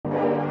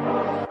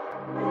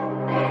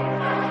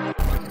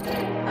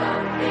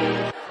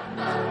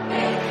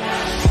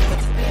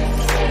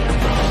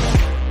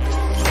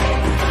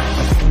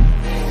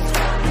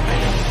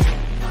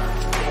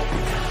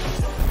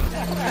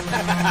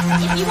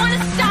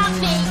stop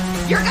me,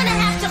 you're gonna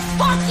have to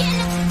fucking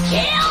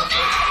kill me!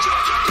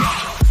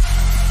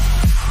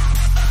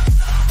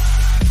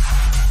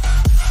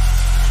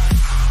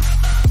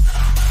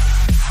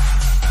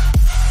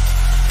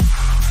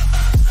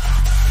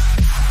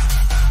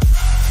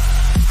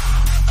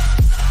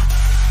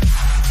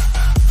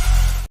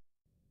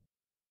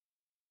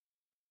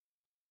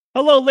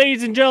 Hello,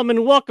 ladies and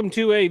gentlemen. Welcome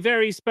to a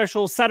very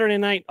special Saturday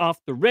Night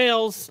Off the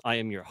Rails. I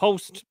am your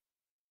host,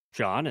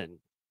 John, and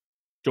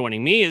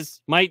joining me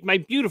is my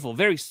beautiful,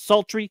 very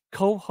sultry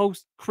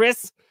co-host,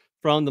 Chris,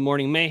 from The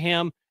Morning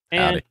Mayhem,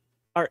 and Howdy.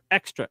 our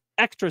extra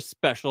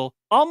special,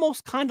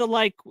 almost kind of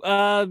like,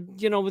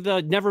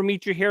 the Never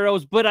Meet Your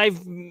Heroes, but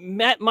I've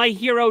met my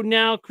hero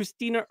now,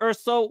 Christina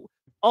Urso,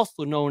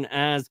 also known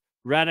as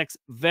Radix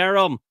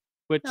Verum,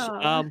 which,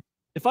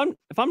 if I'm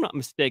not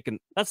mistaken,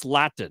 that's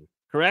Latin,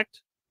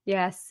 correct?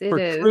 Yes, it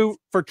is.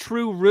 For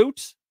true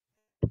root.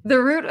 The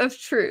root of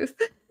truth.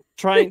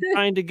 trying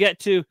to get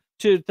to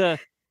the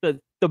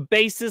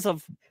basis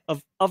of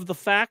the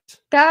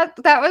fact. That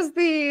was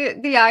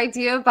the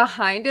idea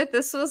behind it.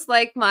 This was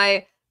like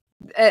an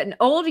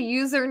old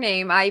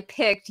username I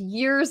picked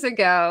years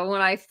ago when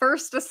I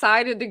first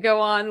decided to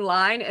go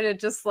online, and it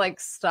just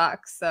like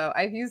stuck. So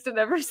I've used it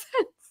ever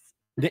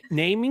since.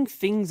 Naming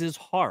things is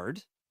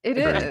hard. It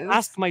is.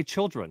 Ask my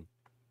children.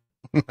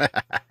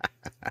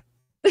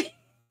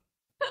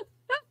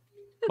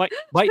 My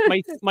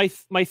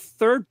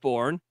third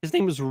born, his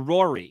name is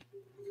Rory.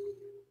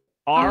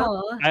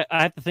 I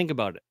have to think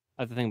about it.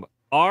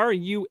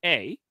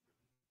 Ruairi.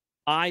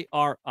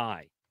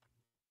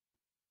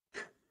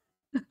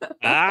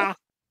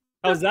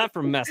 How's that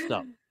for messed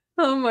up?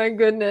 Oh my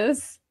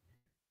goodness.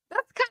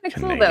 That's kind of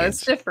cool though.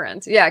 It's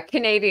different. Yeah,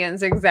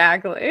 Canadians,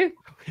 exactly.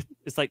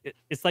 It's like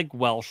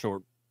Welsh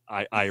or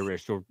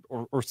Irish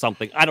or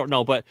something. I don't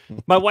know, but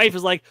my wife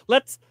is like,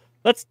 let's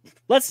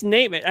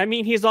name it. I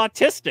mean, he's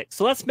autistic,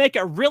 so let's make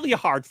it really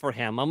hard for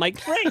him. I'm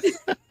like, great.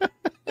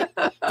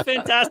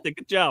 Fantastic.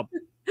 Good job.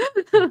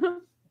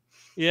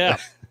 Yeah.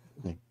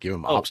 Give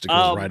him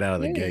obstacles right out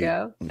of the gate.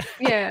 Go.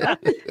 Yeah.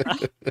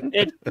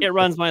 It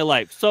runs my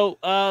life. So,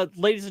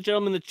 ladies and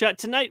gentlemen in the chat,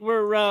 tonight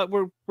we're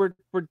 100%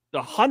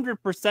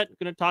 going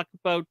to talk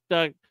about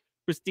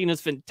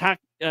Christina's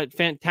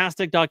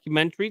fantastic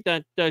documentary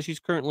that she's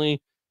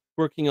currently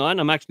working on.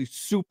 I'm actually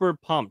super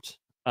pumped.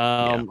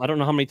 I don't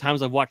know how many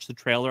times I've watched the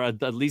trailer,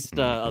 at least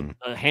a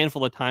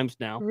handful of times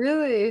now.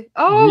 Really?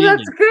 Oh, really?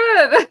 That's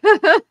good.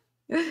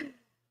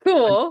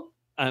 Cool.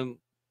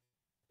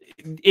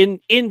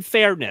 In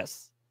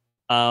fairness,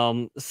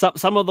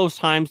 some of those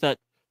times that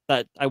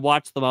I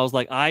watched them, I was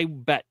like, I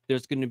bet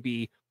there's going to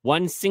be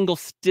one single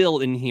still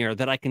in here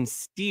that I can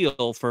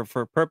steal for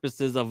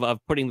purposes of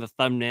putting the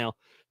thumbnail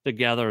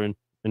together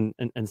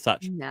and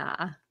such.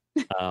 Nah.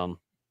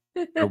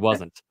 There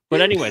wasn't.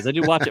 But anyways, I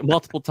did watch it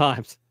multiple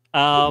times.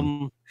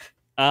 Also,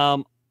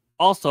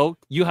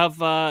 you have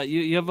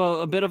you have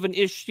a bit of an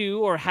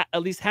issue, or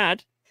at least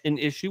had an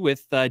issue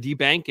with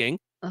debanking.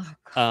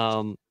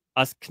 Oh,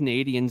 us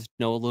Canadians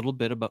know a little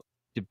bit about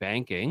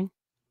debanking.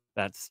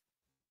 That's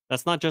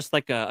not just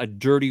like a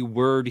dirty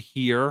word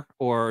here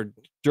or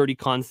dirty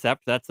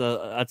concept. That's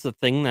a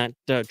thing that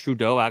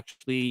Trudeau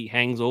actually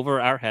hangs over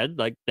our head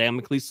like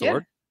Damocles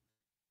sword.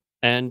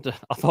 Yeah. And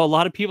although a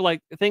lot of people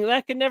think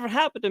that could never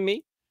happen to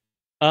me,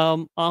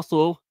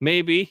 also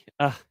maybe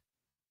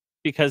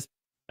because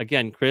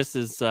again, Chris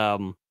is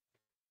an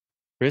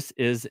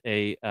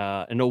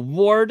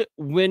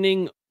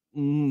award-winning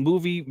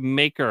movie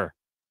maker.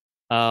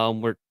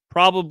 We're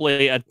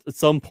probably at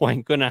some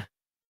point gonna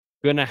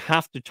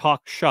have to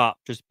talk shop,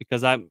 just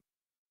because I'm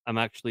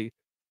actually,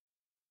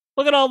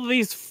 look at all of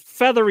these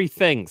feathery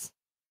things.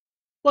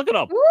 Look at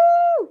them.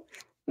 Woo!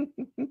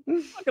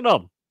 Look at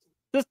them.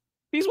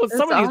 These ones,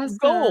 some of these are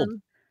gold.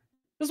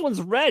 This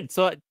one's red,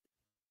 so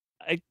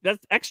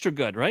that's extra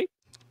good, right?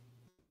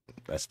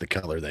 That's the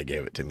color they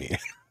gave it to me.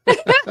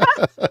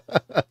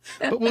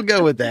 But we'll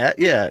go with that.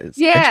 Yeah, it's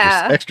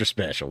extra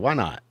special. Why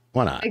not?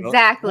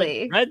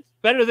 Exactly. Red's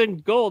better than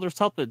gold or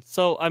something.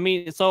 So I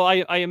mean,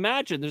 I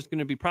imagine there's going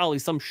to be probably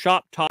some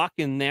shop talk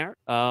in there,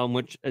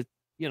 which it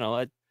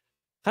kind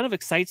of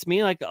excites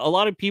me. Like, a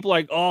lot of people are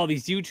like, oh,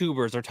 these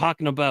YouTubers are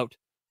talking about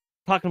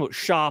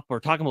shop or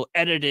talking about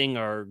editing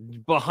or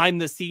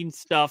behind the scenes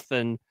stuff,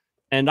 and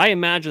I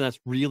imagine that's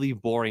really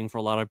boring for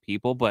a lot of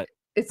people, but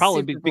it's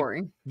probably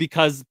boring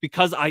because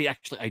I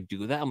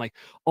do that. I'm like,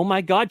 oh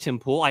my God, Tim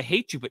Pool, I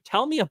hate you, but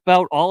tell me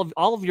about all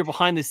of your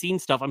behind the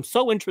scenes stuff. I'm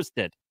so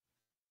interested.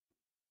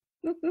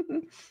 I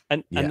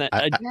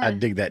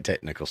dig that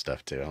technical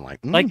stuff too. I'm like,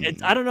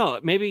 I don't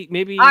know,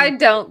 maybe I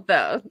don't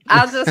though.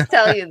 I'll just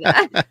tell you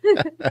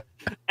that.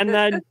 And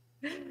then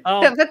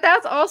but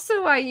that's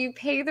also why you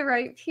pay the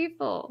right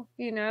people,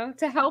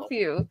 to help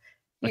you.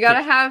 You got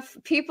to have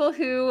people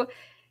who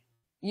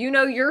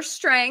your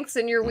strengths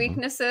and your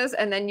weaknesses,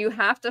 and then you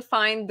have to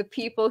find the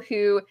people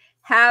who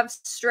have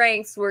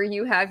strengths where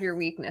you have your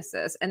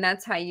weaknesses, and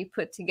that's how you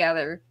put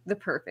together the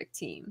perfect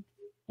team.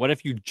 What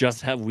if you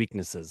just have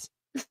weaknesses?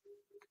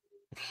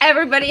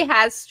 Everybody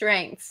has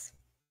strengths.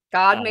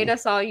 God made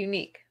us all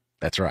unique.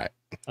 That's right.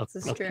 This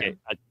is true. Okay.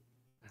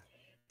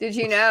 Did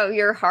you know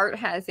your heart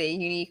has a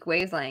unique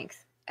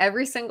wavelength?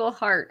 Every single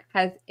heart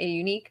has a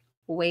unique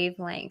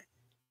wavelength.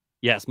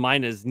 Yes,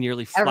 mine is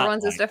nearly flat.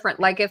 Everyone's is different,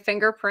 like a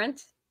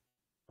fingerprint.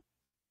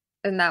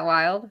 Isn't that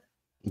wild?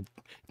 You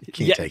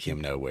can't take him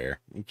nowhere.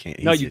 You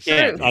can't. No, you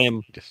can't. I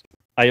am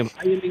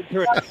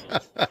encouraged.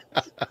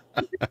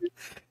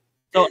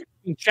 So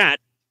in chat,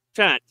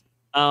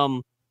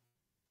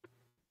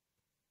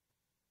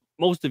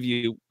 most of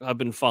you have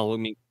been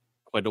following me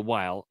quite a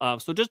while.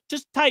 So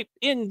just type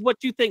in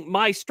what you think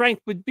my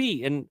strength would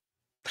be, and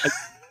I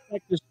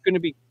think there's going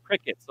to be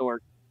crickets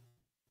or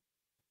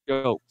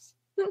jokes.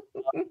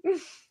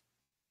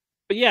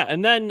 But yeah,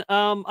 and then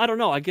I don't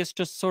know. I guess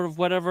just sort of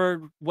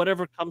whatever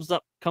comes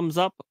up.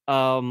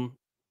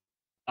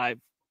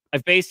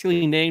 I've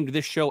basically named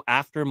this show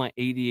after my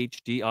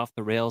ADHD off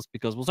the rails,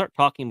 because we'll start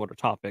talking about a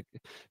topic,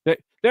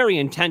 very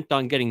intent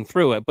on getting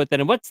through it. But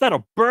then what's that?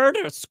 A bird,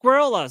 a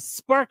squirrel, a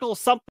sparkle,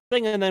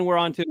 something, and then we're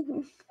on to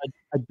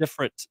a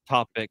different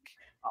topic.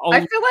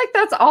 I feel like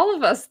that's all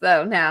of us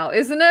though now,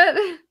 isn't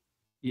it?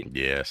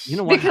 Yes. You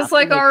know what? Because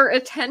like our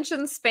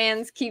attention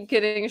spans keep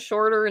getting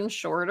shorter and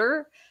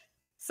shorter.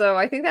 So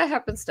I think that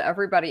happens to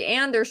everybody.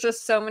 And there's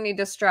just so many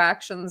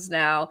distractions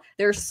now.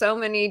 There's so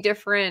many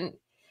different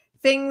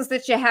things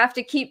that you have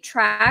to keep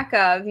track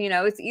of. You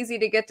know, it's easy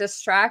to get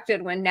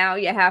distracted when now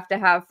you have to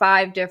have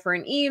 5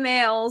 different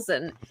emails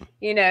and,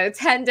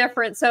 10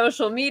 different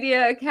social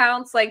media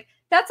accounts. Like,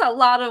 that's a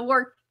lot of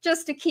work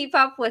just to keep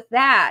up with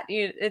that.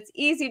 It's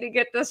easy to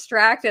get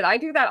distracted. I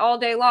do that all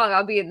day long.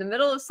 I'll be in the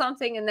middle of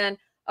something and then,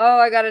 oh,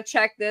 I got to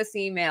check this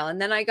email.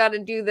 And then I got to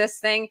do this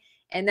thing.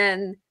 And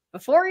then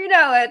before you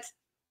know it,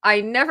 I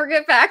never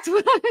get back to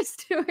what I was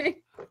doing.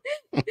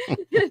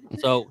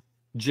 So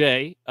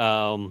Jay,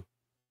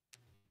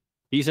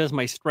 he says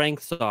my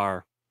strengths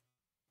are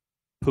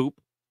poop.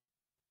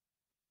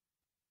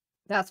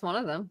 That's one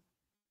of them.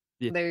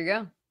 Yeah. There you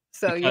go.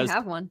 So Because you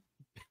have one.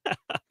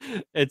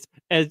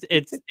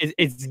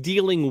 it's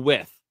dealing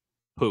with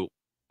poop.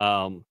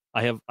 I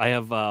have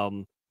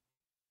an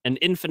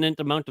infinite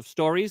amount of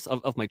stories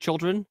of my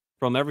children,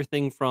 from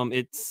everything from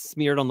it's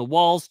smeared on the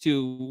walls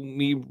to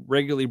me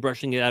regularly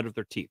brushing it out of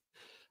their teeth.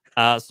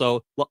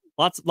 So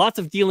lots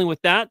of dealing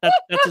with that.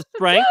 That's a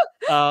strength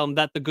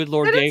that the good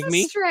Lord gave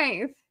me.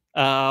 Strength.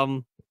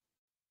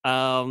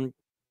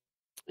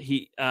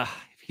 He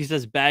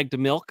says bagged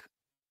milk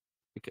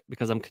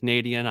because I'm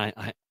Canadian.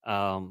 I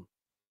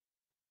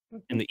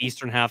in the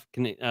eastern half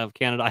of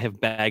Canada, I have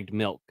bagged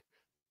milk.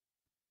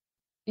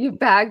 You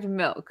bagged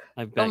milk.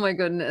 Oh my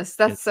goodness,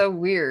 that's so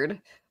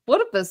weird. What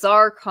a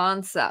bizarre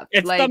concept.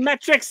 It's the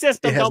metric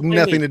system. It has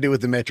nothing to do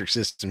with the metric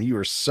system. You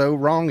are so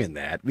wrong in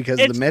that, because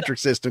the metric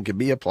system can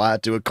be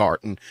applied to a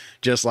carton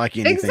just like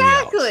anything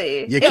else.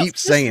 You keep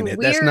saying it.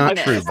 That's not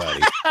true,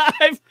 buddy.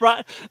 I've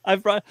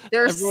brought.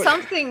 There's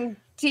something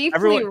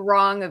deeply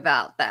wrong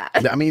about that.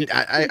 I mean,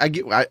 I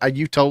get.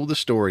 You told the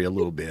story a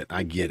little bit.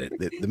 I get it.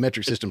 The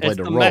metric system played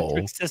a role.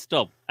 Metric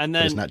system, and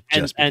then it's not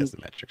just because the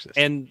metric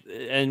system.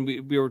 And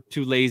we were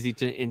too lazy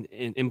to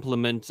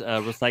implement a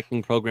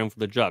recycling program for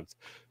the jugs.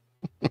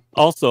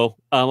 Also,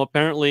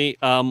 apparently,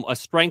 a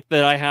strength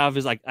that I have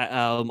is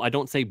I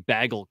don't say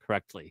bagel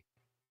correctly.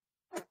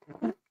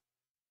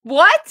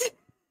 What?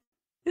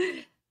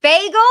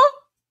 Bagel?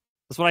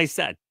 That's what I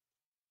said.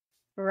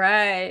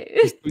 Right.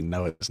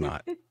 No, it's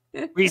not.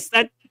 We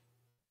said,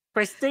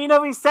 Christina,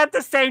 we said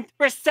the same.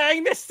 We're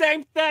saying the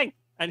same thing.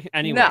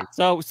 Anyway,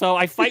 so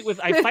I fight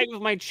with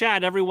my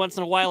chat every once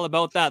in a while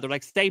about that. They're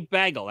like, say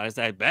bagel. And I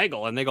say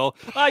bagel, and they go,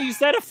 oh, you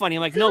said it funny.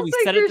 I'm like, no, we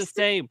said it the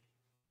same.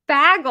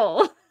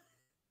 Bagel.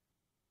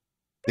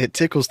 It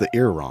tickles the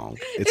ear wrong.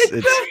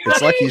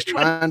 It's like he's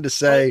trying to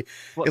say.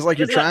 It's like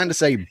you're trying to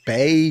say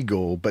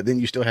bagel, but then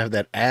you still have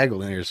that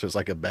aggle in there, so it's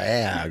like a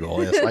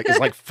bagel. It's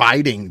like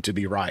fighting to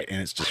be right,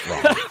 and it's just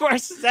wrong. We're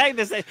saying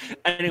the same.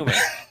 Anyway,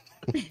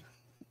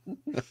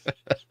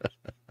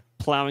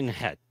 plowing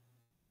ahead.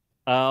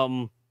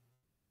 We're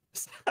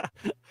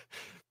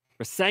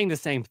saying the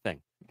same thing.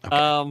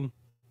 Okay.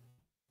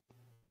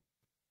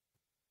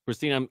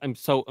 Christina, I'm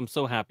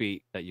so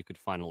happy that you could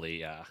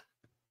finally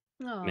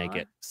make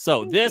it.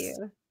 So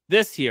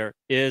this here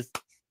is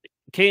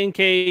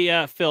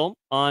K&K Film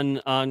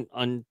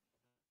on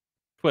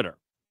Twitter.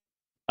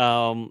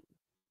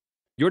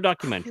 Your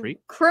documentary.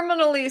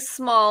 Criminally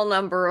small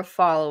number of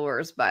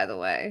followers, by the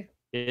way.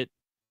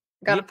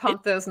 Gotta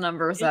pump those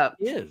numbers up.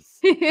 It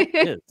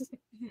is.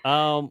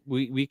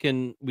 We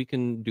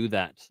can do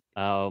that.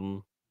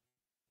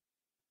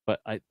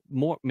 But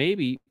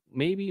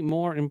maybe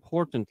more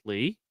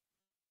importantly,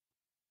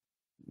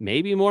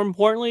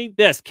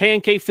 this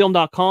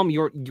knkfilm.com,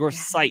 your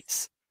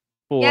sites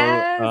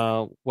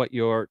for what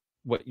you're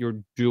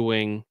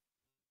doing.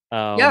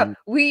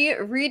 We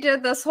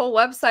redid this whole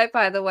website,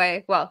 by the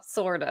way. Well,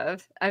 sort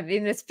of. I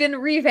mean, it's been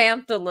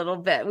revamped a little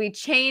bit. We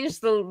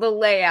changed the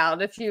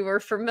layout. If you were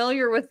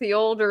familiar with the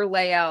older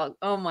layout,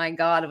 oh my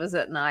God, was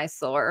it an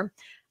eyesore.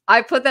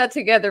 I put that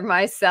together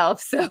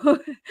myself, so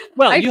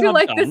Well, I you feel have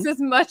like done. this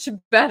is much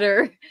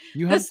better.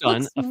 You have This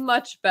done looks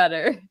much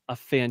better. a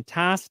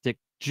fantastic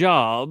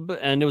job,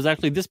 and it was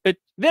actually this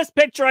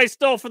picture I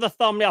stole for the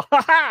thumbnail.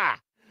 Ha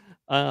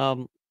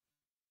ha!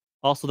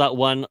 Also that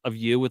one of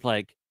you with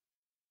like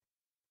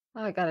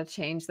Oh, I gotta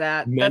change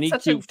that. That's many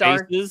such a cute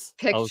dark faces.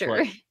 I was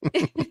picture.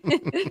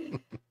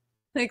 like,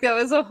 Like that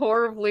was a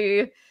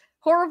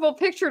horrible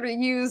picture to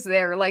use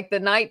there. Like the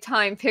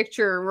nighttime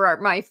picture where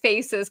my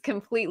face is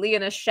completely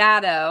in a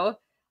shadow.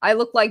 I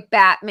look like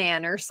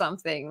Batman or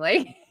something.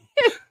 Like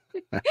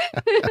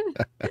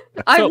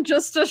I'm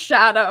just a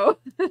shadow.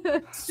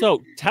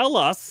 so tell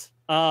us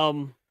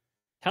about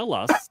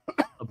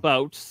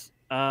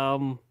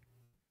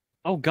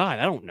oh god,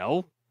 I don't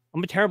know.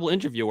 I'm a terrible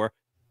interviewer.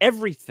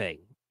 Everything.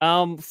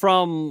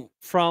 From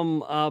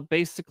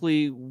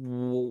basically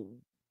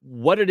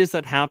what it is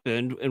that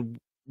happened and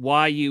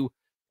why you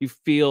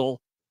feel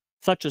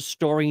such a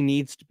story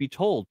needs to be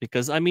told,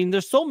 because I mean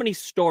there's so many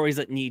stories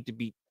that need to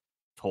be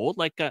told,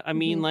 like I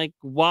mean like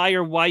why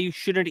you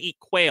shouldn't eat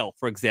quail,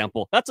 for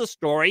example. That's a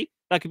story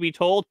that could be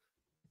told.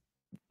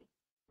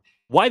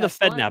 Why That's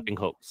the one. Fednapping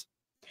hoax?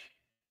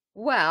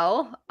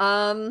 Well,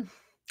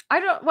 I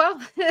don't, well,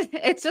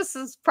 it's just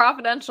as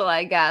providential,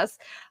 I guess.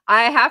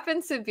 I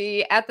happened to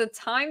be at the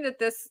time that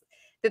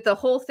the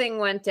whole thing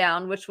went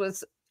down, which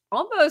was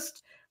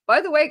almost,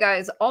 by the way,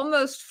 guys,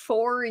 almost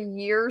 4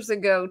 years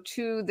ago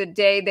to the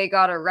day they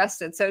got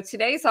arrested. So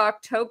today's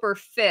October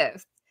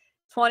 5th,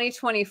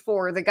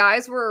 2024. The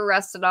guys were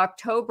arrested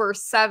October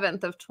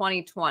 7th of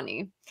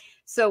 2020.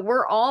 So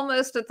we're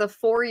almost at the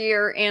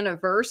 4-year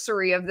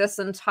anniversary of this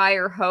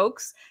entire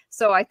hoax.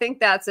 So I think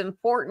that's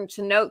important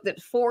to note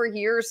that 4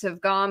 years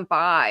have gone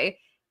by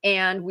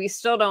and we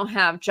still don't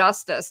have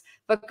justice.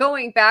 But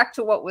going back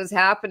to what was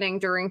happening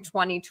during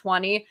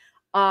 2020,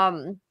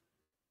 I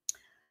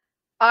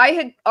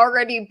had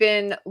already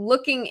been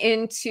looking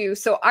into,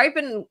 so I've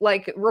been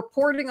like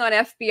reporting on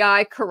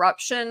FBI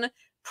corruption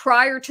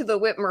prior to the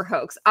Whitmer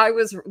hoax. I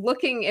was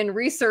looking and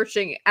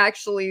researching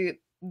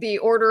actually the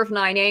Order of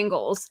Nine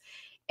Angles.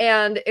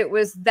 And it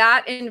was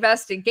that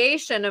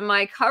investigation and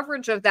my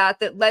coverage of that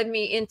led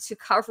me into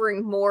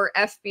covering more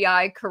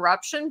FBI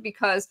corruption,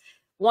 because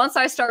once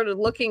I started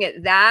looking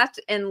at that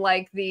and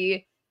like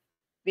the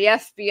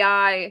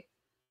FBI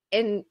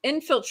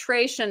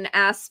infiltration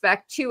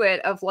aspect to it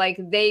of like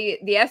the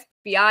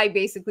FBI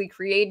basically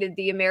created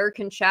the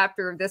American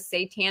chapter of this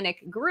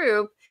satanic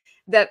group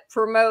that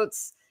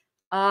promotes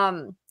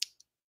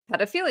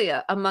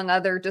pedophilia, among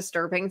other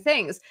disturbing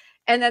things.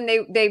 And then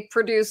they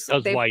publish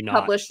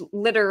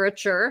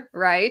literature,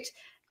 right?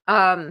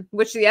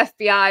 Which the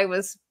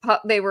FBI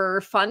they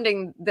were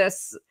funding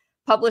this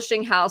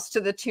publishing house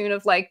to the tune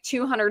of like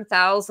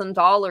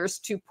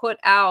 $200,000 to put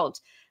out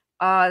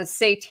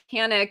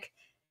satanic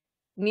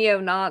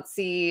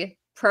neo-Nazi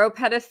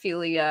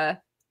pro-pedophilia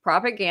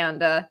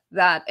propaganda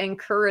that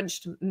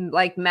encouraged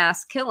like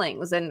mass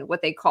killings and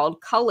what they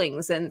called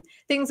cullings and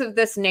things of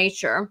this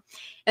nature.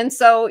 And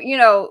so, you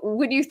know,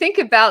 when you think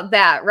about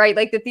that, right,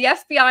 like that the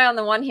FBI on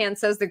the one hand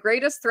says the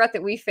greatest threat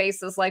that we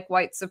face is like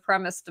white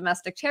supremacist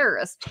domestic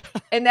terrorists.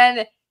 And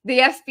then the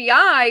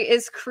FBI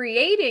is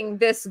creating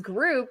this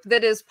group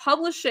that is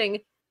publishing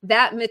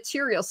that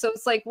material. So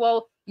it's like,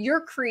 well,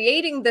 you're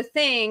creating the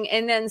thing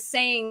and then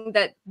saying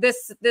that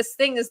this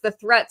thing is the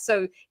threat.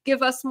 So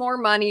give us more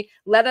money.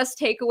 Let us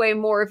take away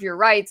more of your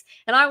rights.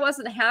 And I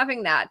wasn't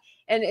having that.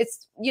 And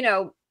it's, you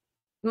know,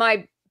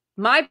 my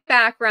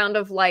background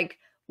of like,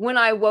 when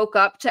I woke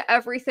up to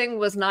everything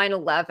was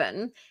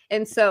 9/11.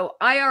 And so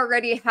I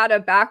already had a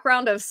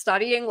background of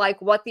studying like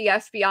what the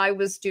FBI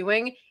was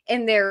doing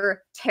in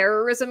their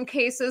terrorism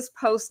cases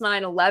post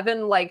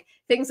 9/11, like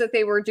things that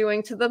they were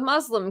doing to the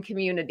Muslim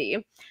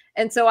community.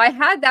 And so I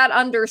had that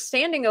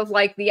understanding of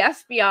like the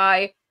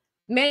FBI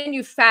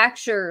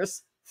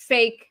manufactures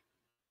fake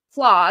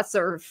plots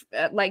or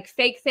like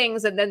fake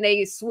things, and then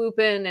they swoop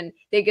in and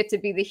they get to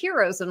be the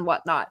heroes and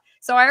whatnot.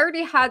 So I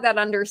already had that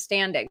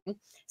understanding.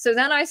 So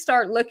then I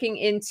start looking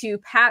into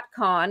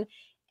PatCon,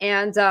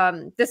 and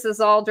this is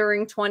all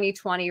during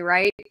 2020,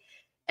 right?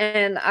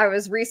 And I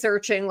was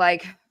researching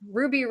like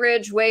Ruby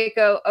Ridge,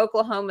 Waco,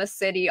 Oklahoma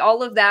City,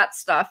 all of that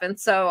stuff. And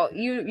so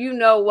you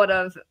know what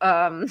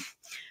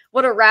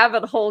a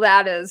rabbit hole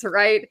that is,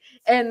 right?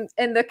 And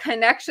the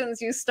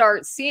connections you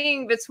start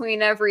seeing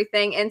between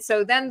everything. And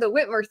so then the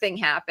Whitmer thing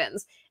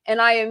happens,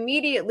 and I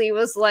immediately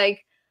was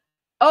like,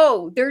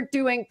 oh, they're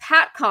doing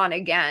PatCon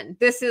again.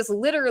 This is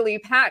literally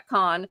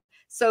PatCon.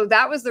 So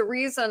that was the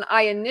reason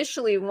I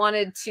initially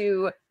wanted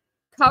to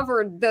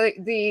cover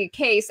the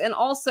case, and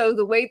also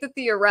the way that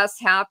the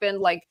arrest happened.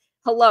 Like,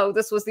 hello,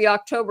 this was the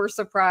October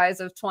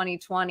surprise of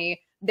 2020.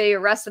 They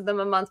arrested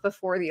them a month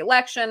before the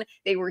election.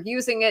 They were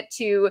using it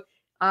to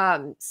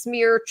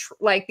smear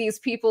like these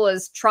people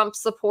as Trump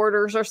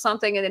supporters or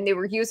something, and then they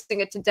were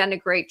using it to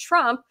denigrate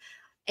Trump.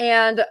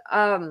 And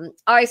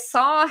I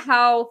saw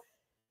how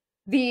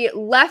the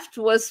left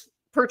was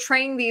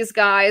portraying these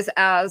guys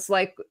as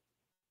like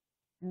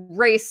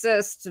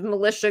racist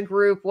militia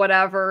group,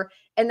 whatever.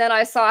 And then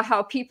I saw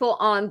how people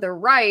on the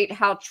right,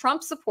 how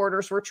Trump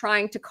supporters were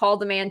trying to call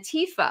them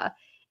Antifa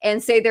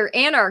and say they're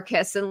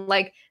anarchists and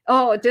like,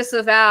 oh,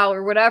 disavow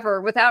or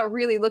whatever, without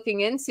really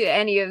looking into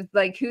any of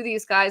like who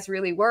these guys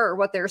really were or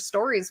what their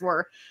stories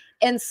were.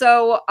 And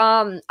so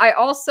I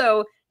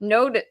also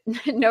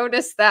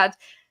noticed that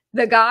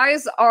the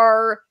guys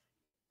are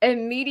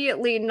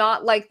immediately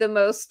not like the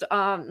most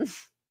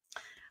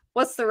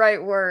what's the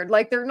right word?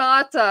 Like they're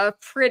not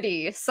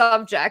pretty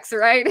subjects,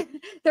 right?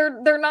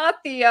 They're not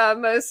the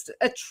most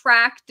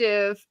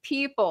attractive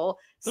people.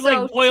 They're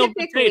so like boiled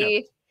typically,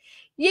 potatoes.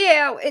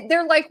 yeah,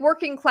 they're like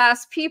working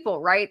class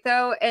people, right?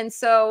 Though, and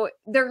so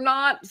they're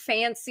not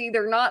fancy.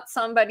 They're not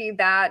somebody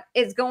that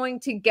is going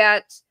to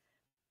get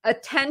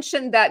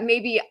attention that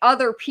maybe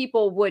other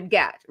people would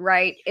get,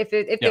 right? If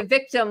the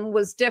victim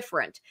was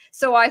different.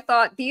 So I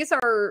thought these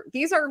are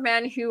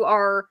men who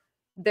are,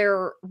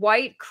 they're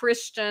white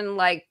Christian,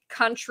 like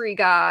country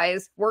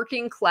guys,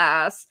 working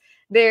class.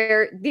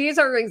 These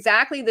are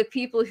exactly the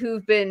people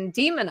who've been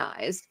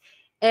demonized,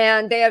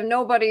 and they have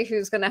nobody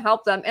who's going to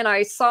help them. And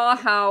I saw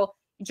how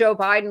Joe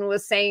Biden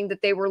was saying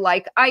that they were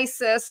like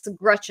ISIS.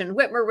 Gretchen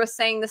Whitmer was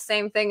saying the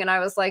same thing. And I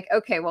was like,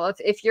 okay, well,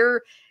 if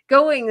you're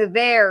going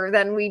there,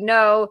 then we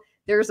know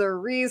there's a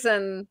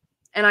reason,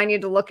 and I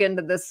need to look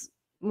into this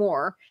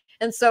more.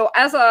 And so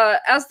as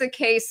the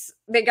case,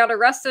 they got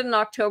arrested in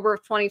October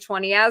of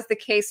 2020. As the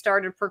case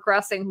started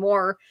progressing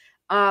more,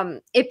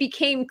 it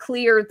became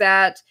clear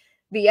that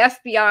the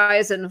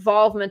FBI's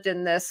involvement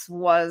in this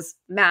was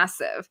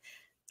massive.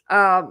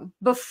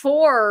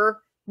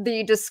 Before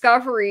the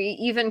discovery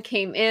even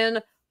came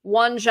in,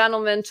 one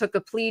gentleman took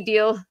a plea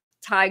deal,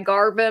 Ty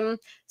Garbin.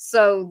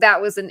 So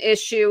that was an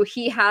issue.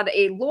 He had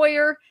a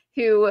lawyer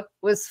who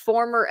was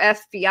former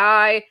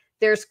FBI.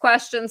 There's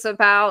questions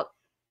about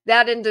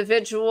that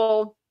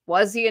individual.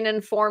 Was he an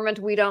informant?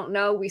 We don't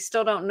know. We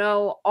still don't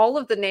know all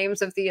of the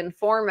names of the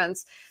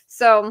informants.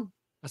 So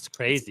that's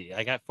crazy.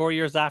 I got 4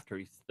 years after.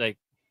 He's like,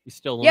 you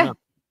still don't know.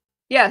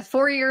 Yeah,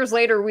 4 years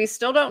later, we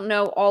still don't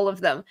know all of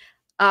them.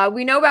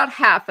 We know about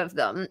half of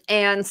them,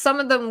 and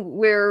some of them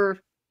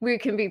we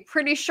can be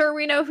pretty sure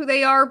we know who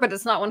they are, but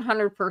it's not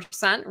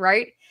 100%,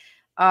 right?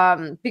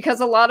 Because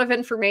a lot of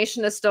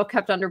information is still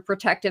kept under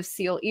protective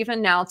seal,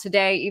 even now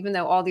today, even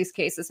though all these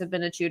cases have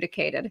been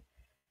adjudicated.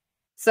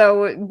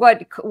 So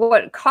what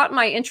caught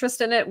my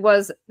interest in it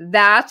was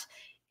that,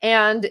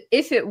 and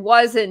if it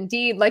was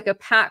indeed like a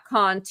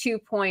PatCon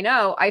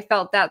 2.0, I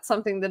felt that's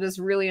something that is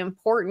really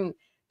important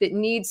that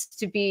needs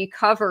to be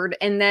covered.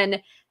 And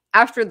then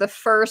after the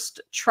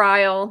first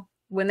trial,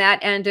 when that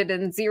ended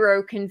in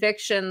 0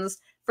 convictions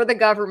for the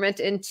government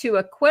and 2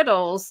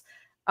 acquittals,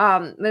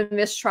 the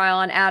mistrial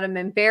on Adam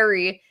and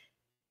Barry,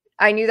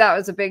 I knew that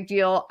was a big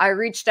deal. I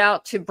reached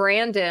out to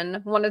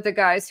Brandon, one of the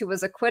guys who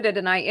was acquitted,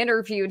 and I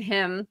interviewed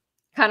him,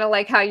 kind of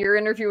like how you're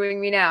interviewing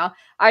me now.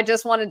 I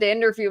just wanted to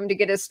interview him to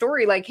get his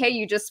story. Like, hey,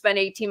 you just spent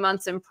 18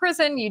 months in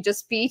prison. You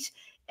just beat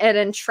an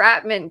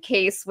entrapment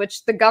case,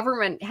 which the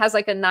government has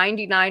like a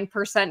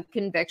 99%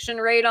 conviction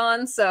rate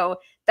on. So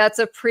that's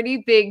a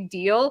pretty big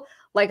deal.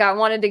 Like, I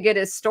wanted to get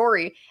his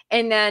story.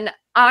 And then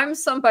I'm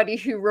somebody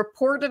who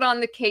reported on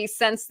the case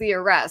since the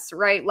arrest,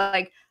 right?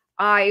 Like,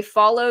 I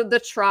followed the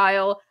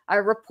trial. I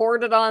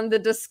reported on the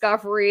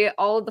discovery,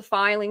 all of the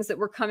filings that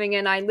were coming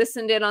in. I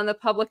listened in on the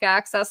public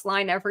access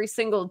line every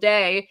single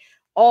day,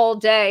 all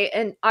day.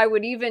 And I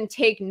would even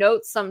take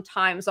notes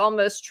sometimes,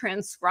 almost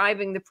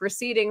transcribing the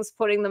proceedings,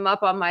 putting them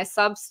up on my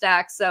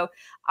Substack. So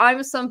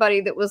I'm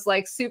somebody that was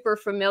like super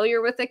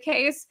familiar with the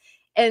case.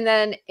 And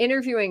then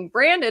interviewing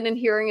Brandon and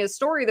hearing his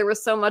story, there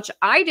was so much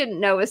I didn't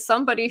know as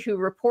somebody who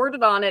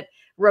reported on it,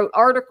 wrote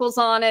articles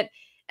on it.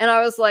 And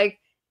I was like,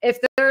 if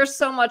there's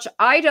so much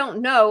I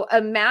don't know,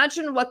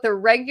 imagine what the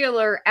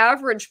regular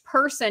average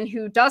person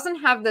who doesn't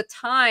have the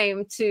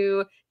time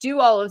to do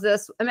all of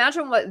this,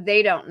 imagine what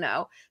they don't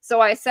know. So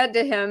I said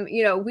to him,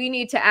 you know, we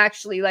need to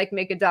actually like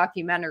make a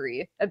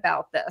documentary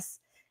about this.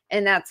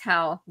 And that's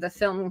how the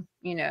film,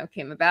 you know,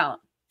 came about.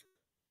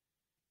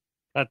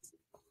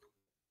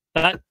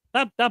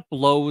 That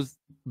blows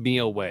me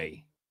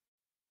away.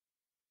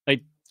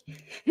 Like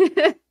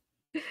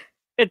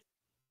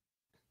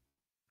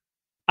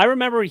I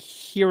remember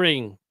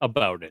hearing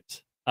about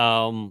it.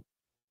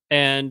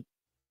 And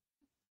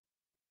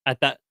at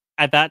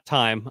that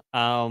time,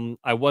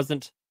 I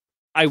wasn't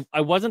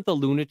the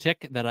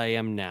lunatic that I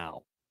am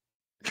now.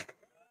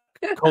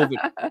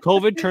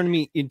 COVID turned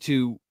me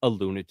into a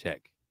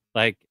lunatic.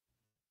 Like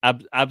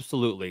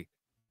absolutely.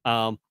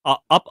 Up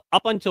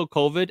until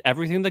COVID,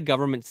 everything the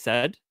government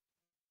said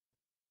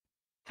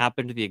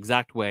happened the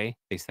exact way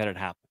they said it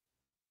happened.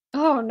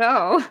 Oh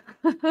no.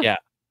 Yeah.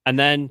 And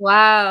then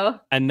wow.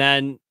 And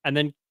then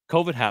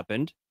COVID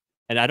happened,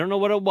 and I don't know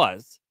what it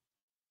was,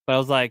 but I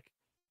was like,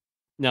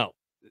 no,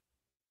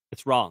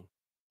 it's wrong.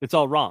 It's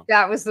all wrong.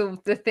 That was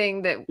the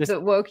thing that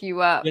woke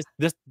you up.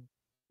 This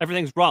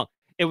everything's wrong.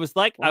 It was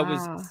like I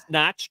was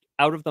snatched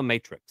out of the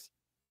Matrix.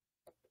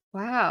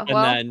 Wow.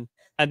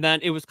 And then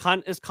it was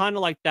kind of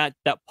like that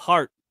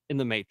part in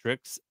the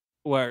Matrix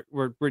where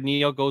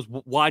Neo goes,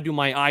 "Why do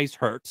my eyes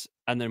hurt?"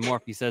 And then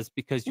Morphe says,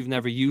 "Because you've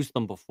never used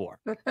them before."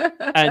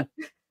 And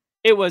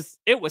it was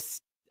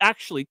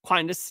actually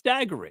kind of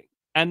staggering.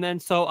 And then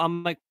so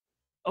I'm like,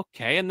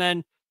 okay. And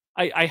then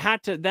I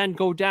had to then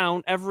go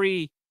down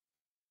every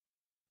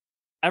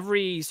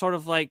sort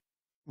of like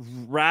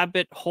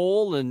rabbit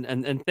hole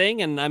and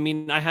thing. And I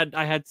mean, I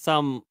had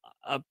some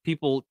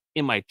people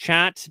in my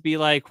chat be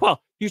like,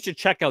 "Well, you should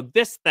check out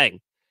this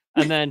thing."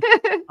 And then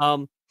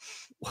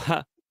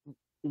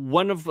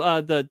one of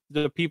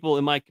the people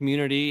in my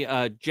community,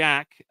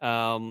 Jack,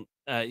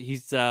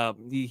 he's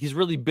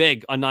really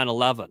big on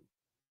 9/11.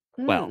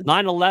 Well,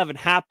 9/11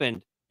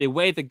 happened the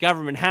way the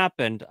government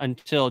happened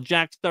until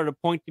Jack started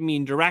pointing me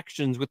in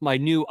directions with my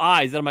new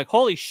eyes. And I'm like,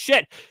 holy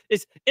shit,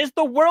 is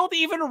the world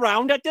even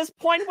around at this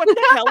point? What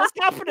the hell is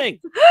happening?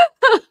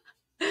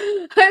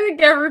 I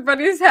think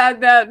everybody's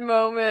had that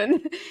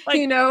moment, Like,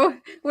 you know,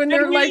 when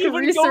they're like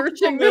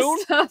researching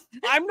this stuff.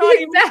 I'm not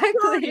even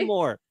sure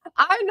anymore.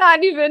 I'm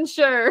not even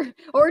sure.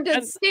 Or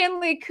did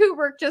Stanley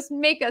Kubrick just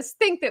make us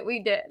think that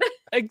we did?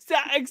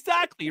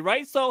 Exactly,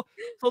 right? So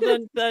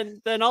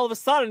then all of a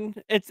sudden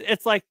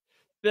it's like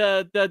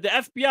the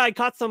FBI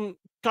caught some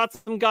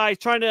guys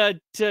trying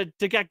to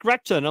get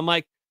Gretchen. I'm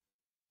like,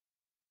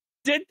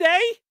 did they?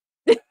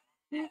 Did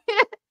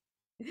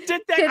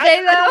they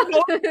though?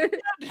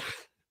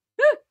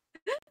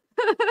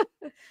 I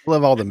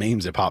love all the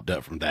memes that popped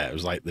up from that. It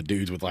was like the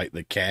dudes with like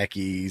the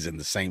khakis and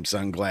the same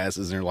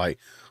sunglasses, and they're like,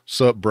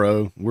 "Sup,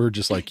 bro? We're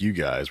just like you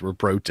guys. We're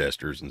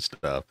protesters and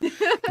stuff."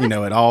 You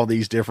know, at all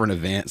these different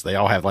events, they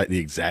all have like the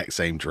exact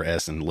same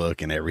dress and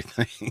look and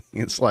everything.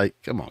 It's like,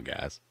 come on,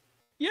 guys.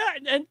 Yeah,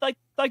 and like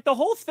the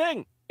whole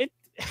thing, it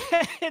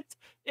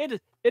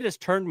has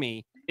turned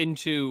me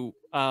into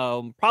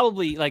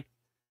probably like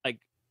a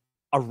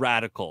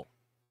radical.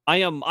 I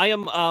am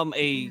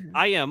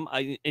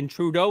in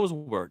Trudeau's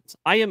words,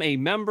 I am a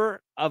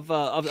member of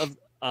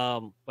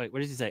wait, what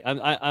does he say?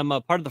 I'm a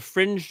part of the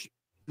fringe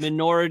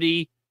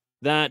minority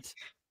that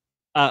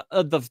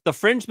the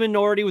fringe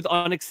minority with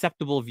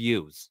unacceptable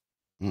views.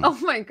 Oh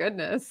my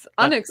goodness.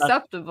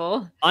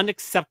 Unacceptable.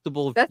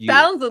 Unacceptable that views.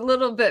 Sounds a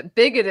little bit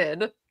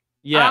bigoted.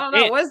 Yeah. I don't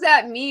know. What does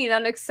that mean?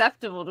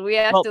 Unacceptable? Do we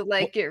have to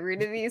like get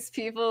rid of these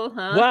people?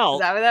 Huh? Well,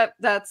 is that what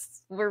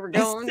that's where we're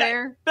going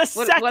there? The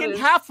second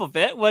half of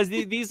it was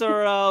these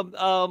are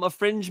a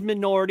fringe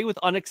minority with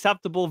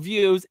unacceptable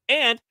views,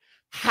 and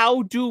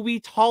how do we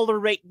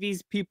tolerate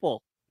these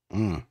people?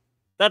 Mm.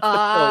 That's the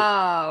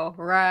quote.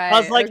 Right. I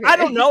was like, okay. I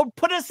don't know.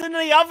 Put us in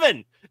the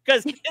oven,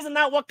 because isn't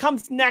that what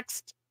comes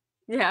next?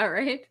 Yeah.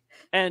 Right.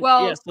 And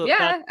well,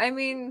 yeah. I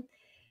mean,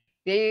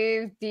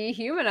 they've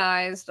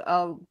dehumanized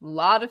a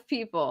lot of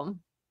people.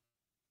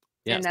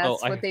 Yeah, and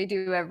that's what they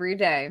do every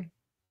day.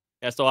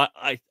 Yeah, so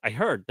I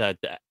heard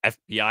that the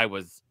FBI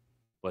was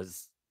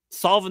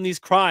solving these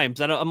crimes,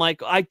 and I'm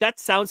like, that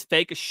sounds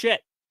fake as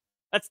shit.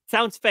 That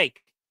sounds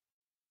fake.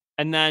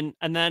 And then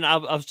I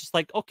was just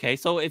like, okay,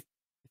 so if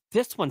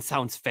this one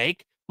sounds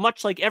fake,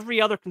 much like every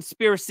other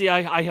conspiracy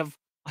I have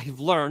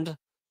learned,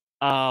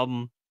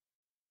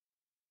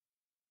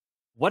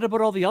 what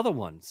about all the other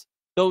ones?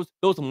 Those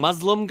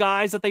Muslim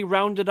guys that they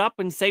rounded up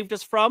and saved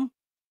us from?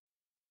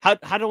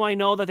 How do I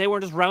know that they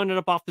weren't just rounded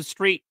up off the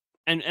street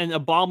and a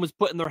bomb was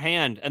put in their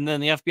hand, and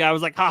then the FBI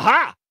was like, "Ha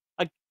ha!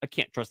 I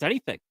can't trust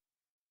anything."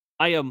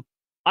 I am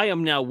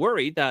now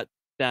worried that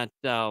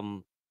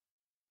all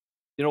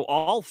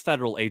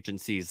federal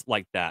agencies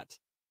like that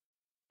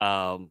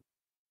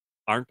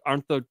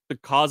aren't the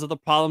cause of the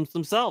problems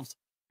themselves.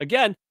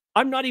 Again,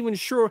 I'm not even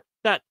sure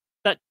that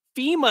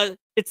FEMA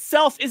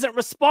itself isn't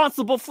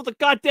responsible for the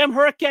goddamn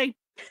hurricane.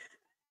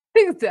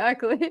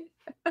 Exactly.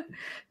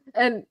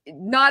 And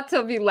not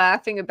to be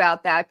laughing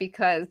about that,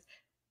 because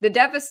the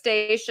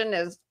devastation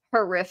is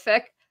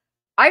horrific.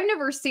 I've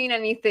never seen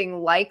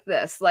anything like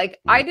this.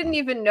 Like, I didn't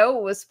even know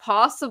it was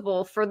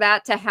possible for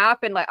that to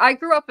happen. Like, I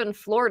grew up in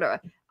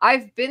Florida.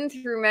 I've been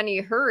through many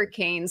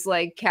hurricanes,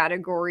 like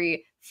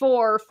category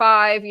 4 or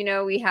 5. You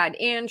know, we had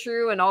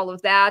Andrew and all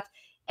of that.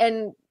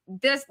 And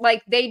this,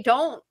 like,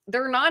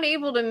 they're not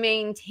able to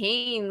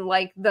maintain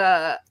like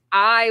the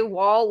eye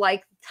wall,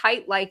 like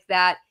tight like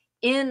that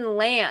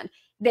inland.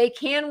 They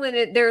can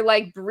when they're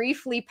like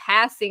briefly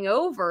passing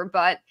over,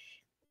 but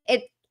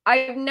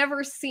I've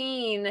never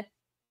seen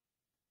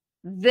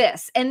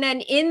this. And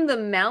then in the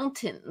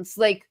mountains,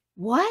 like,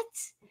 what?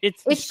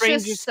 It's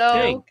just so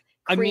thing.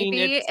 Creepy. I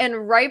mean,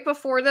 and right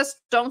before this,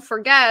 don't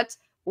forget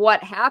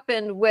what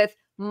happened with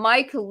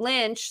Mike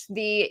Lynch,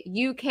 the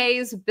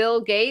UK's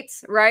Bill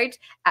Gates, right?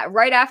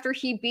 Right after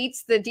he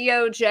beats the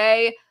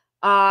DOJ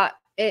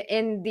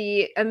in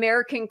the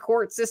American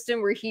court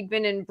system, where he'd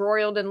been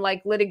embroiled in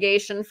like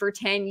litigation for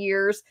 10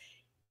 years.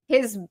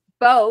 His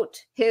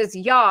boat, his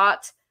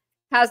yacht,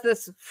 has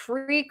this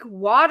freak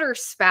water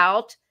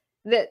spout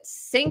that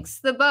sinks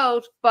the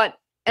boat, but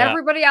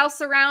everybody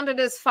else around it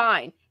is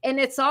fine. And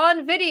it's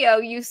on video.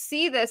 You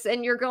see this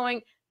and you're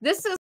going,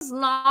 this is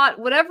not,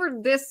 whatever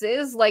this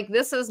is, like,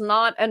 this is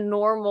not a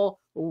normal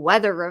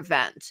weather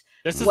event.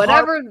 This is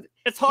Whatever. hard.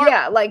 It's hard.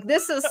 Yeah, like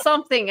this is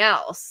something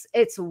else.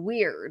 It's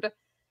weird.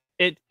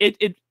 It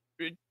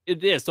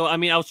is. So I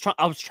mean, I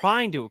was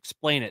trying to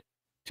explain it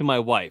to my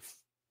wife,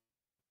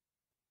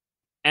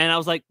 and I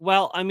was like,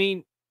 well, I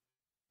mean,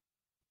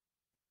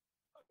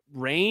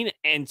 rain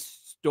and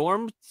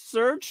storm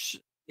surge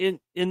in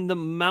the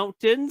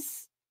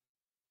mountains,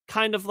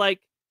 kind of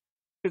like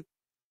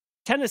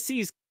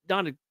Tennessee's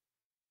not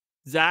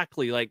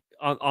exactly like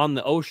on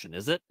the ocean,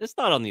 is it? It's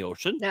not on the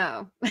ocean.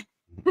 No.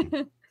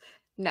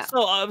 No.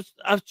 So I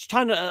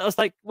was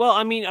like, well,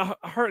 I mean, a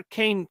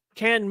hurricane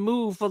can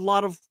move a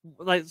lot of,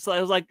 like, so I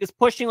was like, it's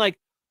pushing, like,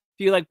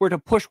 if you like were to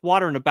push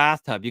water in a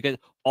bathtub, you get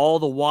all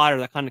the water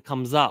that kind of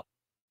comes up.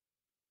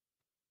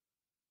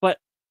 But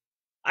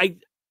I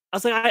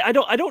was like, I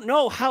don't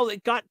know how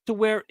it got to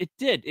where it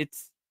did.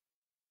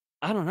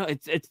 I don't know.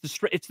 It's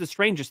the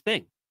strangest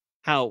thing,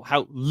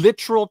 how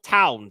literal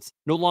towns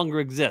no longer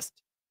exist.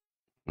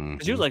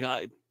 Because she was like,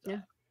 Yeah.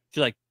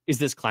 She's like, is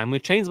this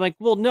climate change? I'm like,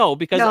 well, no,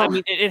 because No. I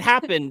mean, it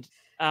happened.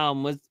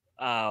 Was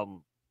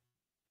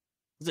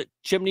it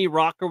Chimney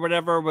Rock or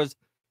whatever was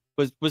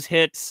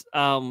hit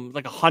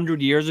like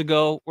 100 years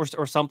ago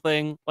or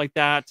something like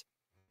that,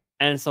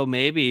 and so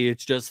maybe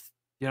it's just,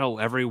 you know,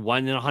 every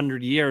 1 in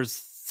 100 years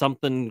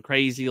something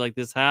crazy like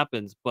this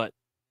happens. But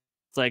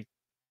it's like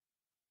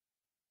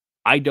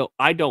I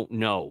don't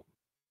know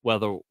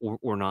whether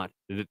or not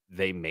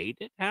they made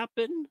it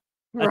happen.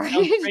 That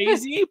sounds Right.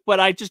 crazy, but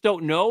I just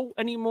don't know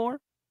anymore.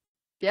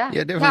 Yeah.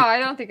 Yeah, No, definitely. I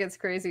don't think it's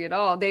crazy at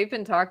all. They've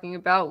been talking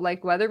about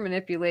like weather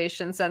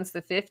manipulation since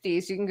the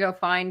 50s. You can go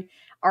find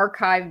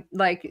archived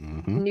like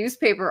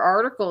newspaper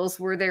articles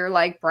where they're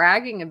like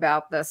bragging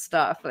about this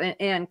stuff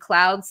and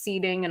cloud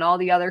seeding and all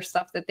the other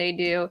stuff that they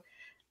do.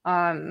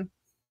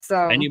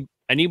 So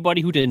Anybody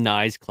who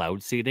denies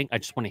cloud seeding, I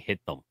just want to hit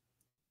them.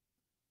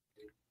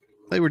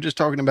 They were just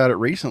talking about it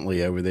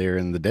recently over there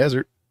in the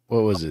desert.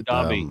 What was it?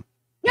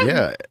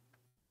 Yeah.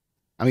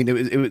 I mean,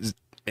 it was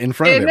in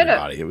front of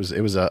everybody. It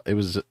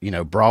was you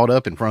know, brought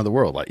up in front of the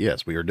world. Like,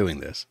 yes, we are doing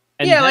this.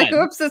 And yeah, like,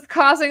 oops, it's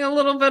causing a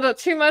little bit of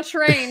too much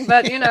rain,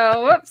 but you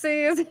know,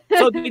 whoopsies.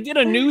 So they did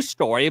a news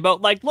story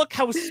about, like, look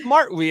how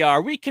smart we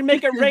are. We can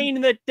make it rain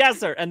in the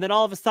desert. And then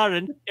all of a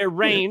sudden it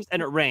rains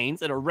and it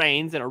rains and it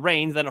rains and it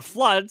rains and it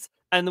floods.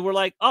 And then we're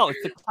like, oh,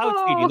 it's the cloud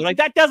seeding. They're like,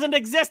 that doesn't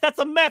exist. That's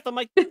a myth. I'm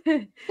like,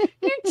 you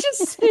were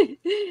just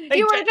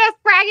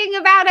bragging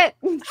about it.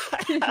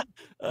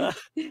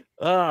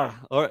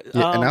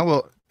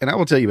 And I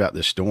will tell you about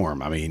this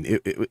storm. I mean,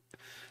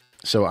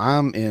 so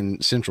I'm in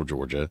central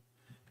Georgia,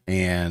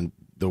 and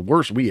the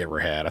worst we ever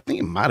had, I think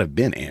it might have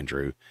been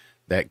Andrew,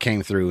 that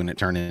came through and it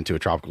turned into a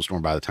tropical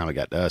storm by the time it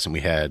got to us, and we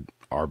had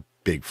our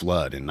big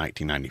flood in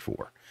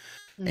 1994.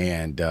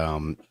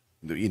 And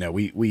you know,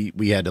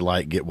 we had to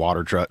like get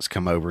water trucks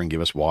come over and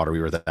give us water. We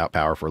were without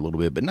power for a little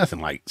bit, but nothing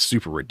like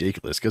super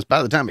ridiculous, because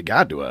by the time it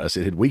got to us,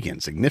 it had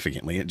weakened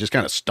significantly. It just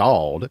kind of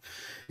stalled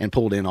and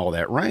pulled in all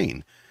that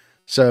rain.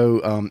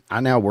 So I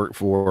now work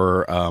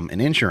for an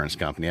insurance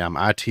company. I'm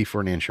IT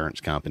for an insurance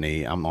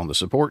company. I'm on the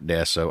support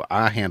desk, so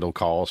I handle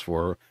calls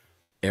for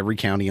every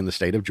county in the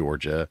state of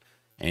Georgia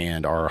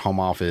and our home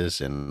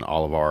office and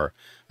all of our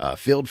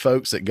field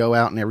folks that go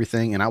out and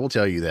everything. And I will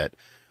tell you that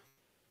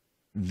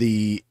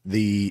the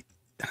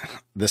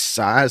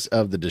size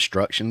of the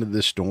destruction of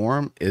this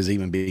storm is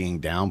even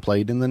being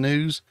downplayed in the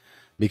news,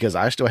 because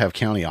I still have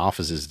county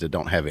offices that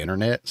don't have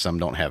internet. Some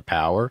don't have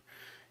power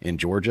in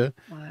Georgia.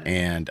 Wow.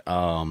 And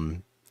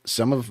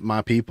some of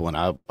my people, and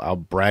I'll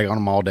brag on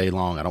them all day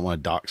long. I don't want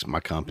to dox my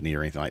company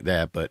or anything like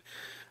that, but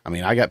I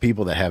mean, I got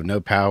people that have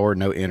no power,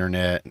 no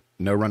internet,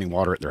 no running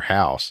water at their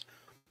house,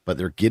 but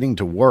they're getting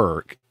to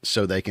work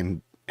so they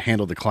can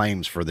handle the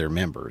claims for their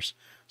members.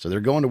 So they're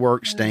going to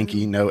work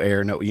stinky, no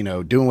air, no, you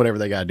know, doing whatever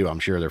they got to do. I'm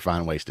sure they're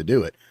finding ways to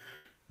do it,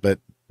 but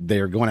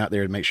they're going out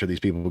there to make sure these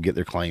people get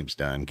their claims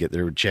done, get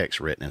their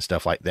checks written and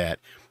stuff like that.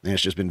 And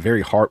it's just been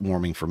very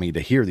heartwarming for me to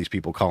hear these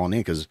people calling in,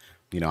 because,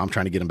 you know, I'm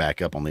trying to get them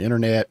back up on the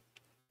internet,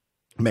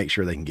 make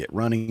sure they can get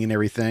running and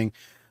everything.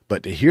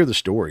 But to hear the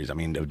stories, I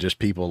mean, of just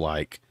people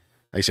like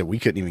they said, we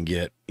couldn't even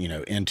get, you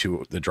know,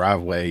 into the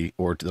driveway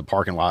or to the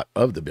parking lot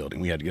of the building.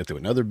 We had to go through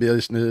another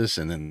business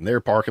and then their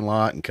parking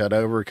lot and cut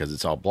over because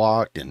it's all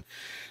blocked and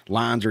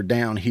lines are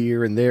down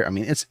here and there. I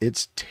mean,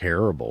 it's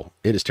terrible.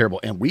 It is terrible.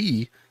 And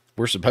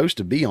we're supposed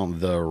to be on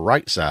the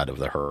right side of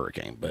the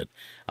hurricane, but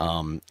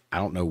I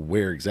don't know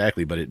where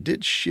exactly, but it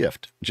did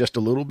shift just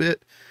a little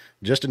bit,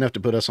 just enough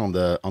to put us on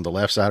the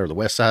left side or the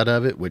west side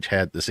of it, which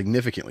had the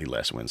significantly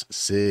less winds,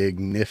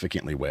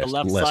 significantly less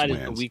winds. The left side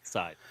is the weak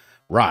side.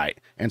 Right.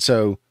 And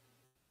so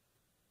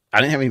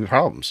I didn't have any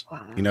problems.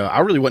 Wow. You know,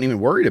 I really wasn't even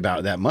worried about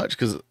it that much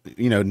because,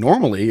 you know,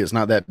 normally it's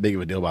not that big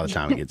of a deal by the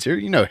time it gets here.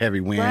 You know, heavy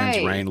winds,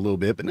 rain a little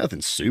bit, but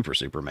nothing super,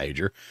 super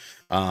major.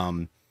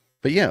 But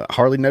yeah,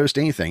 hardly noticed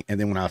anything. And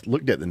then when I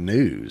looked at the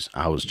news,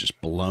 I was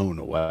just blown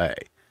away.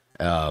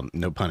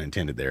 No pun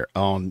intended there,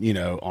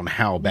 on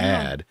how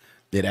bad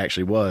it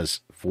actually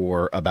was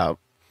for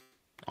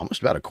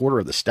almost about a quarter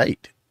of the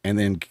state. and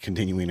then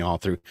continuing all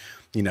through,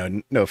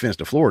 no offense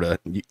to Florida,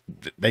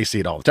 they see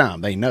it all the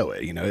time. They know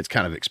it, it's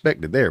kind of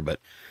expected there, but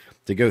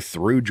to go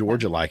through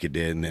Georgia like it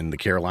did, and then the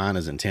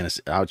Carolinas and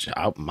Tennessee,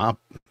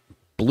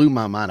 blew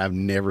my mind. I've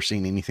never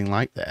seen anything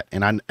like that.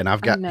 And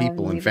I've got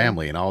people and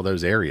family in all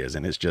those areas,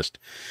 and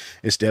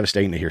it's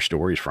devastating to hear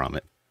stories from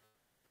it.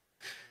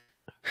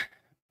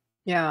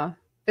 Yeah,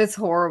 it's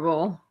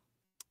horrible.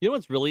 You know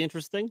what's really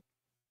interesting?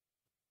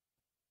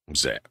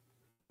 What's that?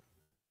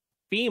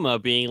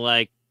 FEMA being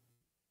like,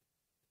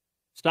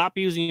 stop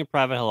using your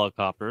private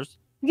helicopters.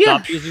 Yeah.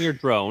 Stop using your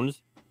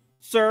drones.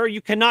 Sir,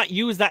 you cannot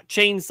use that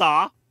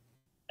chainsaw.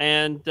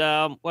 And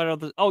what are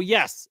the... Oh,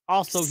 yes.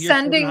 Also,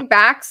 sending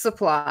back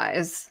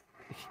supplies.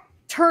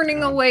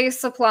 Turning away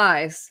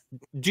supplies.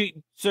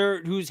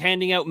 Sir, who's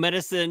handing out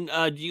medicine,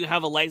 do you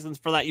have a license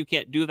for that? You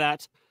can't do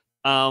that.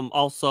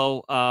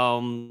 Also,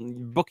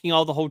 booking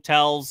all the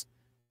hotels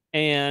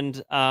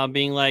and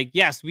being like,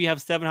 yes, we have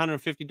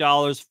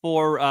 $750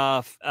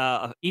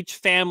 for each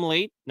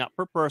family, not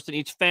per person,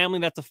 each family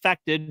that's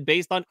affected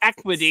based on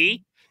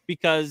equity.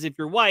 Because if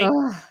you're white,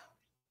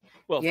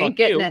 well, you ain't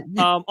getting it.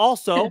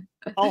 Also,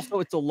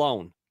 it's a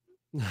loan.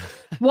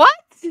 What?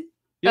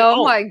 Yeah,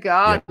 oh my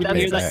God. Yeah,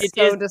 That's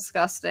so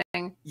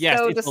disgusting. Yes,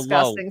 so it's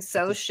disgusting,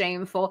 so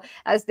shameful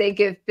as they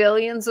give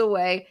billions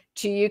away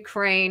to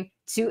Ukraine,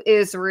 to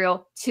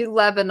Israel, to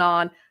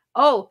Lebanon.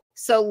 Oh,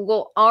 so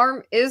we'll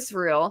arm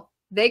Israel.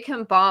 They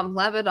can bomb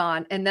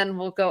Lebanon, and then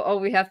we'll go, oh,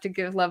 we have to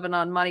give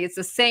Lebanon money. It's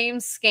the same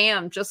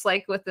scam, just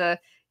like with the,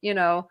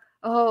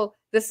 oh,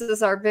 this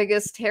is our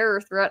biggest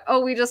terror threat.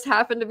 Oh, we just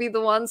happen to be the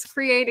ones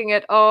creating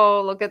it.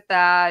 Oh, look at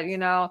that,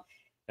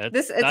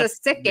 It's a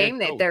sick game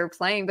that they're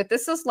playing, but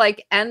this is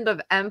like end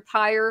of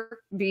empire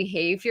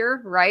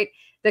behavior, right?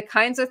 The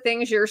kinds of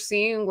things you're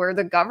seeing where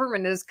the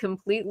government is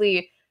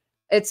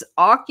it's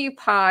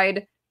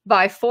occupied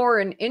by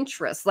foreign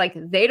interests. Like,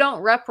 they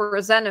don't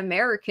represent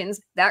Americans.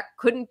 That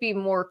couldn't be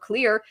more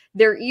clear.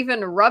 They're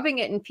even rubbing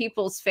it in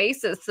people's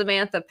faces.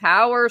 Samantha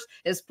Powers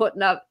is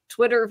putting up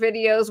Twitter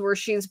videos where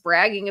she's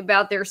bragging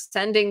about they're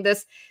sending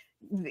this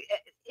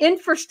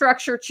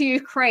infrastructure to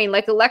Ukraine,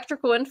 like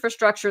electrical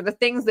infrastructure, the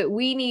things that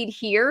we need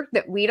here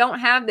that we don't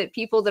have, that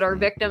people that are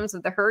victims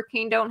of the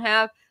hurricane don't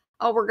have.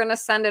 Oh, we're going to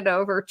send it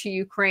over to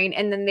Ukraine.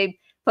 And then they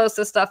post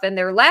this stuff and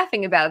they're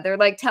laughing about it. They're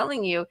like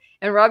telling you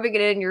and rubbing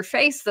it in your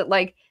face that,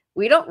 like,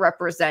 we don't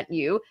represent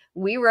you.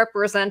 We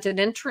represent an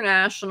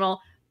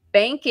international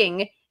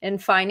banking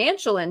and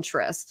financial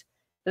interest.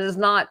 It is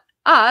not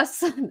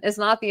us. It's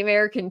not the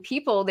American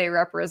people they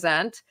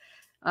represent.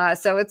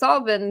 So it's all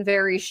been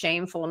very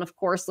shameful. And of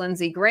course,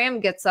 Lindsey Graham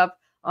gets up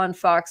on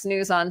Fox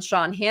News on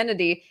Sean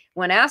Hannity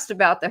when asked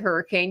about the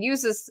hurricane,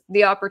 uses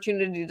the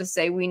opportunity to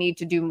say we need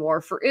to do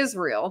more for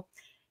Israel.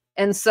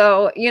 And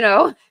so,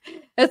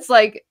 it's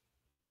like,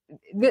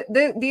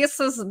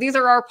 these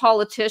are our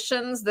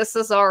politicians. This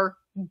is our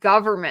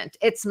government.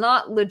 It's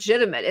not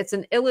legitimate. It's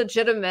an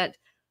illegitimate,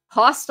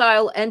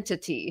 hostile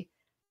entity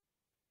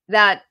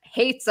that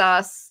hates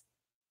us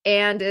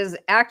and is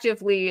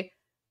actively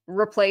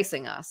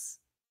replacing us.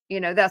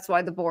 That's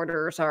why the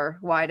borders are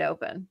wide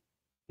open.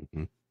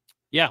 Mm-hmm.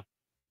 Yeah.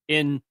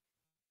 And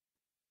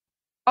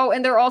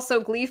they're also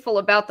gleeful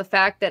about the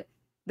fact that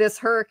this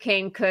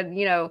hurricane could,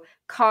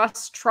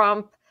 cost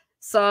Trump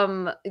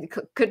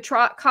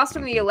cost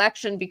him the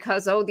election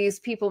because, these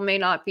people may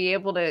not be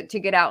able to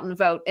get out and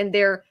vote. And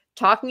they're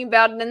talking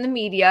about it in the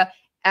media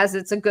as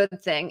it's a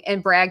good thing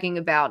and bragging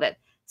about it.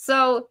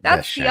 So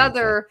that's the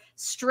other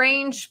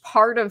strange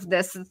part of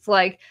this. It's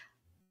like,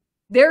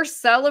 they're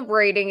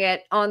celebrating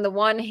it on the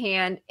one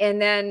hand,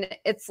 and then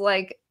it's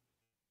like,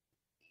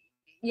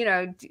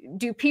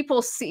 do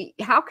people see?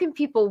 How can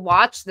people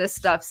watch this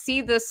stuff,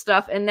 see this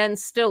stuff, and then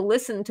still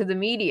listen to the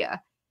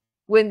media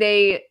when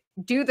they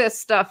do this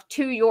stuff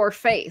to your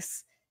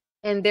face?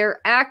 And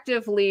they're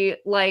actively,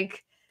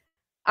 like,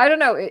 I don't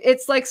know,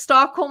 it's like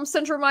Stockholm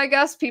Syndrome, I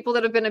guess. People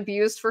that have been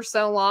abused for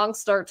so long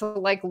start to,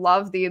 like,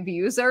 love the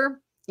abuser,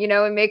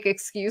 and make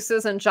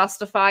excuses and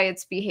justify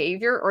its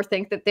behavior, or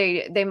think that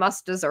they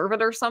must deserve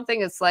it or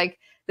something. It's like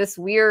this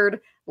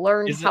weird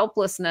learned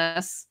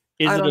helplessness.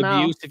 Is it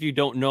abuse if you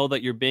don't know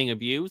that you're being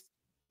abused?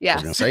 Yeah. I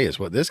was going to say, it's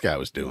what this guy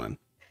was doing.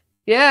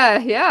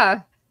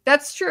 Yeah.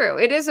 That's true.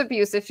 It is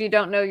abuse if you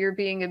don't know you're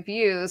being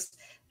abused.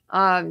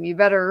 You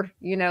better,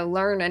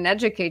 learn and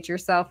educate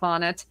yourself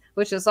on it,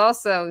 which is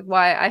also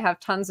why I have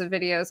tons of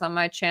videos on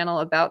my channel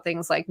about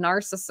things like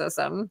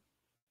narcissism,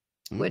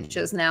 which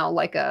is now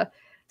like a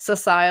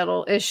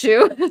societal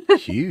issue.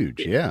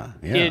 Huge. Yeah.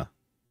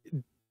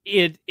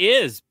 It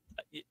is.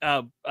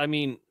 I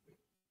mean,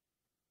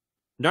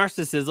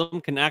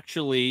 narcissism can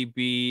actually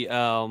be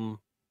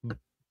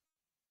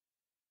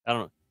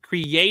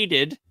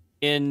created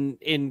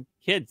in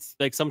kids.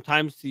 Like,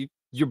 sometimes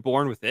you're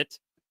born with it,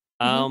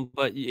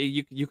 but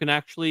you can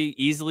actually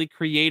easily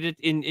create it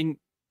in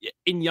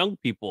young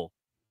people,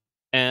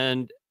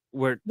 and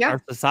where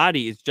our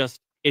society is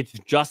it's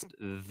just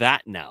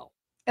that now.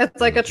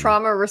 It's like a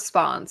trauma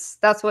response.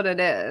 That's what it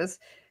is.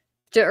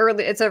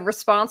 It's a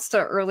response to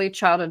early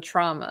childhood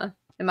trauma,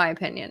 in my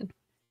opinion.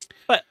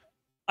 But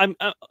I'm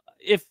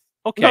if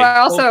okay. But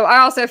I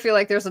also feel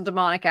like there's a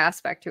demonic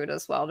aspect to it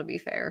as well, to be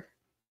fair.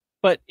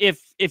 But if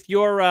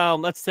you're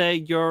let's say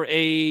you're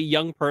a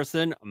young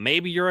person,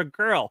 maybe you're a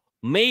girl,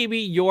 maybe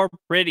you're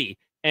pretty,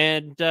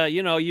 and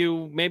you know,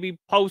 you maybe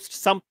post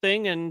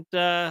something, and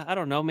I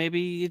don't know,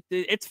 maybe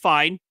it's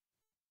fine.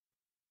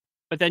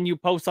 But then you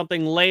post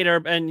something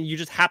later, and you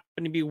just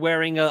happen to be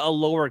wearing a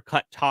lower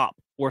cut top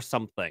or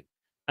something,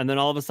 and then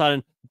all of a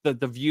sudden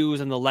the views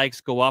and the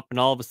likes go up, and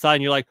all of a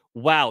sudden you're like,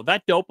 wow,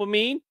 that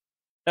dopamine,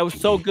 that was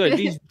so good.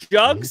 These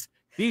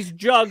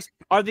jugs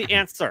are the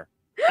answer.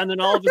 And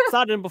then all of a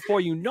sudden, before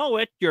you know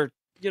it, you're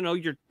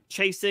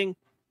chasing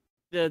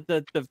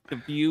the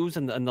views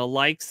and the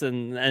likes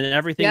and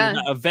everything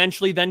that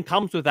eventually then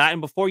comes with that. And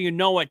before you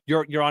know it,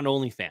 you're on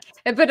OnlyFans.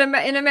 But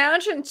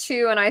imagine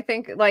too, and I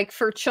think like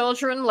for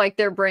children, like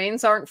their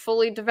brains aren't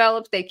fully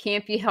developed. They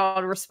can't be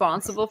held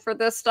responsible for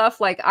this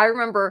stuff. Like I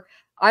remember,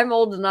 I'm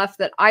old enough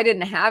that I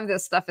didn't have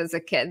this stuff as a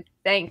kid.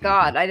 Thank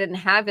God. I didn't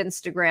have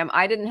Instagram.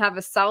 I didn't have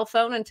a cell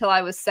phone until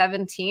I was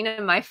 17.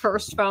 And my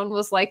first phone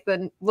was like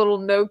the little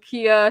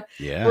Nokia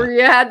where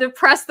you had to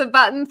press the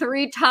button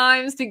 3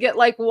 times to get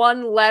like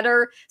one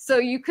letter. So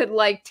you could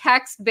like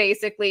text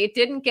basically. It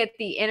didn't get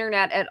the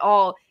internet at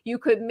all. You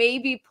could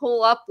maybe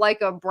pull up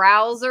like a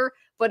browser,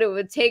 but it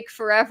would take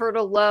forever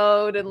to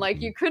load. And like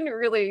you couldn't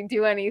really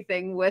do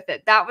anything with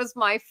it. That was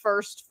my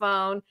first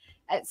phone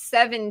at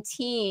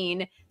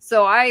 17.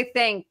 So I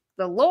thank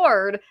the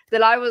Lord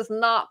that I was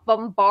not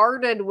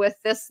bombarded with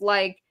this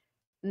like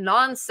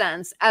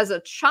nonsense as a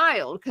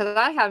child, because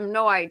I have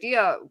no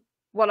idea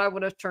what I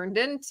would have turned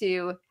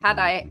into had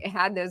I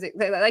had those.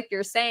 Like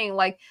you're saying,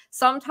 like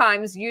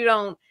sometimes you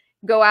don't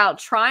go out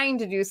trying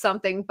to do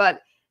something, but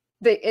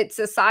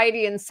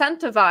society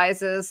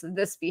incentivizes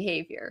this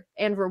behavior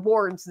and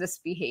rewards this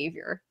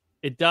behavior.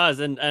 It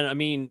does. And I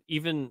mean,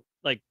 even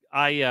like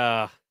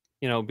I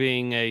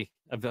being a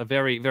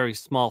very, very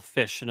small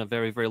fish in a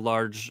very, very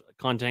large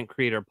content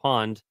creator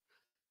pond.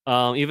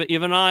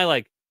 Even I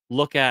like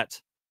look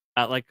at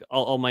like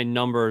all my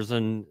numbers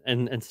and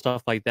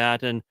stuff like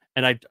that. And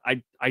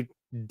I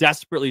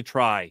desperately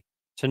try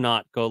to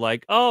not go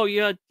like, oh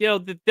yeah,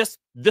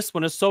 this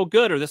one is so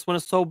good or this one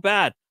is so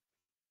bad,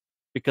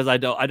 because I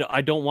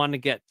don't want to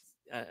get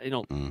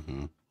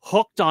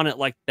hooked on it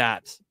like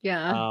that.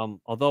 Yeah.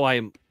 Although I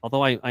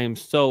am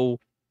so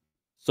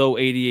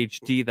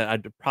ADHD that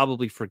I'd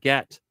probably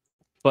forget.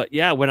 But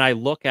yeah, when I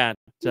look at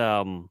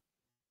some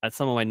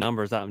of my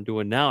numbers that I'm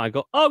doing now, I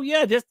go, oh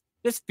yeah,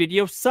 this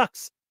video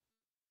sucks.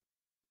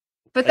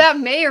 But that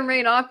may or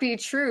may not be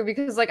true,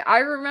 because like I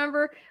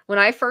remember when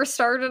I first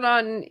started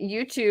on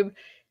YouTube,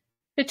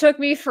 it took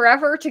me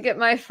forever to get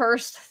my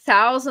first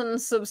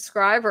 1,000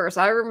 subscribers.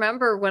 I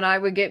remember when I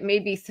would get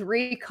maybe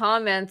 3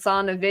 comments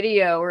on a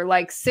video, or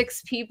like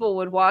 6 people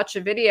would watch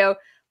a video,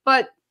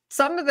 but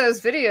some of those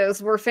videos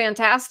were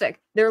fantastic.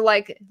 They're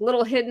like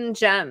little hidden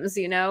gems,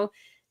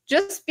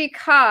 just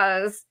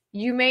because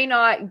you may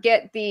not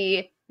get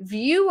the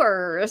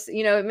viewers,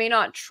 it may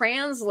not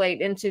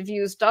translate into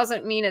views,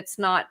 doesn't mean it's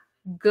not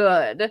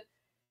good.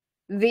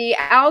 The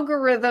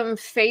algorithm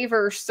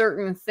favors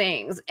certain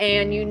things,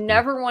 and you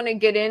never want to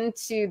get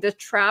into the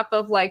trap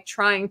of like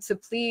trying to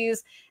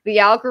please the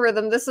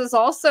algorithm. This is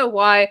also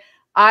why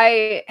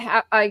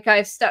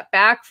I've stepped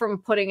back from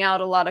putting out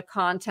a lot of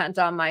content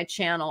on my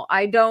channel.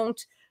 I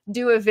don't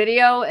do a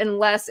video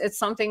unless it's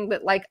something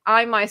that like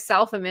I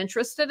myself am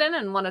interested in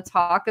and want to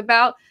talk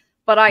about,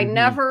 but I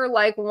never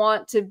like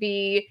want to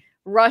be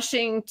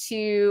rushing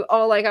to,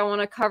 oh, like I want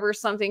to cover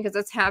something because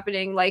it's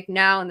happening like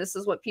now and this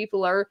is what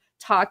people are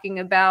talking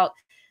about.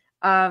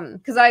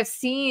 Because I've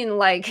seen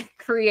like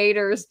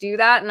creators do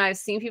that, and I've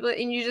seen people,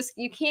 and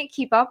you can't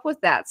keep up with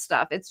that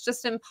stuff. It's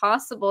just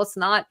impossible. It's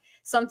not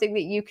something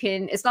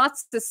that it's not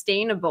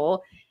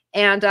sustainable.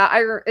 And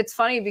it's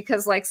funny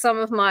because like some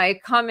of my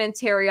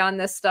commentary on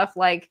this stuff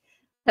like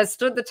has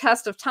stood the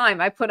test of time.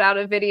 I put out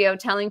a video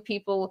telling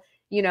people,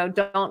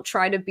 don't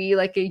try to be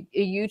like a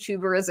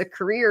YouTuber as a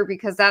career,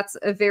 because that's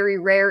a very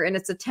rare and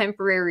it's a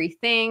temporary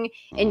thing.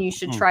 And you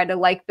should try to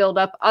like build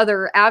up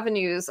other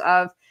avenues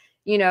of,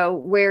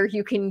 where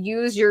you can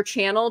use your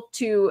channel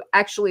to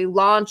actually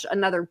launch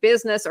another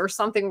business or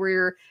something where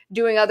you're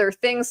doing other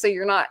things. So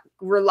you're not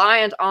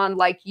reliant on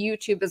like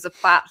YouTube as a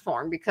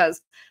platform,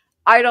 because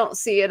I don't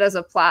see it as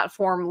a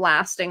platform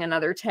lasting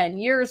another 10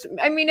 years.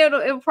 I mean,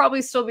 it'll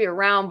probably still be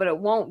around, but it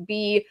won't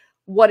be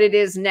what it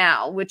is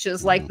now, which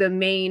is like the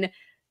main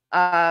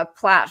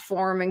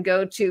platform and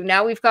go to.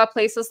 Now we've got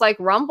places like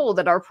Rumble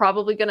that are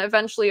probably going to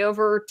eventually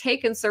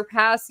overtake and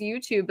surpass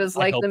YouTube as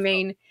like the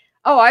main.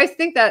 Oh, I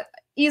think that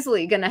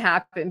easily going to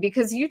happen,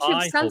 because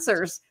YouTube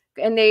censors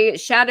and they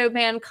shadow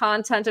ban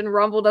content, and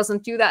Rumble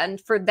doesn't do that. And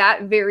for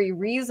that very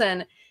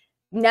reason,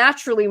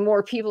 naturally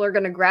more people are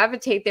going to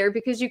gravitate there,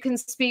 because you can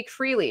speak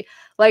freely.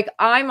 Like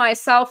I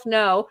myself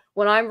know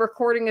when I'm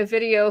recording a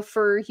video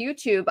for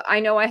YouTube, I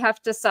know I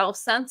have to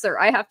self-censor.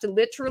 I have to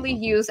literally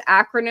use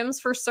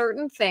acronyms for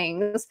certain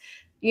things,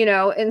 you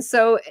know. And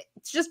so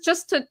it's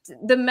just to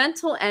the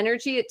mental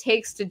energy it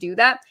takes to do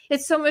that.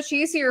 It's so much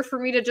easier for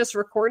me to just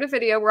record a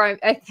video where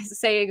I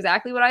say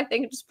exactly what I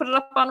think and just put it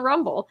up on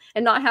Rumble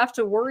and not have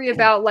to worry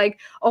about like,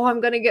 oh,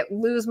 I'm going to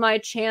lose my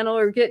channel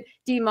or get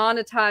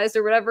demonetized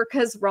or whatever,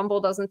 because Rumble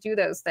doesn't do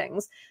those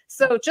things.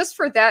 So just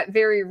for that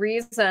very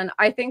reason,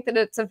 I think that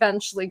it's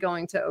eventually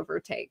going to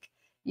overtake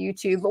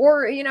YouTube,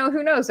 or, you know,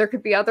 who knows, there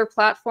could be other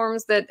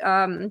platforms that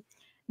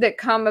that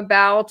come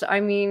about. I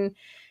mean,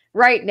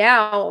 right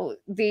now,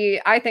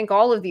 I think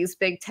all of these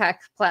big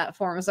tech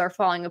platforms are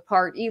falling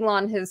apart.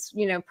 Elon has,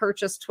 you know,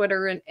 purchased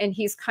Twitter, and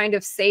he's kind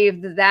of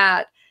saved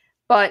that.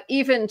 But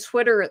even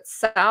Twitter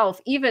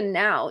itself, even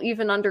now,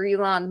 even under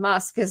Elon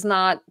Musk, is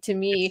not, to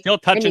me, It's still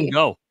touch and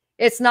go.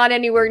 It's not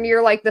anywhere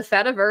near like the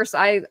Fediverse.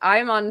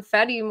 I'm on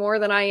Fedi more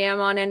than I am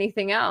on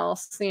anything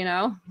else, you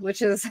know,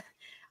 which is,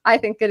 I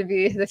think, going to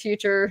be the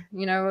future,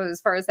 you know, as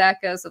far as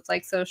that goes. It's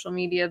like social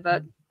media,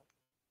 but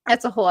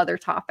that's a whole other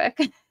topic.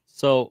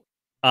 So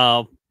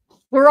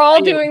we're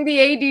all doing the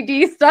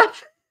ADD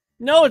stuff.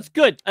 No, it's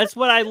good. That's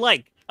what I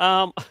like.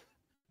 Some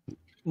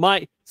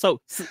Sorry.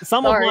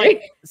 of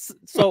my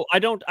so I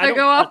don't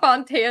go off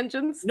on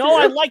tangents. No,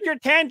 I like your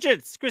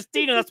tangents,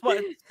 Christina. That's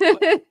why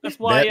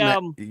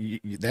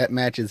that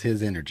matches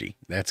his energy.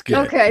 That's good.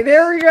 Okay,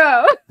 there we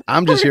go.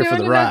 I'm just here for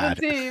the ride.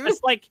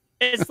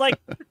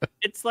 It's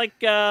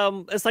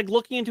like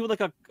looking into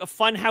like a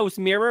fun house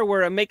mirror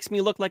where it makes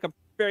me look like a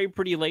very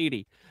pretty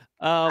lady.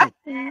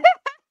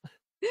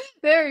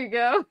 There you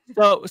go.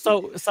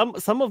 So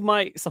some of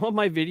my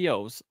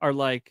videos are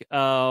like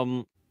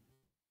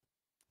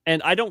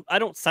and I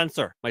don't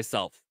censor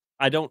myself.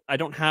 I don't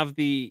have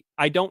the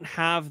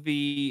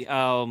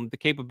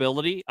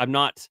capability. I'm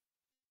not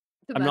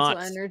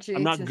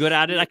good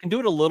at it. I can do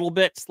it a little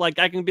bit. Like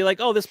I can be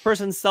like, oh, this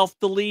person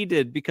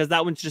self-deleted because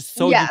that one's just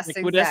so ubiquitous,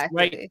 exactly.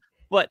 Right?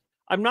 But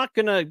I'm not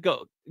gonna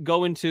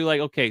go into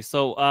like, okay,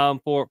 so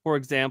for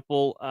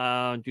example,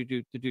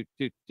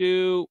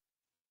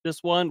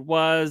 this one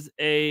was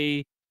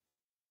a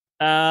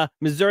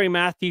Missouri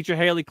math teacher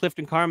Haley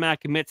Clifton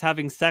Carmack admits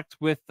having sex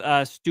with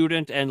a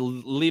student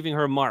and leaving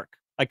her mark.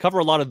 I cover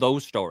a lot of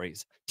those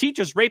stories.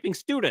 Teachers raping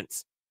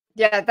students.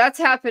 Yeah, that's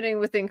happening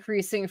with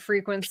increasing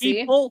frequency.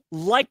 People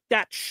like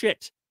that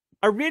shit.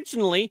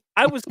 Originally,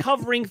 I was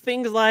covering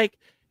things like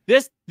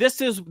this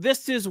is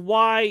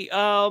why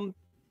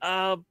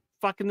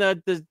fucking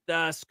the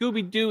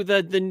Scooby-Doo,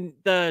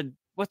 the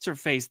what's her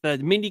face, the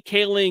Mindy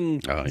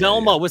Kaling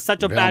Velma was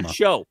such a bad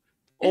show,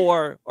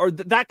 or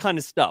that kind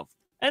of stuff.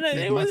 And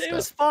it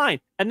was fine.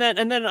 And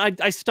then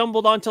I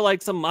stumbled onto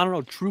like some, I don't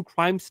know, true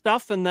crime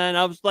stuff, and then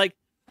I was like,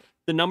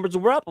 the numbers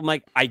were up. I'm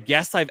like, I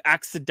guess I've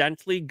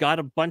accidentally got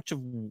a bunch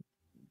of,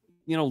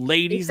 you know,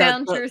 ladies. You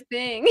found your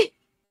thing.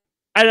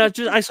 And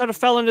I sort of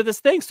fell into this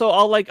thing. So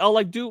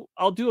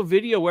I'll do a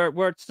video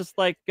where it's just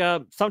like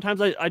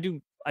sometimes I do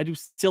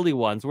silly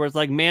ones where it's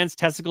like man's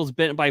testicles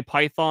bitten by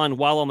python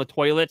while on the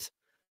toilet,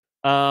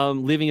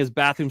 leaving his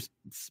bathroom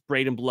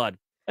sprayed in blood.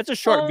 That's a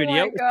short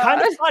video. It's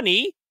kind of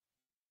funny,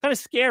 kind of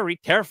scary,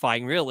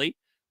 terrifying, really.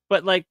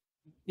 But like,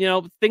 you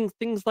know,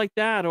 things like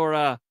that,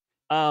 or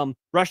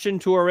Russian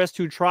tourist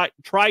who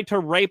tried to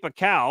rape a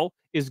cow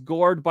is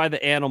gored by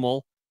the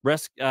animal,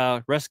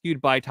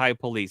 rescued by Thai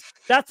police.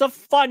 That's a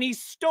funny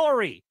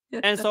story.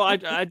 And so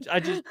I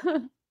just,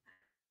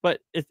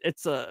 but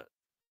it's a,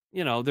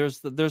 you know,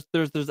 there's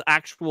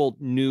actual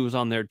news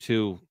on there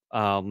too,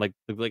 like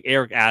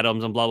Eric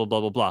Adams and blah blah blah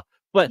blah blah.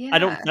 But I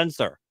don't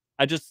censor.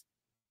 I just,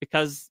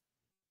 because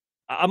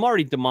I'm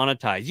already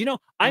demonetized. You know,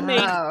 I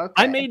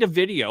made a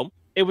video.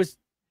 It was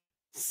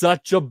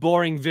such a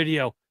boring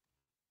video.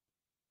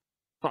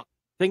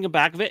 Thinking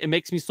back of it, it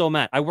makes me so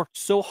mad. I worked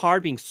so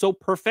hard being so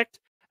perfect,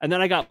 and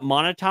then I got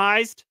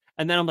monetized,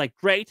 and then I'm like,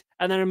 great.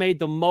 And then I made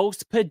the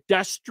most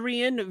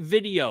pedestrian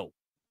video.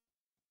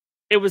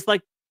 It was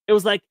like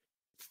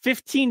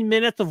 15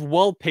 minutes of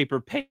wallpaper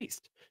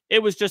paste.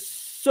 It was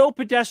just so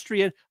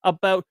pedestrian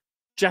about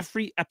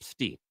Jeffrey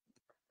Epstein.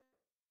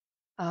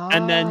 Oh.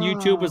 And then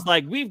YouTube was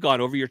like, we've gone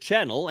over your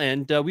channel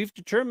and we've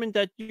determined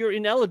that you're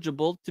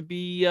ineligible to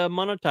be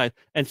monetized.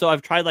 And so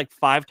I've tried like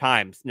 5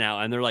 times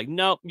now, and they're like,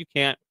 no, you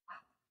can't.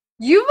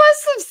 You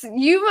must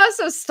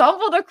have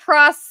stumbled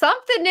across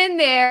something in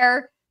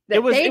there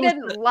that they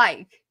didn't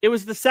like. It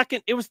was the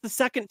second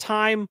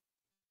time.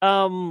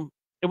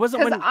 It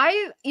wasn't when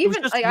I've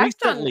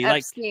done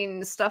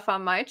Epstein stuff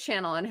on my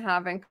channel and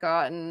haven't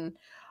gotten,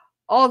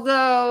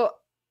 although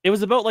it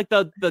was about like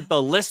the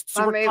lists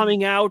were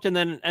coming out, and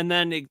then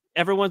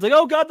everyone's like,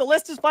 oh god, the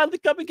list is finally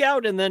coming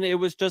out, and then it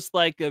was just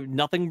like a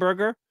nothing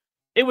burger.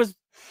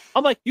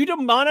 I'm like, you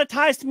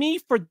demonetized me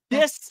for this?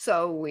 That's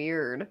so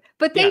weird.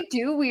 But they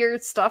do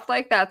weird stuff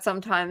like that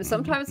sometimes.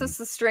 Sometimes it's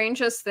the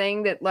strangest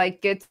thing that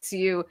like gets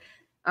you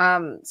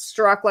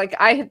struck. Like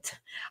I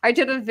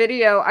did a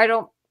video, I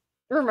don't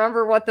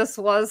remember what this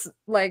was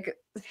like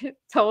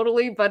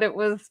totally, but it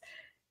was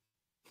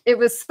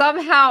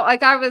somehow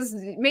like I was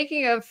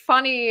making a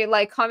funny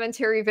like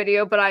commentary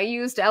video, but I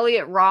used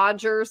Elliot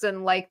Rodgers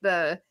and like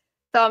the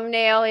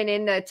thumbnail and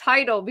in the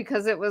title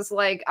because it was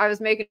like I was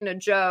making a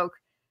joke,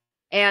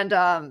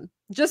 and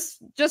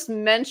just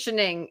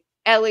mentioning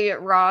Elliot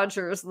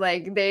Rogers,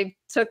 like they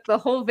took the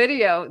whole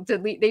video,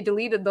 they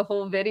deleted the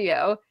whole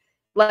video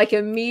like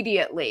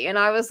immediately, and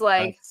I was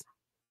like,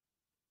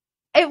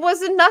 it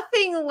was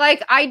nothing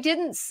like I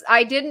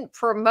didn't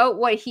promote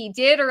what he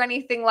did or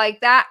anything like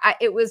that.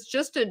 It was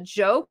just a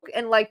joke,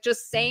 and like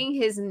just saying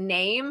his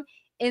name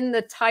in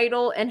the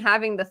title and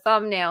having the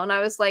thumbnail, and I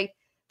was like,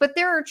 but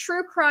there are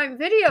true crime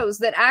videos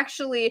that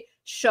actually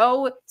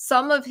show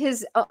some of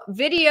his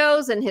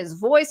videos and his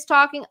voice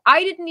talking.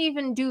 I didn't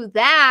even do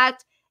that,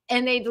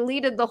 and they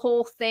deleted the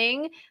whole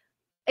thing.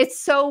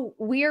 It's so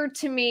weird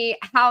to me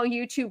how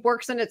YouTube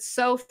works, and it's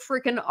so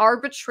freaking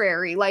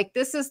arbitrary. Like,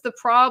 this is the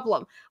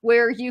problem,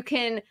 where you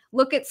can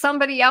look at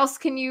somebody else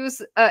can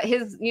use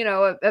his, you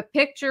know, a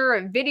picture,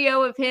 a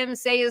video of him,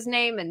 say his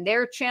name, and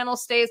their channel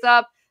stays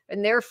up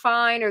and they're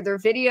fine, or their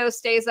video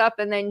stays up,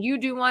 and then you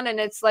do one and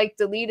it's like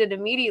deleted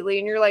immediately,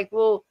 and you're like,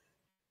 well,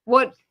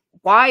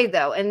 why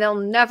though? And they'll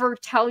never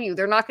tell you.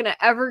 They're not going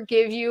to ever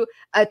give you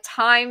a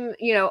time,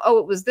 you know, oh,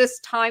 it was this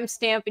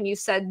timestamp and you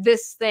said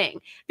this thing,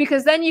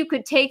 because then you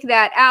could take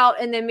that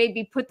out and then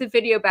maybe put the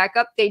video back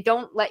up. They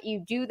don't let you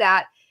do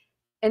that,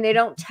 and they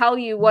don't tell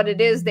you what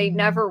it is. They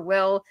never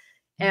will.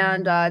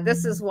 And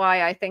this is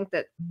why I think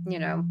that, you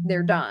know,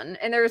 they're done.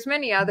 And there's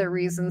many other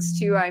reasons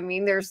too. I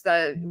mean, there's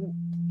the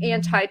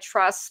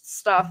antitrust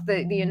stuff,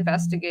 the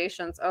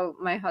investigations. Oh,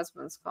 my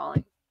husband's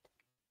calling.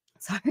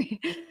 Sorry.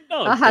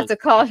 Oh, I'll have to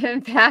call him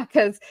back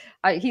because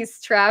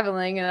he's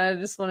traveling, and I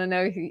just want to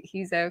know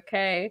he's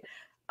okay.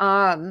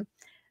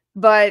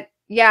 But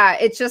yeah,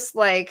 it's just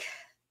like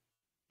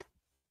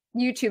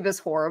YouTube is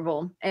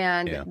horrible,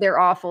 and they're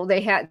awful.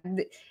 They've had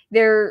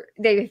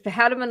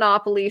a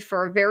monopoly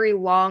for a very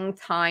long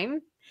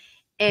time,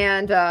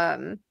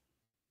 and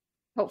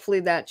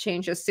hopefully that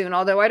changes soon.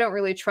 Although I don't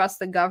really trust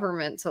the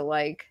government to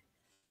like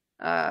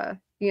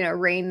you know,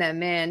 rein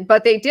them in.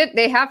 But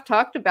they have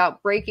talked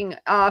about breaking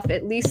off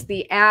at least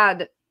the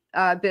ad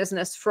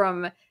business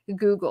from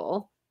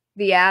Google,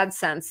 the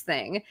AdSense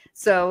thing.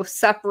 So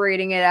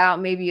separating it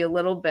out maybe a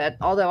little bit,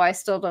 although I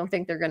still don't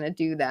think they're going to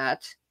do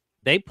that.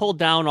 They pulled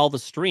down all the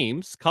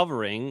streams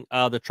covering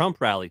the Trump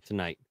rally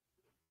tonight.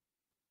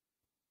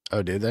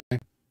 Oh, did they?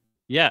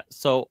 Yeah.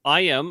 So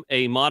I am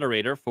a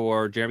moderator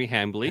for Jeremy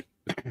Hambly,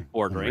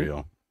 ordering.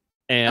 Unreal.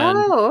 And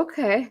oh,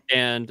 okay.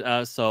 And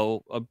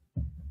so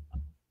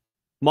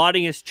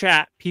modding his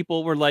chat,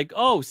 people were like,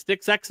 "Oh,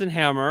 Sticks X and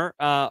Hammer."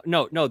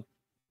 No,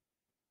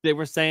 they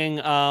were saying,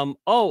 Cobra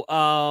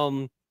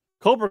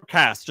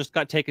Cast just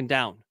got taken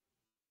down.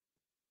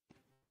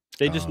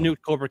 They just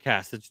nuked Cobra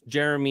Cast. It's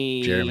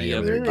Jeremy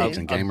of Geeks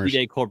and Gamers.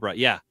 BJ Cobra,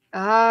 yeah.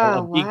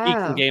 Oh, wow. Geeks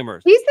and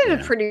Gamers. He's in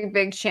a pretty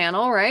big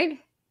channel, right?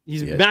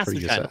 He's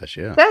massive channel. Size,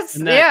 yeah. That's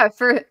and then,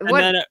 for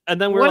what?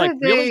 And then we're like,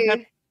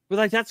 really? We're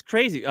like, that's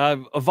crazy. A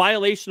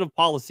violation of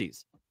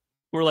policies.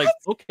 We're like,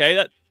 okay,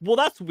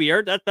 that's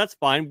weird. That's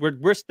fine.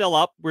 We're still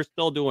up. We're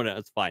still doing it.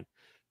 It's fine.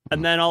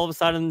 And then all of a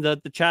sudden,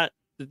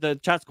 the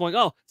chat's going,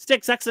 oh,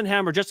 Sticks X and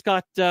Hammer just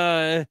got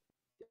his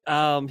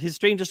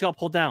stream just got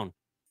pulled down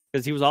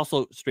because he was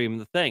also streaming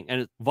the thing,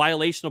 and it's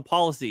violation of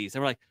policies.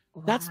 And we're like,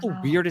 that's the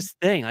weirdest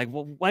thing. Like,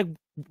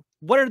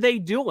 what are they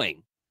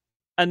doing?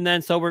 And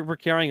then so we're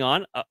carrying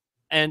on,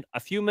 and a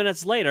few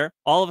minutes later,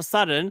 all of a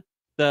sudden,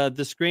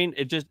 the screen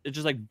it just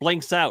like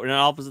blinks out, and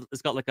all of a sudden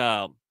it's got like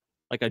a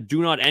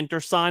do not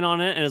enter sign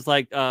on it, and it's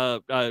like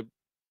a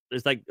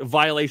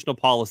violation of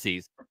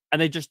policies,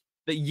 and they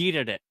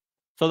yeeted it.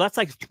 So that's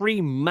like 3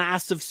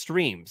 massive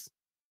streams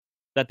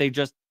that they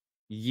just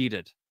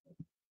yeeted.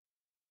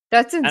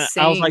 That's insane.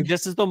 And I was like,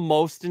 this is the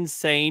most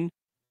insane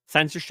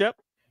censorship.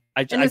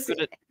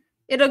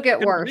 It'll get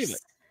worse.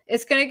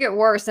 It's going to get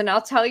worse. And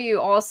I'll tell you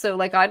also,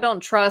 like, I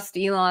don't trust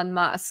Elon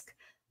Musk.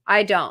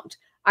 I don't.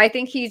 I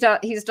think he's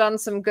done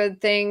some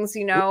good things.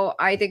 You know,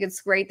 I think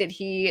it's great that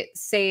he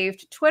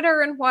saved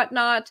Twitter and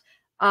whatnot.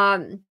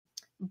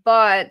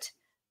 But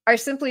I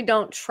simply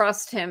don't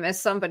trust him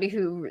as somebody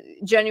who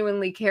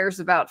genuinely cares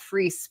about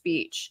free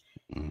speech.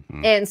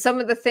 Mm-hmm. And some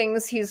of the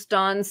things he's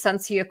done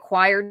since he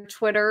acquired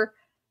Twitter,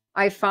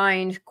 I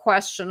find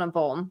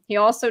questionable. He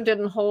also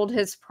didn't hold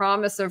his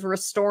promise of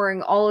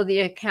restoring all of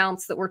the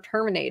accounts that were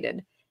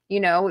terminated.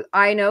 You know,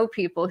 I know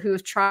people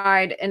who've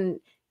tried and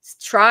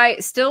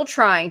still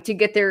trying to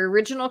get their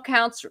original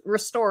accounts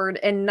restored,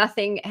 and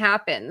nothing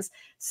happens.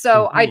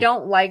 So I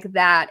don't like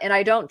that. And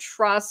I don't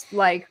trust,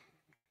 I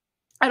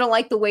don't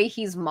like the way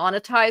he's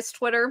monetized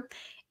Twitter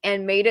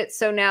and made it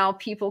so now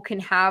people can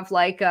have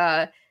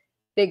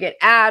they get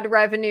ad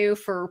revenue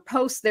for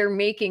posts they're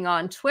making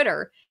on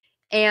Twitter,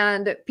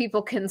 and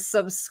people can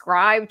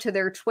subscribe to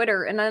their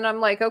Twitter. And then I'm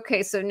like,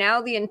 okay, so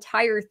now the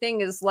entire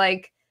thing is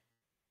like,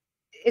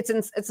 it's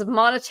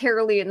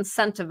monetarily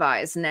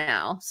incentivized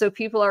now. So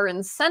people are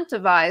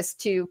incentivized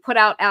to put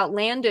out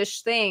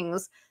outlandish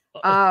things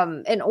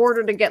in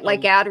order to get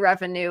like ad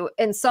revenue.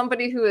 And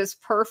somebody who is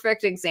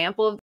perfect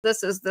example of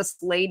this is this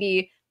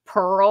lady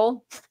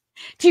Pearl.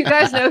 Do you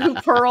guys know who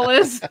Pearl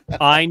is?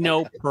 I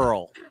know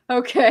Pearl.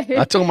 Okay.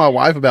 I told my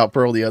wife about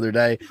Pearl the other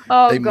day.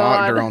 Oh, They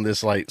mocked her God. on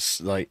this like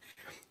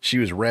she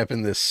was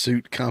repping this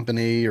suit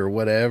company or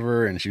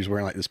whatever, and she was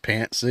wearing like this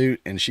pantsuit,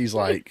 and she's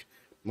like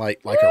a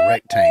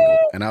rectangle.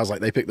 And I was like,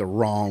 they picked the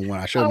wrong one.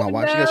 I showed my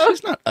wife. She goes,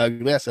 she's not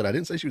ugly. I said, I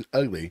didn't say she was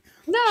ugly.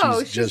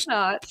 No, she's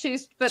not.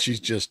 She's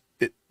just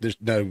there's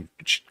no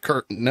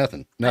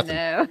nothing.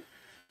 No.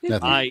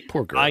 Nothing.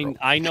 Poor girl.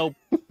 I know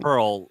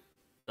Pearl.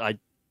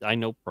 I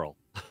know Pearl.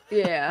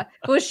 Yeah.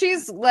 Well,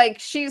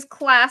 she's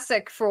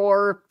classic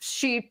for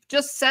she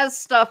just says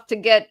stuff to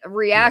get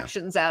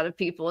reactions out of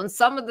people. And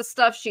some of the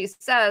stuff she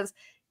says,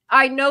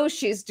 I know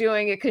she's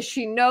doing it because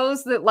she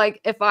knows that,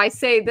 like, if I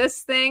say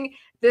this thing,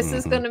 this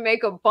is going to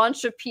make a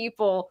bunch of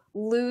people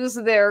lose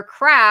their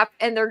crap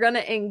and they're going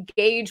to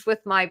engage with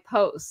my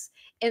posts.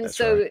 And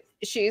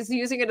she's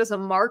using it as a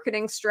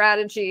marketing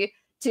strategy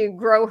to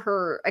grow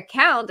her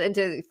account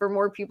and for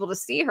more people to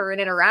see her and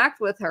interact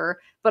with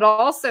her. But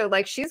also,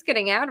 like, she's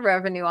getting ad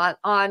revenue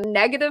on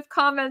negative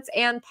comments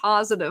and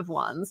positive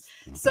ones.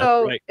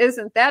 So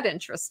isn't that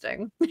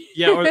interesting?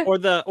 Yeah. Or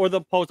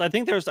the post. I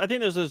think there's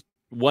this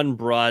one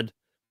broad.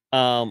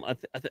 I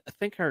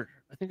think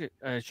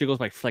she goes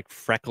by like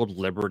Freckled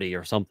Liberty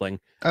or something.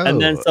 Oh,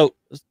 and then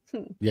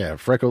yeah,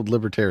 Freckled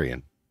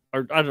Libertarian,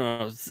 or I don't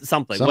know,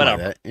 something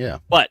whatever. Like that, yeah.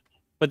 But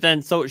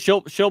then so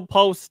she'll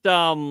post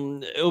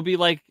it'll be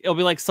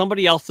like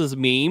somebody else's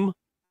meme,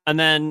 and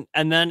then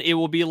it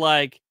will be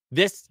like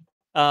this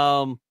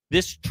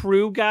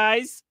true,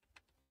 guys,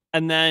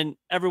 and then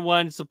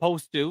everyone's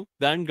supposed to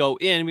then go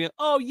in and be like,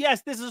 oh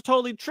yes, this is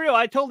totally true.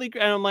 I totally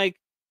agree. And I'm like,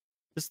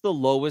 this is the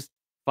lowest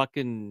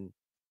fucking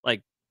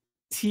like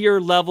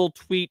tier level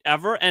tweet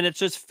ever, and it's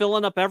just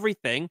filling up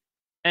everything.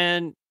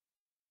 And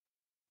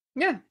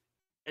yeah,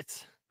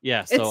 it's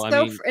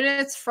and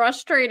it's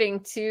frustrating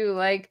too,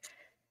 like,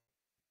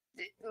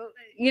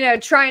 you know,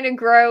 trying to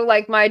grow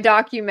like my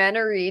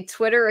documentary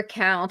Twitter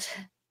account,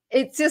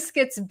 it just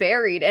gets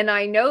buried. And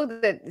I know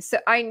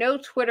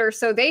Twitter,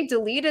 so they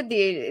deleted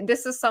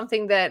this is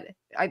something that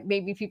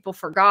maybe people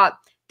forgot.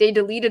 They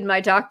deleted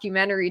my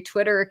documentary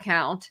Twitter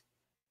account.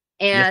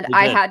 And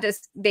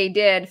yes, they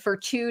did for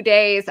 2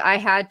 days. I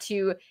had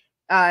to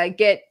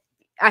get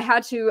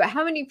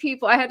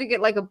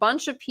like a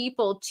bunch of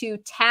people to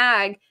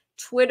tag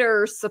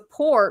Twitter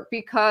support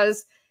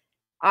because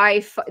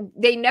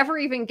they never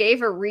even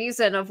gave a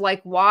reason of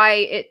like why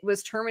it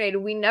was terminated.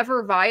 We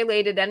never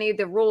violated any of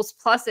the rules.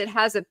 Plus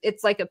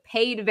it's like a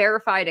paid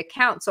verified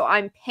account. So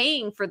I'm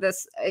paying for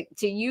this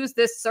to use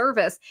this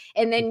service.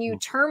 And then you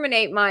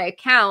terminate my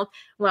account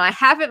when I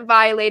haven't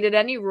violated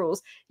any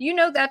rules. You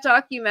know, that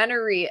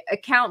documentary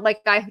account,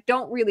 like, I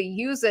don't really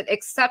use it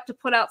except to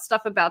put out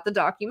stuff about the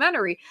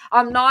documentary.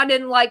 I'm not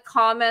in like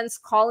comments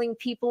calling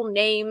people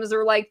names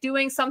or like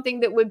doing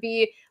something that would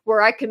be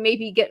where I could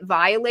maybe get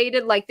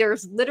violated. Like,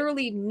 there's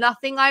literally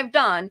nothing I've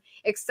done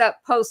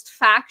except post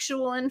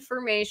factual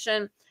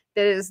information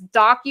that is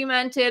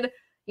documented,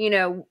 you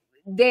know,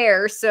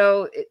 there.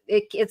 So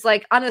it's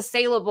like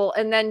unassailable.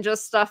 And then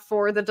just stuff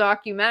for the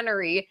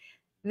documentary.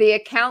 The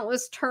account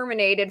was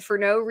terminated for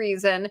no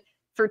reason.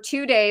 For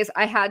 2 days,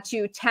 I had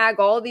to tag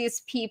all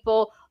these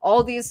people,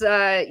 all these,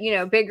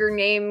 bigger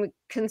name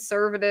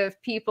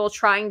conservative people,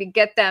 trying to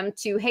get them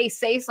to, hey,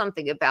 say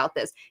something about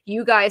this.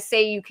 You guys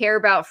say you care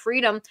about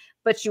freedom,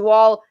 but you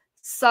all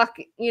suck,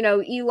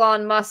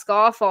 Elon Musk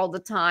off all the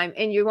time,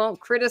 and you won't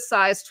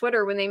criticize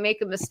Twitter when they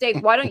make a mistake.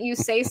 Why don't you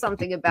say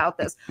something about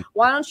this?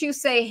 Why don't you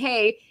say,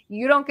 hey,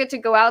 you don't get to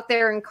go out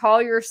there and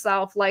call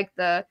yourself like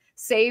the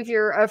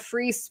savior of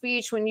free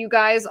speech when you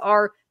guys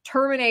are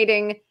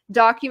terminating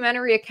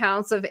documentary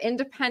accounts of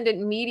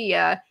independent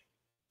media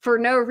for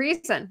no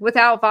reason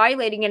without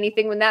violating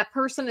anything when that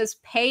person is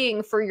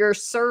paying for your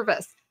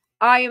service.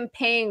 I am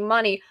paying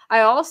money. I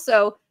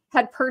also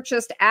had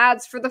purchased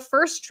ads for the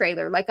first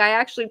trailer. Like, I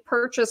actually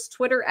purchased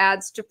Twitter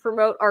ads to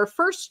promote our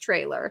first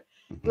trailer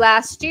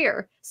last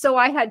year. So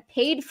I had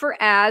paid for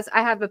ads.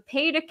 I have a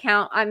paid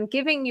account. I'm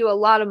giving you a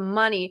lot of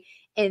money.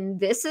 And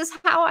this is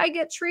how I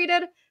get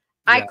treated. Yeah.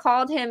 I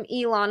called him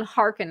Elon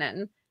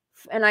Harkonnen,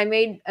 and I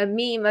made a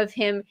meme of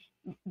him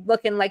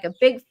looking like a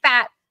big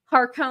fat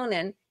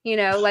Harkonnen,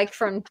 like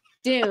from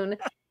Dune.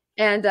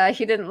 And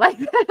he didn't like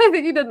that.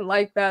 He didn't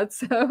like that.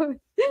 So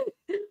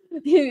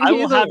I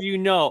will have you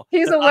know,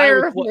 he's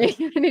aware of me.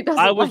 And he doesn't.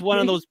 I was one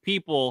of those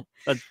people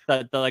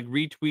that like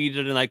retweeted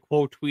and like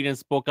quote tweeted and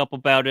spoke up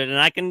about it. And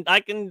I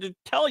can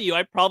tell you,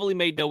 I probably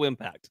made no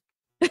impact,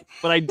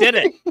 but I did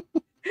it.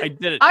 I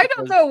did it. I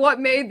don't know what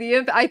made the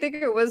impact. I think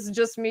it was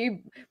just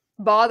me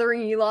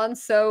bothering Elon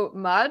so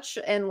much,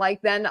 and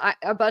like then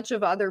a bunch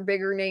of other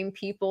bigger name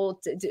people,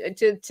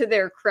 to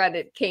their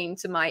credit, came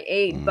to my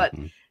aid. But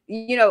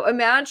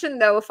imagine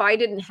though if I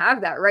didn't have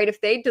that, right?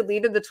 If they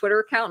deleted the Twitter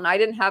account and I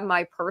didn't have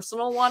my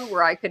personal one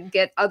where I could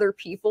get other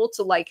people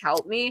to like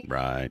help me,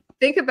 right?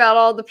 Think about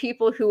all the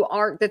people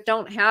that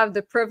don't have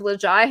the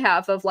privilege I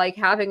have of like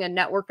having a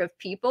network of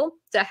people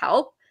to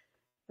help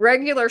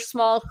regular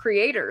small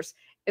creators.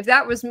 If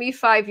that was me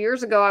 5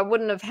 years ago, I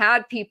wouldn't have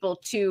had people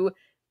to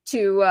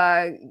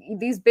to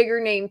these bigger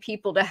name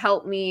people to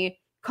help me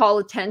call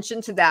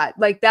attention to that.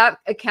 Like that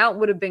account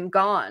would have been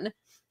gone.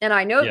 And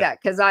I know that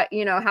because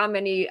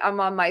I'm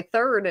on my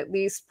third, at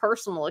least,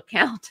 personal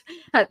account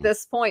at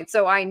this point.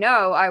 So I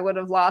know I would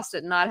have lost it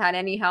and not had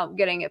any help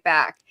getting it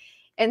back.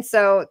 And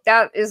so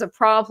that is a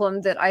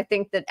problem that I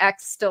think that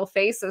X still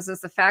faces,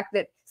 is the fact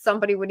that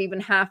somebody would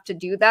even have to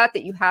do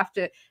that you have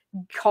to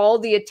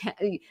call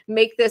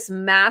make this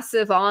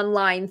massive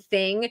online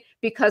thing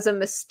because a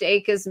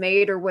mistake is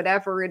made or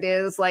whatever it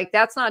is. Like,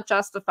 that's not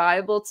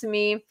justifiable to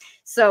me.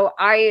 So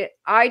I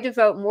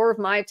devote more of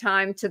my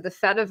time to the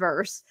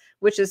Fediverse,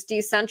 which is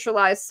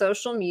decentralized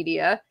social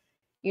media,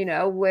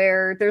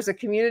 where there's a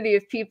community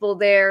of people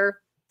there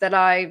that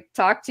I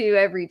talk to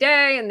every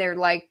day, and they're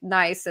like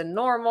nice and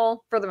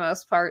normal for the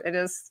most part. It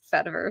is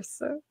Fediverse,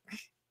 so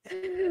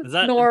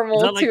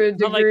normal to a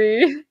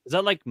degree. Is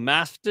that like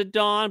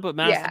Mastodon? But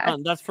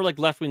Mastodon, that's for like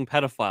left-wing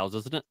pedophiles,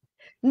 isn't it?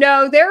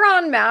 No, they're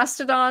on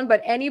Mastodon,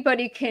 but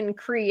anybody can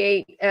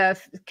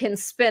can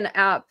spin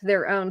up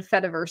their own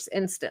Fediverse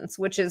instance,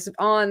 which is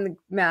on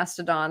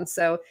Mastodon.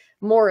 So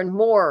more and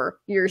more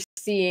you're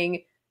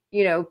seeing,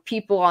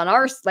 people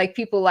on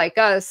people like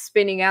us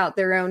spinning out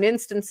their own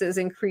instances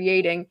and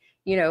creating,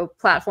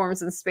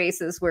 platforms and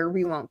spaces where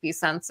we won't be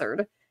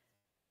censored.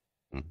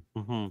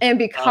 Mm-hmm. And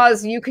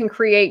because you can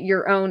create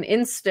your own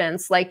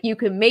instance, like you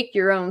can make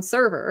your own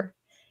server,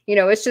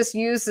 it just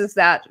uses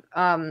that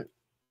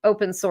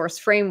open source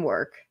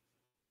framework.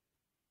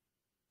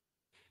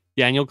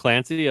 Daniel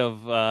Clancy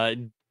of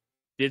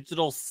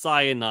Digital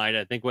Cyanide,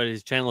 I think what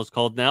his channel is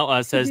called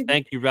now, says,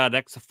 "Thank you,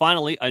 Radex.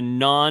 Finally, a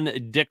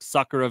non-dick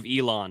sucker of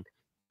Elon."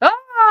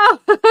 Oh!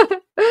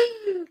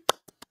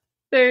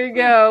 There you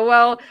go.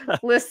 Well,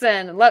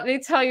 listen, let me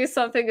tell you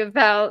something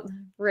about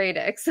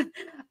Radix.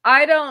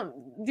 I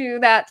don't do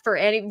that for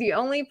the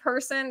only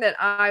person that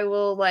I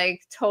will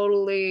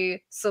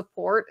totally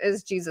support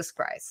is Jesus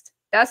Christ.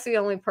 That's the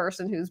only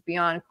person who's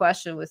beyond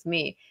question with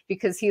me,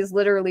 because he's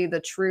literally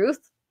the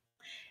truth.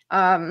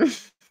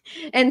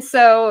 And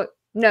so,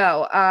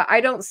 no, I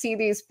don't see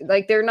these,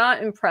 they're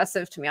not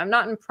impressive to me. I'm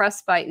not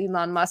impressed by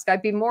Elon Musk.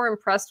 I'd be more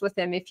impressed with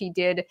him if he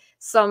did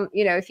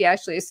if he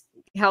actually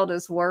held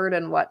his word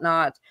and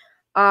whatnot.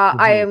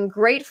 I am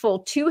grateful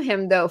to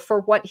him, though,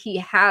 for what he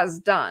has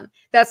done.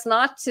 That's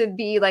not to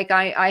be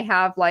I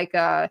have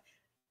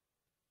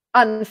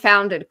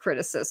unfounded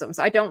criticisms.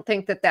 I don't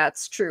think that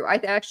that's true. I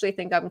actually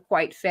think I'm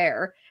quite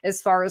fair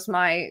as far as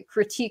my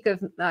critique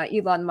of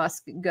Elon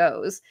Musk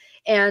goes.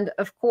 And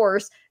of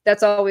course,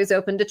 that's always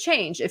open to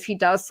change. If he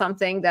does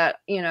something that,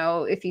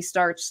 if he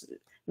starts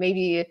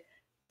maybe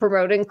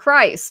promoting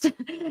Christ,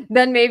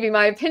 then maybe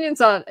my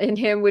opinions in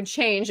him would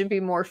change and be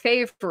more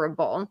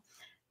favorable.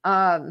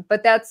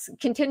 But that's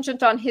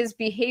contingent on his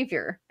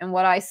behavior and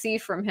what I see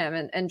from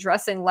him, and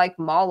dressing like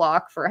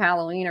Moloch for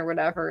Halloween or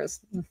whatever is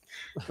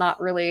not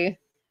really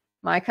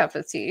my cup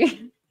of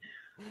tea.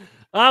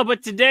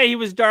 But today he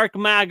was dark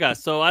MAGA,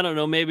 so I don't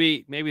know.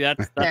 Maybe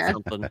that's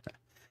something.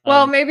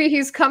 Well, maybe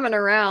he's coming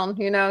around.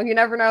 You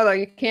never know, though.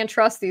 You can't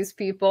trust these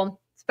people,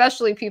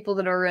 especially people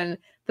that are in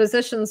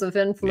positions of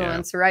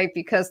influence, right?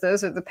 Because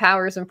those are the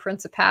powers and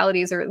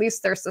principalities, or at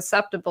least they're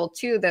susceptible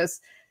to those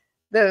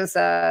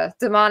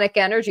demonic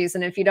energies.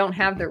 And if you don't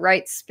have the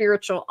right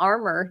spiritual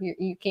armor,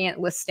 you can't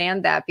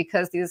withstand that,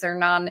 because these are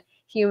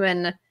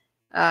non-human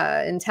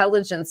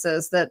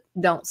intelligences that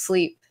don't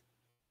sleep.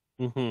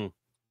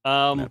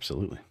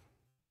 Absolutely.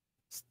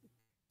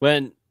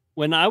 When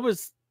I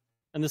was,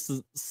 and this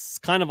is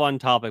kind of on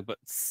topic but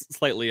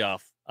slightly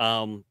off,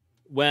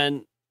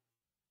 when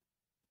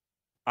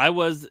I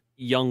was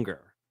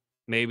younger,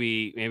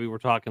 maybe we're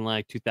talking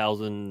like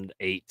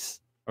 2008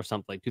 or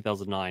something, like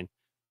 2009,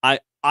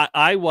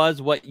 I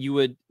was what you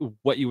would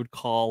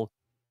call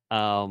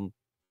an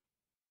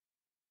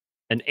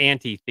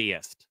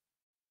anti-theist.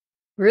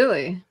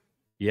 Really?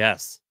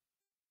 Yes.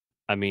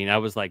 I mean, I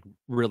was like,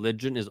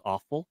 religion is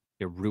awful.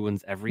 It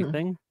ruins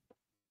everything.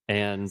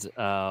 And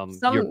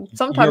sometimes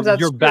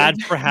you're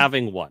bad for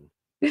having one.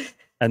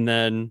 And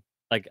then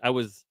I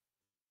was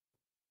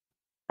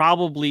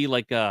probably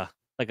like a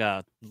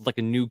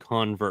new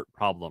convert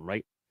problem,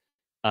 right?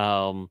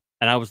 And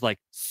I was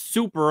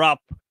super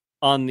up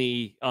on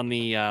the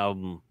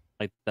atheism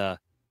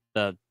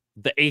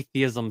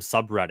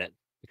subreddit,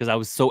 because I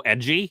was so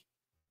edgy.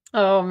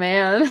 Oh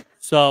man.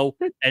 So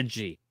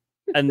edgy.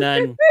 And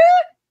then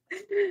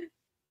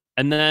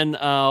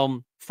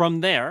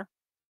from there,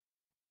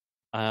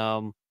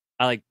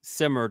 I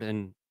simmered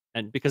and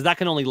because that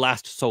can only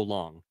last so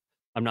long.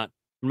 I'm not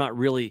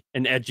really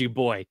an edgy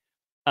boy.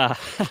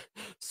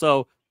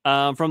 So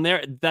from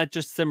there, that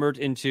just simmered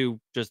into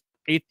just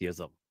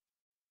atheism.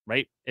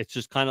 Right? It was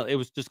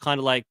just kind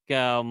of like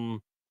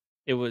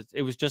it was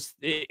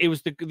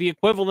the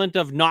equivalent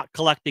of not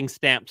collecting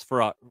stamps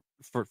for a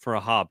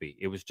hobby.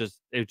 It was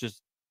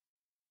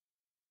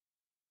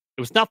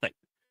nothing.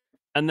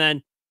 And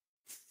then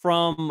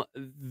from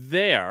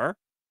there,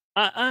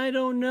 I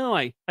don't know.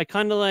 I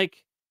kind of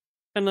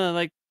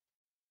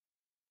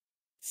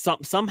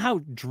somehow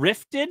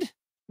drifted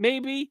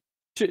maybe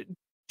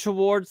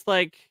towards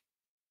like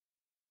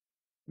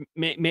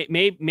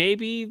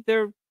maybe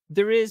there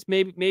is,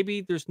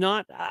 maybe there's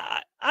not.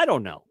 I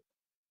don't know.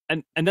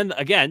 And then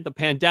again, the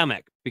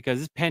pandemic, because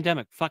this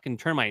pandemic fucking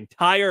turned my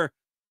entire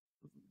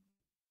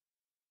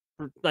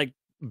like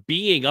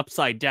being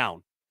upside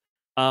down.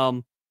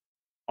 All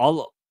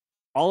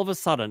of a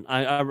sudden,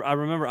 I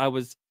remember I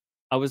was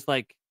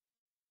like,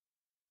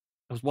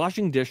 I was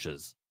washing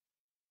dishes,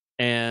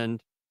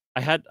 and I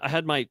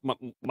had my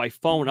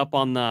phone up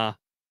on the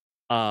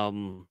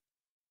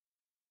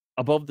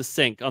above the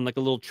sink on like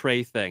a little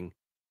tray thing,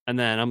 and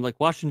then I'm like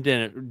washing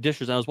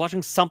dishes. And I was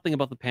watching something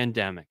about the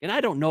pandemic, and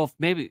I don't know if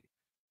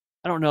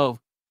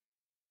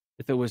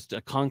it was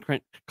a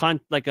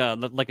like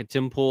a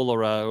Tim Pool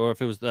or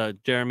if it was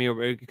Jeremy,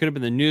 or it could have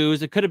been the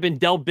news. It could have been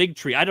Del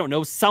Bigtree. I don't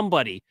know,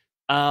 somebody.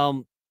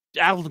 Al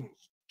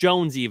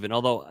Jones even.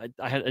 Although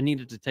I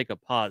needed to take a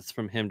pause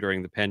from him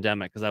during the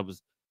pandemic because I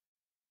was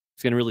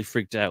getting really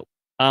freaked out.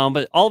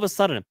 But all of a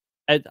sudden,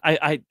 I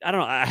don't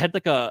know. I had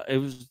it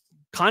was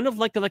kind of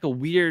like a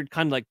weird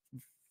kind of like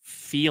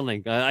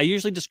feeling. I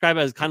usually describe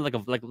it as kind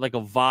of like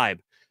a vibe,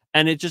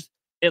 and it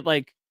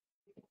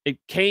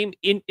came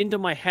into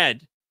my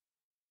head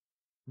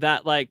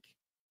that like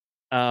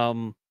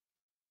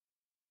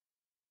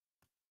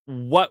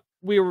what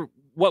we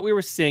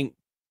were seeing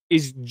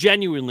is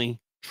genuinely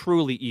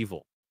truly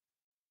evil.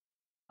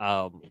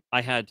 My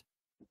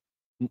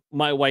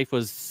wife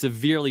was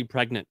severely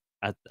pregnant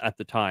at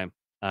the time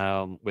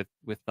with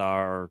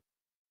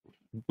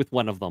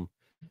one of them,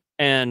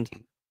 and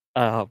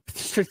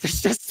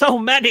there's just so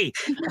many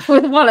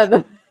with one of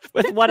them.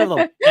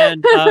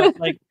 And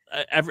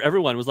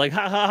everyone was like,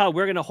 ha ha ha,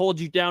 we're gonna hold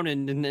you down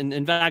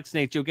and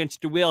vaccinate you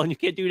against your will, and you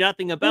can't do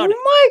nothing about it.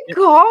 Oh my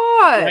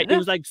god! Right? It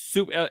was like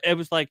it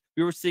was like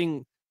we were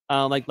seeing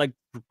like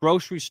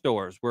grocery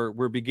stores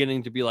were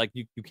beginning to be like,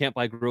 you can't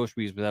buy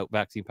groceries without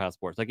vaccine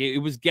passports. Like it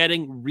was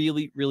getting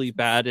really, really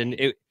bad, and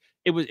it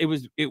was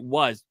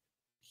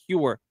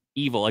pure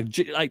evil.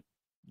 Like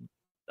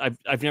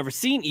I've never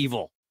seen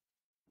evil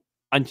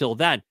until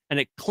then, and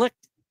it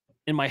clicked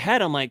in my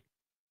head. I'm like,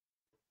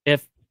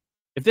 if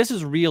this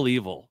is real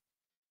evil,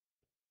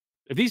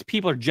 if these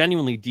people are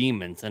genuinely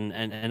demons,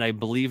 and I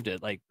believed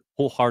it like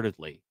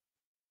wholeheartedly,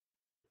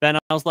 then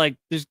I was like,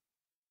 there's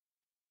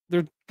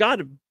got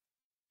to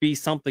be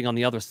something on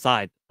the other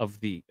side of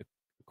the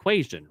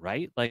equation,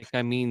 right? Like,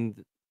 I mean,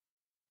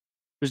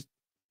 there's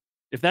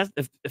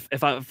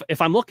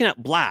if I'm looking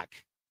at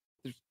black,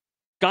 there's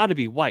got to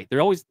be white.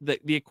 There always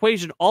the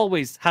equation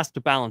always has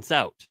to balance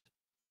out,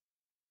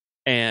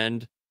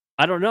 and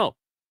I don't know.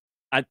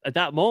 At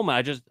that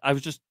moment, I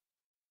was just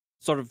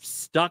sort of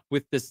stuck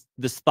with this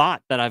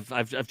thought that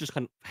I've just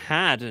kind of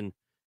had, and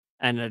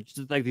it's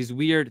just like these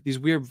weird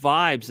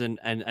vibes,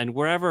 and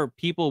wherever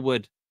people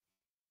would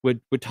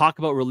talk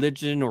about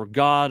religion or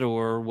God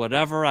or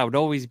whatever, I would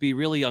always be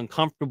really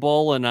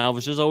uncomfortable, and I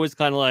was just always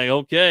kind of like,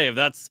 okay, if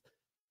that's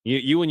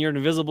you and your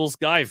invisible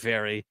sky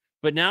fairy.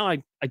 But now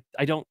I'm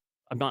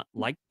not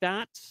like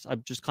that.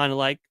 I'm just kind of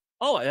like,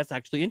 oh, that's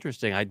actually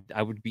interesting.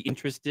 I would be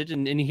interested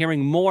in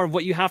hearing more of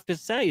what you have to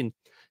say,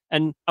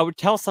 and I would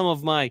tell some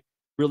of my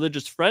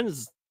religious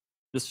friends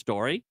this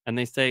story, and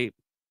they say,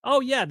 oh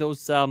yeah,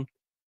 those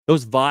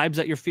vibes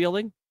that you're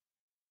feeling,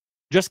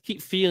 just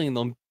keep feeling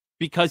them,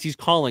 because he's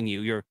calling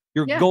you. You're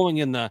going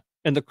in the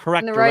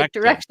correct right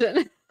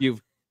direction. You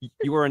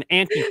were an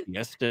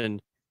anti-theist,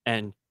 and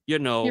you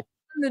know, you're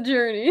on the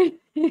journey.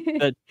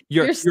 that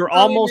you're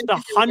almost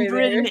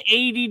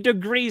 180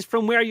 degrees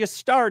from where you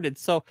started.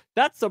 So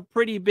that's a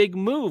pretty big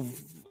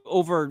move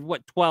over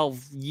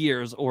 12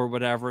 years or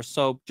whatever.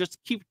 So just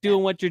keep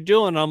doing what you're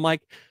doing. I'm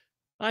like,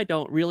 I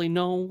don't really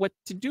know what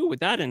to do with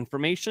that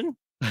information.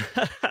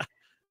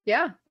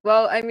 Yeah.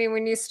 Well, I mean,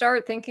 when you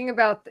start thinking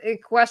about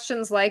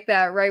questions like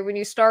that, right? When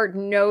you start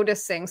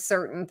noticing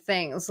certain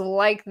things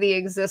like the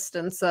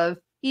existence of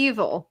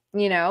evil,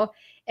 and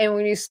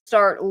when you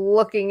start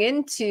looking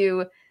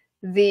into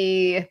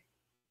the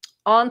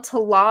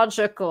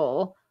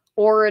ontological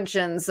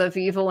origins of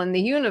evil in the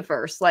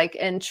universe,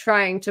 and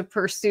trying to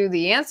pursue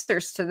the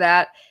answers to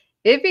that,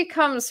 it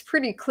becomes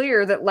pretty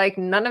clear that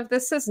none of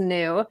this is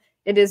new.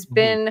 It has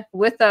been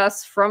with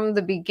us from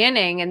the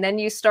beginning. And then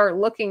you start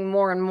looking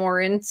more and more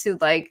into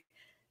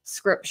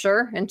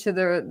scripture, into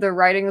the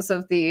writings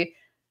of the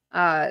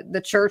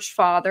church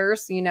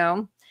fathers.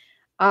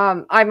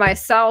 I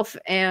myself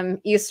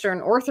am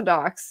Eastern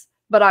Orthodox,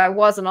 but I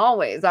wasn't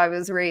always. I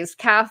was raised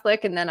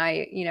Catholic, and then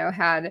I,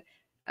 had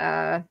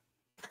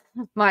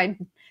my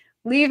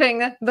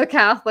leaving the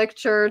Catholic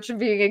Church,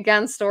 being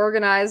against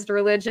organized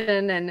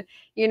religion, and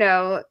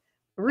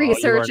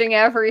researching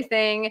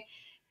everything.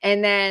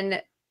 And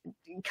then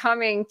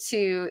coming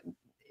to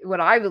what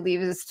I believe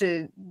is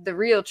to the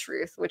real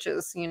truth, which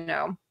is,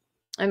 in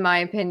my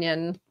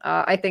opinion,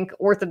 I think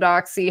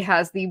Orthodoxy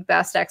has the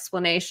best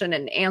explanation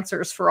and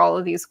answers for all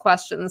of these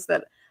questions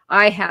that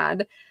I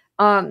had.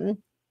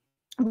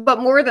 But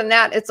more than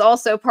that, it's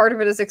also part of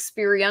it is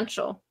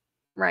experiential,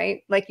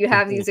 right? Like you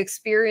have these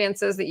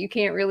experiences that you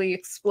can't really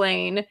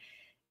explain.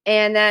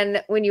 And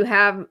then when you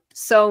have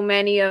so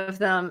many of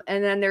them,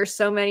 and then there's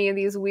so many of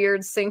these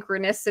weird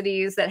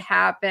synchronicities that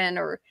happen,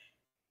 or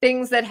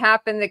things that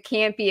happen that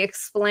can't be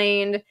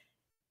explained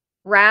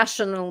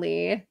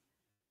rationally,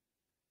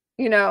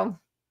 you know,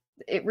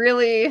 it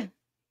really,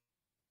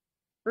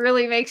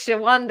 really makes you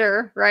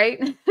wonder,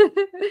 right?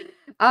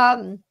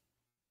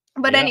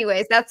 But Yeah.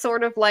 anyways, that's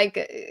sort of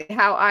like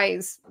how I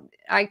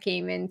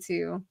came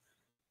into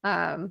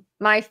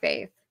my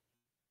faith.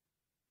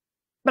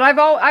 But I've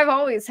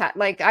always had,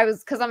 like,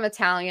 because I'm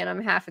Italian,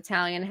 I'm half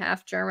Italian,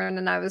 half German,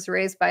 and I was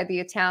raised by the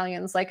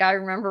Italians. Like, I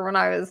remember when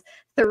I was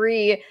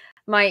 3,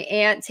 my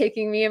aunt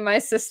taking me and my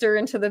sister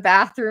into the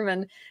bathroom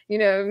and, you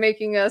know,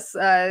 making us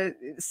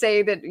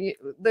say that,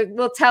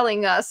 well,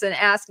 telling us and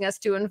asking us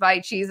to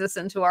invite Jesus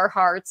into our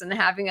hearts and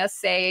having us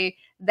say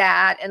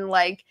that. And,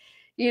 like,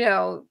 you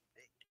know,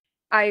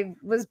 I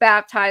was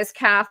baptized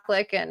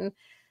Catholic and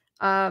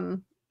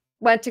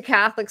went to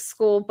Catholic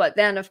school, but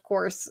then, of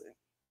course,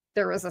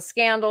 there was a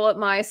scandal at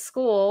my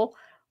school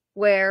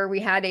where we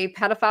had a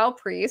pedophile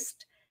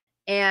priest,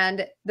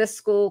 and the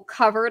school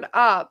covered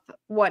up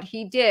what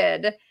he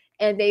did.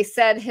 And they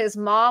said his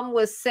mom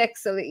was sick,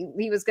 so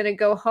he was going to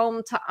go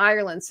home to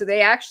Ireland. So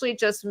they actually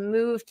just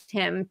moved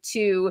him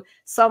to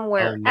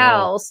somewhere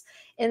else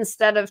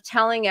instead of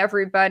telling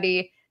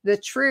everybody the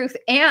truth.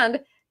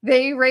 And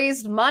they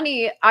raised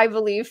money, I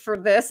believe, for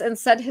this, and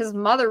said his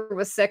mother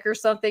was sick or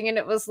something. And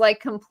it was like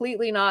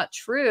completely not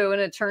true.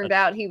 And it turned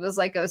out he was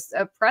like a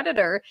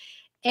predator.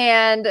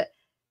 And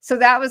so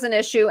that was an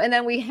issue. And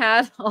then we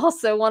had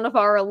also one of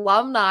our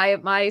alumni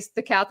at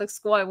the Catholic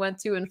school I went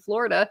to in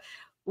Florida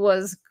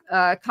was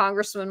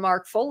Congressman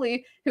Mark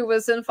Foley, who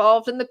was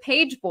involved in the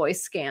Page Boy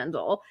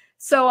scandal.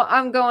 So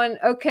I'm going,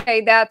 okay,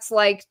 that's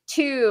like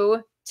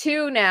two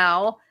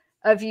now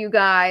of you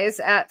guys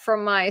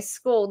from my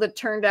school that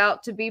turned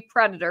out to be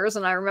predators.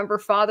 And I remember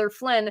Father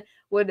Flynn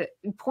would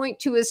point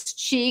to his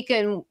cheek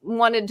and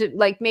wanted to,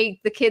 like,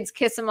 make the kids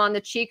kiss him on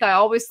the cheek. I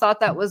always thought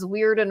that was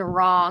weird and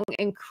wrong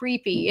and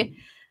creepy.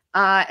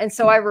 And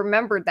so I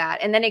remembered that.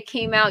 And then it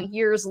came out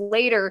years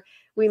later,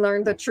 we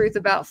learned the truth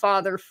about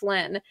Father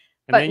Flynn,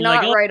 but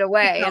not right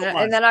away.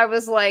 And then I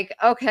was like,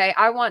 okay,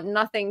 I want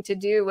nothing to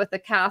do with the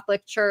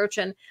Catholic Church.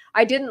 And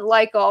I didn't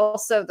like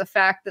also the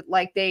fact that,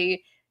 like,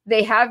 they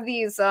have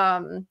these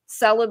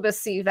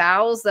celibacy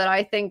vows that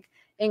I think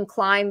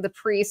incline the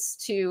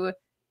priests to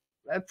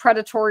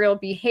predatorial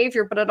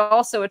behavior, but it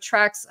also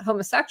attracts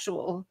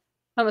homosexual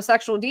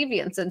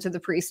deviants into the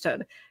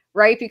priesthood,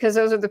 right? Because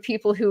those are the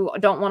people who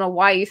don't want a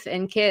wife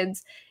and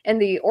kids.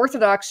 And the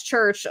Orthodox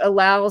Church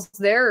allows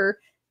their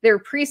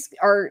priests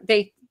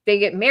they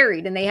get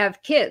married and they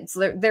have kids.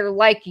 They're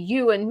like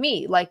you and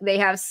me, like they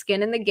have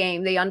skin in the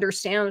game. They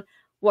understand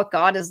what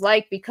God is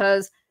like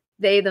because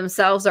they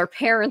themselves are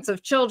parents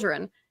of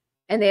children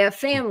and they have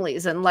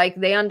families, and like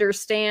they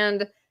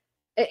understand.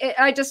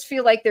 I just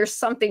feel like there's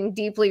something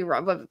deeply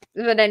wrong.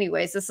 But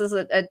anyways, this is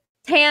a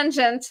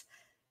tangent.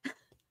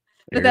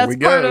 But that's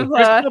part of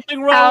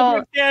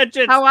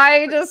how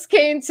I just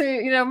came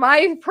to,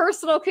 my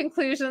personal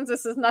conclusions.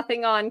 This is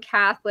nothing on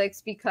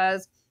Catholics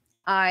because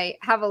I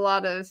have a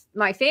lot of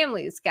my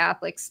family's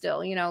Catholic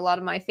still, a lot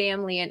of my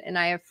family and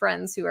I have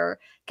friends who are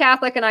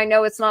Catholic, and I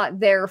know it's not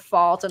their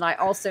fault. And I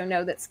also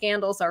know that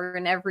scandals are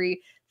in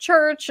every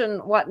church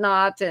and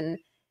whatnot. And,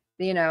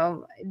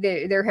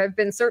 there have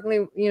been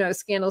certainly,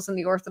 scandals in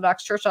the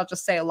Orthodox Church. I'll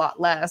just say a lot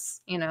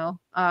less,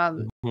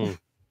 Mm-hmm.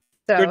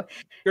 So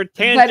your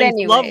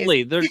tangent's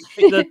lovely. The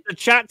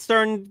chat's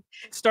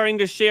starting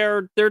to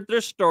share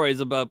their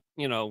stories about,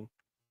 They're giving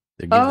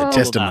the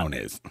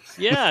testimonies.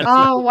 Yeah.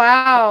 Oh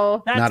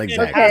wow. Not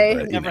exactly. Okay.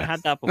 But, never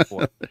had that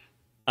before.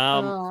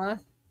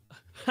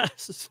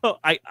 So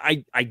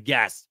I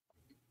guess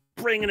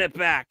bringing it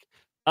back.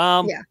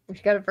 Yeah,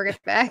 we've got to bring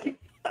it back.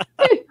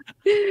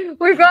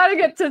 We've got to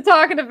get to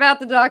talking about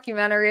the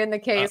documentary in the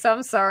case.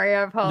 I'm sorry,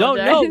 I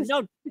apologize.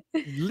 No.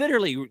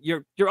 Literally,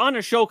 you're on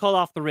a show called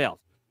Off the Rails.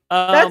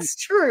 That's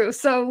true.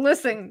 So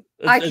listen,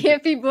 I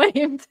can't be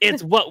blamed.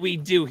 It's what we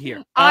do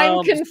here.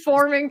 I'm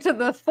conforming to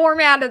the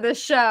format of the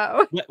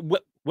show.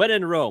 When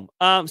in Rome.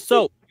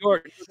 So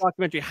your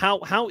documentary,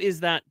 how is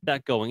that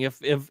going?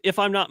 If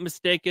I'm not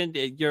mistaken,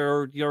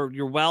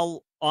 you're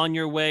well on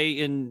your way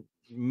in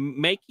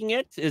making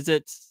it. Is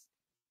it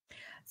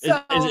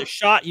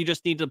shot? You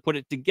just need to put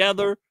it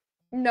together.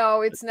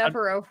 No, it's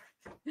never over.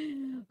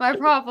 My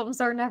problems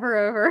are never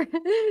over.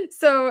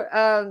 So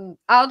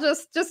I'll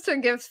just to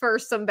give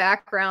first some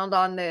background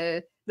on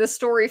the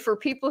story for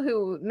people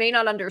who may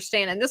not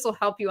understand, and this will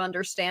help you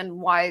understand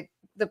why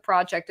the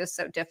project is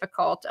so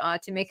difficult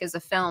to make as a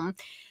film.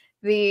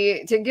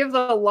 To give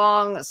the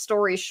long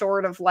story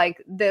short of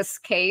like this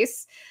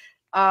case,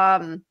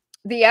 the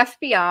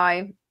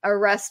FBI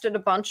arrested a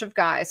bunch of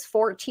guys,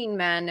 14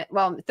 men,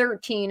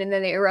 13, and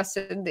then they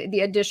arrested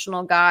the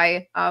additional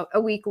guy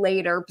a week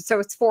later. So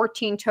it's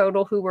 14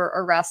 total who were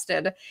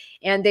arrested,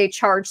 and they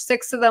charged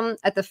 6 of them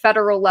at the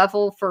federal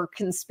level for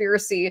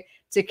conspiracy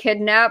to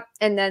kidnap.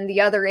 And then the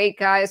other 8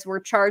 guys were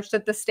charged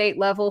at the state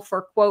level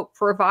for, quote,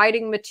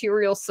 providing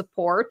material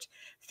support,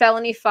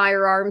 felony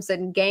firearms,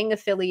 and gang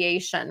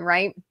affiliation,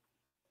 right?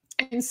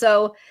 And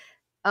so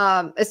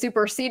a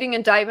superseding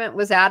indictment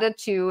was added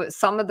to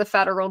some of the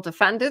federal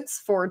defendants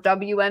for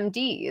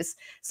WMDs.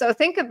 So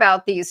think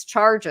about these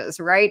charges,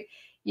 right?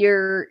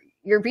 You're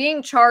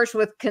being charged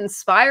with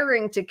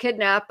conspiring to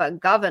kidnap a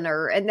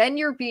governor, and then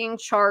you're being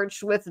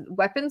charged with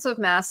weapons of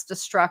mass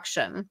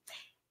destruction,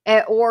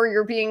 or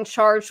you're being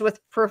charged with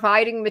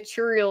providing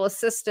material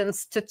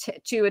assistance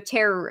to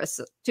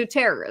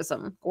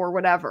terrorism or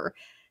whatever.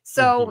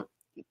 So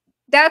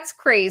that's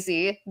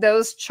crazy,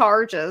 those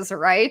charges,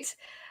 right?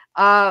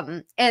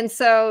 And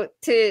so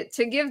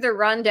to give the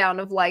rundown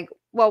of like,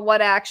 well,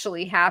 what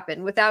actually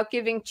happened without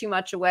giving too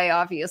much away,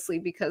 obviously,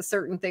 because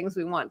certain things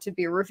we want to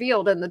be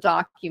revealed in the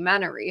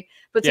documentary.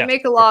 But to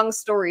make a long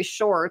story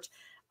short,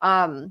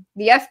 the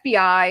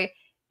FBI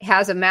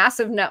has a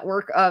massive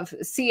network of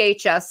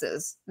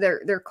CHSs.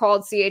 They're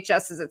called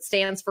CHSs. It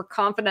stands for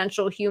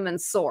Confidential Human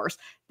Source.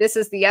 This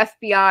is the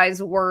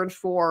FBI's word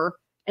for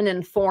an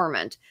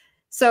informant.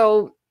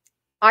 So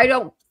I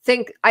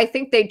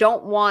think they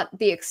don't want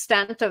the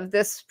extent of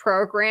this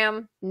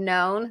program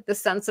known, the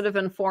sensitive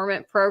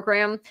informant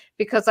program,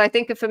 because I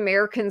think if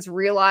Americans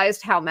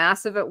realized how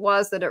massive it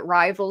was, that it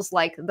rivals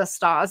like the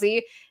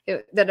Stasi,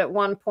 that at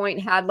one point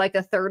had like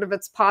 1/3 of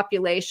its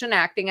population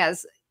acting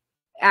as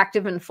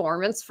active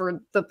informants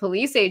for the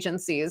police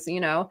agencies, you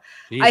know,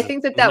 Jesus, I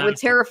think that would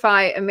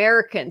terrify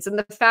Americans. And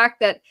the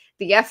fact that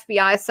the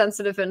FBI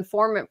sensitive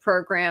informant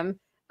program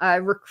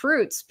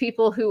recruits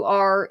people who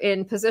are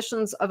in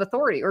positions of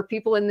authority, or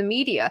people in the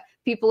media,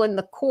 people in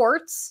the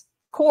courts.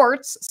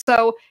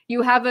 So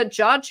you have a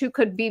judge who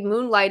could be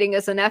moonlighting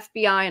as an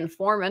FBI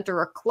informant,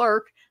 or a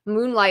clerk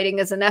moonlighting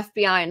as an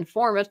FBI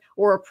informant,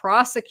 or a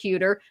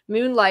prosecutor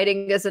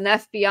moonlighting as an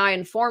FBI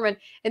informant.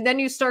 And then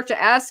you start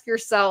to ask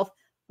yourself,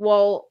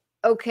 well,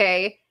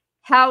 okay,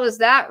 how is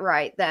that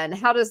right then?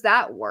 How does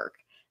that work?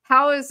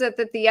 How is it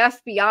that the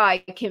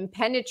FBI can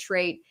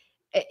penetrate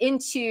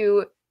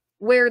into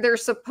where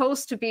there's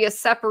supposed to be a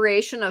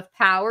separation of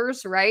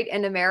powers, right,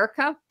 in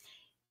America?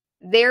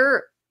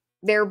 They're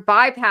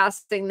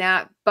bypassing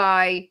that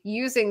by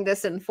using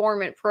this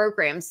informant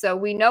program. So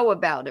we know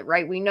about it,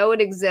 right? We know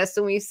it exists,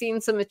 and we've seen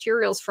some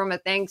materials from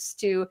it thanks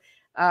to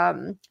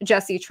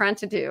Jesse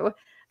Trentadue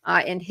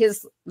and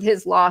his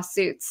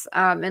lawsuits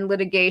and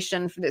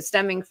litigation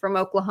stemming from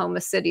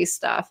Oklahoma City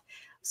stuff.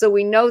 So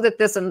we know that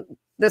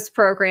this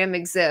program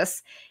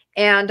exists.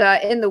 And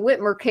in the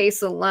Whitmer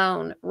case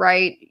alone,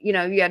 right, you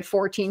know, you had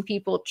 14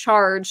 people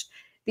charged.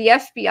 The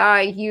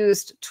FBI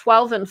used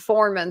 12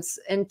 informants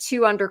and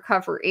 2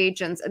 undercover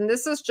agents. And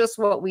this is just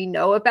what we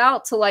know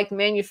about, to like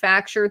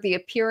manufacture the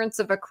appearance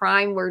of a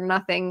crime where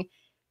nothing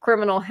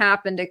criminal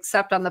happened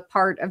except on the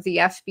part of the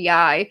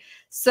FBI.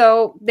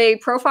 So they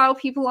profile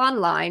people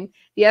online.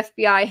 The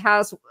FBI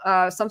has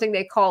something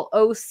they call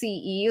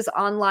OCEs,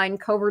 online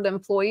covert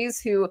employees,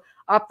 who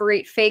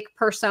operate fake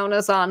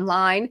personas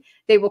online.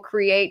 They will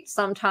create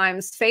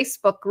sometimes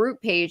Facebook group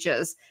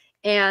pages,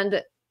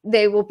 and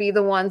they will be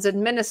the ones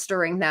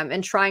administering them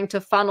and trying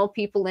to funnel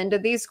people into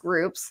these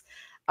groups.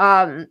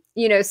 You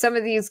know, some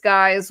of these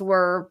guys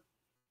were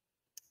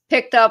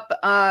picked up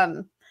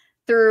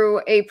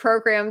through a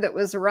program that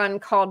was run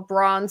called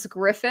Bronze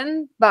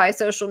Griffin by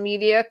social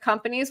media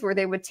companies, where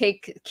they would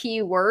take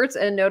keywords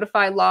and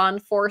notify law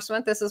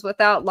enforcement. This is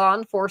without law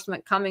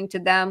enforcement coming to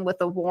them with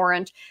a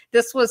warrant.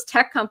 This was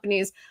tech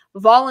companies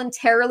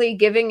voluntarily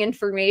giving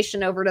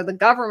information over to the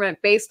government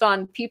based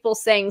on people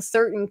saying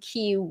certain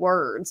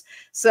keywords.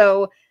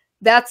 So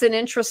that's an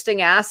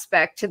interesting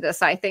aspect to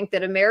this. I think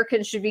that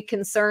Americans should be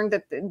concerned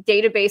that the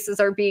databases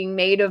are being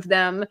made of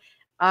them,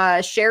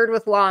 shared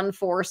with law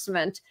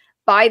enforcement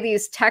by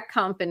these tech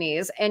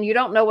companies, and you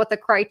don't know what the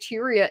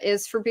criteria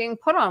is for being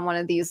put on one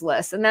of these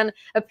lists. And then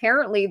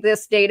apparently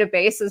this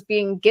database is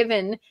being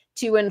given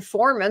to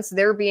informants.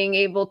 They're being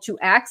able to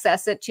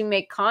access it to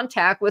make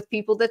contact with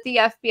people that the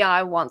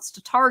FBI wants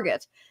to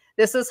target.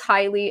 This is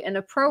highly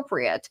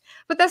inappropriate,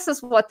 but this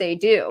is what they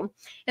do.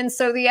 And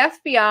so the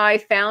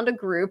FBI found a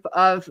group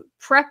of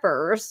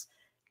preppers,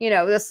 you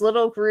know, this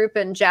little group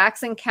in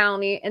Jackson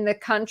County in the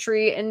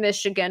country in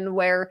Michigan,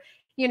 where,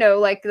 you know,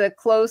 like the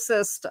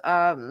closest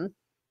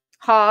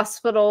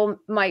hospital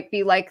might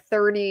be like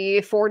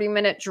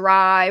 40-minute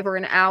drive or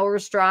an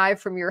hour's drive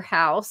from your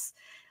house.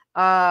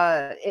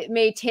 It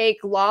may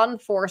take law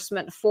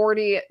enforcement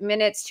 40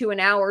 minutes to an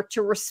hour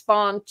to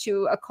respond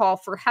to a call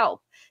for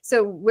help.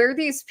 So where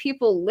these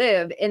people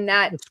live in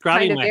that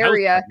kind of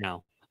area right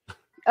now.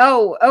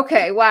 Oh,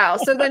 okay. Wow.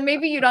 So then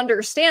maybe you'd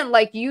understand,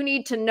 like, you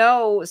need to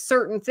know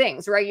certain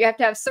things, right? You have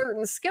to have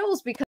certain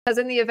skills, because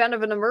in the event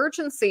of an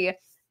emergency,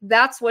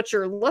 that's what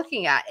you're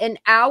looking at an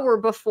hour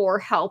before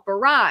help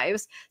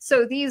arrives.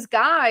 So these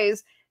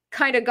guys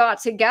kind of got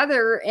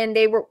together and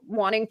they were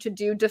wanting to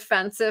do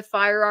defensive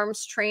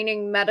firearms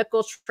training,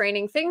 medical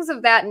training, things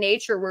of that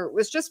nature, where it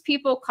was just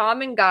people,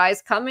 common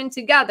guys coming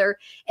together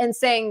and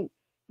saying,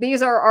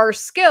 these are our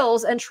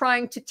skills and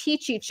trying to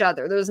teach each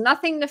other. There's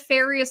nothing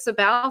nefarious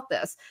about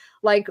this.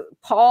 Like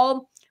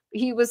Paul,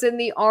 he was in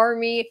the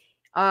army.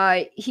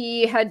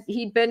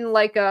 He'd been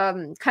like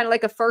kind of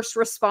like a first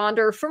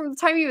responder from the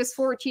time he was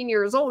 14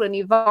 years old, and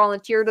he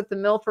volunteered at the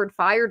Milford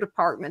Fire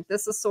Department.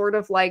 This is sort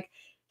of like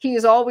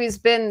he's always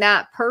been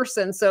that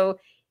person. So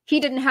he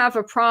didn't have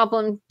a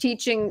problem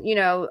teaching, you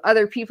know,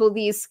 other people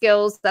these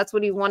skills. That's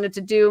what he wanted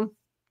to do.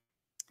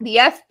 The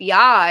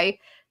FBI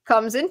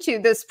comes into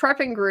this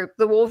prepping group.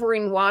 The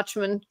Wolverine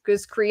Watchman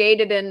was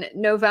created in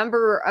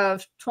November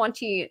of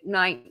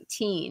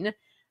 2019.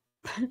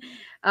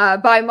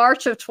 By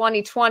March of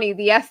 2020,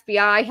 the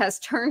FBI has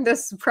turned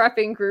this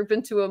prepping group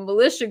into a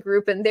militia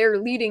group, and they're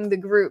leading the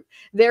group.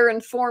 Their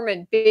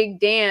informant, Big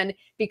Dan,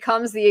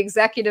 becomes the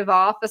executive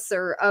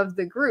officer of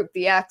the group,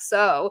 the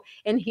XO,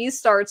 and he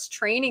starts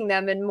training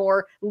them in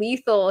more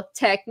lethal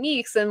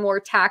techniques and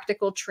more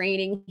tactical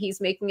training.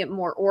 He's making it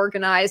more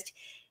organized.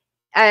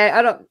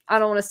 I don't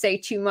want to say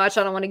too much.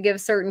 I don't want to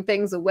give certain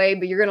things away,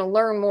 but you're going to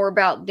learn more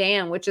about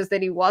Dan, which is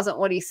that he wasn't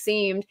what he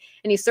seemed,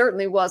 and he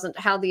certainly wasn't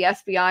how the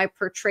FBI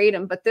portrayed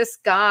him. But this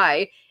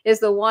guy is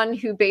the one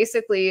who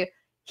basically,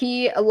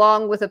 he,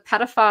 along with a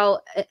pedophile,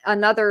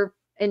 another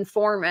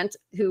informant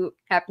who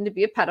happened to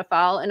be a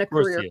pedophile and a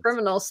career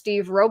criminal,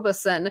 Steve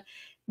Robeson,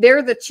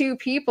 they're the two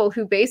people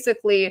who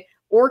basically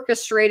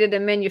orchestrated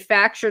and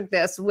manufactured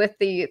this with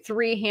the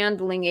three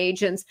handling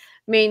agents,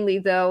 mainly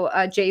though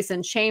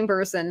Jason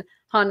Chambers and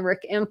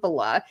Heinrich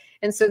Impala.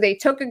 And so they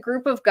took a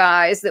group of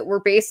guys that were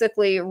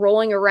basically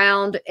rolling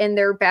around in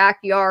their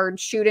backyard,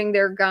 shooting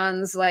their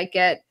guns like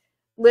at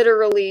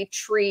literally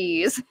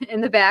trees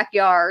in the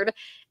backyard.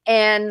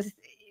 And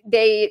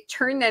they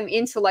turned them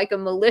into like a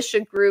militia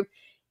group,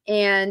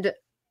 and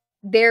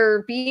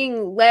they're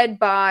being led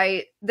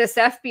by this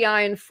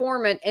FBI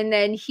informant. And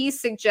then he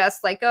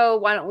suggests like, oh,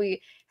 why don't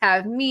we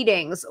have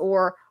meetings,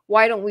 or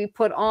why don't we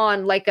put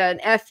on like an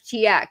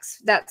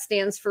FTX, that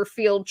stands for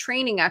field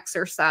training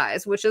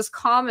exercise, which is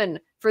common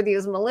for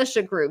these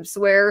militia groups,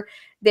 where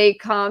they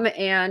come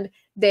and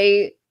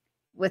they,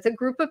 with a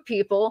group of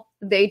people,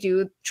 they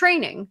do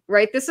training,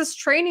 right? This is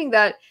training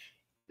that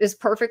is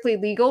perfectly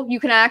legal. You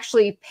can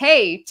actually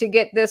pay to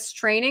get this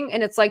training,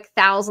 and it's like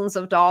thousands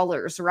of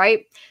dollars,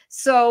 right?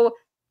 So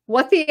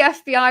what the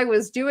FBI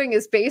was doing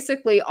is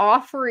basically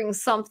offering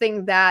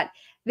something that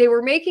they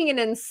were making an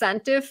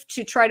incentive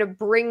to try to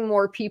bring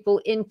more people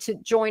into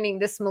joining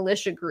this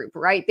militia group,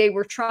 right? They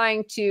were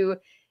trying to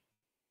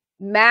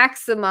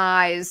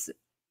maximize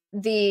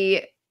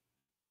the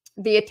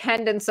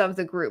attendance of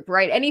the group,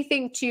 right?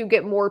 Anything to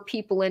get more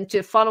people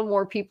into, funnel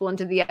more people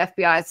into the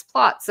FBI's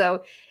plot.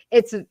 So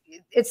it's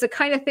the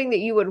kind of thing that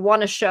you would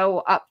want to show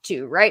up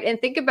to, right? And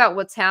think about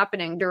what's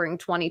happening during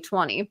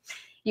 2020.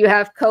 You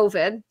have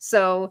COVID.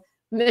 So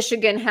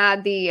Michigan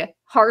had the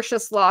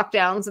harshest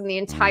lockdowns in the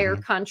entire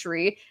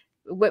country.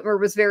 Whitmer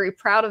was very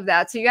proud of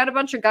that. So you had a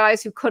bunch of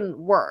guys who couldn't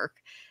work.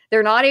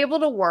 They're not able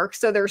to work,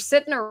 so they're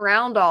sitting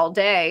around all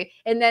day.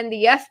 And then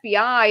the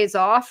FBI is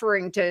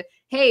offering to,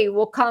 hey,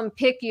 we'll come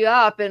pick you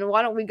up, and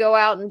why don't we go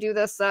out and do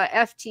this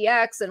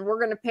FTX, and we're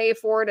going to pay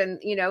for it. And,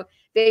 you know,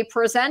 they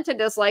present it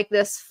as like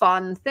this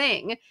fun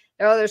thing.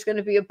 Oh, there's going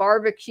to be a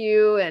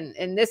barbecue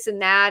and this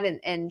and that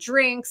and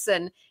drinks.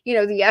 And, you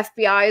know, the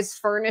FBI is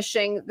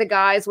furnishing the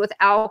guys with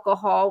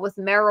alcohol, with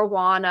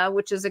marijuana,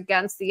 which is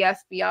against the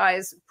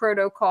FBI's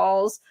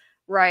protocols,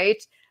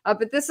 right?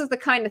 But this is the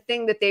kind of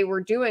thing that they were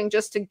doing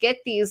just to get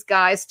these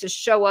guys to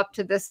show up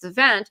to this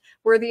event,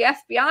 where the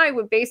FBI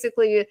would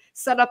basically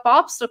set up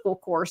obstacle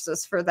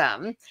courses for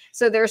them.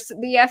 So there's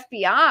the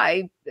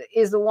FBI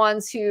is the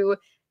ones who,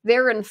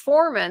 their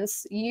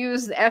informants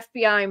use the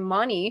FBI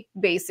money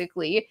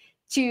basically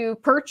to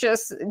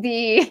purchase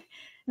the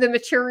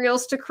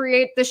materials to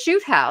create the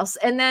shoot house.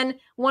 And then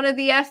one of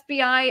the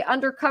FBI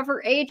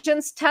undercover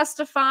agents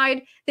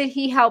testified that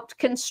he helped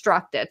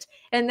construct it.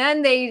 And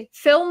then they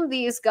filmed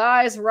these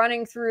guys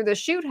running through the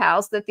shoot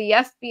house that the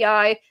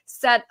FBI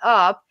set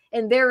up,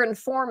 and their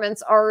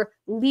informants are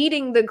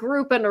leading the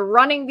group and are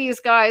running these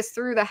guys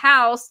through the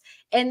house.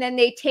 And then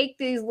they take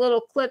these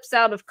little clips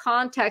out of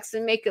context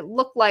and make it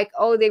look like,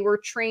 oh, they were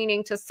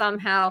training to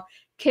somehow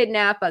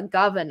kidnap a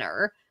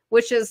governor,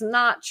 which is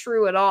not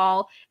true at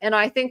all. And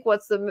I think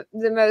what's the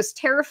most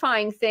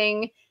terrifying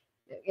thing,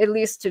 at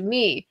least to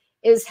me,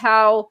 is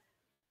how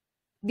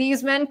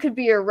these men could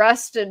be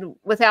arrested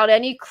without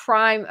any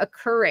crime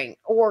occurring,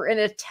 or an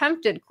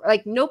attempted,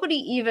 like nobody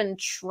even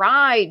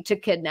tried to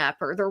kidnap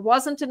her. There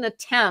wasn't an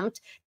attempt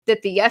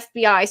that the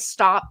FBI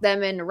stopped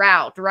them en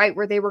route, right?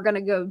 Where they were going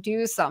to go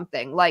do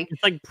something. Like,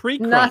 it's like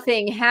pre-crime.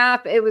 Nothing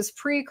happened. It was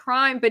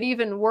pre-crime, but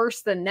even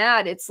worse than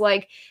that, it's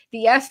like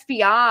the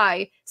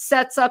FBI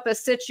sets up a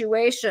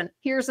situation.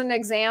 Here's an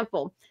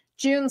example.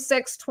 June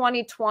 6,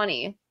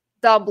 2020,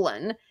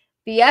 Dublin.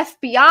 The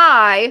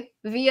FBI,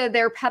 via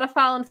their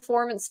pedophile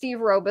informant,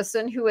 Steve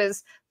Robeson, who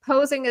is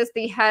posing as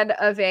the head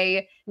of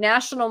a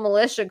national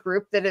militia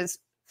group that is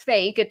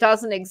fake. It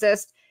doesn't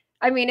exist.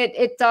 I mean,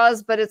 it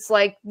does, but it's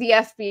like the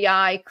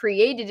FBI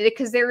created it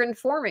because their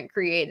informant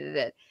created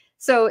it.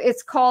 So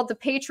it's called the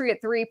Patriot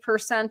 3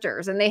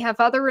 Percenters, and they have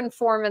other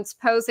informants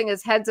posing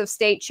as heads of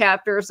state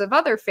chapters of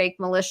other fake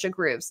militia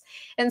groups.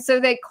 And so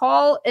they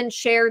call and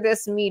share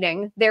this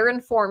meeting, their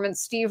informant,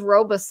 Steve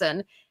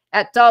Robeson,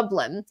 at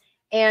Dublin.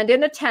 And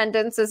in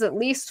attendance is at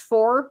least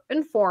 4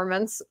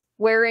 informants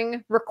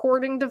wearing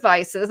recording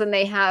devices, and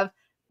they have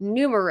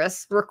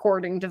numerous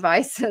recording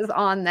devices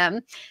on them.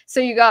 So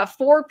you got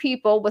 4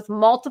 people with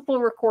multiple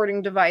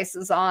recording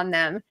devices on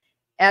them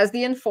as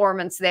the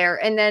informants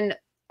there. And then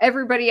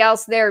everybody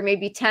else there,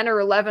 maybe 10 or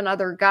 11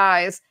 other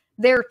guys,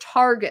 they're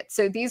targets.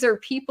 So these are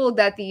people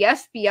that the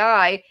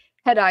FBI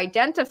had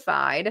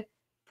identified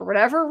for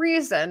whatever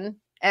reason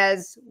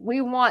as,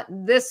 we want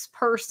this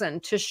person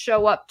to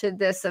show up to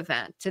this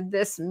event, to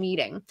this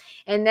meeting.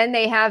 And then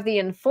they have the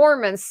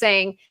informants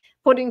saying,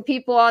 putting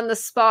people on the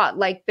spot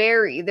like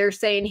Barry. They're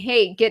saying,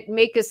 hey,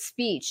 make a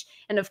speech.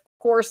 And of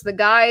course, the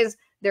guys,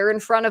 they're in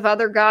front of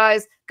other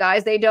guys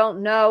they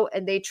don't know,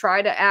 and they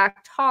try to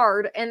act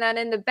hard. And then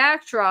in the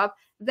backdrop,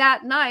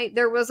 that night,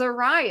 there was a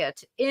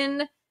riot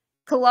in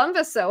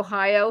Columbus,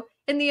 Ohio,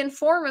 and the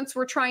informants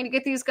were trying to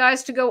get these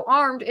guys to go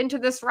armed into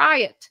this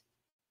riot.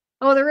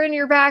 Oh, they're in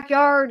your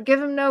backyard.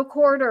 Give them no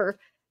quarter.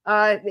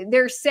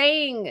 They're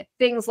saying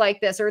things like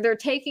this, or they're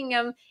taking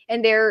them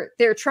and they're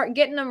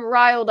getting them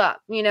riled up,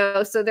 you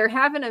know. So they're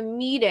having a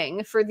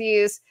meeting for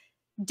these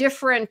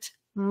different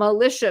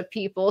militia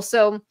people.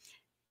 So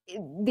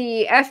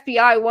the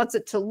FBI wants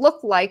it to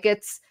look like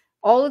it's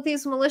all of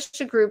these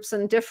militia groups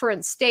in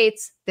different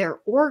states.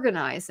 They're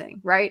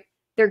organizing, right?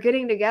 They're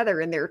getting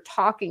together and they're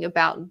talking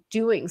about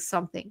doing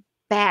something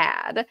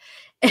bad.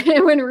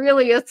 And when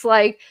really it's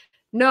like,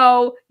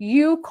 no,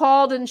 you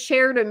called and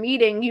shared a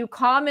meeting. You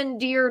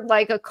commandeered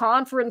like a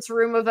conference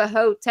room of a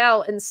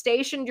hotel and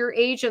stationed your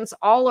agents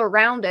all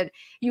around it.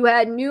 You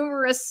had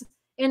numerous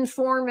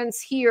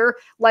informants here,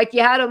 like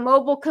you had a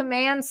mobile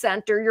command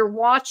center. You're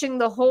watching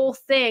the whole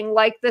thing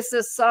like this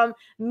is some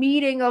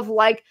meeting of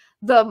like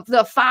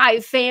the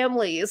 5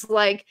 families.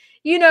 Like,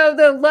 you know,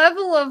 the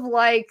level of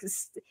like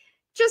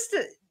just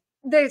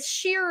the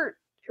sheer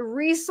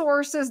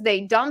resources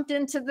they dumped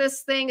into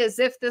this thing, as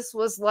if this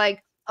was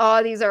like,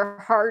 oh, these are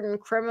hardened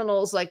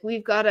criminals. Like,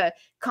 we've got to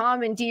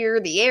commandeer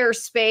the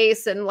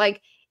airspace. And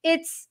like,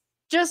 it's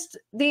just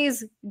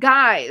these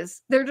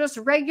guys. They're just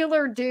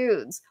regular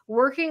dudes,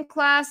 working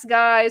class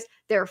guys.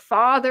 They're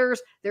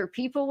fathers. They're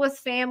people with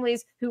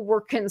families who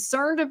were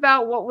concerned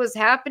about what was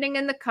happening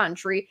in the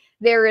country.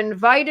 They're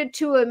invited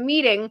to a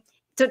meeting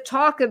to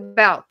talk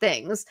about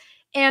things.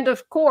 And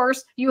of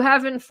course, you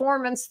have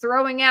informants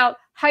throwing out,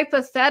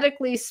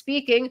 hypothetically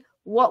speaking,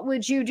 what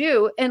would you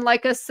do in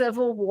like a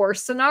civil war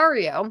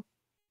scenario?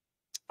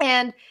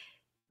 And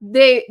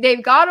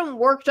they've got them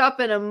worked up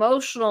and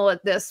emotional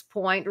at this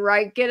point,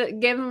 right? Give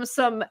them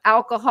some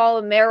alcohol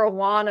and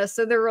marijuana,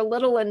 so they're a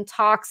little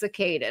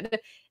intoxicated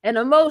and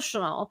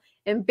emotional.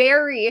 And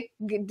Barry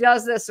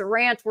does this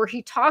rant where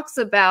he talks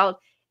about,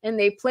 and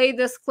they play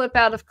this clip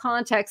out of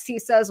context. He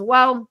says,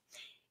 well,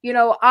 you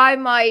know, I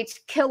might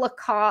kill a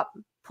cop,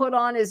 put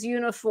on his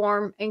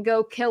uniform, and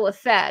go kill a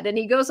Fed. And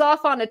he goes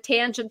off on a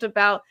tangent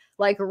about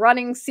like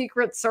running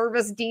Secret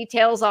Service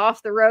details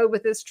off the road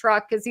with his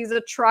truck because he's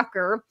a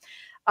trucker.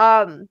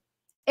 And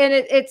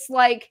it's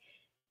like,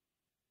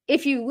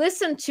 if you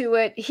listen to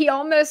it, he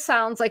almost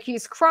sounds like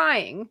he's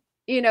crying,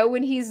 you know,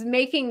 when he's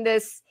making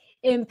this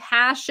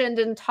impassioned,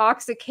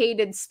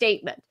 intoxicated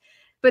statement.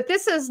 But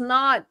this is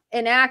not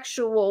an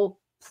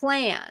actual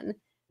plan.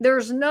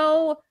 There's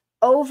no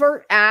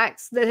overt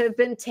acts that have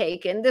been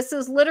taken. This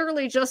is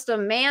literally just a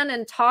man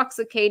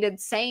intoxicated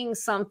saying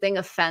something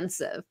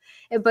offensive.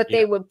 But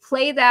they would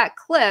play that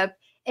clip,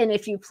 and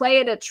if you play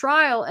it at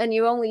trial and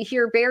you only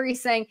hear Barry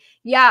saying,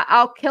 yeah,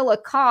 I'll kill a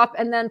cop,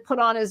 and then put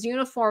on his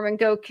uniform and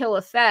go kill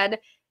a Fed,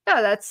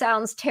 no, that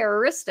sounds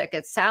terroristic.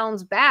 It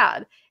sounds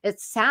bad. It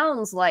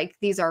sounds like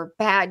these are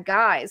bad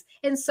guys.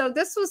 And so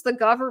this was the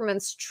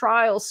government's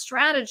trial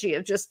strategy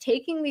of just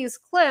taking these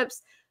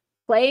clips,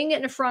 playing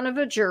it in front of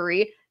a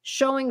jury,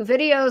 showing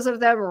videos of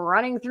them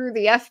running through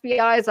the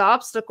FBI's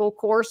obstacle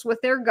course with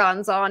their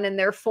guns on and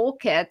their full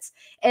kits,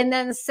 and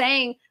then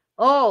saying,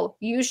 oh,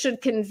 you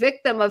should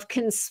convict them of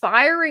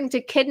conspiring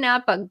to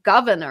kidnap a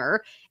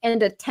governor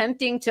and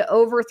attempting to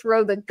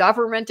overthrow the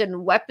government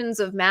and weapons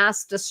of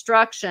mass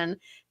destruction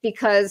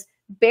because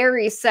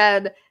Barry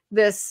said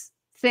this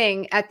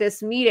thing at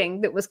this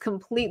meeting that was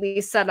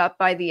completely set up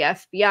by the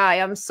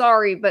FBI. I'm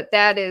sorry, but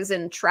that is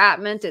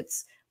entrapment.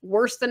 It's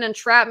worse than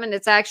entrapment.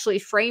 It's actually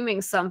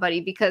framing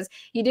somebody because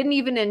you didn't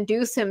even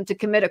induce him to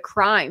commit a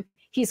crime.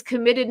 He's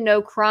committed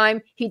no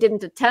crime. He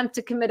didn't attempt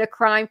to commit a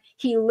crime.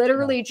 He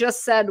literally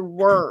just said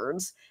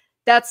words.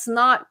 That's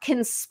not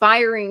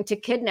conspiring to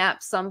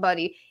kidnap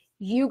somebody.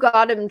 You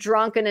got him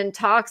drunk and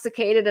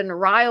intoxicated and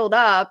riled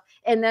up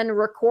and then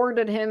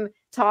recorded him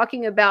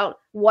talking about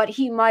what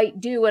he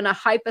might do in a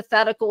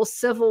hypothetical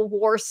civil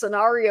war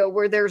scenario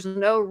where there's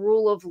no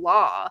rule of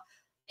law.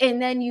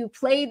 And then you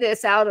play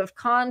this out of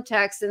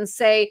context and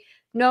say,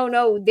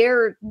 no,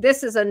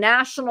 this is a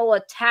national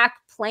attack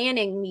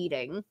planning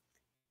meeting.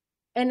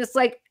 And it's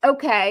like,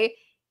 okay,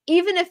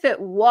 even if it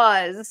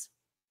was,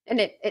 and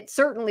it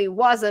certainly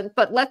wasn't,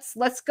 but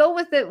let's go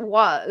with it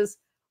was,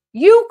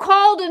 you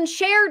called and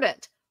shared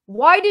it.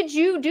 Why did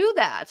you do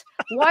that?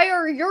 Why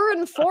are your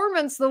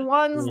informants the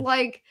ones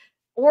like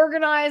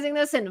organizing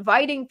this,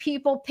 inviting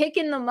people,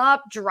 picking them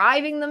up,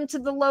 driving them to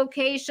the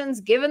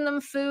locations, giving them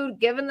food,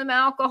 giving them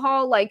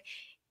alcohol? Like,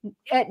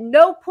 at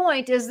no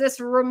point is this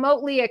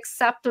remotely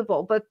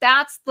acceptable, but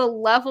that's the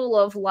level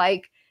of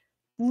like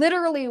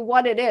literally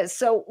what it is.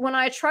 So when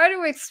I try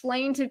to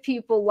explain to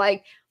people,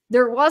 like,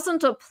 there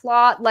wasn't a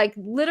plot, like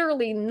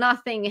literally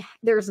nothing,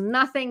 there's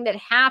nothing that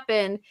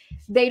happened,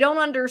 they don't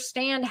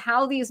understand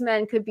how these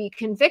men could be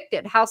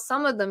convicted, how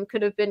some of them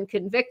could have been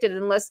convicted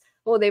unless,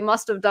 oh, they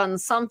must have done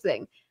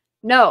something.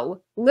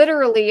 No,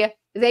 literally,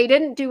 they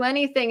didn't do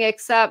anything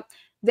except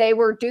they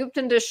were duped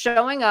into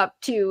showing up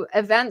to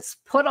events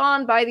put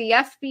on by the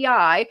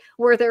FBI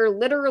where they're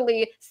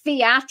literally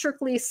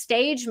theatrically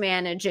stage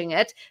managing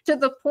it to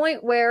the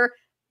point where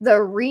the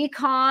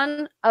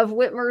recon of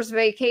Whitmer's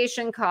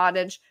vacation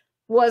cottage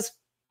was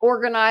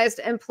organized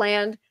and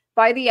planned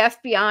by the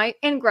FBI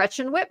and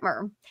Gretchen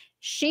Whitmer.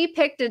 She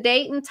picked a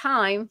date and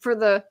time for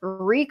the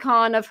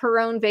recon of her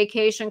own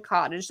vacation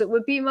cottage that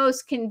would be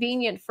most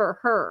convenient for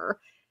her.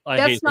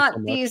 That's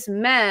not these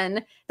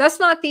men. That's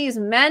not these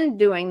men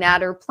doing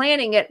that or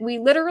planning it. We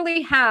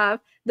literally have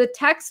the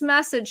text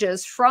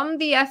messages from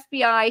the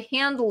FBI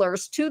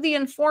handlers to the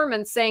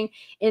informants saying,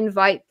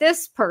 invite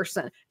this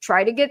person,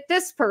 try to get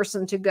this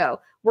person to go.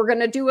 We're going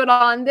to do it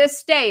on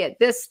this day at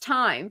this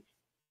time.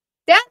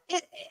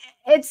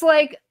 It's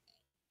like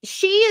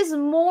she is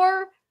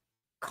more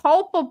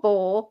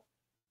culpable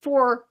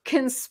for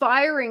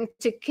conspiring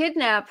to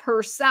kidnap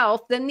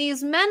herself than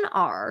these men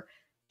are.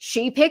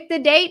 She picked the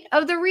date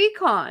of the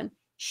recon.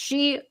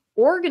 She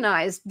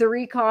organized the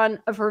recon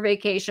of her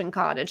vacation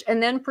cottage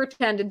and then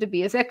pretended to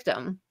be a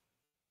victim.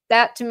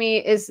 That to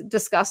me is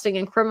disgusting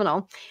and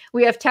criminal.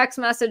 We have text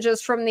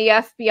messages from the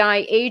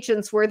FBI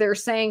agents where they're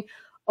saying,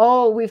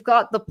 oh, we've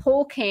got the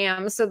pull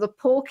cam. So the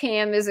pull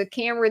cam is a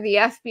camera the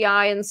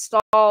FBI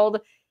installed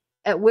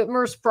at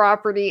Whitmer's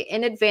property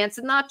in advance,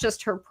 and not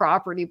just her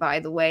property, by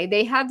the way.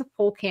 They had the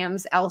pull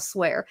cams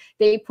elsewhere.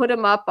 They put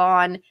them up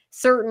on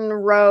certain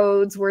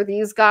roads where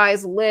these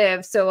guys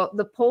live. So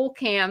the pull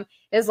cam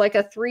is like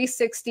a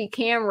 360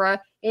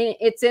 camera.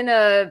 It's in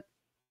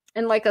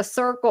like a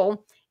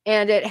circle,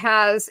 and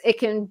it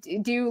can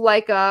do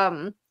like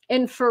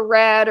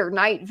infrared or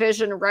night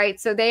vision, right?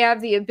 So they have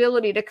the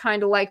ability to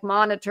kind of like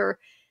monitor.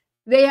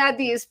 They had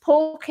these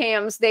pull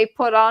cams they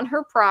put on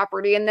her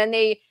property, and then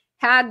they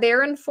had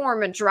their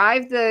informant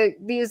drive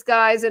these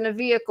guys in a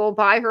vehicle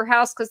by her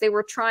house because they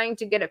were trying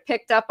to get it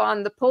picked up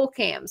on the pull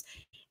cams.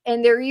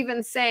 And they're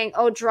even saying,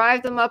 oh,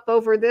 drive them up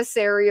over this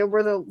area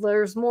where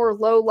there's more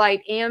low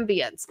light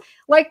ambience.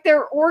 Like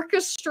they're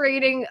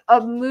orchestrating a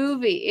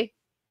movie.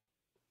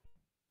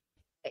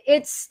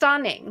 It's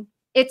stunning.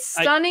 It's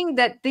stunning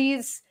that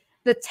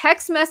the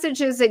text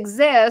messages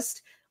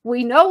exist.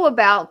 We know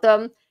about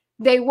them.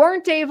 They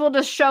weren't able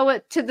to show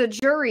it to the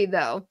jury,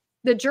 though.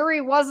 The jury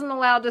wasn't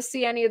allowed to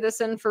see any of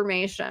this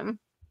information.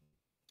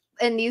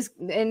 And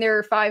there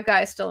are 5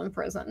 guys still in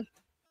prison.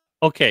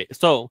 Okay,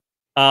 so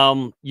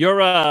you're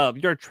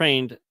a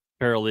trained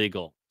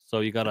paralegal,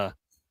 so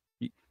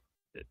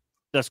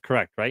that's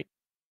correct, right?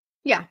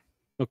 Yeah.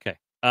 Okay.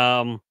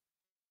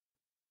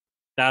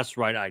 That's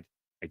right. I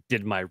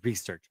did my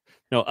research.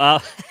 No.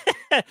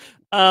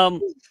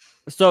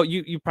 So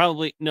you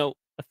probably know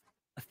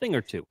a thing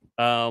or two.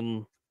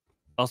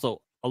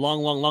 Also, a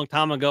long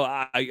time ago,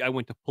 I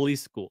went to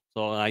police school,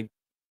 so I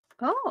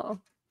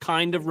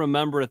kind of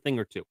remember a thing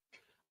or two.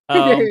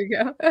 There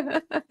you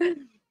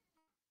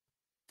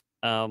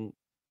go.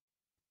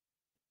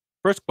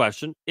 First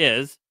question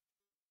is,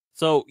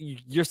 so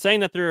you're saying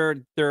that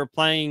they're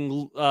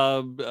playing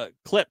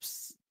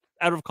clips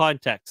out of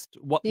context.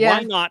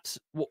 Why not?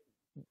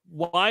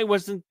 Why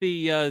wasn't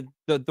the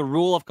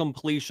rule of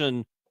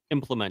completion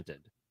implemented?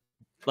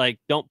 Like,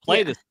 don't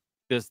play this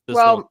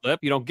little clip.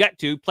 You don't get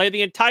to play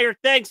the entire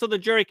thing so the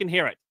jury can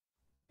hear it.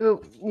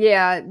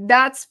 Yeah,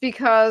 that's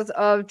because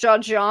of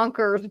Judge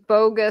Yonker's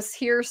bogus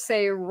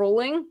hearsay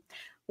ruling,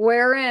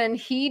 wherein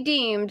he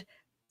deemed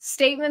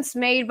statements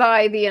made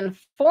by the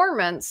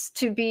informants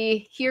to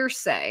be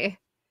hearsay.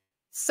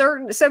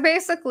 So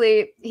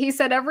basically, he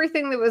said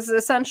everything that was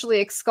essentially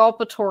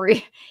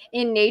exculpatory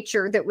in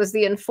nature, that was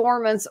the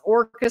informants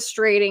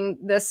orchestrating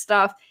this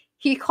stuff,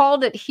 he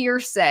called it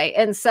hearsay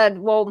and said,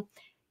 well,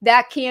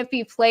 that can't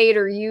be played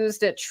or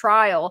used at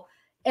trial.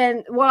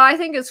 And what I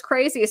think is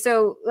crazy,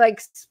 so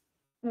like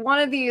one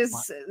of these,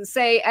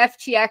 say,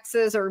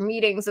 FTXs or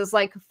meetings is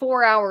like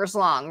 4 hours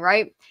long,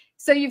 right?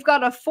 So you've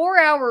got a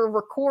 4-hour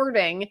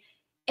recording,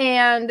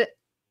 and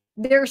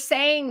they're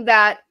saying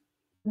that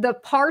the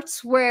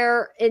parts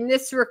where in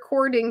this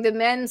recording the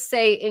men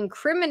say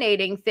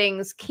incriminating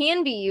things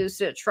can be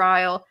used at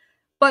trial,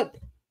 but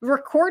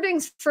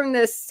recordings from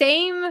the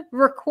same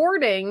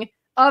recording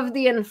of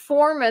the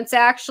informants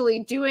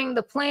actually doing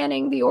the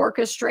planning, the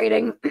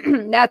orchestrating,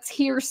 that's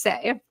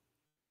hearsay.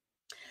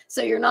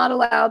 So you're not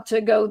allowed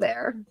to go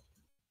there.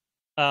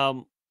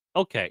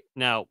 Okay,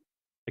 now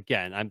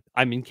again,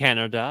 I'm in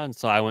Canada, and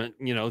so I went,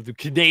 the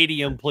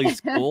Canadian police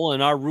school,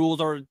 and our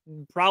rules are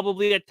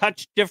probably a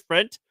touch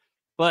different.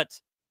 But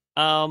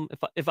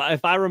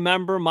if I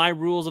remember my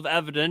rules of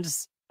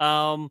evidence,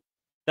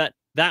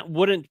 that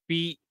wouldn't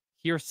be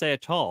hearsay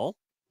at all.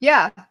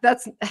 Yeah,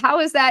 how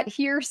is that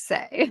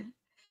hearsay?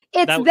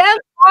 It's That- them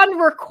on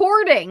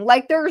recording.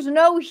 Like, there's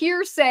no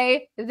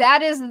hearsay.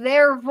 That is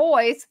their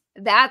voice.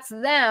 That's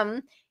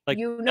them. Like,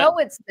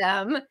 it's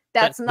them.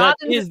 That's that not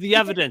is the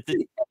evidence.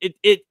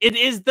 It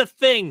is the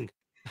thing.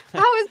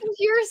 How is it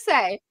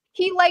hearsay?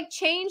 He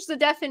changed the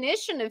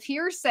definition of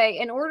hearsay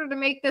in order to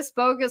make this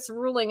bogus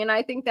ruling. And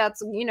I think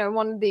that's,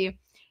 one of the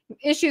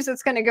issues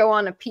that's going to go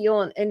on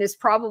appeal and is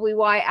probably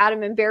why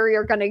Adam and Barry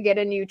are going to get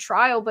a new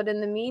trial. But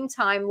in the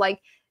meantime,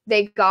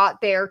 they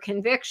got their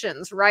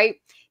convictions, right?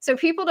 So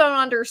people don't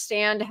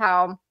understand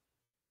how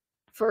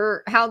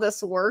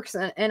this works.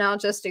 And I'll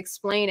just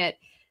explain it.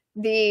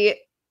 The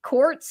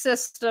court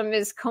system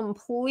is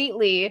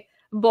completely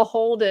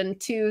beholden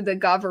to the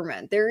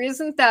government. There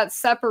isn't that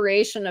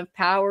separation of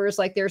powers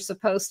like there's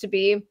supposed to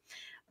be.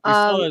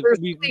 We've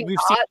seen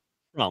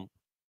Trump.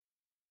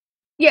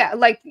 Yeah,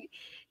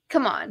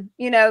 come on.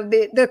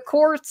 The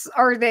courts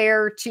are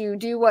there to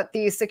do what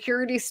the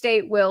security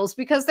state wills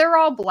because they're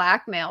all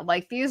blackmailed.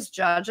 These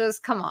judges,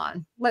 come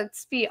on,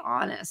 let's be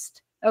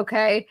honest.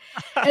 Okay.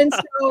 And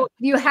so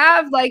you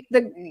have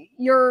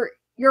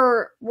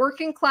your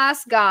working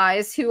class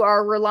guys who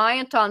are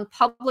reliant on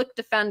public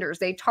defenders.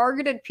 They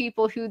targeted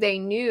people who they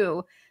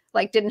knew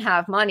didn't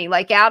have money.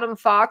 Adam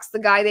Fox, the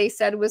guy they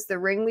said was the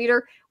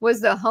ringleader,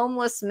 was the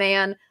homeless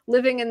man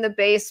living in the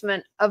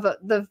basement of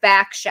the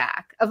vac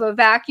shack, of a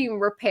vacuum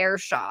repair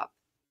shop.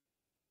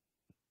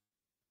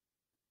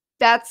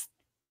 That's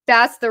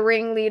the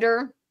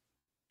ringleader.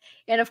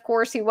 And of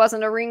course, he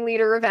wasn't a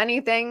ringleader of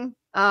anything.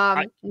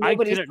 I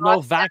didn't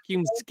know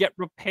vacuums get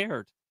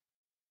repaired.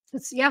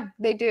 Yeah,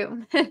 they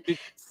do.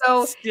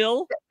 So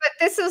still, but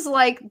this is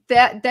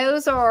that.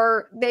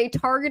 They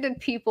targeted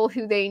people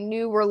who they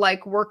knew were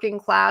working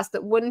class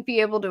that wouldn't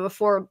be able to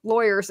afford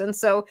lawyers. And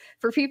so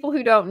for people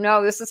who don't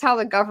know, this is how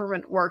the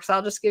government works.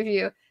 I'll just give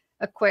you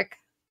a quick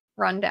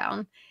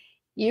rundown.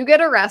 You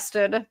get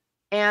arrested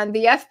and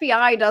the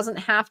FBI doesn't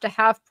have to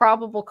have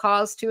probable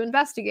cause to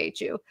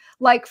investigate you.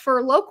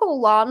 For local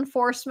law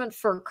enforcement,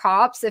 for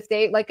cops, if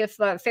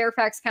the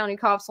Fairfax County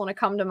cops want to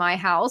come to my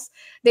house,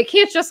 they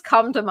can't just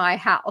come to my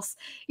house.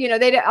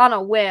 They on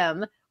a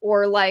whim,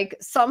 or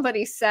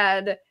somebody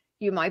said,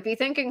 you might be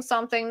thinking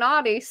something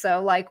naughty,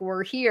 so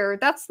we're here.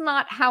 That's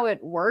not how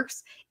it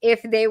works.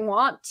 If they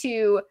want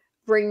to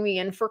bring me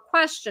in for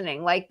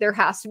questioning, there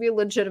has to be a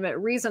legitimate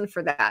reason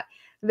for that.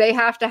 They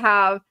have to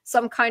have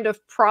some kind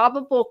of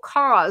probable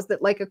cause that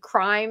a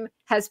crime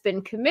has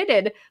been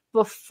committed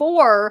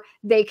before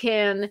they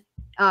can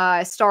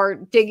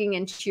start digging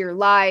into your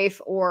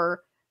life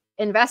or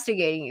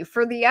investigating you.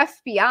 For the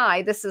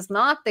FBI, this is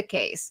not the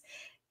case.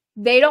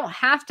 They don't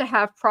have to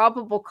have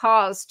probable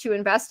cause to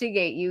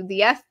investigate you. The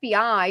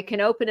FBI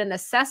can open an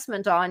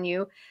assessment on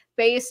you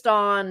based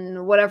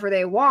on whatever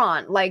they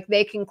want.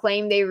 They can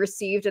claim they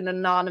received an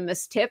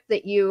anonymous tip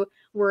that you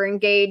were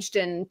engaged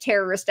in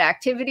terrorist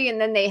activity,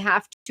 and then they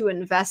have to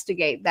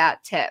investigate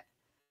that tip,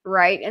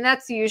 right? And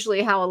that's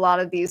usually how a lot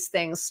of these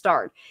things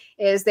start,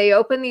 is they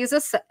open these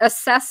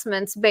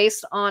assessments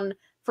based on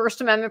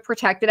First Amendment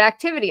protected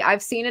activity.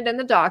 I've seen it in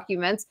the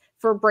documents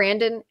for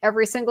Brandon,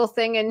 every single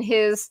thing in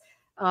his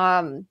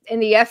in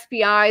the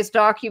FBI's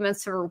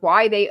documents for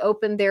why they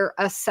opened their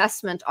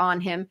assessment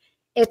on him.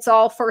 It's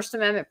all First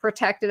Amendment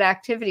protected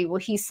activity. Well,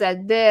 he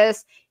said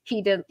this,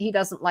 he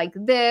doesn't like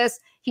this,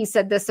 he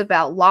said this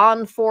about law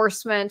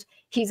enforcement,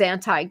 he's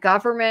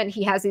anti-government,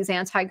 he has these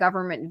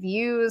anti-government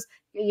views,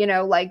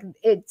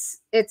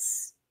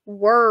 it's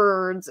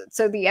words.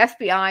 So the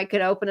FBI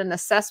could open an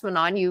assessment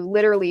on you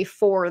literally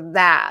for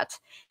that.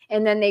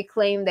 And then they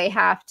claim they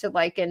have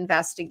to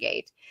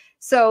investigate.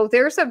 So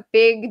there's a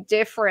big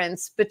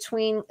difference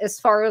between, as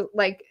far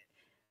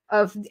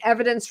of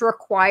evidence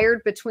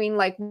required between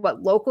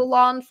what local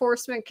law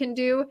enforcement can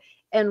do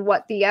and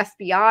what the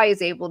FBI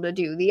is able to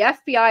do. The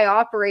FBI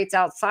operates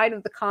outside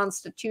of the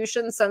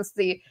Constitution. Since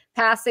the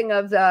passing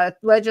of the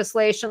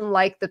legislation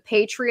like the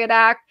Patriot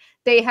Act,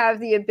 they have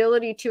the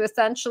ability to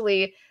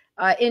essentially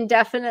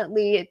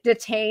indefinitely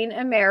detain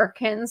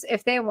Americans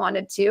if they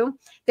wanted to.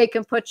 They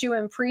can put you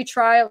in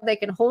pretrial. They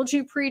can hold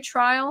you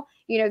pretrial.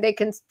 They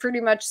can pretty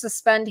much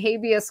suspend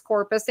habeas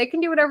corpus. They can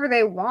do whatever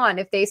they want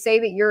if they say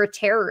that you're a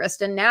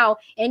terrorist. And now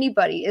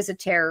anybody is a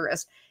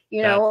terrorist.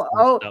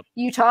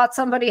 You taught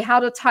somebody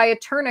how to tie a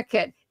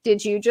tourniquet.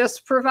 Did you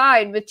just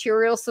provide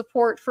material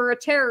support for a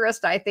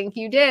terrorist? I think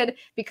you did,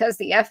 because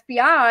the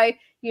FBI,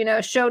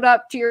 showed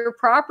up to your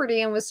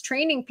property and was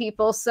training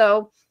people.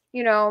 So,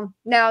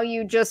 now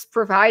you just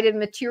provided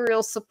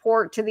material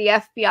support to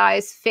the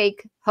FBI's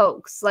fake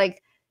hoax.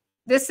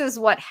 This is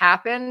what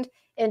happened,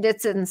 and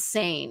it's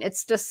insane.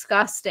 It's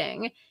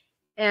disgusting.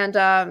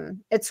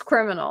 And it's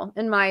criminal,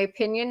 in my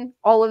opinion.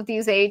 All of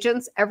these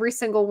agents, every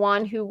single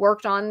one who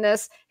worked on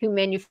this, who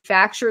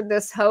manufactured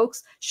this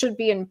hoax, should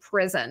be in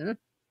prison.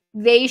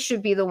 They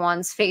should be the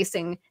ones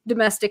facing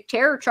domestic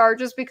terror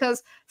charges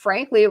because,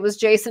 frankly, it was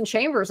Jason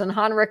Chambers and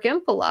Heinrich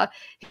Impala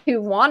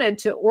who wanted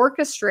to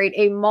orchestrate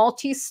a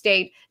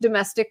multi-state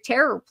domestic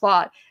terror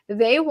plot.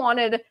 They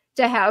wanted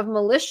to have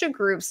militia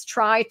groups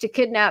try to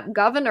kidnap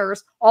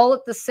governors all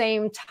at the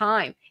same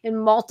time in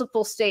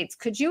multiple states.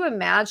 Could you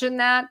imagine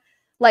that?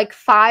 Like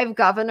 5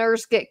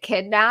 governors get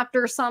kidnapped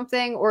or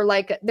something, or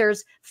like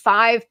there's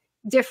 5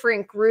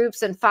 different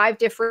groups in 5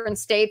 different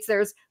states.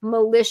 There's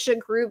militia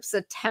groups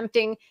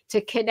attempting to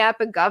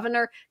kidnap a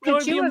governor.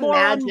 Could you imagine? More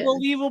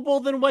unbelievable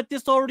than what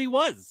this already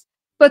was.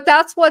 But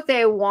that's what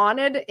they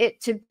wanted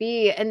it to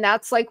be, and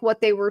that's like what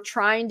they were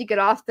trying to get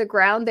off the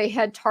ground. They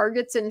had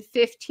targets in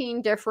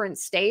 15 different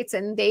states,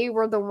 and they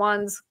were the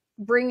ones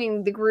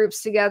bringing the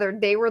groups together.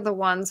 They were the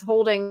ones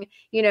holding,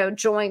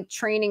 joint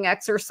training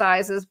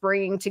exercises,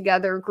 bringing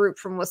together a group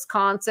from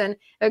Wisconsin,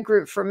 a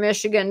group from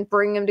Michigan,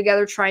 bring them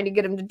together, trying to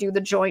get them to do the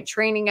joint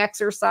training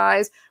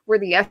exercise where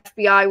the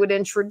FBI would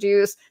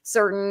introduce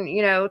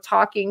certain,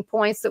 talking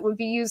points that would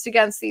be used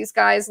against these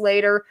guys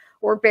later.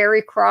 Or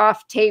Barry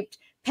Croft taped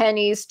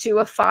pennies to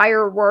a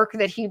firework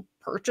that he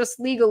purchased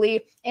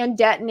legally and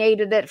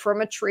detonated it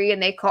from a tree,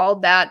 and they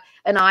called that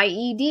an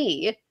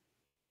IED.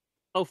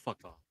 Oh, fuck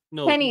off.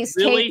 No, pennies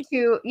really? taped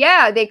to,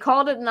 they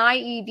called it an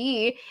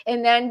IED.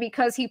 And then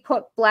because he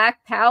put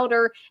black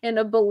powder in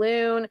a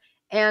balloon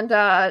and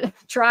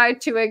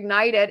tried to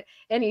ignite it,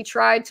 and he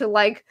tried to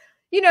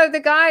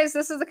the guys,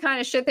 this is the kind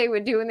of shit they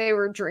would do when they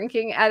were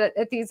drinking at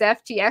these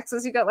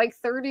FTXs. You got like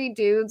 30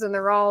 dudes and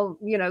they're all,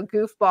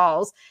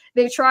 goofballs.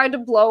 They tried to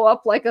blow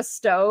up like a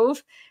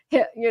stove.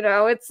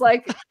 It's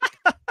like,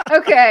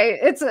 okay,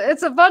 it's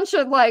a bunch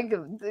of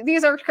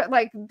these are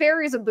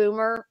Barry's a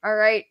boomer. All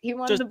right. He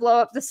wanted to blow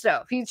up the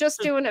stove. He's just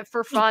doing it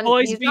for fun.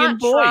 He's not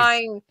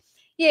trying.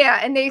 Yeah.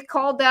 And they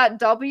called that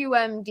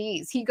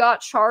WMDs. He got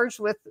charged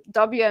with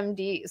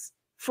WMDs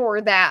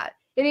for that.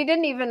 And he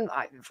didn't even,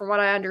 from what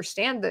I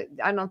understand, that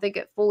I don't think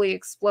it fully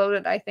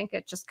exploded. I think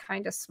it just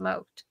kind of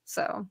smoked.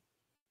 So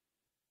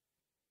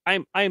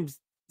I'm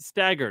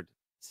staggered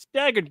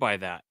by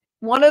that.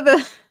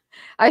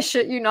 I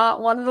shit you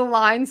not, one of the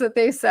lines that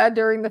they said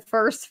during the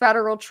first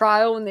federal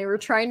trial when they were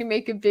trying to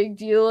make a big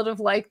deal out of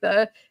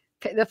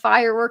the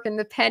firework and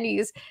the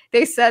pennies,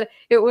 they said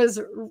it was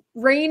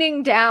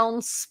raining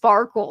down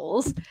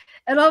sparkles.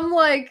 And I'm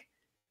like,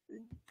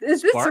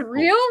 is this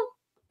real?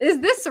 Is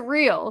this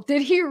real?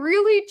 Did he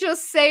really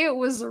just say it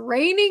was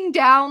raining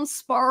down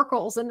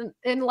sparkles and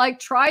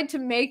tried to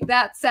make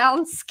that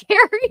sound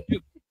scary?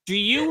 Do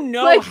you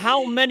know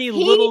how many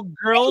little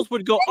girls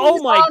would go,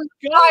 oh my God.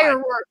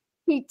 Firework.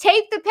 He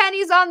taped the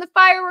pennies on the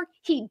firework.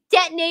 He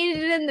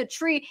detonated it in the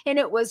tree, and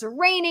it was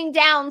raining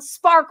down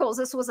sparkles.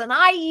 This was an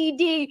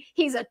IED.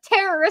 He's a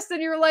terrorist.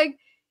 And you're like,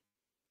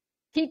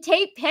 he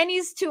taped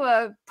pennies to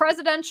a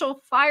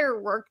presidential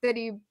firework that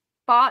he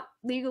bought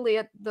legally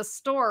at the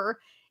store.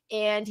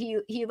 And he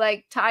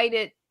tied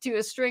it to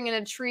a string in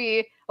a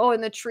tree. Oh,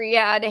 and the tree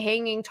had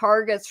hanging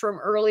targets from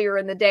earlier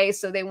in the day.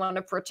 So they want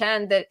to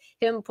pretend that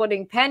him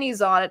putting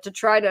pennies on it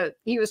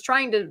he was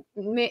trying to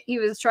make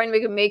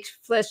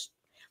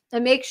a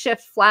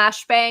makeshift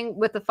flashbang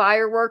with the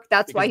firework.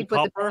 That's why he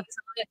put the pennies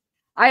on it.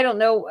 I don't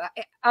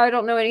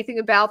know anything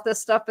about this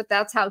stuff, but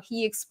that's how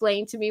he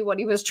explained to me what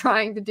he was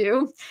trying to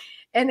do.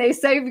 And they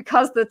say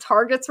because the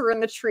targets were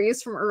in the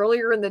trees from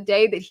earlier in the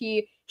day that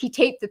he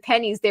taped the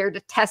pennies there to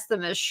test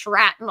them as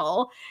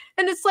shrapnel.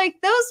 And it's like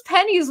those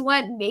pennies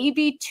went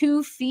maybe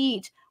 2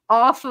 feet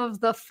off of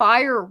the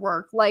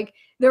firework. Like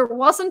there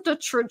wasn't a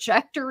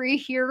trajectory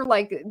here.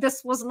 Like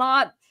this was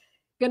not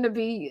going to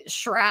be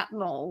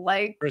shrapnel.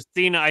 Like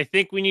Christina, I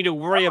think we need to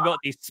worry about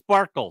these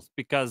sparkles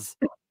because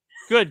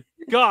good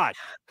God.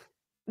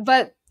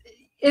 But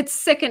it's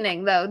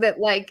sickening though that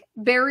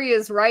Barry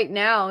is right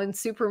now in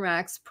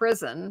Supermax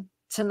prison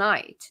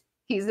tonight.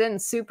 He's in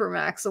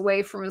Supermax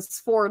away from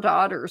his 4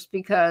 daughters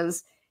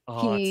because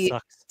he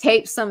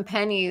taped some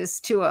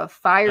pennies to a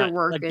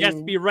firework and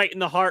just be right in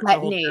the heart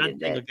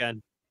detonated it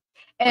again.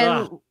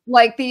 And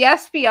the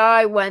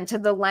FBI went to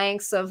the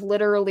lengths of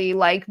literally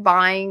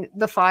buying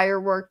the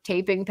firework,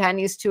 taping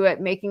pennies to it,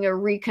 making a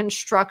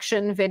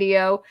reconstruction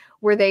video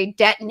where they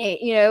detonate.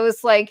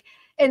 It's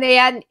and they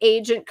had an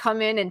agent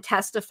come in and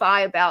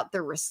testify about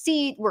the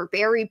receipt where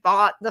Barry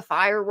bought the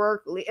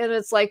firework. And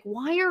it's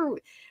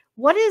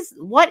what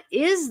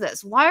is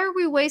this? Why are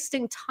we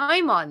wasting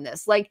time on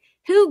this?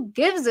 Who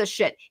gives a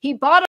shit? He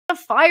bought a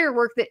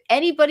firework that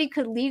anybody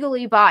could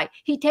legally buy.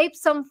 He taped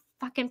some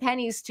fucking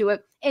pennies to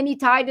it and he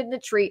tied it in a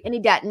tree and he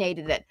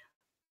detonated it.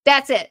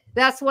 That's it.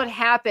 That's what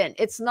happened.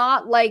 It's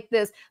not like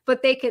this,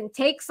 but they can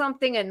take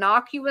something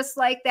innocuous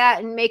like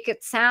that and make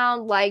it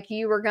sound like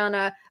you were going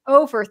to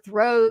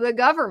overthrow the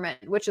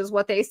government, which is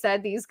what they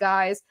said these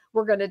guys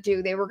were going to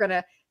do. They were going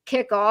to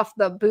kick off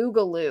the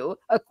Boogaloo,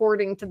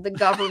 according to the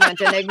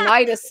government, and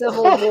ignite a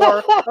civil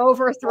war,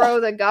 overthrow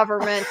the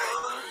government.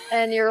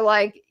 And you're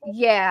like,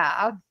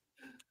 yeah,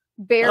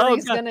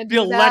 Barry's God, gonna the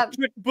do that.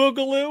 electric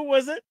boogaloo,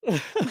 was it?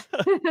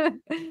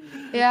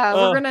 Yeah,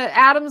 Oh.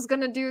 Adam's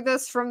gonna do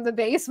this from the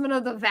basement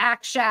of the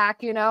vac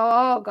shack, you know.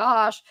 Oh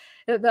gosh.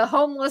 The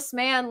homeless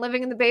man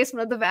living in the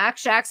basement of the vac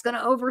shack's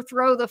gonna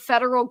overthrow the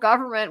federal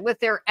government with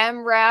their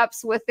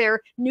MRAPs, with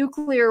their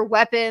nuclear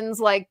weapons.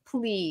 Like,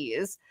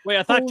 please. Wait,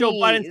 I thought Joe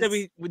Biden said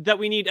Please. that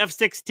we need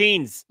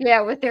F-16s.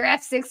 Yeah, with their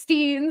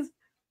F-16s.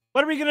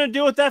 What are we gonna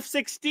do with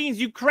F-16s?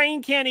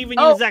 Ukraine can't even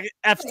Oh, use that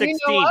F-16. You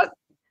know what?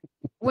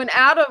 When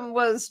Adam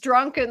was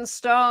drunk and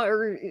stoned,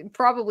 or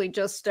probably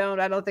just stoned,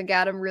 I don't think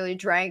Adam really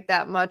drank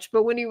that much,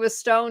 but when he was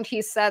stoned,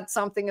 he said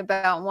something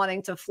about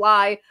wanting to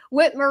fly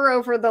Whitmer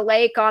over the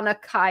lake on a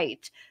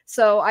kite.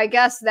 So I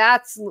guess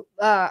that's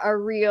a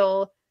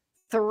real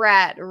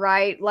threat,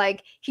 right?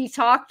 Like, he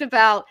talked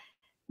about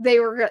they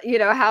were, you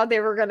know, how they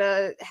were going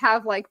to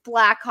have like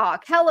Black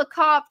Hawk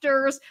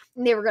helicopters,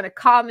 and they were going to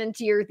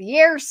commandeer the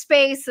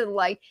airspace, and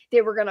like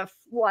they were going to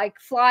like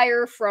fly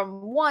her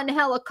from one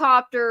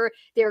helicopter.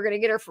 They were going to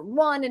get her from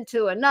one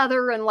into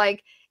another. And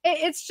like,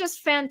 it's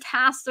just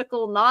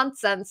fantastical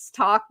nonsense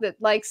talk that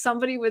like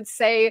somebody would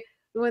say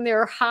when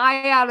they're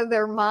high out of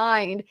their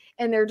mind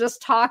and they're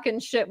just talking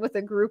shit with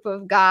a group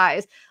of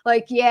guys.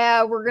 Like,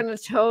 yeah, we're going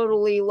to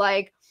totally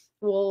like,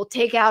 we'll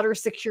take out her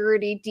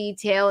security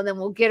detail, and then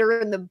we'll get her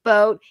in the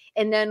boat,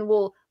 and then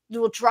we'll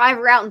drive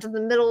her out into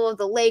the middle of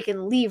the lake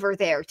and leave her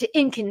there to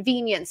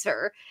inconvenience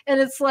her.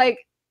 And it's like,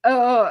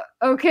 oh,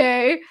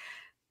 okay.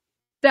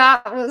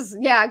 That was,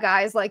 yeah,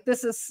 guys, like,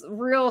 this is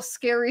real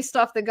scary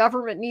stuff the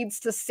government needs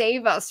to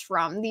save us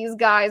from. These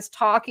guys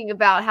talking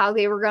about how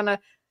they were going to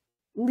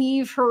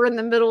leave her in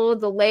the middle of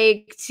the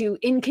lake to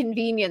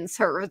inconvenience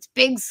her. It's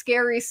big,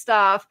 scary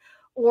stuff.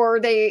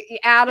 Or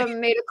Adam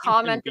made a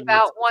comment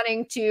about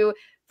wanting to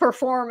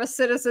perform a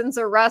citizen's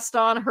arrest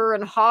on her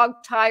and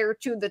hog tie her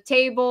to the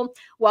table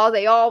while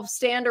they all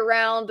stand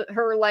around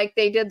her like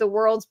they did the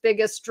world's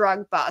biggest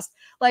drug bust.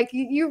 Like,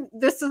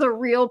 this is a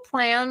real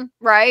plan,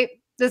 right?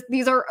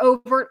 These are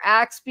overt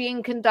acts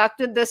being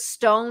conducted, this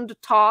stoned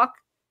talk.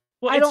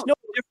 Well, it's no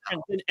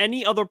different than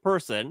any other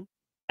person.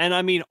 And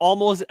I mean,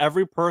 almost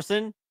every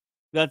person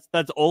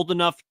that's old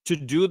enough to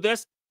do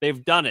this,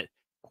 they've done it.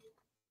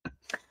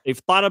 They've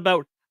thought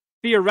about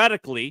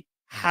theoretically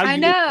how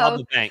you rob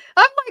the bank.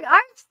 I'm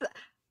like,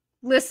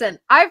 listen,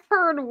 I've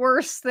heard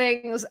worse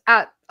things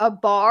at a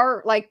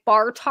bar, like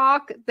bar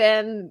talk,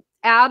 than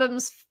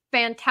Adam's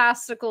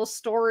fantastical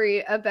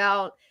story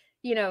about,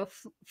 you know,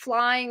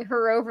 flying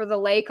her over the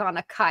lake on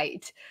a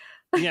kite.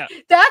 Yeah.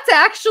 That's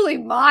actually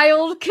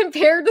mild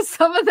compared to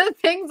some of the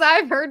things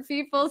I've heard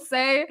people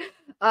say,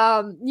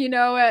 you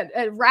know,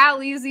 at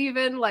rallies,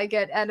 even like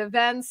at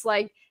events.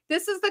 Like,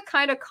 this is the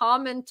kind of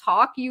common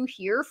talk you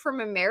hear from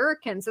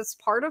Americans. It's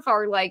part of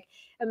our, like,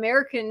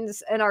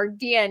 Americans and our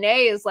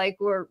DNA is like,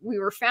 we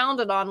were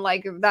founded on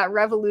like that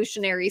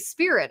revolutionary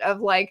spirit of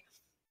like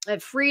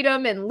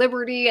freedom and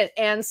liberty.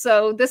 And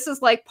so this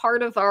is like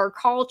part of our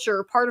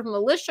culture, part of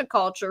militia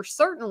culture,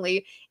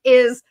 certainly,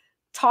 is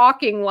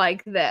talking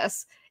like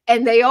this.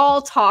 And they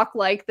all talk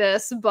like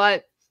this,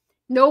 but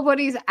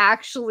nobody's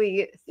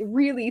actually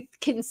really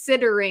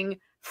considering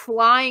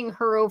flying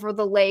her over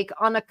the lake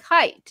on a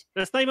kite.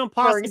 That's not even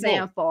possible. For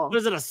example. What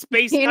is it, a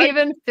space Can't kite?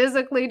 even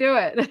physically do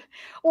it.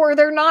 Or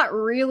they're not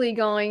really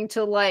going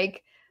to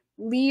like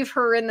leave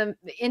her in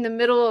the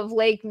middle of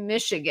Lake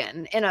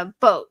Michigan in a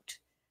boat.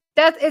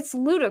 It's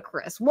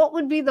ludicrous. What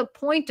would be the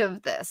point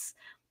of this?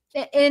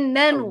 And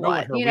then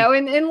what? You know,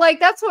 and like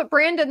that's what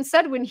Brandon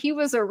said when he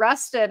was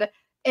arrested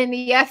and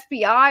the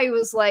FBI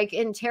was like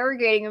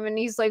interrogating him, and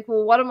he's like,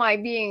 well, what am I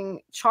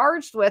being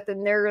charged with?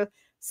 And they're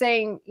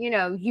saying, you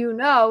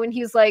know, and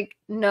he's like,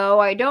 no,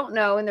 I don't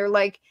know. And they're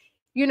like,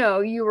 you know,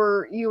 you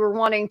were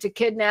wanting to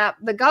kidnap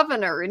the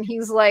governor. And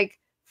he's like,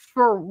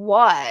 for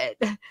what?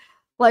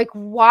 Like,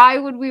 why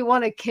would we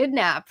want to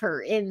kidnap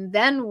her? And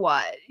then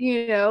what?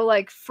 You know,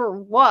 like, for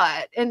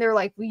what? And they're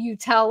like, well, you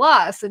tell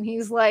us. And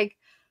he's like,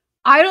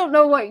 I don't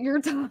know what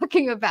you're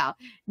talking about.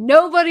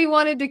 Nobody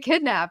wanted to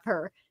kidnap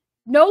her.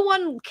 No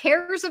one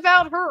cares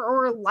about her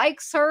or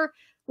likes her.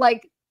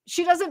 Like,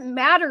 she didn't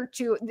matter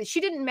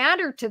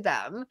to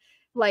them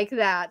like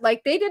that.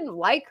 Like, they didn't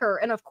like her.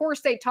 And of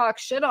course they talk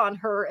shit on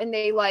her, and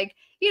they like,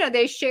 you know,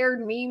 they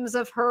shared memes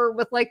of her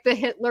with like the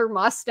Hitler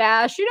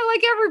mustache, you know,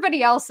 like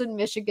everybody else in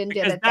Michigan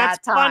did at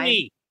that time.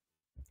 Funny.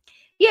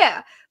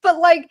 Yeah. But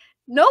like,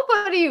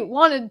 nobody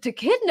wanted to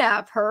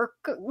kidnap her.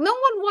 No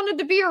one wanted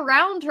to be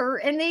around her.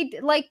 And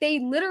they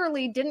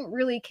literally didn't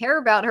really care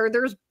about her.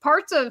 There's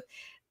parts of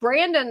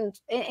Brandon,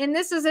 and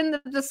this is in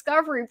the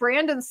discovery,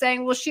 Brandon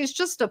saying, well, she's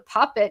just a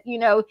puppet, you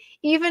know,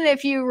 even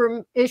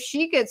if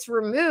she gets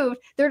removed,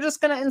 they're just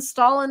going to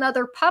install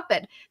another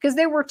puppet, because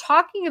they were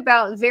talking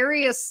about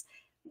various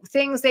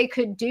things they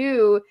could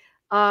do.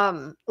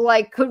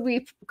 Like, could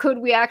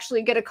we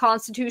actually get a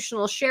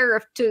constitutional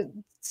sheriff to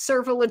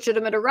serve a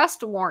legitimate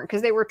arrest warrant?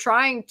 Because they were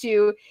trying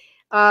to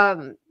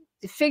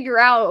figure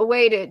out a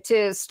way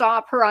to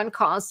stop her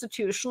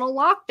unconstitutional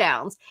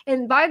lockdowns.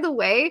 And by the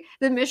way,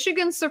 the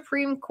Michigan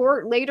Supreme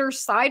Court later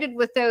sided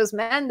with those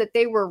men that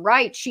they were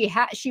right. She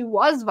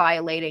was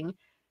violating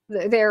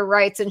their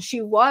rights, and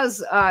she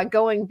was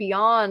going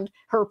beyond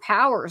her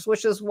powers,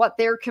 which is what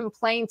their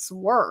complaints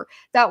were.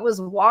 That was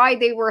why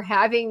they were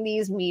having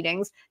these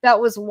meetings.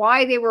 That was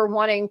why they were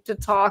wanting to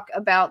talk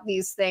about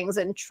these things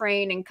and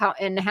train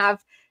and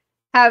have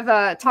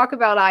talk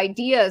about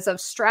ideas of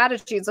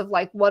strategies of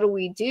like, what do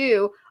we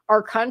do?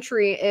 Our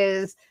country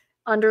is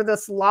under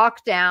this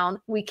lockdown.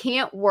 We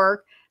can't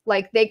work.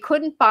 Like, they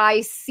couldn't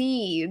buy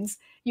seeds.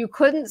 You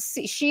couldn't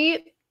see.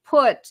 She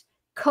put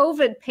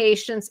COVID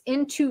patients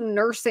into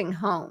nursing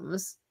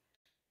homes,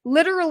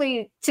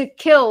 literally to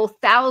kill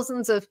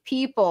thousands of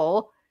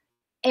people.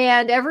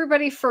 And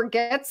everybody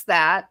forgets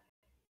that.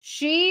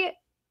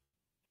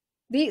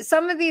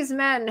 Some of these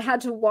men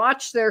had to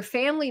watch their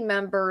family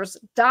members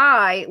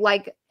die,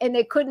 like, and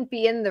they couldn't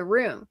be in the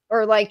room,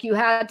 or like you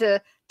had to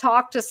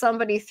talk to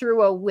somebody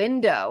through a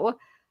window.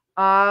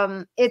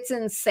 It's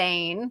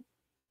insane.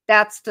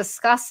 That's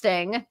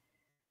disgusting.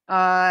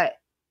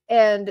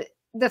 And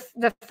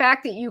the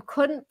fact that you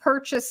couldn't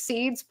purchase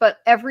seeds, but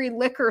every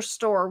liquor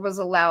store was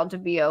allowed to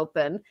be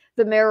open.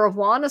 The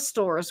marijuana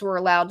stores were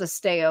allowed to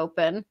stay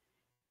open.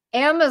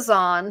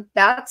 Amazon,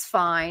 that's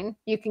fine.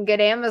 You can get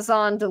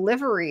Amazon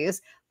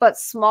deliveries, but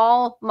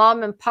small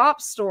mom and pop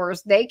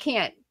stores, they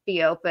can't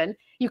be open.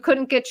 You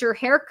couldn't get your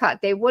hair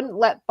cut. They wouldn't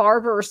let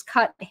barbers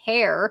cut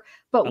hair,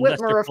 but Unless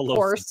Whitmer, you're of Pelosi.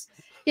 course.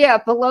 Yeah,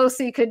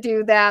 Pelosi could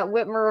do that.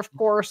 Whitmer, of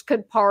course,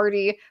 could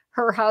party.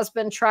 Her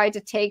husband tried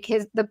to take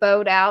the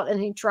boat out, and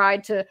he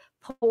tried to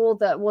pull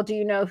the, well, do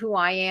you know who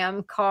I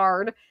am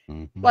card.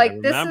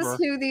 Like, this is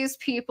who these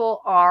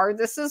people are.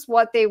 This is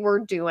what they were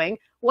doing.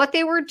 What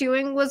they were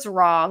doing was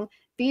wrong.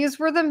 These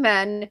were the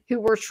men who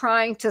were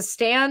trying to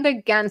stand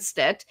against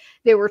it.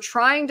 They were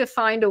trying to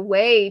find a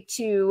way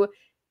to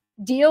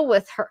deal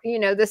with her,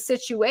 the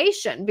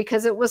situation,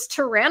 because it was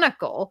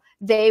tyrannical.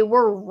 They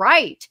were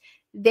right.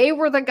 They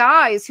were the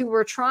guys who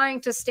were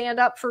trying to stand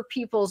up for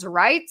people's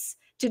rights,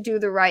 to do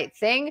the right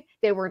thing.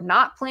 They were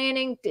not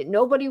planning.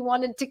 Nobody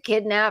wanted to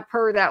kidnap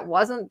her. That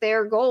wasn't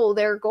their goal.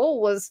 Their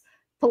goal was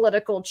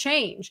political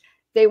change.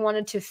 They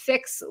wanted to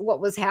fix what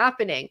was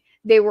happening.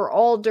 They were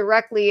all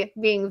directly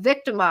being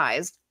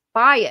victimized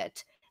by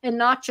it, and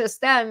not just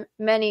them,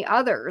 many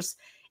others.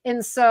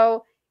 And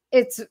so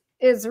it's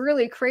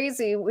really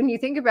crazy when you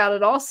think about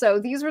it. Also,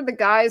 these were the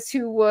guys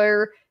who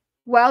were,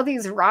 while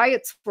these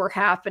riots were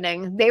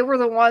happening, they were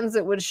the ones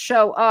that would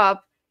show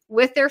up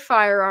with their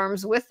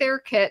firearms, with their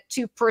kit,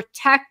 to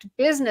protect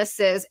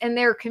businesses in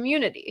their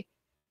community,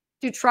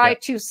 to try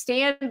to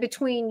stand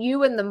between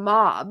you and the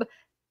mob.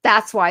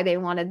 That's why they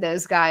wanted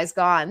those guys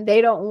gone.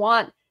 They don't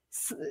want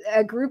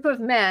a group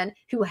of men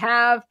who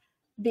have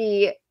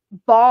the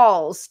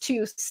balls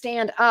to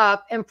stand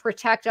up and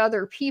protect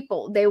other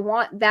people. They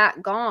want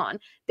that gone.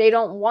 They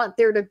don't want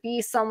there to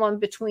be someone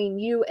between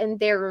you and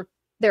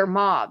their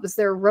mobs,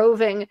 their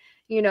roving,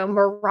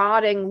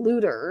 marauding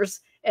looters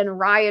and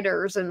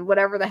rioters and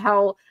whatever the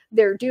hell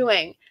they're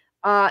doing.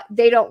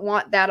 They don't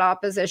want that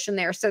opposition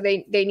there. So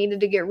they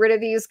needed to get rid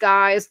of these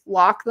guys,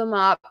 lock them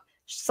up,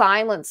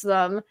 silence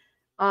them.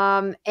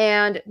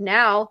 And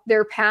now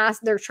they're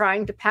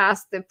trying to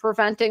pass the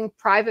Preventing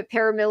Private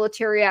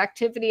Paramilitary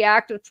Activity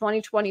Act of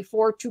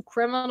 2024 to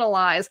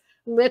criminalize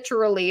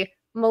literally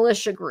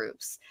militia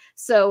groups.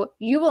 So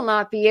you will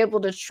not be able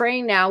to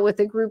train now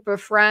with a group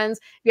of friends.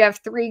 You have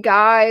 3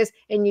 guys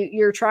and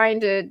you're trying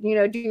to,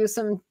 do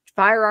some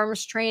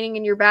firearms training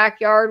in your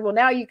backyard. Well,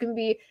 now you can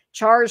be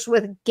charged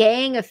with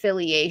gang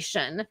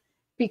affiliation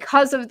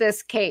because of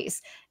this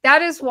case.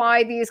 That is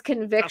why these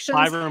convictions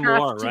have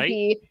to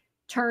be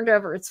turned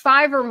over. It's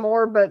 5 or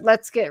more, but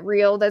let's get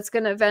real. That's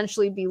going to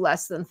eventually be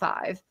less than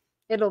 5.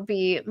 It'll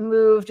be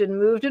moved and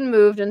moved and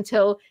moved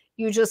until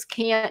you just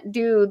can't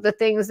do the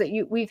things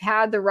that we've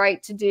had the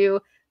right to do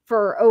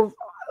for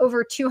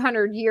over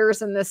 200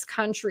 years in this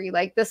country.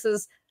 Like, this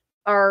is,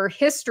 our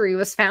history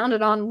was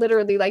founded on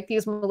literally like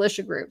these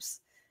militia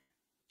groups.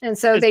 And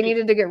so they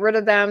needed to get rid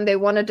of them. They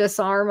want to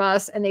disarm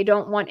us, and they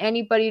don't want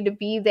anybody to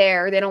be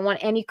there. They don't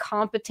want any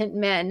competent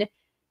men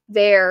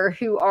there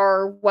who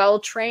are well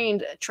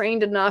trained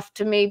enough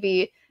to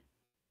maybe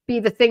be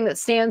the thing that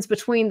stands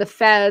between the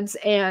feds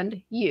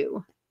and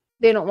you.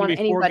 They don't want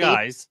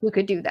anybody who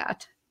could do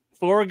that.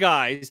 4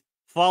 guys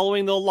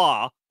following the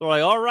law. They're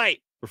like, all right,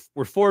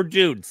 we're 4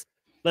 dudes.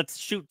 Let's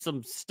shoot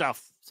some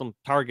stuff, some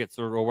targets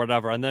or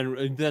whatever. And then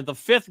the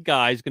 5th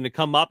guy is going to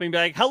come up and be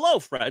like, hello,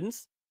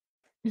 friends.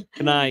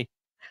 Can I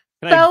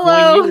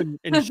join you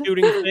in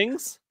shooting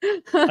things?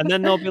 And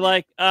then they'll be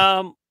like,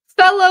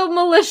 fellow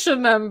militia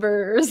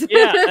members.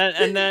 Yeah,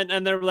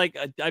 and they're like,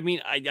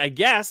 I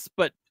guess,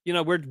 but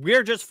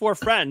we're just 4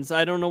 friends.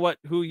 I don't know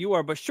who you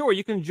are, but sure,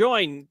 you can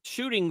join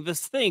shooting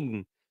this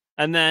thing.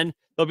 And then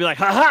they'll be like,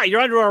 haha,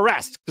 you're under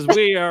arrest because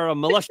we are a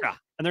militia.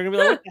 and they're gonna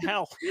be like, "What the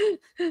hell?"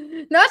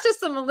 Not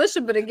just a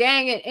militia, but a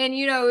gang. And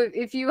you know,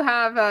 if you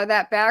have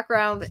that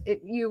background,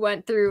 you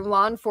went through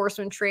law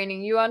enforcement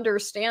training, you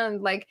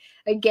understand like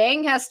a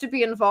gang has to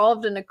be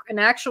involved in an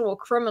actual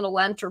criminal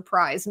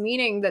enterprise,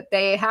 meaning that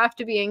they have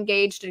to be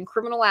engaged in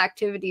criminal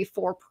activity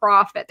for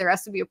profit. There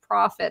has to be a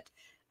profit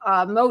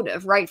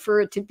motive, right?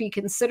 For it to be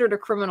considered a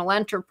criminal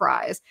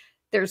enterprise,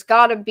 there's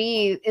got to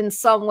be in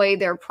some way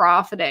they're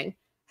profiting.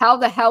 How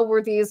the hell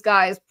were these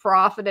guys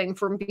profiting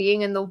from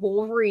being in the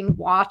Wolverine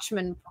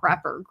Watchman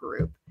prepper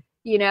group?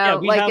 You know,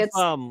 we like have, it's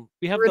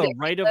we have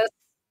ridiculous.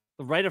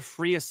 the right of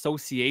free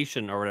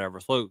association or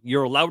whatever. So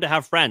you're allowed to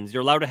have friends.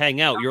 You're allowed to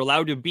hang out. You're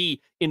allowed to be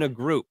in a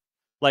group.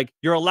 Like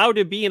you're allowed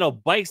to be in a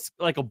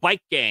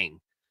bike gang.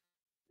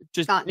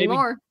 Just Not maybe,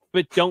 anymore.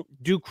 but don't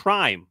do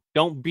crime.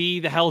 Don't be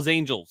the Hell's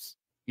Angels.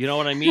 You know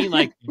what I mean?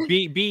 Like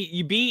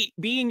be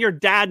in your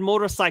dad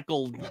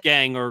motorcycle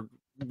gang or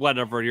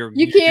whatever.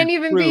 You can't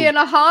even be in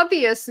a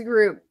hobbyist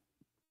group,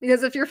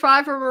 because if you're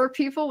 5 or more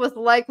people with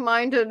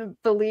like-minded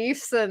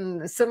beliefs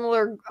and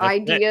similar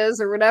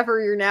ideas or whatever,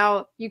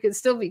 you can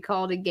still be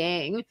called a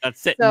gang.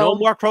 That's it. So, no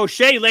more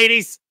crochet,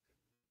 ladies.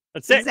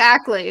 That's it.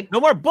 Exactly. No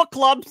more book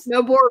clubs.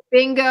 No more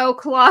bingo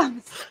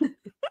clubs.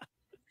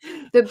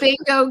 The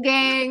bingo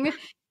gang.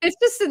 It's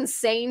just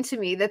insane to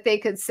me that they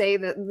could say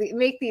that,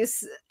 make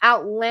these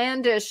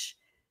outlandish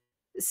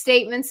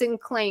statements and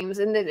claims,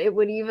 and that it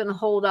would even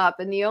hold up.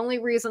 And the only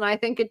reason I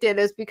think it did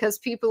is because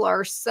people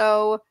are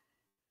so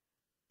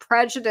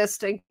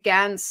prejudiced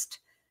against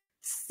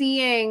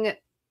seeing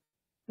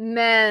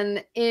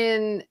men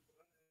in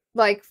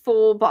like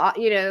full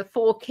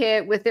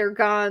kit with their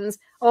guns.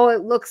 Oh,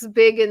 it looks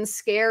big and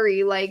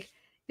scary. Like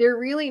they're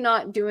really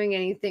not doing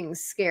anything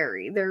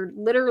scary. They're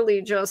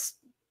literally just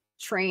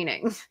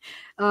training.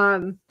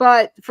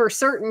 But for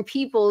certain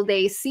people,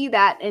 they see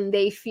that and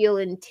they feel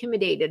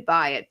intimidated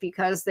by it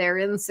because they're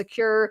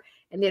insecure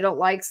and they don't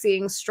like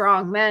seeing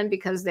strong men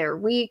because they're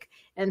weak.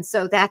 And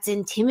so that's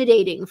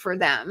intimidating for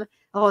them.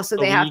 Oh, so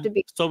they have to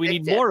be. So we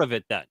need more of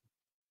it then.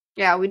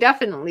 Yeah, we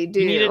definitely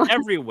do. We need it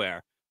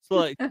everywhere. So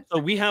like, so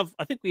we have,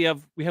 I think we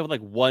have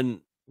like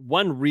one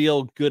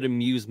real good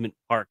amusement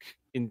park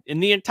in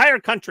the entire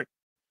country.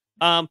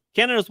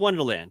 Canada's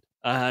Wonderland,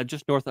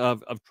 just north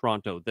of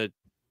Toronto. That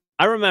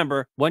I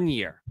remember one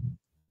year,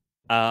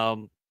 I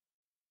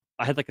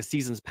had like a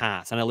season's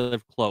pass and I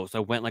lived close. I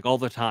went like all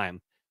the time.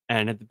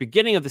 And at the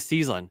beginning of the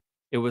season,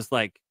 it was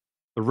like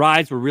the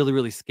rides were really,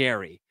 really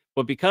scary.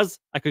 But because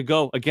I could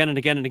go again and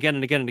again and again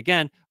and again and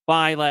again,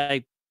 by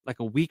like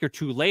a week or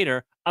two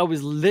later, I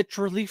was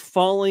literally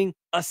falling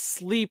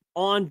asleep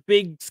on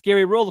big,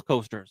 scary roller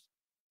coasters.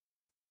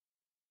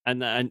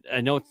 And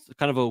I know it's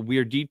kind of a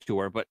weird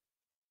detour, but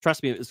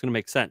trust me, it's going to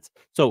make sense.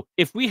 So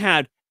if we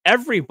had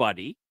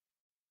everybody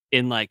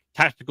in like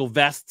tactical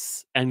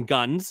vests and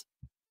guns,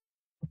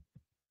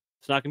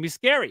 it's not going to be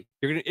scary.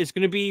 It's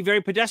going to be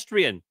very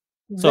pedestrian.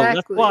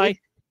 Exactly. So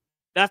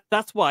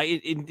that's why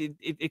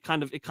it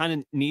kind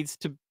of needs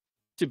to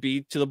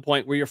be to the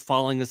point where you're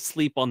falling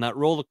asleep on that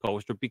roller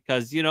coaster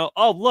because, you know,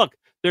 oh look,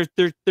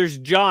 there's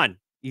John.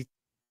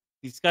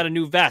 He's got a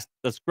new vest.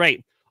 That's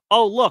great.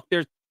 Oh look,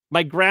 there's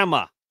my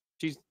grandma.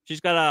 She's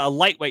got a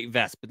lightweight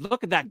vest, but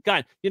look at that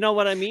gun. You know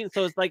what I mean?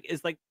 So it's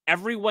like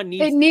everyone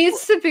needs. It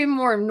needs to be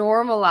more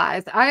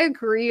normalized. I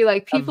agree.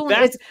 Like people,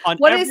 it's on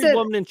what every is it?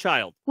 Woman and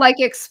child. Like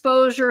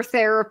exposure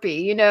therapy,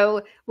 you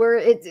know,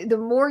 where the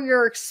more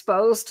you're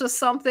exposed to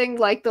something,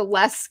 like the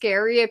less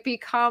scary it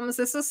becomes.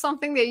 This is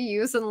something they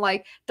use in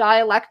like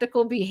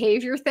dialectical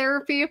behavior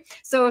therapy.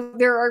 So if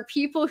there are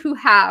people who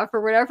have,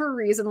 for whatever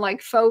reason,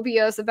 like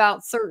phobias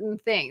about certain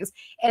things,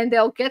 and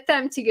they'll get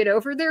them to get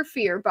over their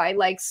fear by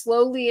like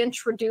slowly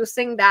introducing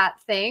that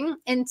thing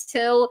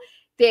until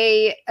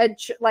they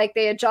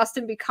adjust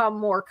and become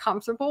more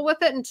comfortable with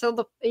it,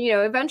 until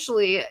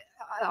eventually,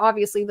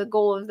 obviously the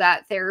goal of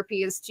that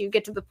therapy is to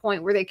get to the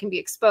point where they can be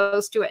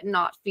exposed to it and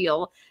not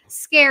feel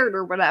scared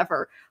or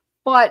whatever.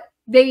 But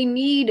they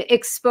need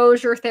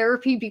exposure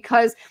therapy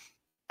because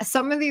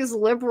some of these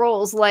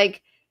liberals,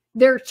 like,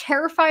 they're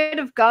terrified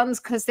of guns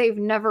because they've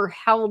never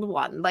held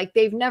one. Like,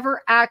 they've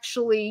never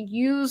actually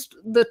used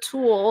the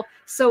tool,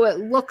 so it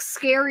looks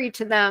scary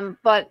to them,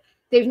 but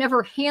they've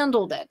never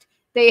handled it.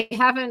 They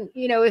haven't,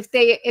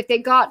 if they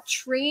got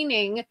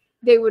training,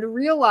 they would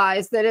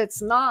realize that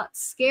it's not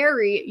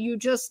scary. You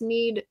just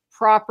need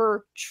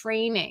proper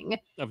training.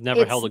 I've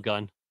never held a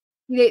gun.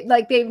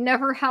 They've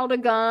never held a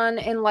gun,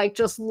 and like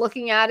just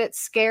looking at it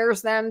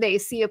scares them. They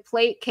see a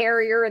plate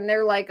carrier and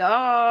they're like,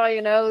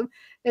 oh,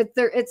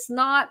 it's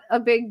not a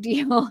big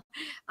deal.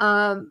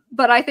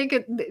 But I think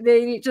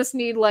they just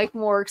need like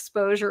more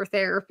exposure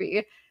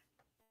therapy.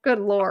 Good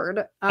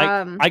Lord.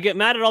 I get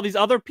mad at all these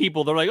other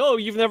people. They're like, oh,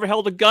 you've never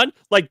held a gun?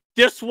 Like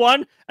this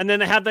one? And then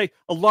they have like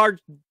a large,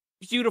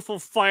 beautiful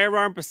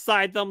firearm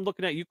beside them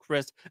looking at you,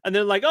 Chris. And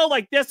they're like, oh,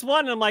 like this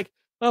one? And I'm like,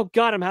 oh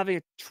God, I'm having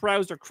a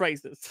trouser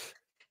crisis.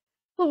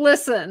 Well,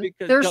 listen,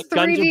 Because there's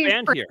guns are 3D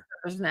banned printers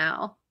here.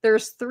 now.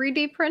 There's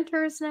 3D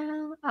printers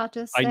now. I'll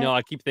just say. I know,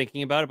 I keep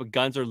thinking about it, but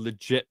guns are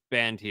legit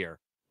banned here.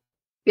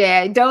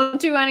 Yeah, don't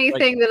do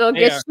anything that'll they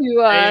get are- you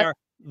they are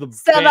the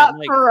set band, up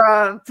like- for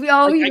a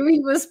like, he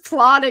was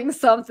plotting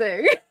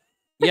something.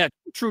 Yeah,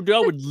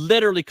 Trudeau would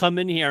literally come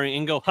in here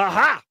and go, ha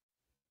ha.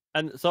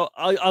 And so,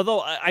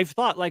 although I've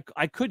thought like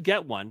I could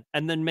get one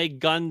and then make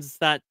guns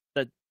that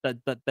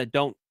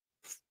don't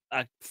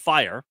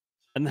fire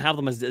and have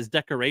them as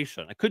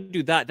decoration. I could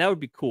do that. That would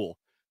be cool.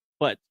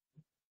 But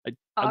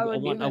I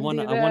want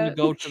to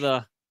go to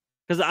the,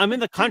 because I'm in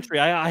the country.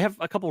 I have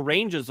a couple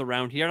ranges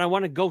around here, and I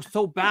want to go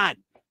so bad.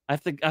 I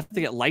have to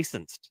get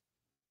licensed.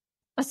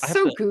 That's I have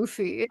so to-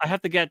 goofy. I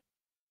have to get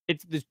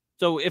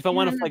so if I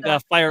want to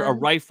fire a Canada.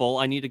 rifle,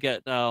 I need to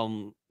get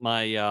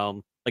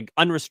my like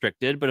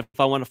unrestricted. But if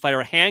I want to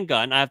fire a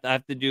handgun, I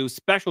have to do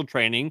special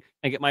training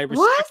and get my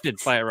restricted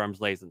What?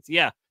 firearms license.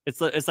 Yeah,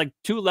 it's like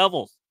 2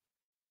 levels,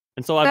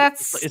 and so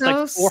That's it's so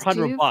like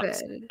 $400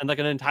 stupid. and like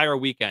an entire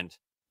weekend.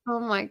 Oh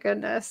my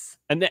goodness.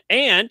 And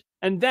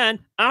then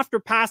after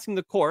passing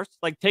the course,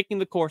 like taking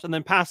the course and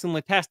then passing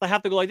the test, I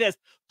have to go like this.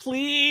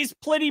 Please,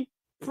 pretty,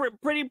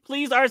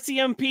 please,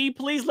 RCMP,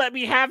 please let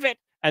me have it.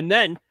 And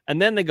then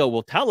they go,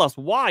 well, tell us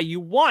why you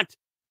want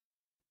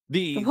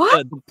the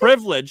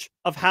privilege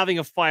of having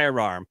a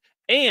firearm.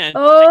 And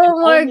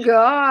oh my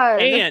god.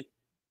 And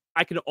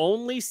I can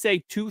only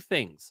say 2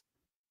 things.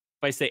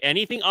 If I say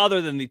anything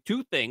other than the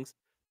 2 things,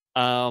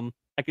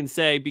 I can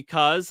say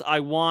because I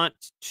want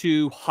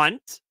to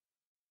hunt,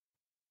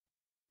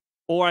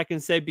 or I can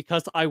say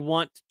because I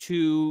want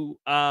to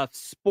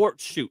sport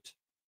shoot.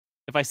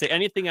 If I say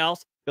anything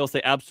else, they'll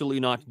say absolutely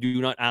not.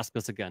 Do not ask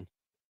us again.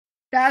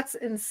 That's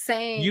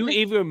insane. You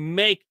even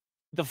make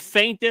the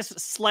faintest,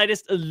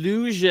 slightest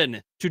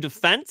allusion to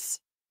defense,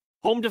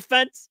 home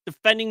defense,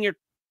 defending your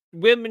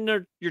women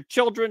or your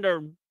children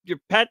or your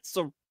pets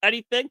or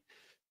anything,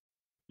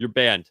 you're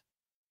banned.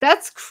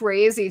 That's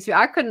crazy too.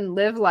 I couldn't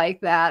live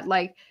like that.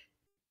 Like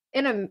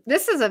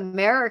this is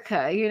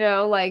America, you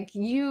know, like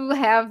you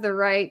have the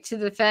right to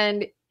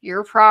defend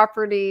your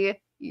property,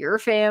 your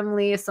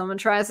family. If someone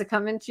tries to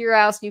come into your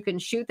house, you can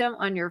shoot them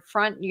on your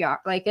front yard,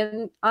 like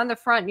on the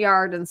front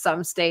yard in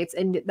some states,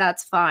 and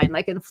that's fine.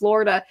 Like in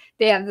Florida,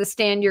 they have the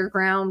stand your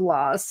ground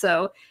laws.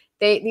 So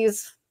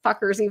these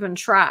fuckers even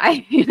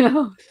try, you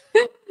know.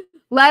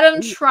 Let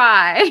them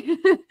try.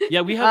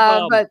 Yeah, we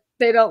have but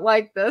they don't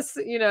like this,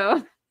 you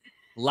know.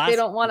 They They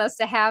don't want us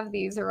to have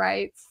these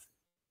rights.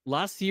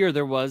 Last year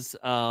there was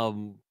a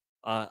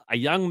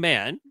young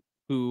man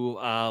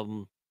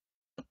who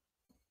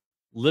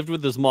lived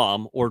with his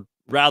mom, or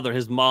rather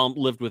his mom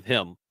lived with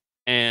him,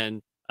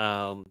 and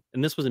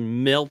this was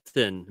in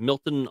Milton,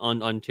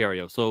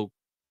 Ontario, so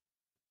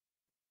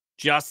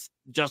just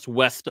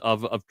west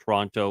of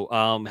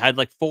Toronto. Had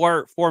like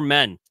four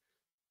men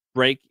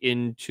break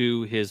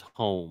into his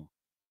home,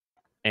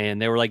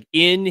 and they were like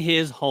in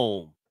his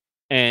home,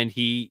 and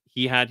he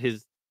had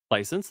his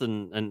license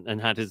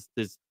and had his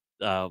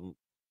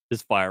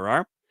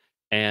firearm,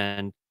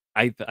 and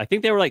I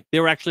think they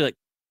were actually like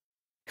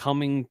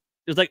coming.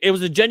 It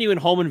was a genuine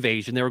home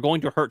invasion. They were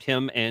going to hurt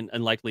him and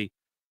likely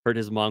hurt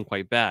his mom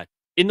quite bad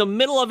in the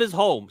middle of his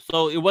home.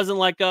 So it wasn't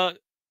like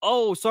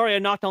oh, sorry, I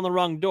knocked on the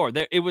wrong door.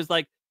 It was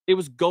like it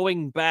was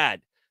going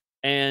bad,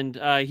 and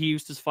he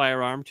used his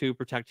firearm to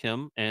protect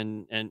him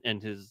and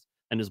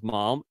his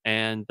mom.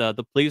 And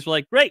the police were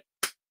like, "Great,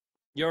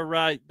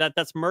 you're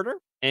that's murder,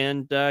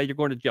 and you're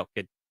going to jail,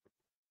 kid."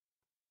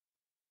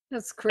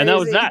 That's crazy. And that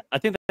was that. I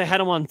think they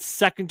had him on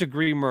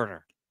 2nd-degree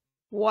murder.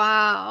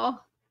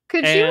 Wow.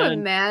 Could you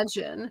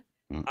imagine?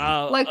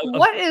 Like,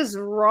 what is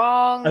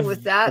wrong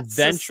with that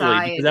eventually,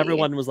 society? because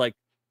everyone was like,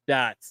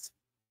 "That's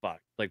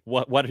fucked. Like,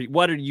 what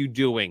are you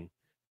doing?"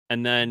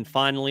 And then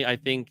finally, I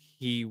think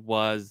he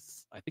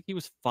was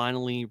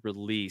finally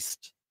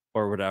released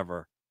or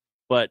whatever.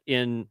 But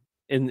in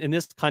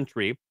this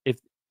country, if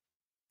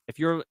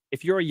you're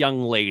a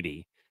young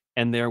lady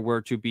and there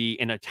were to be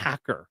an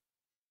attacker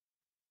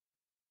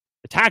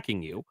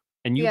attacking you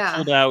and you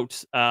pulled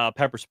out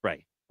pepper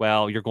spray,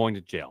 well, you're going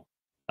to jail.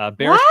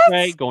 Bear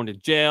spray, going to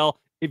jail.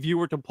 If you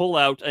were to pull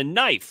out a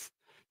knife,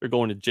 you're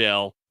going to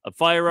jail. A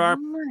firearm,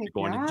 you're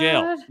going to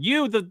jail.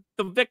 You, the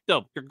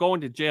victim, you're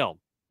going to jail.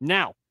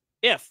 Now,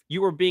 if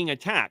you were being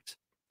attacked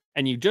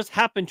and you just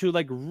happened to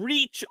like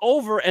reach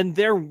over and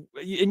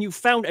you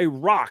found a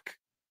rock,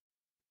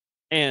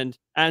 and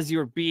as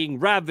you're being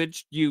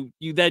ravaged, you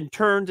then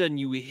turned and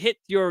you hit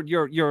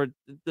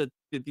the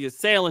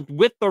assailant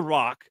with the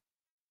rock,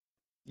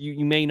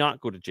 you may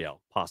not go to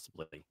jail,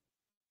 possibly.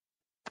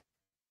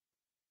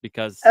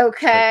 Because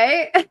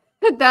okay.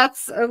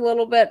 That's a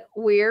little bit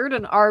weird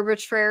and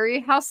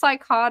arbitrary. How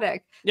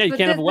psychotic. Yeah, you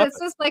can't have a weapon.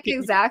 This is like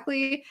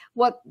exactly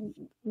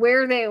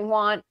where they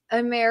want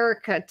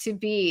America to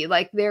be.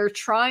 Like they're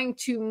trying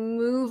to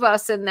move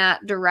us in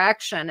that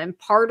direction. And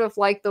part of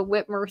like the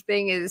Whitmer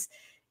thing is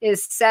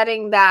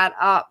setting that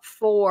up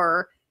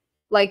for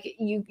like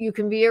you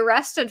can be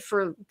arrested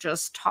for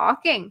just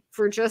talking,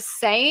 for just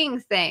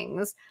saying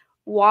things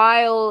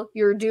while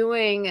you're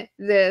doing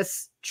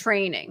this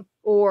training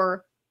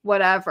or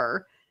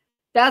whatever.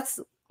 That's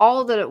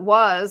all that it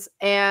was.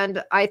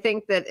 And I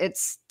think that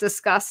it's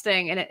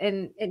disgusting, and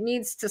it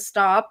needs to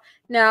stop.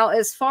 Now,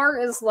 as far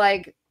as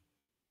like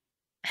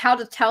how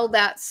to tell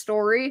that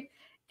story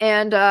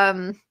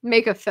and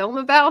make a film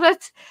about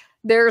it,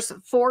 there's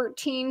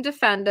 14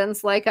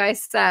 defendants, like I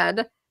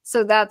said.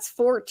 So that's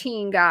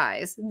 14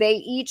 guys. They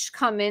each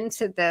come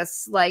into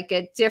this like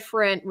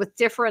with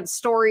different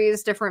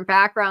stories, different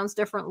backgrounds,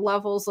 different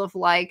levels of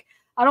like,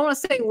 I don't want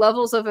to say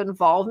levels of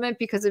involvement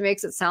because it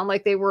makes it sound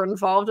like they were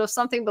involved with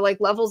something, but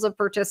like levels of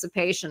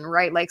participation,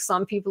 right? Like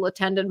some people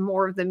attended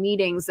more of the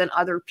meetings than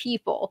other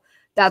people.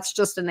 That's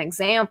just an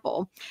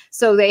example.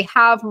 So they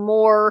have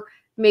more,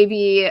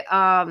 maybe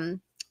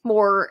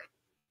more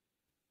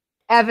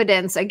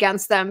evidence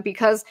against them,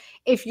 because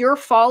if you're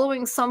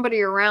following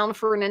somebody around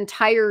for an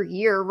entire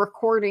year,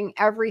 recording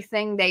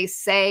everything they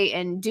say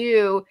and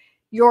do,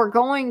 you're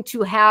going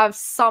to have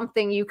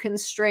something you can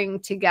string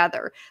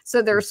together.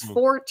 So there's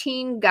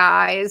 14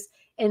 guys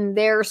and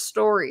their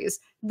stories.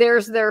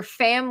 There's their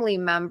family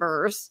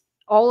members.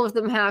 All of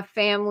them have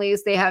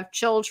families. They have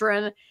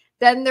children.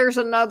 Then there's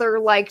another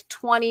like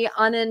 20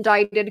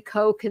 unindicted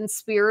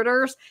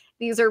co-conspirators.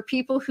 These are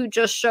people who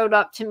just showed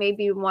up to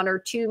maybe 1 or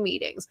 2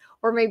 meetings,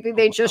 or maybe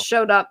they just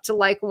showed up to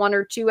like 1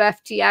 or 2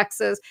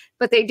 FTXs,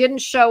 but they didn't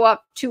show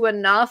up to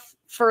enough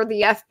for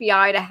the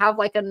FBI to have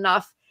like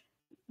enough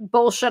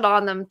bullshit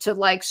on them to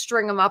like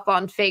string them up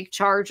on fake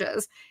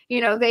charges. You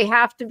know, they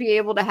have to be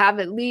able to have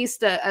at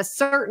least a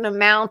certain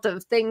amount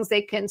of things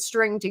they can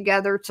string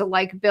together to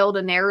like build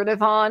a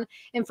narrative on.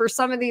 And for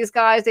some of these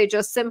guys, they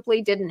just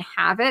simply didn't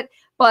have it,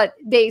 but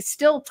they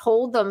still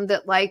told them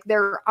that like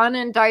they're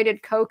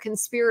unindicted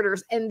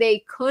co-conspirators and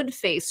they could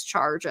face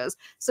charges.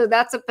 So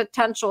that's a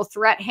potential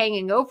threat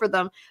hanging over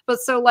them. But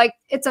so like,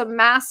 it's a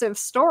massive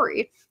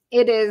story.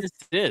 It is.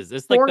 It is.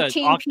 It's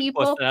 14 like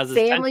people, that has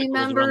family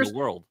members, the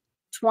world.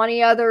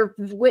 20 other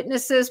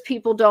witnesses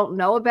people don't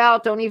know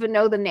about, don't even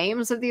know the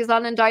names of these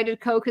unindicted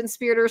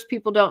co-conspirators.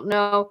 People don't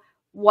know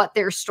what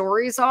their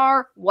stories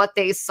are, what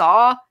they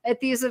saw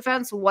at these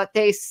events, what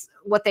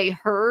they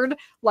heard.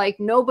 Like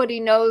nobody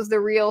knows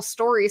the real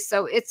story.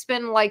 So it's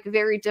been like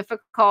very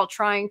difficult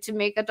trying to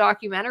make a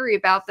documentary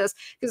about this,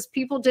 because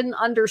people didn't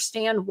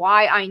understand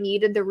why I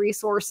needed the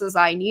resources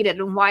I needed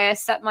and why I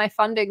set my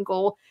funding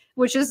goal,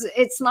 which is,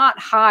 it's not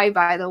high,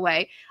 by the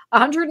way.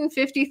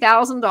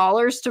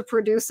 $150,000 to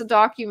produce a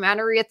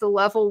documentary at the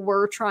level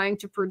we're trying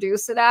to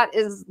produce it at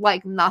is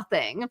like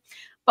nothing.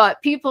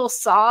 But people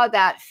saw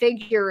that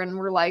figure and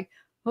were like,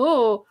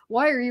 oh,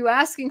 why are you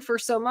asking for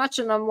so much?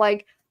 And I'm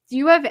like, do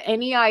you have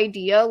any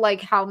idea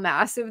like how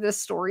massive this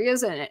story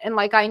is? And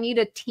like, I need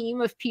a team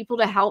of people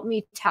to help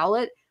me tell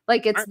it.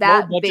 Like it's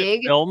that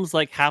big. Films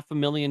like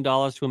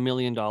 $500,000 to $1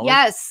 million.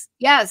 Yes,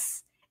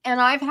 yes. And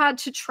I've had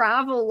to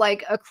travel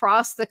like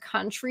across the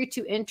country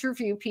to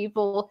interview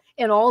people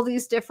in all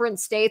these different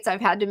states. I've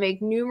had to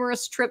make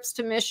numerous trips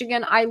to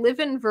Michigan. I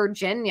live in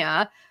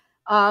Virginia.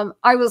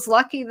 I was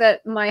lucky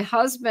that my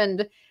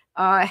husband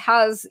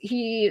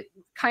he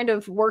kind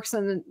of works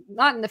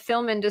not in the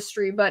film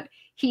industry, but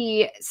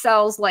he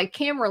sells like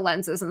camera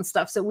lenses and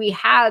stuff. So we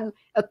had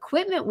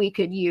equipment we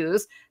could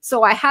use.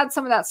 So I had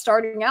some of that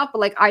starting out, but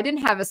like I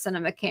didn't have a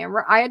cinema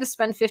camera. I had to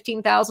spend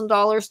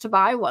 $15,000 to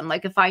buy one.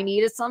 Like if I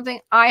needed something,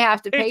 I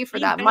have to pay for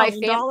that.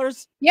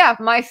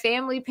 My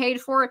family paid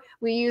for it.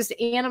 We used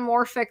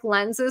anamorphic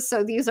lenses.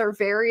 So these are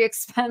very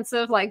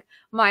expensive. Like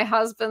my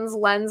husband's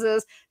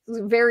lenses,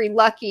 very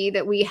lucky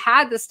that we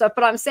had this stuff.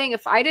 But I'm saying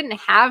if I didn't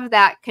have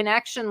that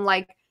connection,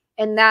 like,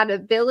 and that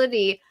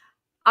ability,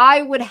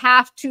 I would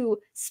have to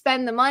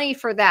spend the money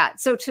for that.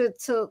 So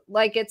to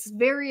like, it's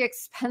very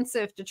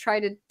expensive to try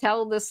to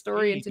tell this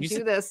story and to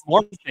do this.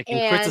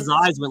 And Chris's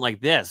eyes went like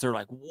this. They're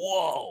like,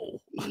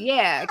 whoa.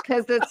 Yeah,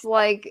 because it's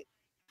like,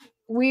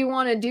 we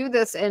want to do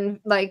this, and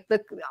like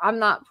I'm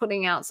not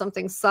putting out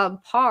something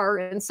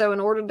subpar. And so in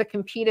order to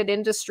compete at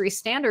industry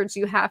standards,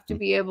 you have to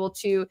be able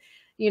to,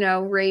 you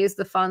know, raise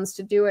the funds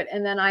to do it.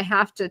 And then I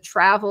have to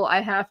travel.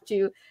 I have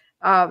to,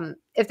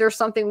 if there's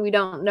something we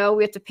don't know,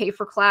 we have to pay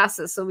for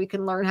classes so we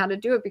can learn how to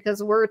do it,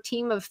 because we're a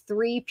team of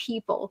 3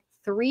 people.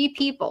 3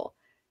 people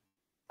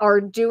are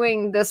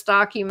doing this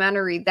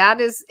documentary. That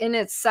is in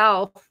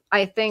itself,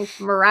 I think,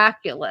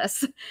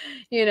 miraculous.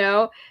 You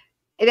know,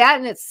 that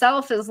in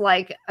itself is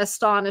like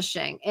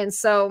astonishing. And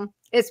so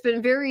it's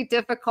been very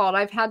difficult.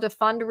 I've had to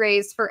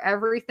fundraise for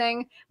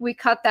everything. We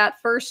cut that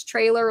first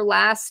trailer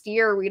last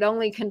year. We'd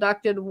only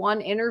conducted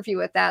 1 interview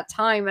at that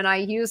time, and I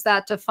used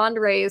that to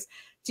fundraise,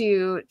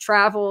 to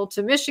travel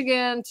to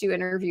Michigan, to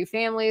interview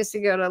families, to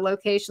go to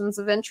locations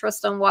of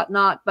interest and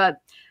whatnot. But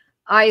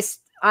I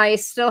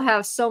still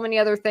have so many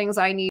other things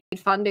I need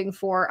funding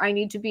for. I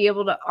need to be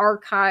able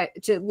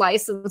to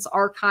license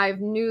archive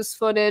news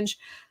footage.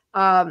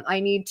 I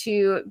need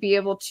to be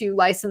able to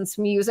license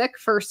music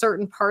for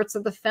certain parts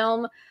of the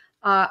film.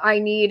 I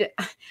need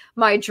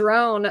my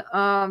drone.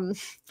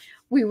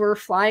 We were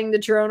flying the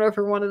drone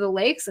over one of the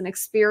lakes and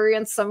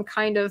experienced some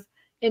kind of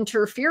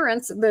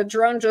interference. The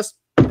drone just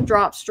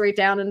dropped straight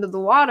down into the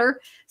water.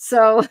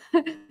 So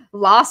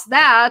lost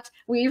that.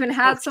 We even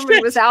had somebody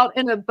shit. was out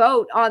in a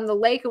boat on the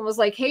lake and was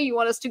like, hey, you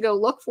want us to go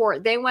look for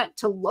it? They went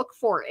to look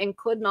for it and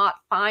could not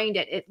find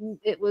it.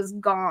 It was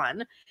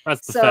gone.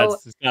 That's the So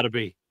feds. It's got to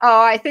be.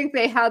 oh, I think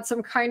they had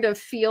some kind of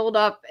field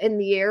up in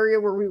the area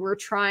where we were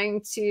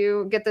trying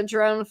to get the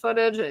drone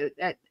footage.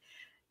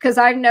 Because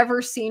I've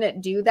never seen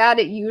it do that.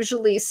 It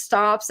usually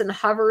stops and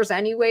hovers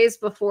anyways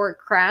before it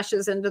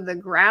crashes into the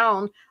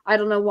ground. I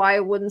don't know why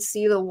it wouldn't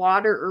see the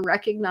water or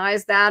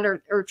recognize that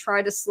or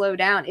try to slow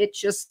down. It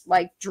just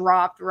like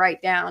dropped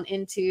right down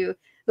into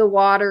the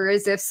water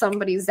as if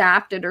somebody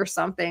zapped it or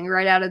something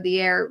right out of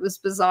the air. It was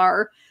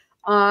bizarre.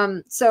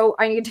 So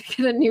I need to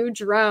get a new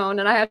drone,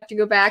 and I have to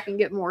go back and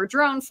get more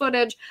drone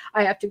footage.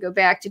 I have to go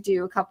back to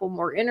do a couple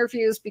more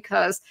interviews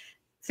because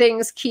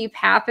things keep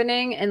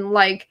happening, and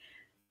like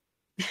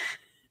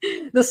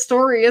the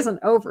story isn't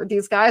over.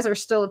 These guys are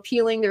still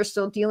appealing. They're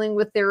still dealing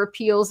with their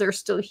appeals. There's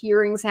still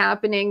hearings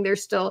happening.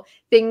 There's still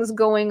things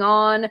going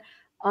on.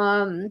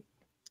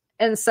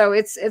 And so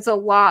it's a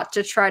lot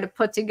to try to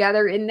put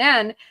together. And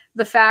then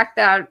the fact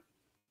that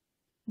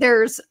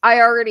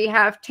I already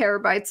have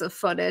terabytes of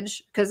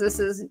footage because this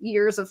is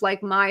years of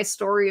like my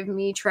story of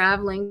me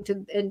traveling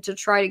to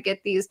try to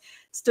get these.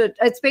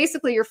 It's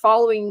basically you're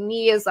following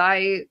me as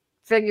I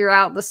figure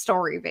out the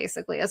story,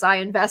 basically, as I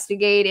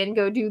investigate and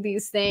go do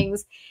these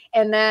things.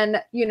 And then,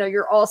 you know,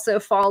 you're also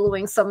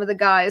following some of the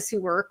guys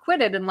who were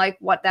acquitted and like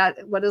what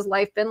has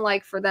life been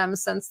like for them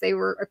since they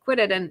were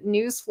acquitted. And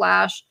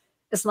newsflash,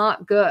 it's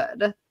not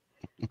good.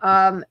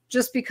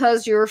 Just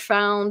because you're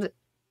found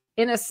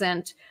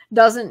innocent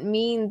doesn't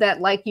mean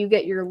that like you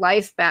get your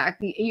life back.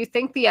 You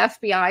think the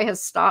FBI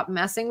has stopped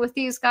messing with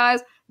these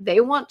guys? They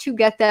want to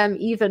get them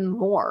even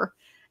more.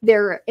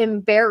 They're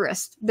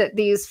embarrassed that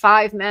these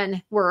 5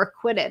 men were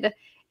acquitted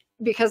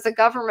because the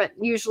government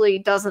usually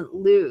doesn't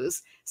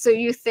lose. So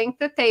you think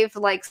that they've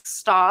like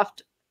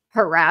stopped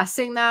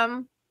harassing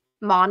them,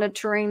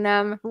 monitoring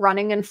them,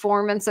 running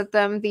informants at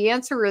them? The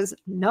answer is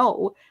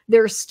no.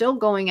 They're still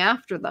going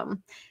after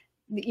them.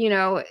 You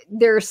know,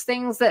 there's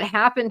things that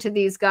happen to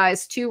these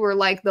guys too, where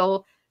like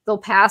they'll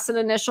pass an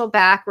initial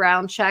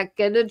background check,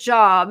 get a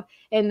job,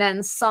 and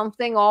then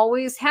something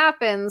always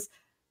happens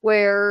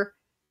where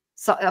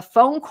a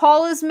phone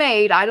call is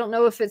made. I don't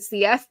know if it's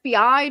the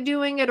FBI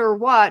doing it or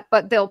what,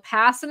 but they'll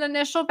pass an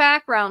initial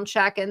background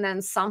check and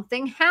then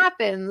something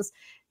happens.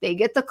 They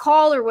get the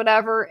call or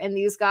whatever, and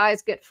these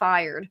guys get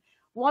fired.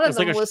 One of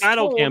them like a was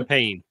shadow told,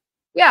 campaign.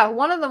 Yeah,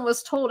 one of them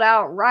was told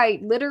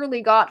outright,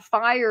 literally got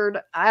fired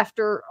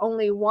after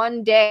only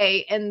 1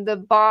 day. And the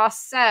boss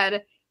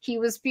said he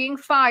was being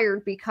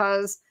fired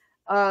because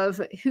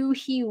of who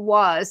he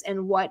was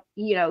and what,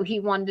 you know, he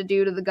wanted to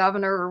do to the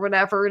governor or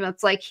whatever. And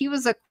it's like, he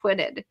was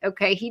acquitted.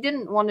 Okay. He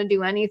didn't want to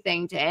do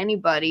anything to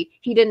anybody.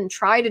 He didn't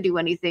try to do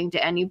anything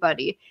to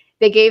anybody.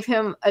 They gave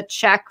him a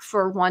check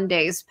for 1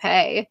 day's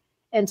pay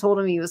and told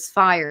him he was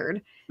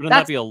fired. Wouldn't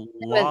that be a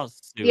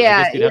lawsuit? Yeah,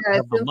 I guess you'd have to have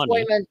it's the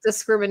money. employment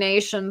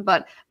discrimination,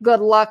 but good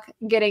luck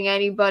getting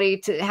anybody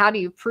to, how do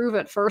you prove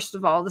it? First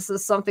of all, this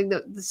is something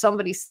that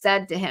somebody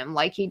said to him.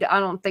 Like I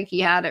don't think he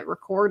had it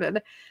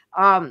recorded.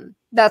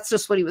 That's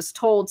just what he was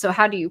told. So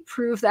how do you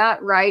prove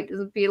that, right? It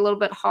would be a little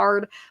bit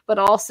hard, but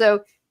also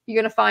you're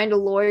going to find a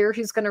lawyer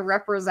who's going to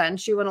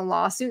represent you in a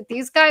lawsuit.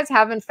 These guys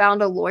haven't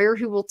found a lawyer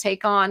who will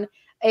take on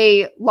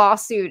a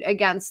lawsuit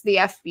against the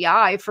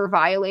FBI for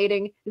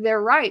violating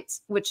their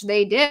rights, which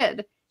they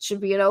did. Should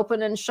be an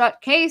open and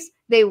shut case.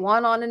 They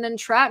won on an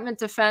entrapment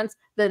defense.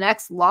 The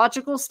next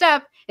logical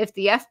step, if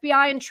the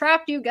FBI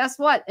entrapped you, guess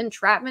what?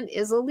 Entrapment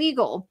is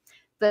illegal.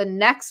 The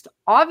next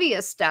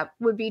obvious step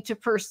would be to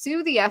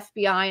pursue the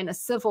FBI in a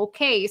civil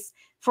case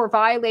for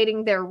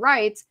violating their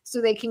rights so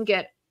they can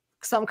get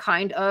some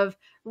kind of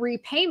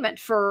repayment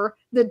for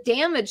the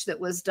damage that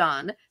was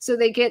done. So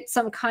they get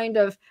some kind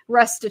of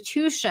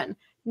restitution.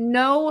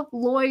 No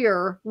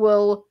lawyer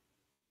will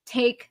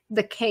take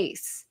the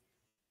case.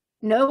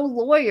 No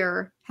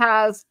lawyer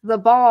has the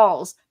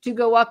balls to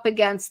go up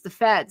against the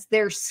feds.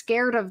 They're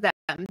scared of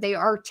them. They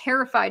are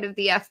terrified of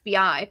the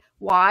FBI.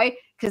 Why?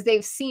 Because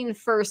they've seen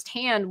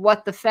firsthand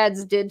what the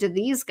feds did to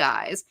these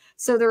guys.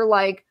 So they're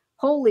like,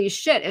 holy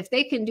shit, if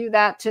they can do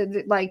that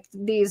to like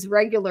these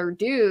regular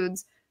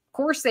dudes, of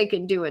course they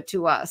can do it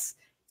to us.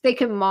 They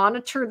can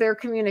monitor their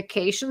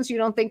communications. You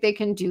don't think they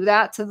can do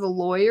that to the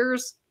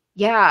lawyers?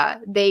 Yeah,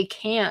 they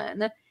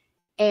can.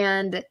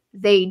 And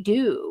they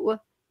do.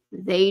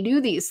 They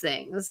do these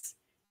things.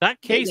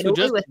 That case would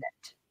just, with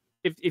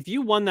it. if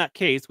you won that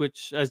case,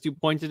 which as you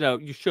pointed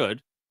out, you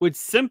should, would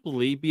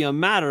simply be a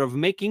matter of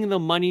making the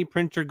money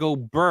printer go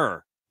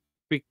burr.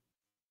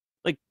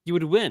 Like you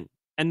would win.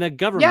 And the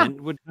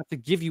government would have to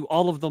give you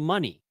all of the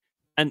money.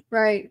 And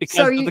right. because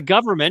So of the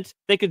government,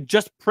 they could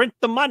just print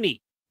the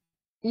money.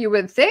 You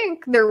would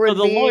think there would So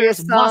the be lawyers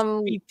some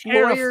must be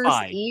lawyers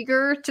terrified.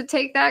 eager to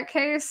take that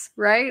case,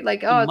 right?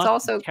 Like, They oh, it's must be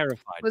also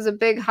terrified. was a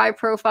big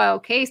high-profile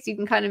case. You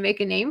can kind of make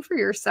a name for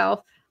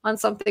yourself on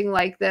something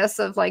like this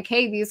of like,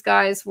 hey, these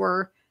guys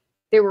were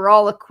they were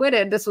all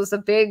acquitted. This was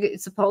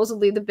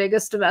supposedly the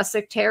biggest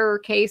domestic terror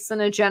case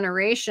in a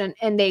generation,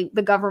 and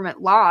the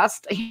government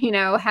lost. You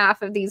know,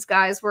 half of these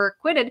guys were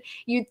acquitted.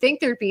 You'd think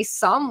there'd be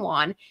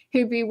someone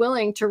who'd be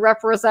willing to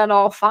represent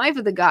all 5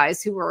 of the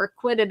guys who were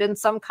acquitted in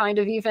some kind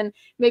of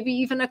maybe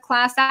even a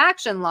class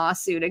action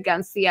lawsuit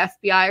against the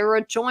FBI, or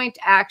a joint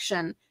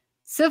action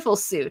civil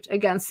suit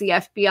against the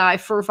FBI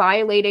for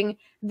violating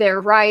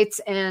their rights.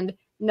 And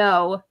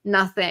no,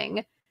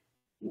 nothing.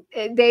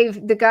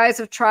 The guys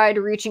have tried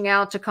reaching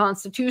out to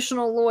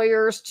constitutional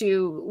lawyers,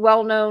 to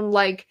well-known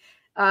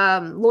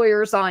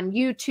lawyers on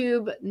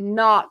YouTube.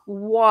 Not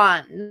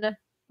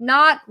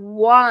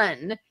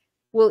one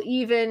will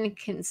even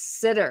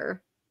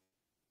consider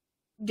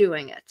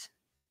doing it.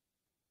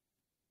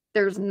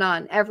 There's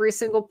none. Every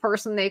single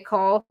person they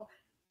call,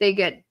 they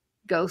get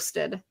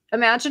ghosted.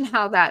 Imagine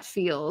how that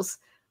feels,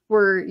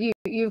 where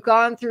you've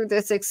gone through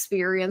this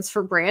experience.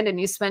 For Brandon,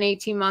 you spent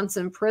 18 months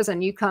in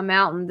prison. You come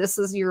out and this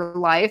is your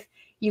life.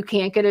 You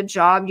can't get a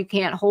job. You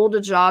can't hold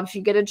a job. If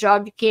you get a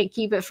job, you can't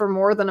keep it for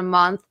more than a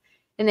month.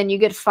 And then you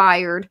get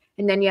fired.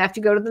 And then you have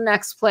to go to the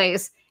next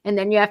place. And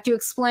then you have to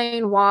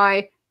explain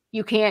why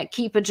you can't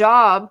keep a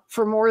job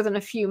for more than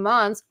a few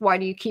months. Why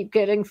do you keep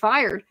getting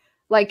fired?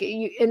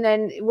 And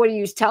then what do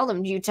you tell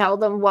them? Do you tell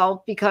them,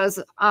 well,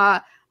 because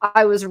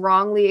I was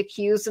wrongly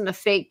accused in a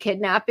fake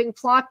kidnapping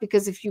plot?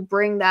 Because if you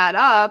bring that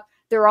up,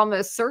 they're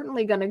almost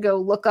certainly going to go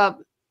look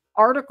up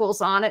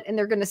articles on it, and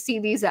they're going to see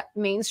these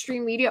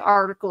mainstream media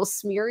articles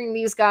smearing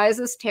these guys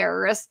as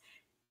terrorists.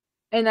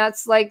 And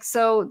that's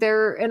so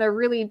they're in a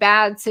really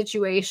bad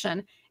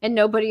situation, and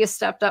nobody has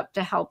stepped up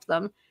to help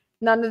them.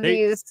 None of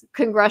these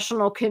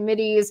congressional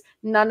committees,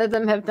 none of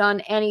them have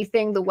done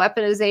anything. The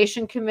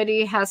weaponization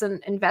committee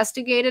hasn't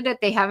investigated it.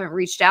 They haven't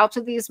reached out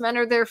to these men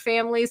or their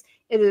families.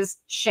 It is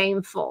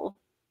shameful.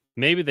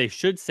 Maybe they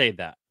should say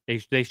that.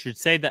 They should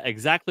say that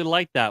exactly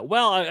like that.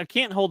 Well, I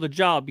can't hold a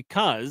job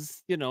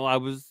because, I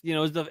was,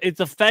 it's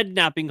a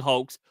Fednapping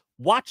hoax.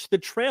 Watch the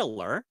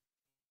trailer,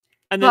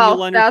 and then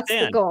you'll understand.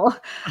 That's the goal.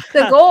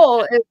 The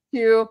goal is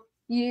to,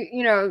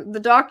 the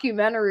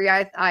documentary,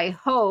 I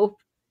hope,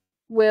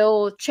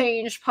 will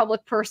change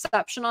public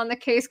perception on the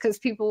case, because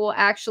people will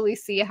actually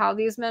see how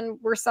these men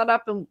were set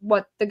up and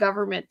what the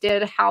government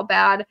did, how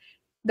bad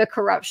the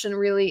corruption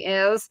really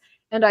is.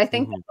 And I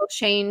think that will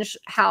change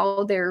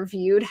how they're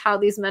viewed, how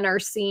these men are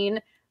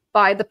seen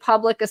by the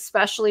public,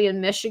 especially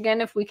in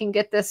Michigan. If we can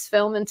get this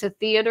film into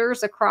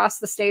theaters across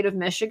the state of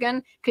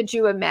Michigan, could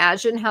you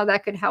imagine how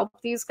that could help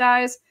these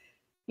guys?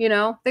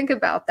 Think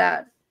about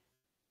that.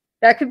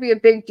 That could be a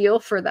big deal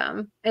for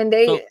them. And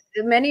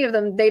many of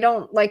them, they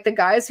don't, like the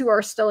guys who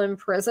are still in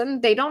prison,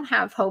 they don't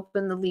have hope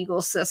in the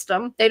legal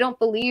system. They don't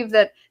believe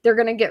that they're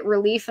going to get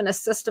relief in a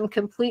system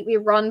completely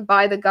run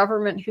by the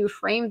government who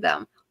framed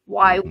them.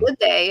 Why would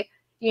they?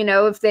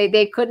 If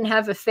they couldn't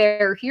have a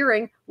fair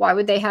hearing, why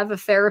would they have a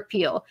fair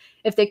appeal?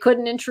 If they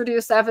couldn't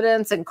introduce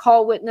evidence and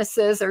call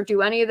witnesses or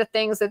do any of the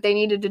things that they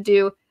needed to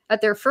do at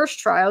their first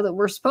trial that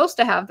we're supposed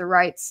to have the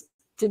rights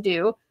to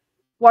do,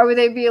 why would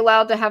they be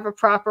allowed to have a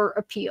proper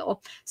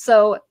appeal?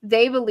 So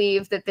they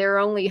believe that their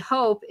only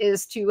hope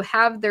is to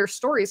have their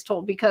stories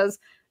told, because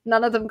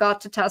none of them got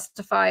to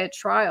testify at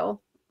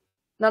trial.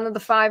 None of the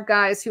 5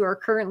 guys who are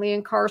currently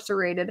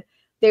incarcerated,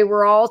 they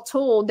were all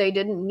told they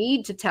didn't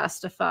need to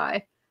testify.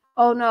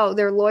 Oh no,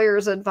 their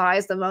lawyers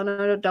advised them, oh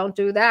no, don't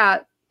do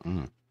that.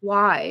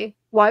 Why?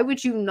 Why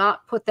would you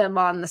not put them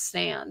on the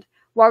stand?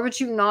 Why would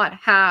you not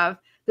have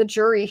the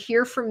jury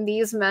hear from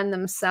these men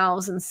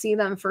themselves and see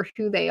them for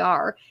who they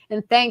are?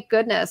 And thank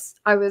goodness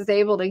I was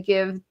able to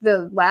give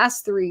the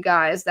last 3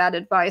 guys that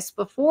advice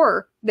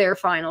before their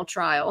final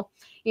trial.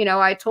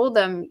 I told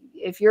them,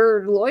 if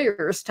your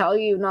lawyers tell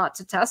you not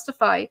to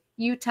testify,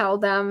 you tell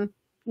them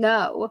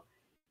no.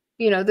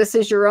 This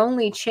is your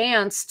only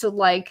chance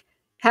to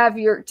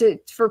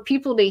for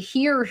people to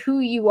hear who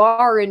you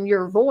are in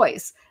your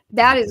voice.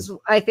 That is,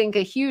 I think,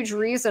 a huge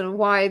reason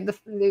why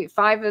the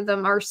 5 of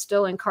them are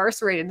still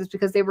incarcerated, is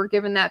because they were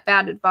given that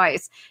bad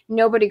advice.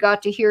 Nobody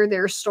got to hear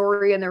their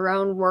story in their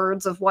own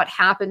words of what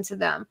happened to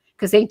them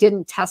because they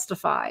didn't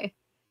testify.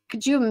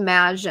 Could you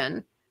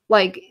imagine?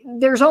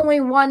 There's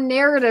only one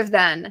narrative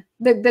then,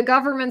 the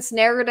government's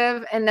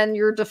narrative, and then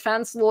your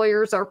defense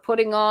lawyers are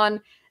putting on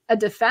a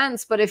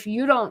defense. But if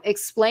you don't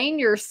explain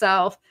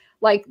yourself,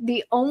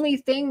 the only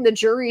thing the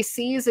jury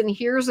sees and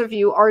hears of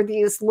you are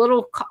these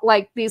little,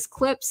 these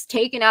clips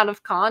taken out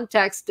of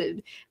context,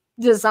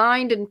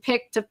 designed and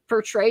picked to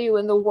portray you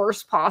in the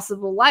worst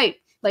possible light.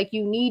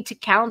 You need to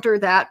counter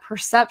that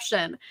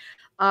perception.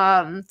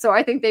 So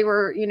I think they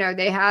were,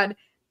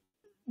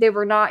 they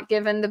were not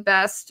given the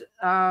best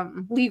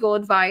legal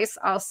advice,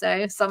 I'll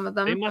say, some of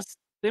them.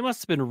 They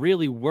must have been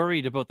really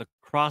worried about the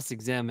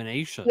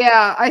cross-examination.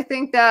 Yeah, I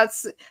think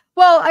that's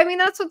what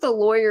the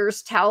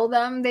lawyers tell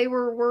them they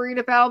were worried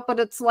about. But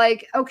it's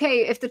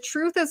okay, if the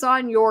truth is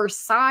on your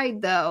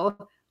side, though,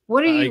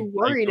 what are you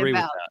worried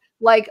about?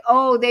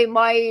 Oh, they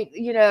might,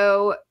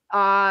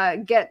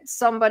 get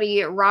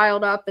somebody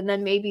riled up, and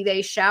then maybe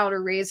they shout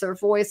or raise their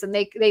voice, and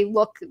they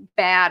look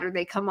bad or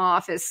they come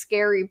off as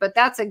scary. But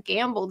that's a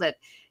gamble that,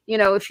 you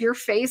know, if you're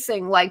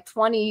facing like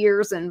 20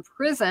 years in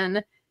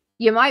prison,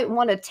 you might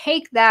want to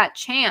take that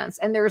chance.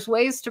 And there's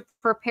ways to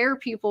prepare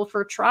people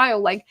for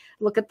trial. Like,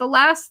 look at the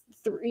last,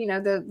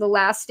 the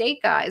last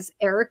state guys.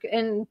 Eric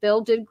and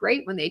Bill did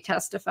great when they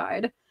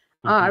testified.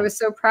 I was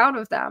so proud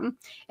of them.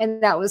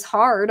 And that was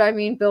hard. I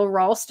mean, Bill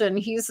Ralston,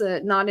 he's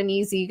not an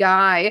easy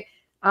guy.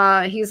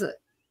 He's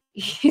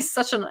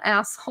such an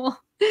asshole.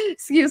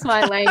 Excuse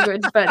my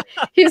language, but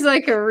he's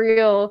like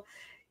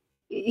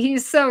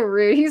he's so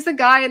rude. He's the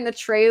guy in the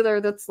trailer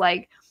that's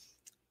like,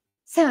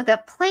 so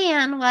the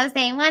plan was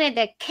they wanted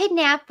to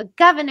kidnap the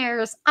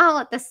governors all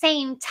at the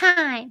same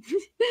time.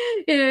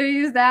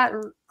 He's that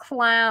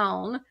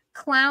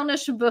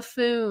clownish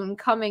buffoon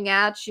coming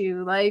at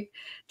you, like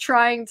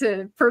trying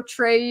to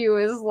portray you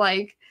as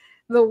like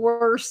the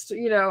worst,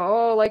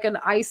 like an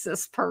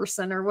ISIS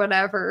person or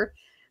whatever.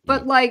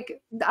 But like,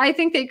 I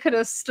think they could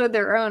have stood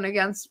their own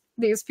against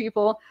these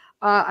people.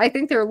 I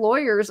think their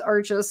lawyers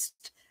are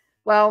just,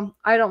 well,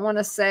 I don't want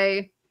to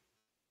say,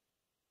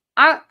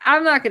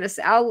 I'm not going to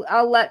say,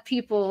 I'll let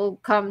people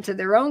come to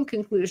their own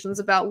conclusions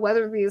about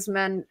whether these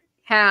men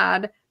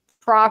had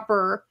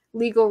proper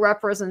legal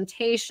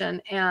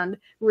representation and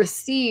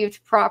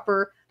received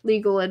proper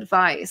legal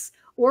advice,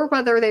 or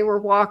whether they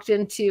were walked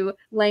into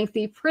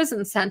lengthy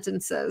prison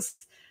sentences.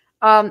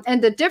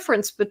 And the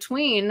difference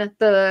between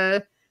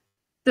the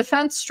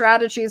defense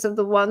strategies of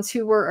the ones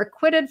who were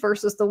acquitted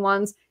versus the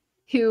ones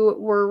who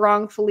were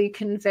wrongfully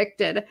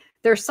convicted.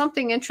 There's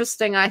something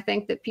interesting, I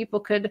think, that people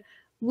could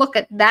look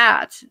at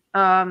that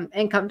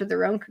and come to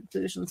their own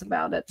conclusions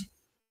about it.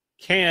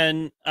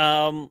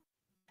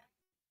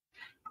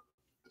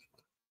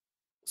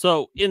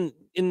 So in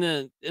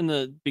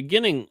the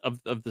beginning of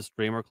the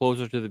stream, or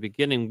closer to the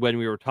beginning, when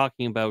we were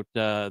talking about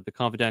the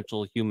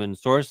confidential human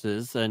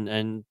sources,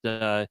 and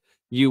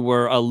you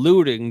were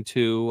alluding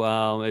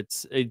to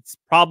it's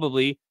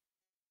probably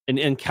an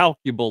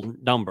incalculable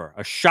number,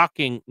 a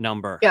shocking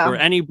number, where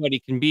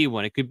anybody can be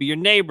one. It could be your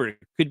neighbor, it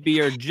could be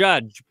your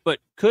judge, but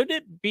could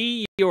it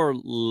be your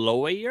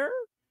lawyer?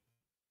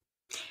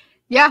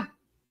 Yeah.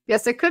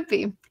 Yes, it could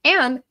be.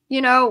 And,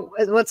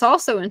 what's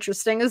also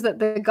interesting is that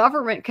the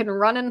government can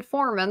run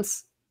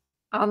informants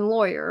on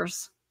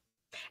lawyers.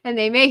 And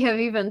they may have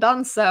even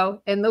done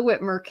so in the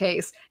Whitmer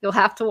case. You'll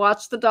have to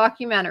watch the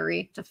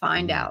documentary to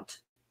find out.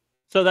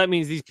 So that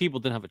means these people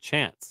didn't have a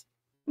chance.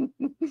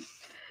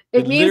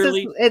 It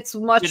means it's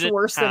much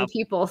worse than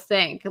people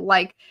think.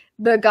 Like,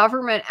 the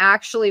government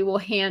actually will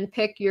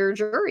handpick your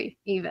jury,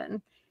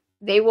 even.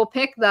 They will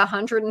pick the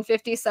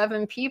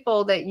 157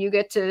 people that you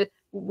get to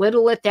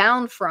whittle it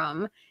down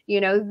from.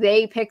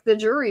 They pick the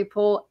jury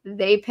pool.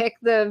 They pick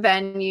the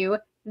venue.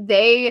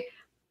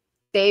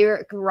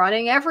 They're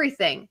running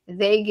everything.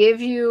 They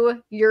give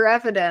you your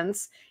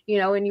evidence,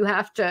 and you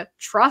have to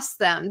trust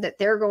them that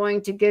they're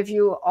going to give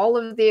you all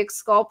of the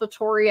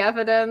exculpatory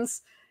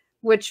evidence,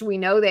 which we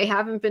know they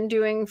haven't been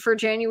doing for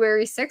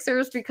January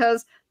 6ers,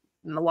 because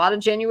a lot of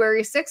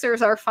January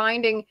 6ers are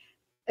finding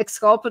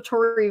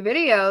exculpatory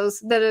videos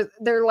that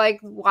they're like,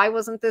 why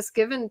wasn't this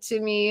given to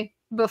me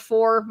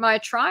before my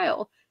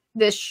trial?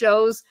 This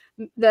shows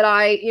that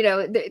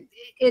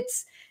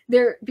it's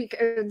there.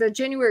 The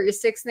January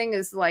 6th thing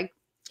is like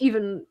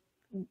even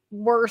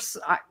worse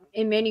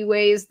in many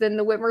ways than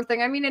the Whitmer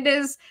thing. I mean,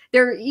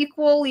 they're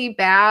equally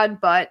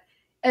bad, but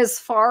as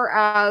far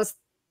as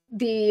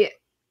the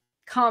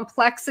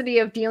complexity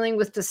of dealing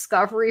with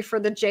discovery for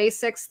the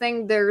J6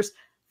 thing, there's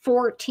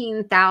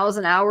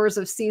 14,000 hours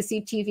of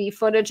CCTV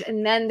footage,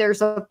 and then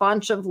there's a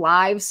bunch of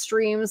live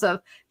streams of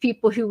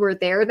people who were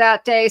there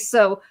that day.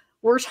 So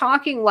we're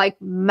talking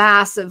like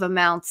massive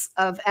amounts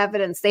of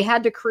evidence. They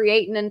had to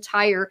create an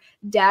entire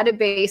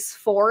database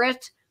for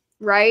it,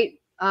 right?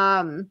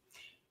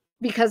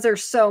 Because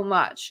there's so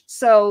much.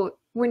 So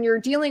when you're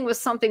dealing with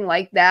something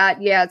like that,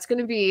 it's going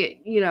to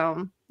be,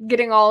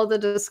 getting all of the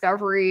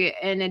discovery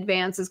in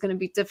advance is going to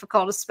be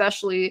difficult,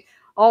 especially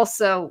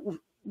also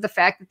the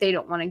fact that they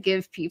don't want to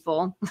give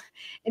people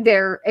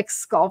their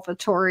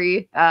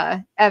exculpatory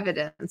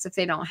evidence if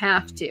they don't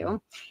have to.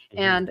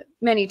 And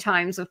many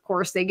times, of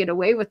course, they get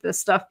away with this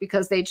stuff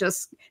because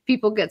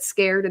people get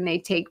scared and they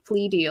take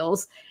plea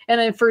deals. And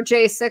then for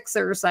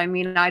J6ers, I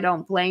mean, I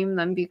don't blame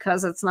them,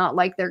 because it's not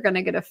like they're going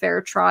to get a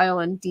fair trial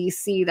in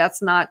DC.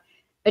 That's not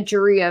a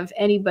jury of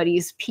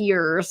anybody's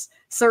peers,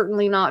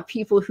 certainly not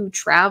people who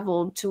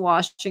traveled to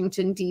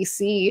Washington,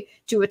 DC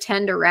to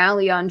attend a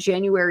rally on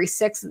January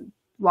 6th.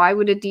 Why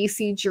would a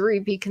DC jury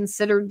be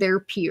considered their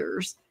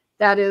peers?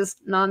 That is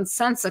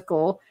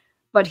nonsensical,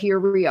 but here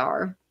we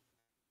are.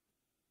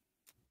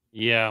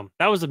 Yeah,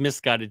 that was a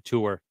misguided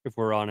tour, if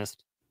we're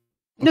honest.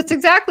 That's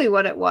exactly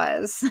what it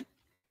was.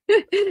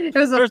 It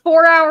was a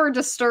 4-hour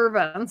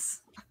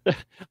disturbance.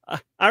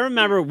 I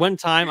remember one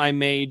time I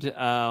made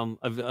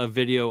a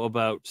video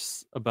about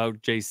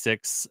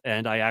J6,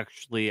 and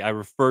I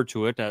refer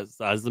to it as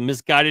the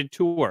misguided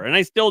tour, and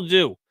I still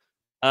do.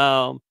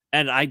 And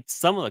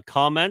some of the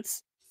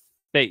comments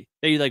they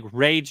like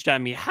raged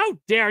at me. How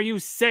dare you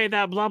say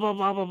that? Blah blah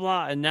blah blah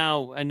blah. And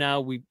now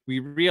we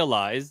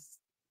realize,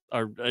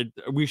 or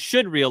we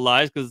should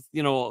realize, because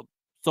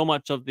so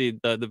much of the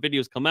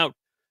videos come out,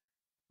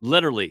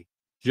 literally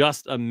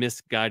just a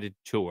misguided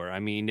tour. I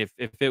mean,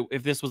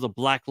 if this was a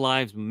Black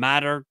Lives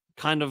Matter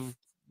kind of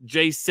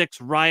J6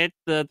 riot,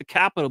 the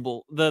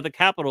Capitol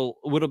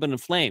would have been in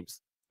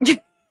flames.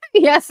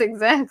 Yes,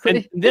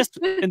 exactly. And this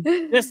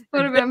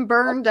would have been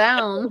burned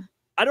down.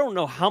 I don't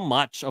know how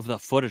much of the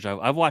footage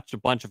I've watched a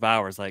bunch of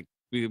hours. Like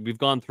we've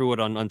gone through it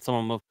on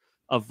some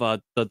of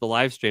the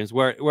live streams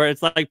where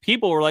it's like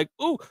people were like,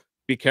 "Ooh,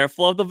 be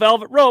careful of the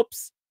velvet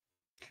ropes."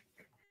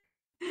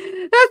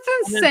 That's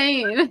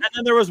insane. And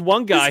then there was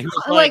one guy who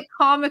was like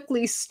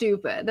comically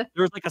stupid.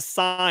 There was like a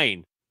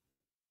sign.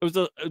 It was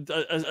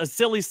a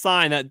silly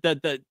sign that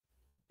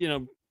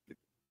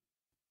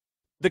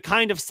the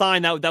kind of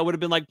sign that would have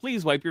been like,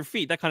 "Please wipe your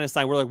feet." That kind of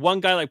sign. Where like one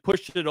guy like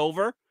pushed it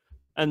over,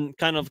 and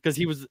kind of because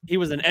he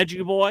was an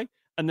edgy boy,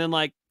 and then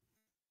like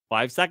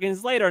 5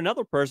 seconds later,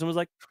 another person was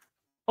like,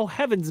 "Oh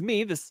heavens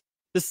me, this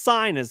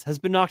sign has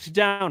been knocked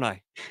down.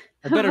 I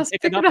better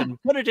pick it up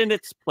and put it in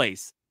its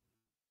place."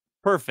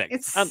 Perfect.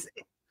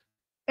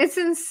 It's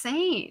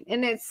insane,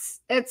 and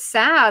it's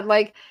sad.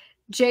 Like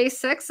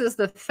J6 is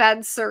the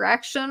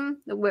Fedsurrection.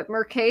 The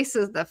Whitmer case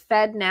is the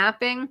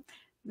Fednapping.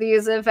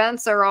 These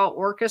events are all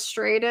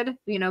orchestrated,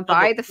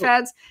 by the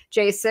feds.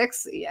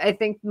 J6, I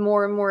think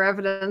more and more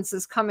evidence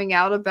is coming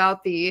out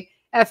about the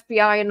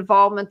FBI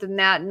involvement in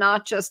that.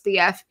 Not just the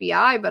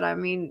FBI, but I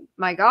mean,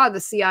 my God,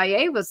 the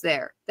CIA was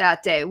there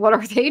that day. What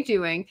are they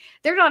doing?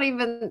 They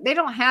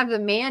don't have the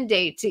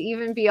mandate to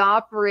even be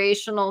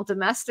operational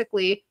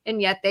domestically,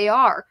 and yet they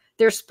are.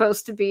 They're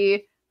supposed to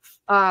be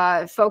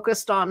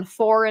focused on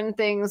foreign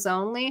things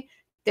only.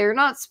 They're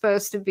not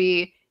supposed to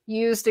be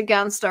used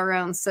against our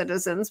own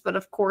citizens, but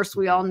of course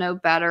we all know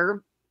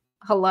better.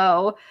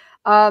 Hello.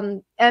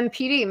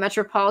 MPD,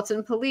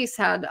 Metropolitan Police,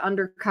 had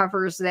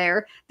undercovers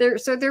there.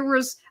 So there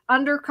was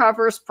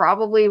undercovers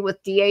probably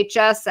with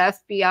DHS,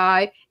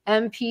 FBI,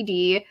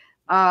 MPD.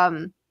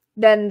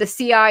 Then the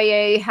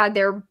CIA had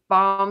their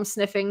bomb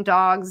sniffing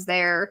dogs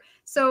there.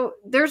 So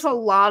there's a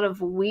lot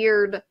of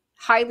weird,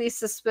 highly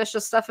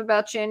suspicious stuff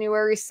about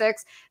January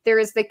 6th. There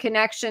is the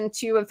connection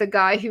too of the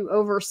guy who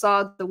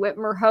oversaw the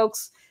Whitmer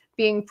hoax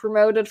being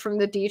promoted from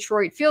the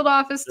Detroit field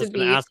office to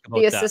be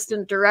the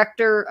assistant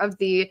director of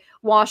the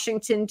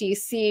Washington,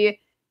 D.C.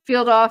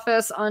 field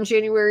office on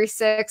January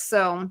 6th.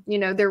 So,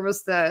 there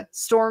was the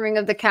storming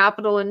of the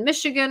Capitol in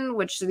Michigan,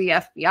 which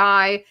the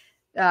FBI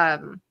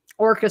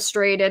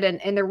orchestrated,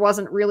 and there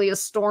wasn't really a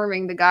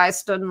storming. The guy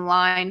stood in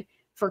line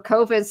for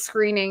COVID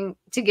screening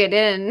to get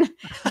in.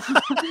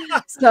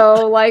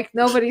 So, like,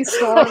 nobody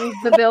stormed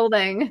the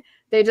building.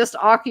 They just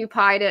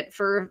occupied it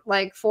for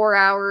like 4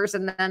 hours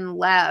and then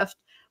left.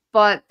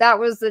 But that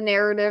was the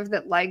narrative,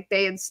 that like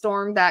they had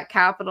stormed that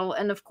Capitol.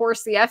 And of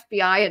course, the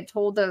FBI had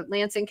told the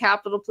Lansing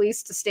Capitol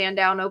Police to stand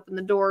down, open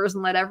the doors,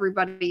 and let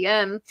everybody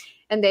in.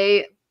 And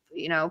they,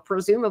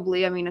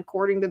 presumably, I mean,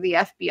 according to the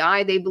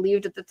FBI, they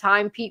believed at the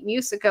time Pete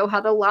Musico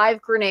had a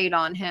live grenade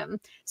on him.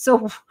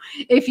 So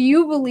if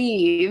you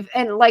believe,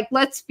 and like,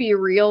 let's be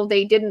real,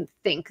 they didn't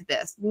think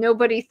this.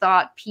 Nobody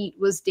thought Pete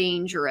was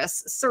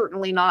dangerous.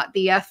 Certainly not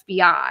the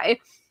FBI.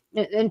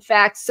 In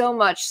fact, so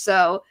much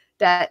so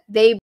that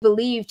they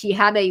believed he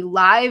had a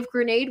live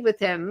grenade with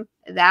him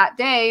that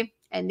day,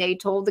 and they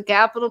told the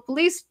Capitol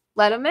Police,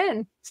 let him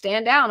in,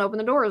 stand down, open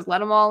the doors, let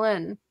them all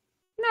in. Isn't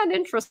that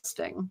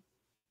interesting?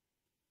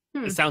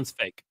 It sounds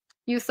fake.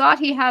 You thought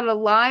he had a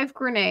live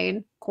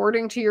grenade,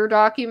 according to your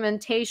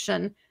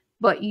documentation,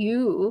 but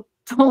you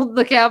told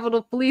the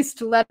Capitol Police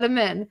to let him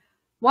in.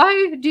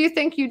 Why do you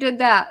think you did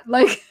that?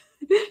 Like,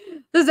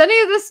 does any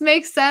of this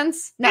make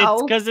sense? No,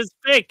 it's because it's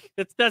fake.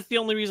 That's the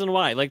only reason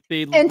why. Like to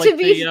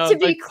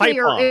be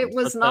clear, it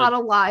was not a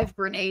live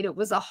grenade. It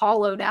was a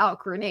hollowed out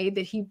grenade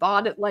that he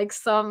bought at like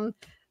some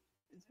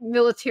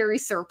military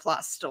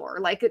surplus store.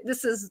 Like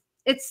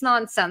it's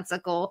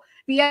nonsensical.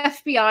 The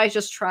FBI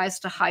just tries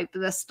to hype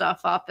this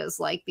stuff up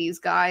as like these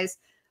guys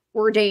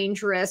were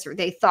dangerous, or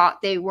they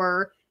thought they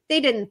were.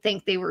 They didn't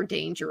think they were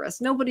dangerous.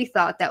 Nobody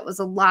thought that was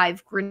a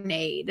live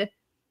grenade.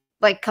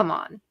 Like, come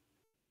on.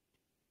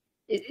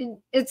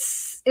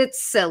 It's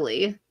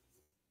silly.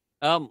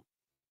 For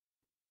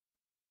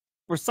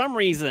some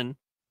reason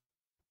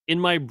in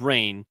my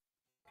brain,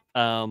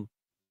 and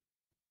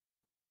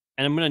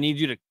I'm gonna need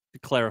you to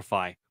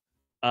clarify.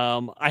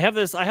 I have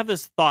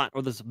this thought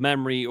or this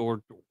memory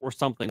or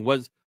something.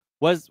 Was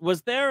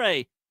there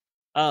a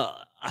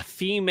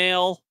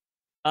female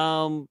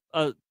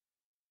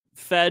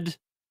Fed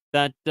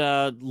that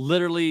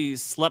literally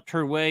slept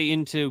her way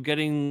into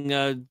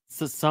getting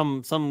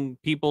some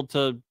people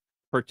to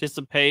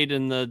participate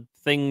in the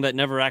thing that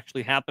never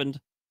actually happened?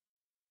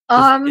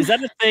 Is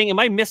that a thing? Am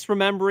I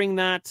misremembering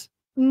that?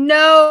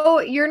 No,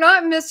 you're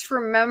not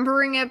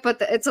misremembering it, but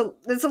it's a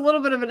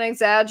little bit of an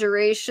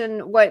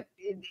exaggeration.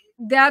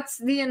 That's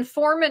the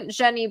informant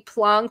Jenny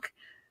Plunk.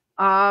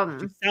 She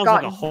sounds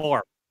like a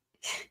whore.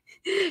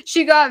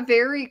 She got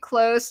very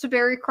close to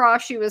Barry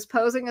Cross. She was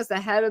posing as the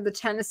head of the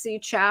Tennessee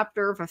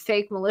chapter of a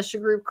fake militia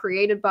group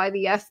created by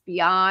the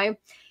FBI.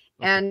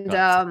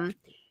 And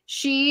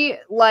she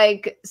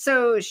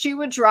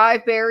would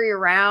drive Barry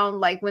around,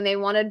 like when they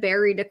wanted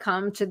Barry to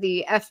come to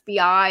the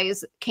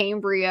FBI's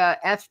Cambria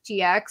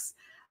FTX.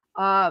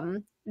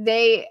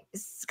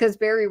 Because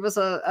Barry was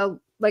a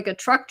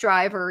truck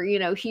driver, you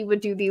know, he would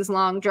do these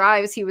long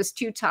drives. He was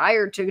too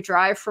tired to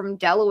drive from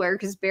Delaware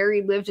because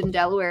Barry lived in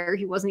Delaware.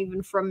 He wasn't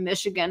even from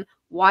Michigan.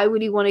 Why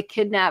would he want to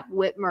kidnap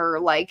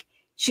Whitmer? Like,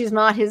 she's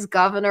not his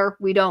governor.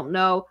 We don't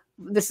know.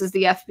 This is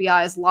the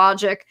FBI's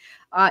logic.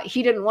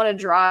 He didn't want to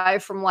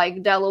drive from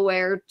like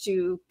Delaware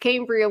to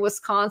Cambria,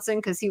 Wisconsin,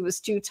 because he was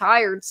too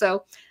tired.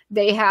 So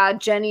they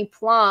had Jenny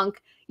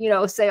Plunk, you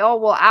know, say, oh,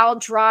 well, I'll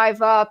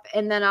drive up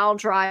and then I'll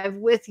drive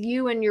with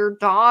you and your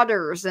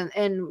daughters. And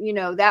you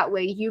know, that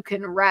way you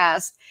can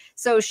rest.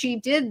 So she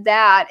did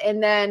that.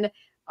 And then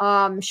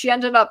she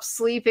ended up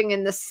sleeping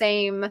in the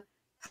same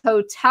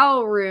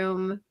hotel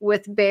room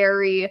with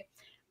Barry.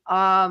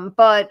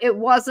 But it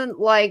wasn't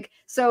like,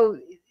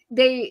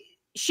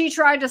 she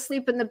tried to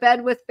sleep in the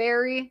bed with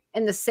Barry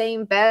in the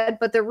same bed,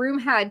 but the room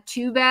had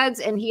two beds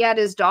and he had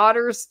his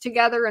daughters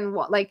together. And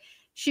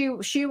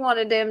she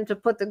wanted him to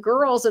put the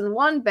girls in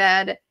one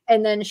bed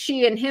and then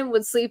she and him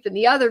would sleep in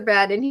the other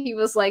bed. And he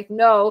was like,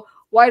 no,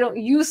 why don't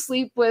you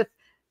sleep with,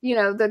 you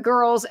know, the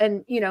girls,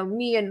 and, you know,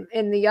 me and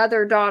the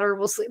other daughter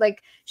will sleep.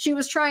 Like, she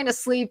was trying to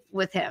sleep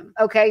with him.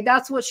 Okay.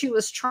 That's what she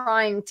was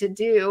trying to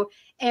do.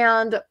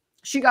 And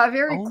she got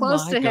very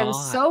close to him,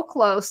 so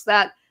close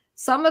that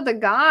some of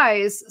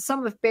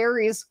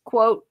Barry's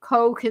quote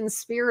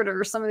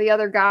co-conspirators, some of the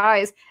other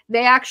guys,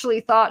 they actually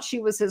thought she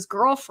was his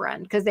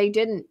girlfriend because they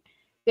didn't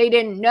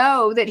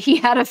know that he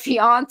had a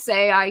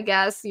fiance, I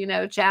guess, you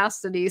know,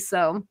 Chastity.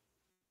 So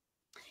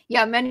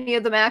yeah, many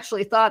of them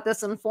actually thought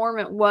this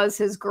informant was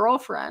his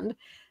girlfriend.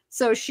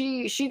 So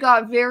she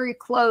got very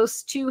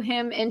close to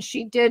him and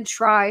she did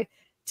try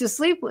to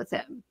sleep with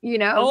him, you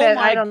know. But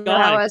I don't know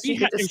how else you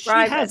could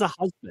describe it. She has a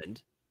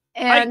husband.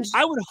 And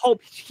I would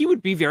hope he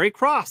would be very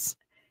cross.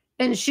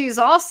 And she's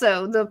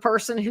also the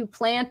person who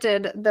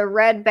planted the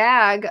red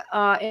bag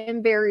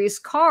in Barry's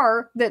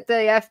car that the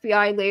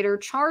FBI later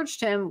charged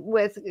him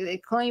with,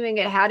 claiming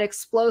it had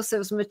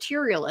explosives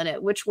material in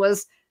it, which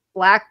was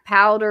black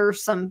powder,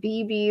 some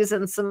BBs,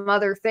 and some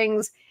other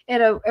things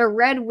in a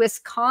red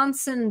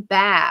Wisconsin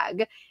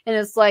bag. And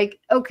it's like,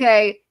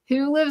 okay,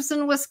 who lives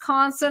in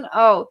Wisconsin?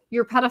 Oh,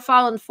 your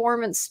pedophile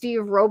informant,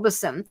 Steve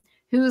Robeson.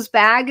 Whose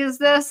bag is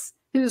this?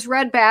 Whose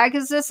red bag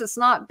is this? It's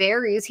not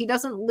Barry's. He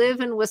doesn't live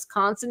in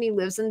Wisconsin. He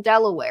lives in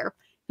Delaware.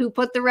 Who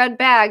put the red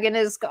bag in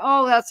his...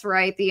 Oh, that's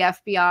right. The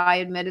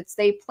FBI admitted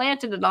they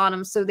planted it on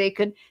him so they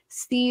could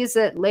seize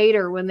it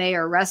later when they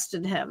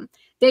arrested him.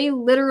 They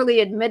literally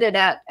admitted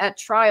at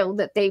trial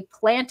that they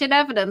planted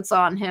evidence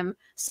on him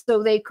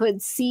so they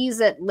could seize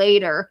it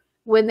later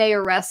when they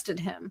arrested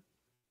him.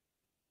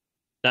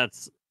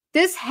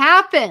 This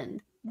happened.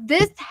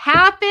 This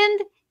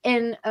happened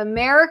in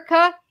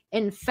America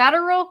in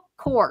federal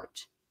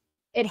court.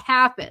 It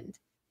happened.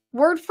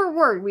 Word for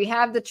word, we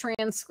have the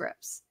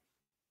transcripts.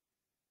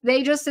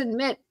 They just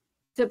admit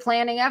to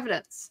planting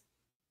evidence.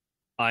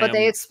 But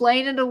they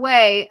explain it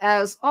away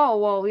as, oh,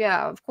 well,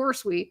 yeah, of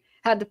course we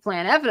had to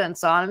plant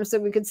evidence on him so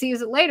we could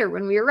seize it later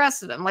when we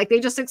arrested him. Like, they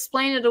just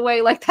explain it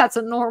away like that's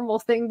a normal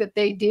thing that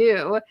they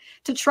do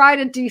to try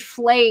to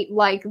deflate,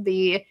 like,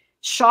 the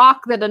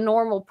shock that a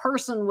normal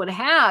person would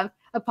have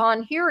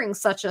upon hearing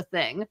such a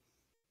thing.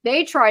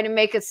 They try to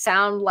make it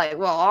sound like,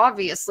 well,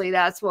 obviously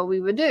that's what we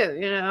would do.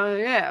 You know,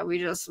 yeah,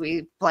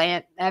 we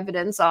plant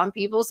evidence on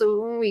people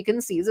so we can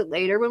seize it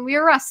later when we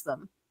arrest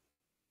them.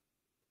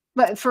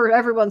 But for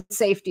everyone's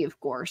safety, of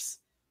course.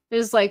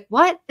 It's like,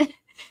 what?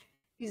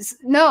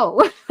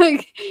 No,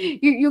 like,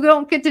 you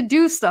don't get to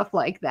do stuff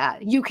like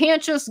that. You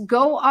can't just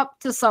go up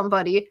to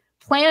somebody,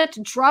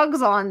 plant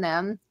drugs on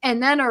them,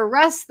 and then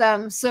arrest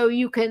them so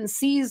you can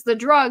seize the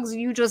drugs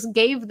you just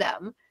gave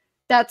them.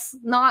 That's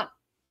not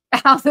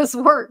how this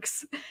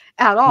works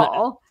at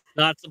all.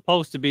 Not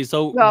supposed to be.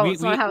 So no,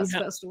 it's not how it's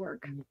supposed to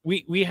work.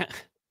 We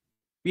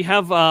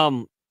have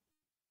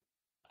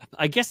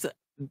I guess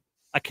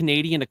a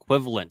Canadian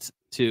equivalent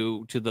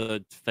to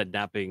the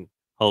Fednapping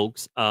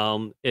hoax.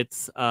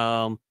 It's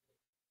I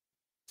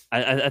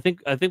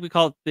think we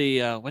call it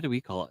the what do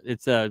we call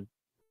it?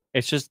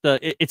 It's just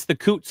it's the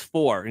Coots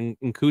 4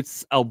 in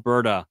Coots,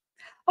 Alberta.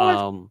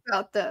 Oh,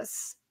 about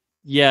this.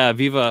 Yeah,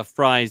 Viva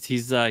Fries,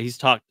 he's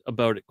talked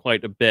about it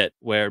quite a bit,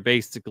 where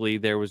basically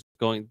there was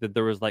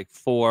like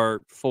four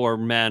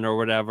men or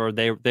whatever.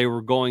 They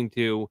were going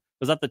to,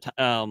 was at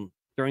the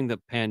during the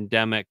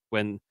pandemic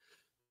when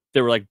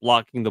they were like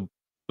blocking the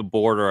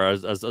border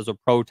as a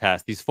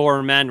protest. These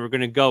 4 men were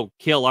going to go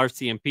kill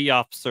RCMP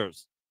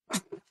officers.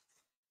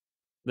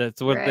 That's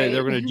what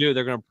they're going to do.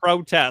 They're going to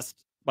protest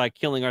by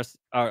killing our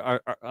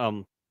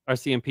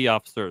RCMP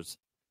officers.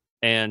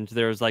 And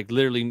there's like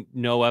literally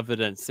no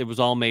evidence. It was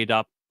all made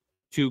up.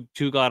 Two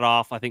got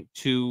off. I think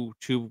two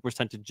were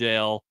sent to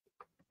jail.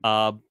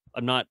 I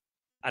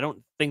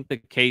don't think the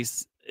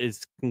case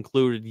is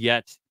concluded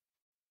yet,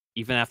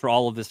 even after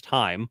all of this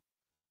time.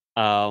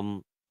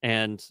 And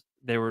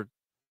they were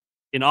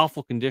in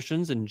awful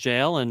conditions in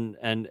jail,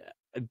 and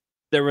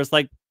there was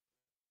like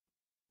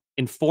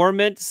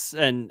informants,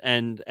 and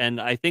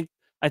I think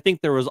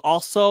there was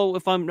also,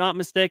 if I'm not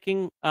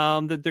mistaken,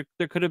 that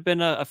there could have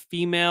been a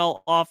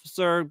female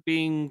officer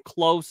being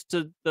close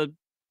to the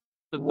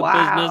business.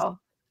 Wow.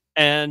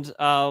 And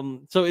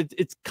so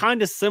it's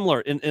kind of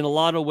similar in a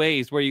lot of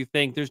ways, where you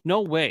think there's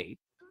no way,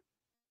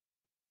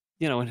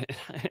 in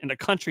a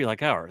country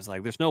like ours,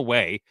 like there's no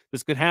way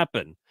this could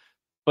happen.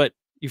 But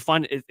you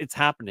find it's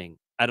happening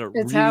at a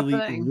It's really,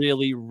 happening.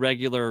 really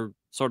regular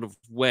sort of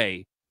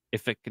way.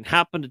 If it can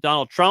happen to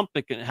Donald Trump,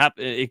 it can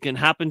happen. It can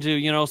happen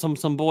to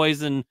some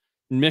boys in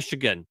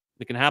Michigan.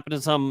 It can happen to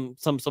some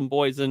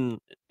boys in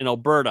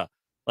Alberta.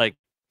 Like,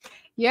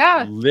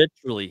 Yeah.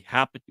 literally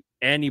happen to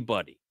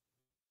anybody.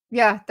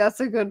 Yeah, that's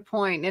a good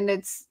point.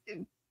 And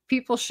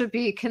people should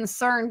be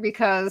concerned,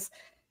 because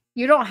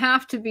you don't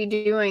have to be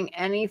doing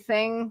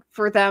anything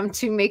for them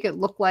to make it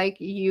look like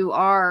you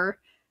are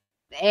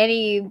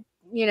anything.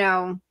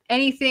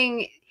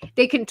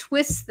 They can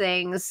twist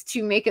things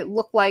to make it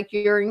look like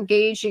you're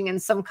engaging in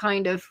some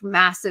kind of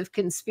massive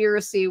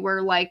conspiracy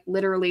where like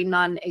literally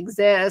none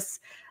exists.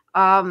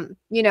 A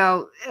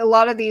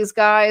lot of these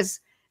guys,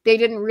 they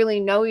didn't really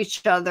know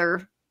each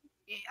other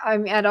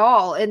at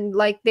all, and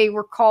like they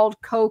were called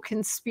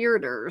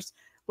co-conspirators.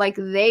 Like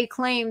they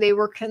claim they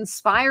were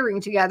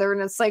conspiring together,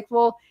 and it's like,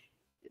 well,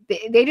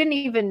 they didn't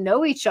even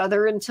know each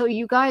other until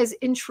you guys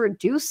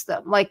introduced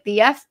them. Like the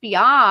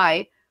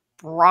FBI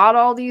brought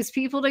all these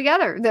people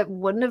together that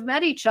wouldn't have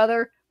met each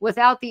other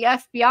without the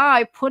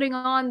FBI putting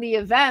on the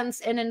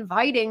events and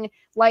inviting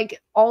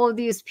like all of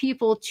these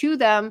people to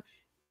them.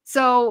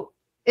 So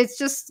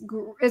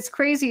it's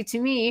crazy to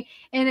me.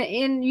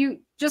 And you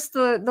just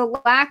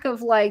the lack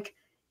of like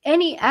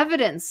any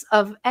evidence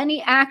of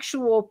any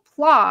actual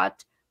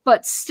plot,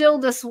 but still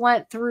this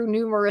went through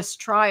numerous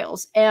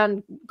trials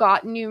and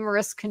got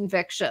numerous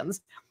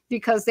convictions,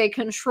 because they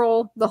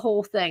control the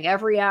whole thing,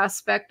 every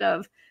aspect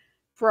of,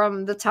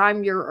 from the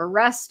time you're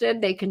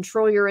arrested, they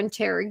control your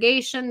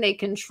interrogation, they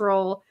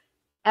control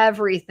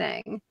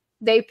everything.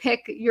 They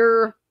pick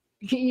your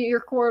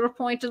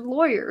court-appointed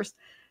lawyers.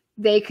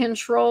 They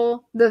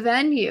control the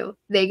venue.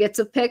 They get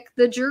to pick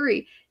the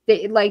jury.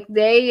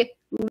 They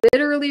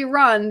literally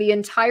run the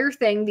entire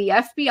thing. The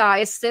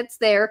FBI sits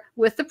there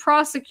with the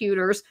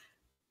prosecutors,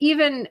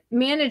 even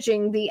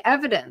managing the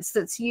evidence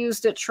that's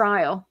used at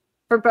trial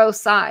for both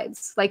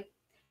sides. Like,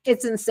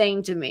 it's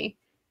insane to me.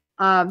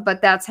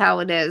 But that's how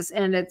it is.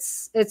 And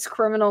it's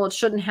criminal. It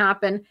shouldn't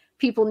happen.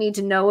 People need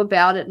to know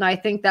about it. And I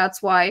think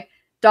that's why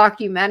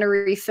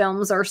documentary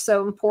films are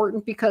so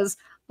important, because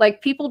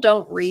like people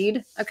don't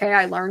read. Okay,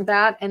 I learned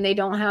that. And they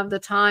don't have the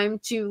time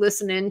to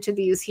listen into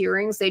these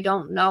hearings. They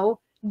don't know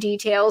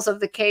details of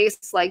the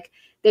case. Like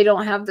they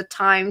don't have the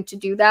time to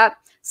do that.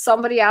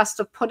 Somebody has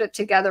to put it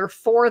together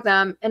for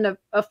them in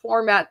a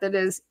format that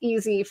is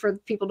easy for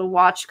people to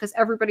watch, because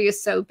everybody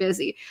is so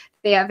busy.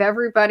 They have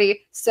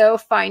everybody so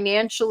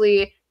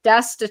financially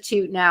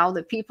destitute now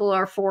that people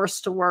are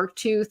forced to work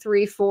 2,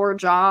 3, 4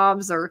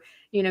 jobs, or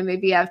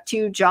maybe have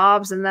 2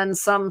 jobs and then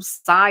some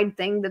side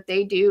thing that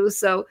they do.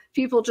 So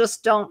people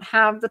just don't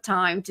have the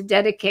time to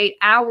dedicate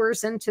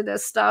hours into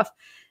this stuff.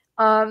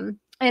 And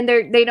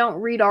they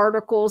don't read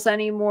articles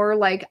anymore.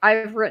 Like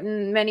I've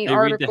written many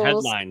articles. Read the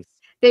headlines.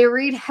 They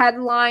read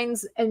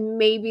headlines and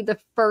maybe the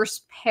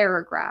first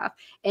paragraph,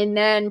 and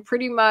then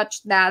pretty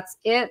much that's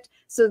it.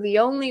 So the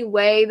only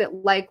way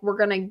that like we're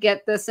going to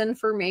get this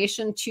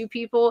information to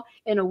people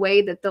in a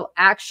way that they'll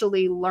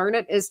actually learn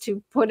it is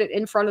to put it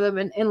in front of them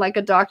in like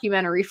a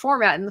documentary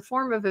format, in the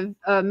form of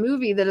a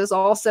movie that is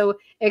also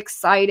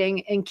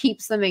exciting and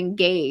keeps them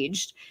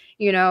engaged,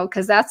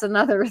 because that's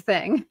another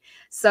thing.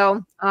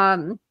 So,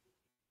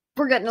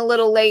 we're getting a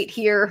little late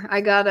here.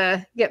 I got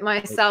to get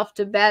myself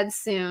to bed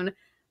soon.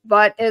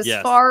 But as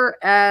far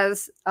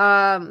as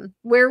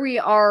where we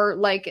are,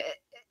 like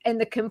in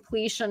the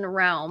completion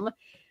realm,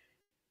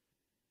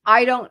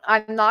 I'm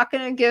not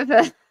going to give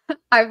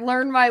I've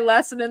learned my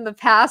lesson in the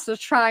past of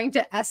trying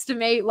to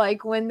estimate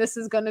like when this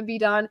is going to be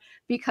done,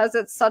 because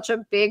it's such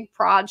a big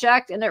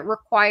project and it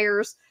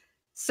requires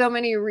so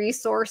many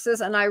resources,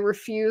 and I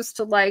refuse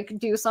to like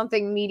do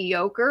something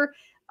mediocre.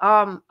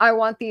 I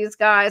want these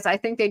guys, I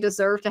think they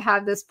deserve to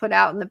have this put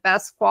out in the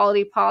best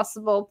quality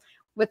possible,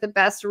 with the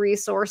best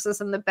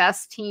resources and the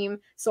best team.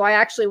 So I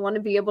actually want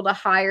to be able to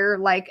hire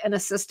like an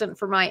assistant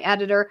for my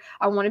editor.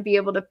 I want to be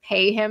able to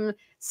pay him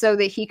so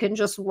that he can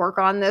just work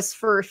on this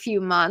for a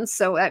few months.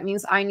 So that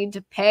means I need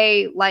to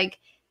pay like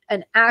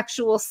an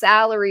actual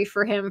salary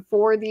for him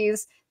for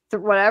these,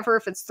 whatever,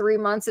 if it's 3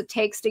 months it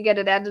takes to get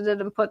it edited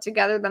and put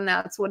together, then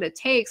that's what it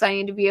takes. I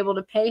need to be able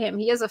to pay him.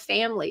 He has a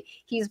family.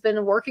 He's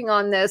been working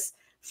on this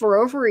for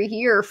over a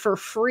year for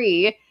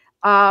free.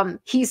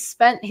 He's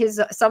spent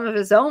some of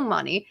his own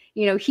money.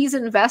 He's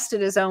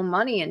invested his own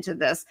money into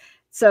this.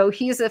 So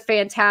he's a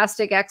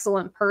fantastic,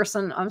 excellent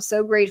person. I'm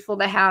so grateful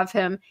to have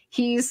him.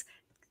 He's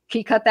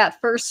he cut that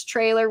first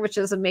trailer, which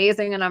is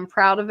amazing, and I'm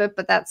proud of it.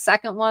 But that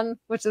second one,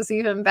 which is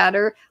even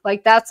better,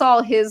 like that's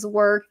all his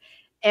work.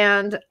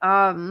 And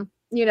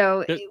you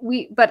know,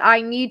 but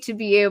I need to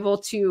be able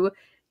to,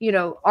 you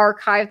know,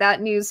 archive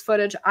that news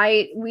footage.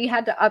 We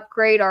had to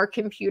upgrade our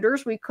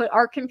computers.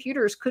 Our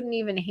computers couldn't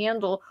even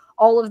handle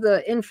all of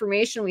the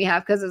information we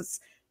have, because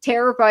it's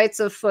terabytes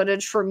of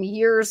footage from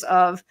years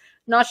of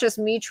not just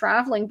me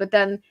traveling, but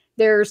then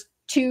there's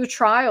 2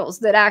 trials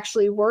that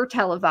actually were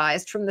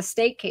televised from the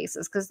state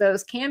cases, because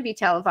those can be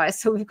televised.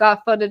 So we've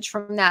got footage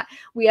from that.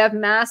 We have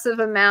massive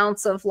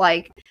amounts of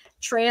like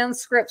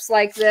transcripts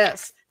like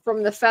this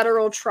from the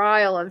federal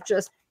trial of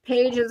just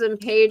pages and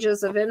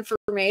pages of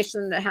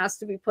information that has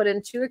to be put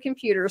into a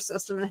computer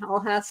system, and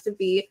all has to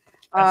be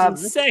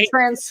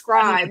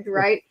transcribed,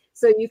 right?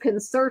 So you can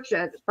search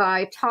it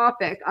by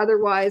topic.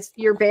 Otherwise,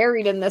 you're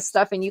buried in this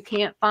stuff and you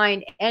can't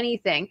find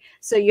anything.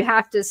 So you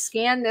have to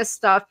scan this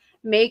stuff,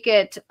 make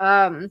it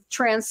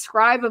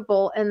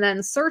transcribable, and then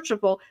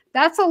searchable.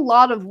 That's a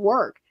lot of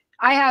work.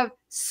 I have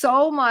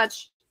so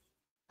much.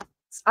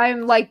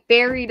 I'm like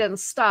buried in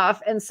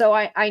stuff. And so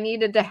I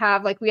needed to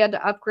have, like, we had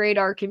to upgrade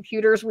our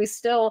computers.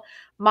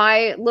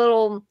 My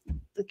little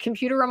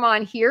computer I'm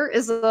on here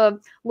is a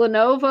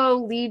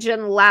Lenovo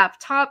Legion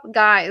laptop.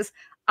 Guys,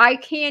 I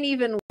can't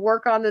even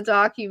work on the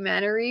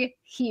documentary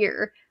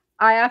here.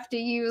 I have to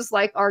use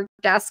like our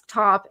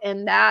desktop,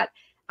 and that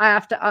I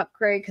have to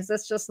upgrade because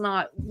it's just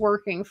not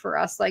working for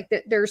us. Like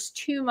there's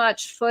too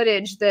much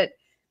footage that.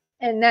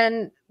 And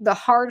then the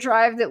hard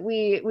drive that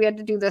we had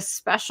to do this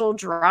special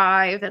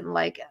drive, and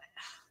like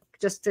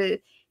just to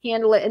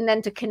handle it, and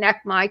then to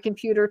connect my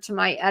computer to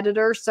my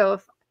editor.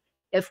 So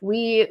if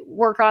we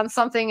work on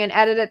something and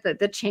edit it, that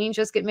the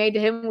changes get made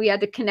to him, we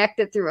had to connect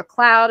it through a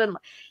cloud,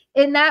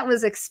 and that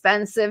was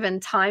expensive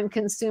and time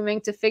consuming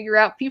to figure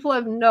out. People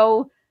have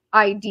no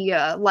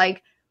idea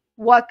like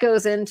what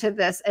goes into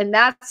this, and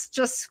that's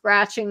just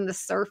scratching the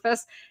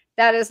surface.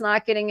 That is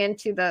not getting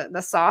into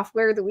the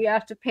software that we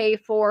have to pay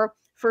for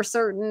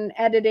certain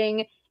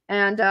editing,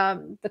 and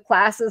the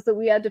classes that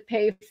we had to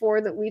pay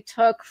for that we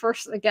took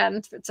first, again,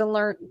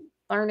 to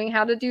learning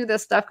how to do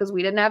this stuff, because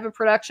we didn't have a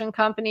production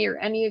company or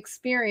any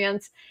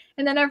experience.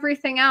 And then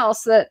everything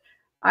else that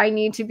I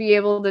need to be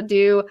able to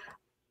do.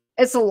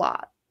 It's a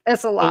lot.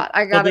 It's a lot.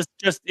 I got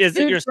just is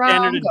it your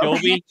standard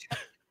Adobe?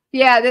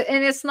 Yeah,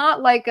 and it's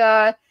not like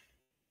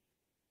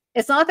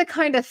it's not the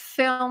kind of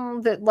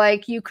film that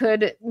like you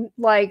could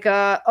like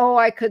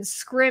I could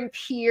scrimp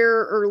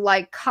here or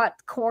like cut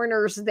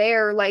corners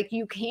there. Like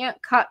you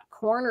can't cut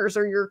corners,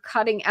 or you're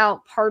cutting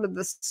out part of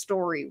the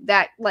story.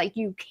 That like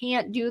you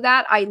can't do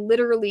that. I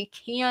literally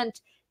can't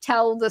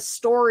tell the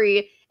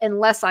story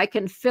unless I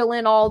can fill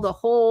in all the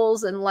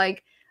holes, and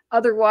like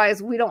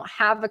otherwise we don't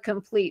have a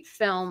complete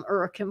film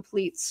or a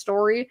complete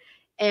story,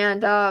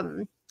 and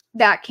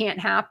that can't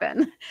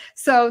happen.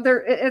 So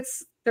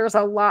there's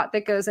a lot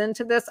that goes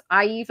into this.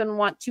 I even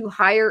want to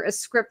hire a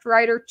script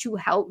writer to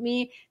help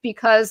me,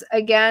 because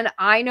again,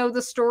 I know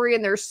the story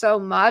and there's so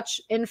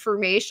much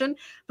information,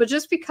 but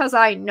just because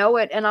I know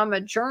it and I'm a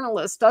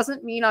journalist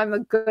doesn't mean I'm a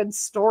good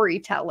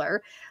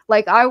storyteller.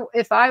 Like I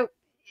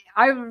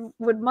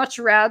would much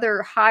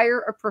rather hire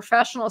a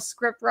professional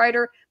script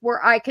writer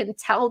where I can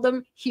tell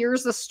them,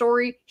 here's the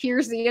story,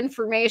 here's the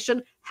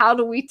information. How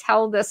do we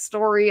tell this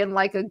story in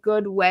like a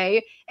good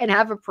way, and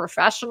have a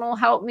professional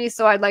help me?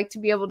 So I'd like to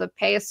be able to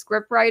pay a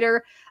script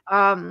writer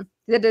that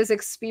is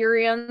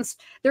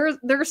experienced.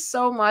 There's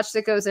so much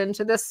that goes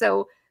into this.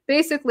 So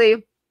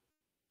basically,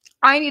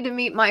 I need to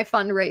meet my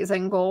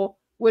fundraising goal,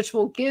 which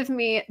will give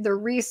me the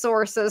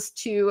resources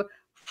to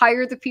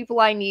hire the people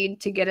I need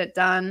to get it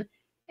done.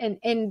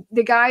 And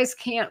the guys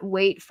can't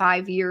wait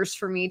 5 years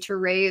for me to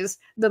raise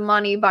the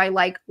money by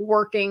like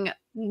working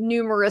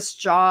numerous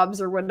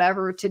jobs or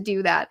whatever to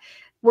do that.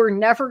 We're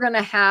never going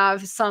to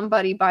have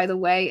somebody, by the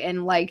way,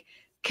 in like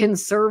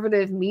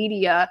conservative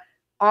media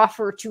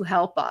offer to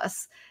help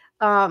us.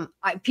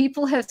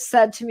 People have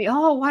said to me,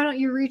 oh, why don't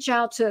you reach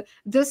out to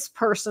this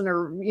person,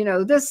 or, you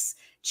know, this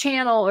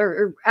channel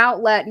or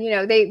outlet? You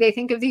know, they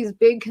think of these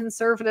big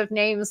conservative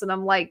names, and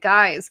I'm like,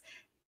 guys,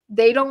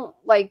 they don't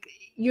like,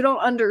 you don't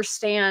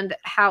understand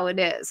how it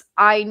is.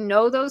 I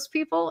know those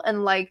people,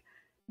 and like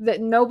that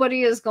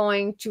nobody is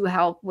going to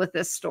help with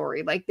this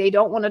story. Like they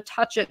don't want to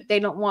touch it. They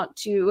don't want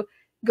to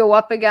go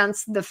up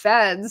against the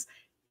feds.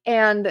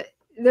 And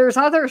there's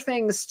other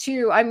things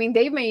too. I mean,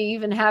 they may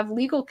even have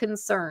legal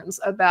concerns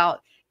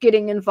about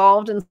getting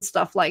involved in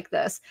stuff like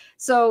this.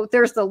 So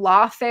there's the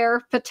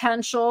lawfare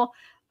potential.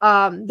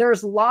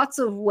 There's lots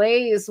of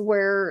ways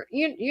where,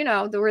 you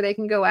know, where they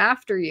can go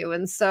after you.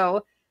 And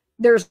so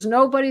there's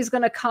nobody's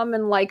going to come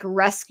and like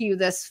rescue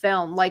this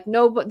film. Like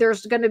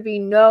there's going to be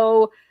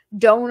no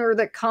donor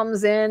that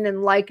comes in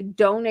and like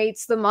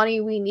donates the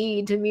money we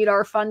need to meet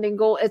our funding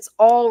goal. It's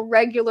all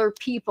regular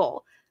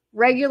people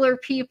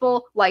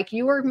like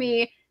you or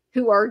me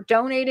who are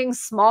donating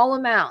small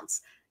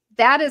amounts.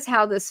 That is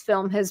how this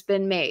film has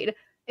been made.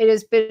 It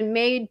has been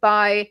made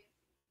by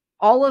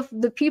all of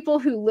the people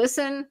who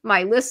listen,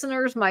 my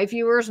listeners, my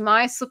viewers,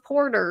 my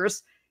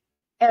supporters.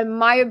 and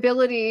my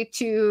ability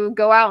to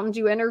go out and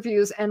do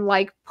interviews and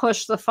like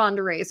push the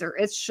fundraiser.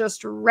 It's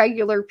just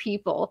regular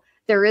people.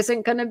 There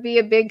isn't going to be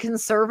a big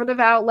conservative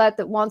outlet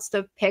that wants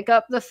to pick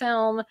up the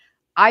film.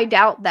 I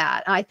doubt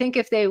that. I think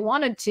if they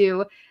wanted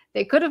to,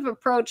 they could have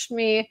approached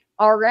me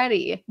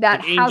already.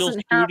 That Like Angel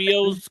hasn't happened.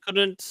 Studios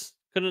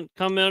couldn't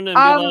come in and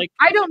be like,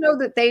 I don't know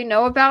that they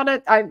know about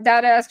it.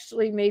 That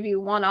actually may be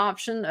one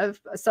option of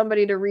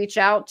somebody to reach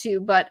out to,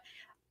 but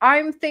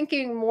I'm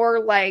thinking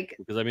more like,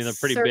 because I mean they're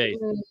pretty big.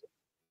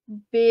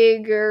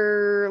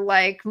 Bigger,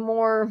 like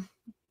more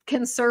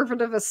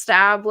conservative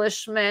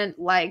establishment,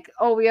 like,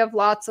 oh, we have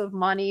lots of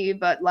money,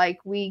 but like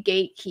we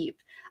gatekeep.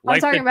 I'm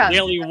Like talking the about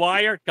Daily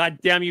Wire. God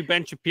damn you,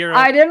 Ben Shapiro.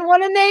 I didn't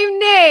want to name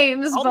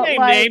names, I'll but name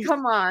like, names.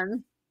 come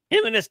on.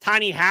 Him in his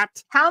tiny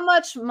hat. How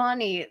much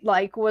money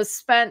like was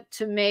spent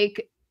to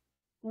make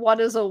What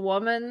Is a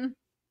Woman?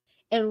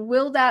 And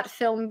will that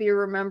film be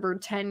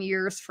remembered 10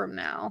 years from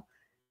now?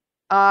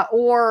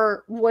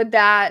 Or would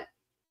that,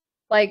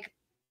 like,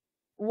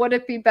 would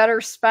it be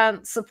better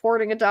spent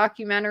supporting a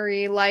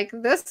documentary like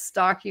this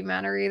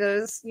documentary that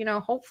is, you know,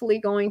 hopefully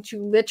going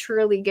to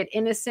literally get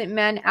innocent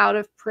men out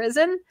of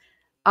prison?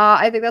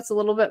 I think that's a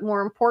little bit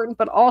more important,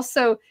 but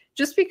also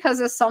just because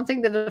it's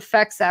something that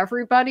affects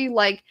everybody,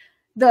 like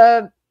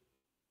the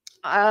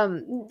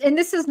and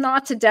this is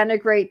not to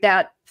denigrate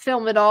that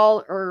film at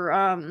all,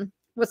 or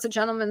what's the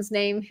gentleman's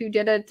name who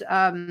did it?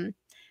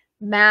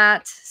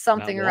 Matt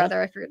something or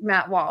other. I forget.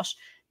 Matt Walsh.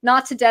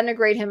 Not to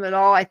denigrate him at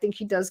all. I think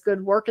he does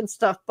good work and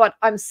stuff, but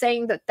I'm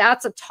saying that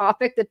that's a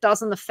topic that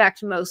doesn't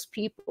affect most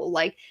people.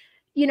 Like,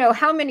 you know,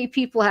 how many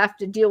people have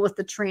to deal with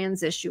the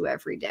trans issue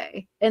every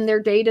day in their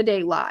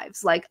day-to-day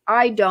lives? Like,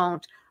 I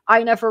don't.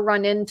 I never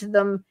run into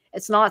them.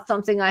 It's not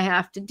something I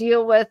have to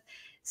deal with.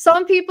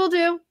 Some people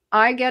do.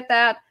 I get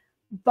that.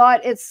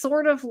 But it's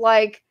sort of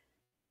like,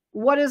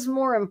 what is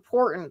more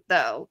important,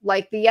 though?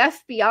 Like, the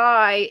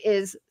FBI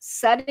is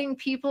setting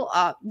people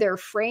up. They're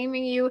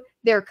framing you.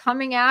 They're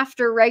coming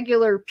after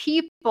regular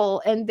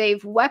people, and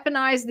they've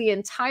weaponized the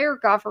entire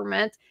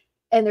government,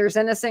 and there's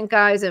innocent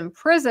guys in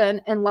prison.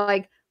 And,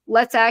 like,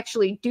 let's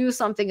actually do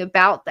something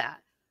about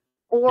that.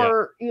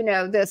 Or, you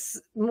know, this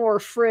more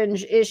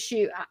fringe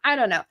issue. I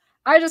don't know.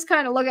 I just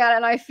kind of look at it,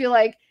 and I feel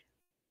like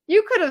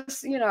you could have,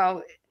 you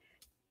know,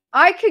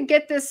 I could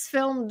get this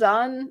film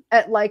done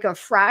at like a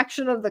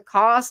fraction of the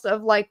cost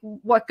of like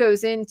what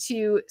goes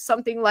into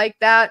something like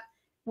that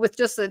with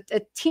just a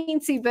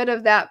teensy bit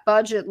of that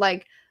budget.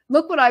 Like,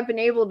 look what I've been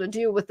able to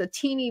do with the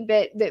teeny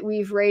bit that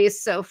we've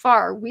raised so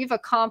far. We've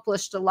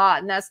accomplished a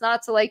lot, and that's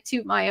not to like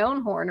toot my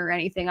own horn or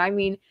anything. I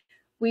mean,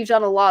 we've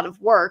done a lot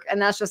of work,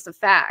 and that's just a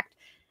fact.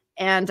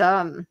 And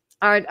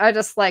I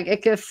just like,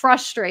 it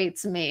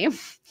frustrates me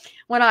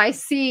when I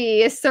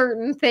see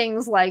certain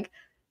things like,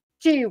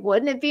 gee,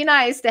 wouldn't it be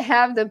nice to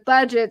have the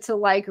budget to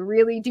like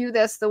really do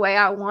this the way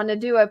I want to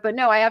do it? But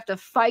no, I have to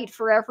fight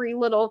for every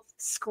little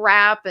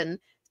scrap, and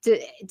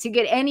to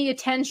get any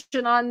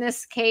attention on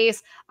this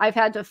case, I've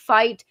had to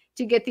fight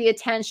to get the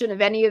attention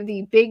of any of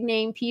the big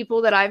name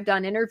people that I've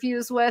done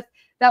interviews with.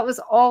 It's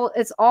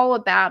all a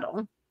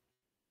battle.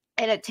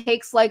 And it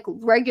takes like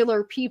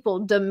regular people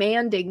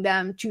demanding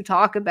them to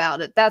talk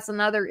about it. That's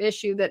another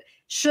issue that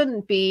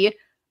shouldn't be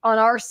on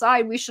our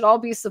side. We should all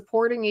be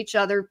supporting each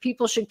other.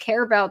 People should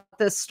care about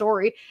this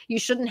story. You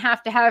shouldn't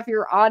have to have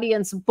your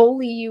audience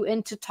bully you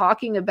into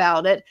talking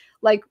about it.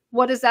 Like,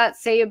 what does that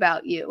say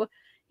about you?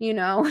 You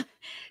know,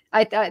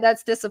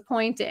 that's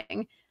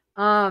disappointing.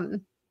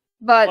 But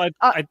well,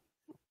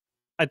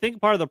 I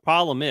think part of the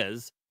problem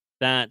is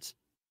that,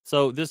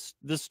 so this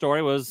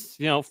story was,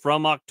 you know,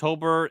 from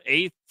October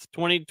 8th,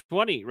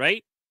 2020,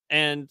 right?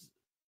 And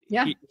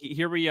yeah,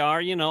 here we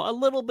are, you know, a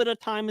little bit of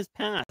time has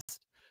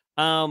passed.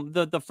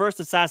 The first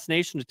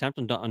assassination attempt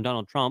on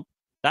Donald Trump,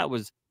 that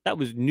was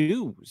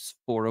news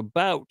for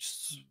about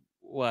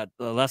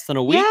less than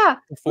a week. Yeah,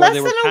 less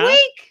than a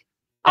week.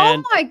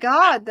 Oh my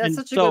God, that's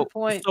such a good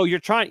point. So you're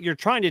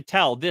trying to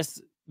tell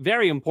this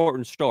very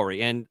important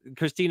story, and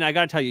Christina, I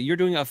gotta tell you, you're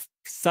doing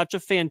such a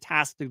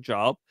fantastic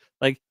job.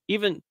 Like,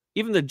 even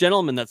the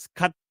gentleman that's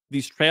cut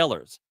these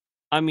trailers,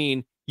 I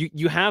mean,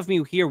 you have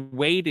me here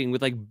waiting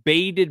with like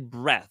bated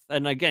breath.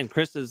 And again,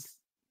 Chris is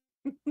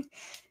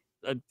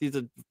he's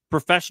a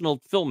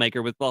professional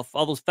filmmaker with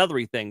all those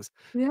feathery things.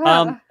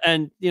 Yeah.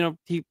 And you know,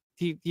 he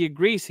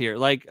agrees here.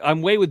 Like,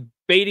 I'm way with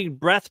bated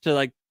breath to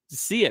like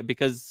see it,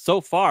 because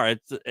so far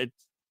it's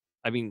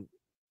I mean,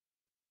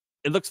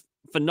 it looks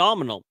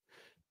phenomenal.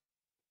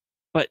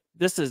 But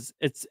this is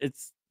it's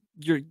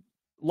you're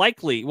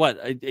likely what,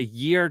 a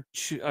year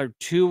or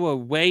two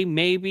away,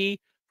 maybe.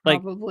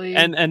 Like, probably.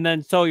 And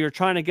then so you're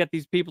trying to get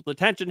these people's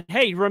attention.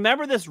 Hey,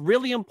 remember this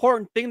really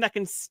important thing that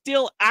can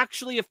still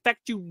actually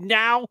affect you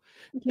now?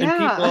 Yeah. And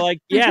people are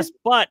like, yes,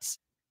 but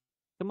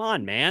come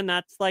on, man,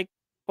 that's like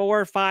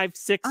 4, 5,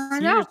 6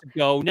 years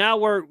ago. Now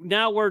we're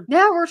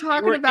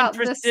talking about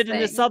interested in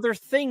this other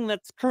thing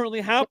that's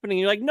currently happening.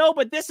 You're like, no,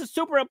 but this is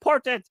super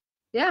important.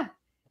 Yeah,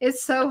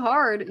 it's so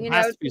hard, you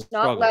know,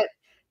 to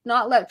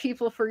not let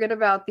people forget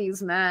about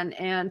these men,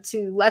 and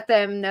to let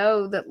them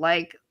know that,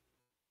 like,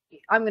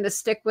 I'm going to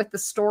stick with the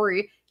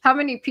story. How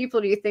many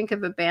people do you think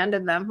have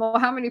abandoned them? Well,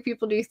 how many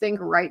people do you think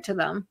write to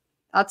them?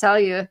 I'll tell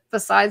you,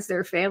 besides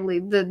their family,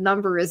 the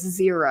number is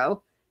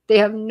 0. They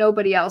have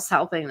nobody else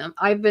helping them.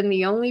 I've been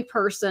the only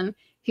person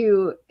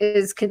who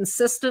is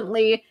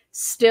consistently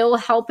still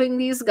helping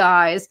these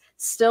guys,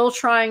 still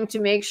trying to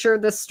make sure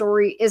the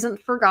story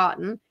isn't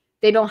forgotten.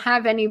 They don't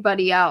have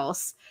anybody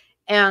else.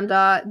 And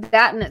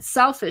that in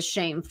itself is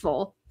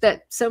shameful,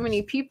 that so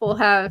many people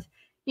have,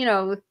 you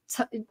know,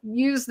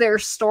 used their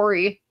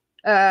story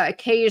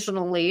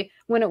occasionally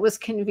when it was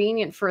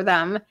convenient for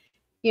them,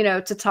 you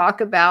know, to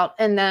talk about,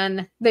 and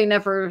then they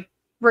never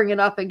bring it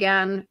up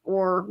again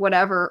or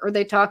whatever, or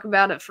they talk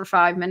about it for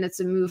 5 minutes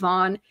and move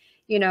on,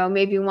 you know,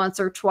 maybe once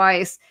or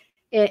twice.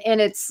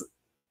 And it's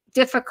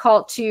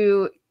difficult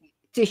to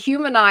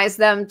humanize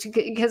them,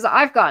 because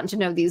I've gotten to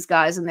know these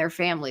guys and their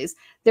families.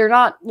 They're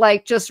not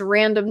like just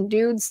random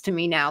dudes to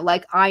me now.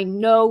 Like, I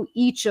know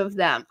each of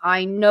them.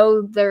 I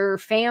know their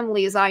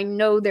families. I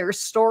know their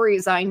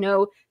stories. I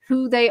know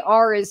who they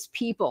are as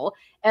people.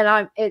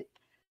 And it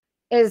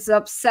is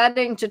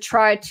upsetting to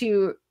try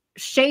to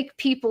shake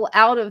people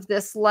out of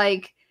this,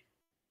 like,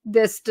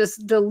 this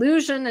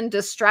delusion and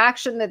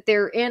distraction that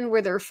they're in,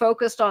 where they're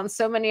focused on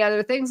so many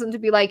other things, and to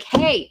be like,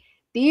 hey,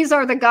 these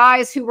are the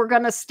guys who were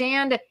going to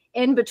stand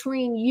in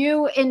between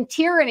you and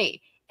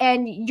tyranny,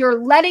 and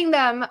you're letting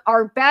them,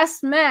 our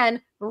best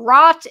men,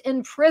 rot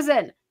in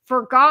prison,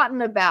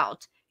 forgotten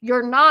about.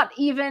 You're not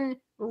even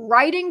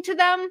writing to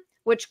them,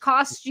 which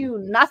costs you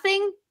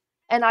nothing.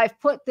 And I've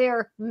put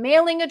their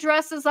mailing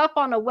addresses up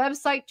on a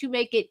website to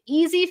make it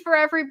easy for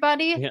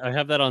everybody. Yeah, I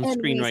have that on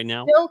screen right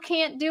now. Still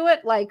can't do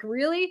it. Like,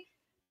 really,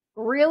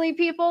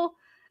 people,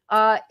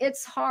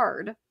 it's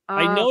hard.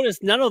 I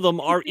noticed none of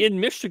them are in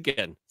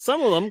Michigan.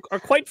 Some of them are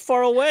quite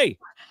far away.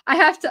 I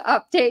have to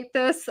update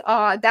this.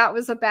 That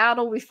was a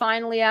battle. We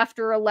finally,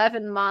 after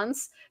 11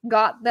 months,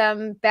 got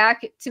them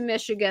back to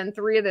Michigan,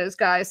 3 of those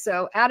guys.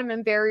 So Adam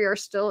and Barry are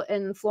still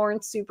in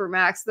Florence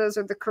Supermax. Those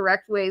are the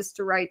correct ways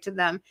to write to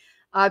them.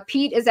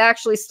 Pete is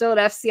actually still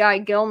at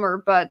FCI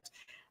Gilmer, but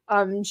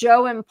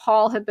Joe and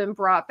Paul have been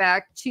brought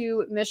back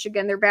to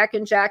Michigan. They're back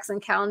in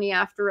Jackson County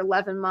after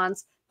 11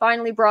 months.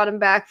 Finally brought him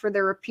back for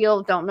their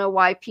appeal. Don't know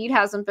why Pete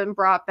hasn't been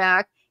brought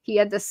back. He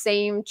had the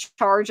same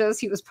charges.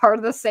 He was part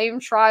of the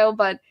same trial,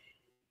 but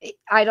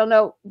I don't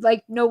know,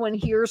 like, no one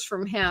hears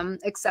from him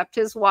except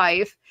his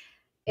wife.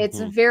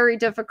 It's very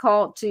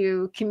difficult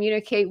to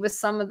communicate with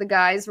some of the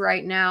guys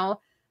right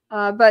now.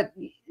 But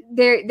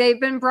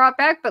they've been brought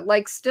back, but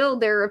like, still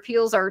their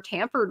appeals are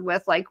tampered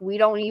with. Like, we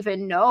don't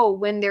even know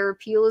when their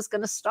appeal is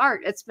going to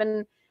start. It's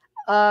been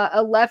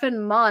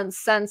 11 months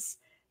since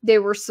they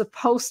were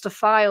supposed to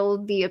file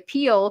the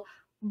appeal,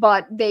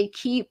 but they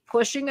keep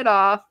pushing it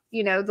off.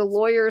 You know, the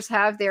lawyers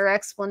have their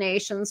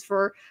explanations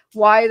for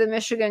why the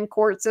Michigan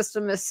court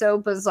system is so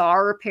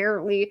bizarre.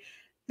 Apparently,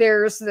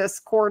 there's this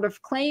court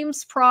of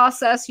claims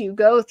process you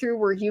go through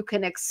where you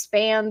can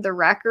expand the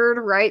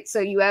record, right? So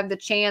you have the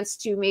chance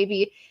to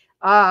maybe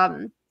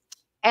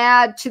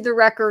add to the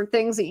record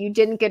things that you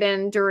didn't get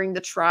in during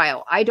the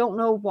trial. I don't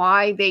know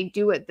why they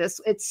do it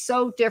it's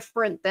so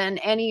different than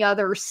any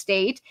other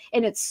state,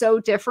 and it's so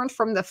different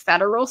from the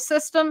federal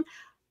system.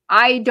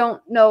 I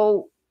don't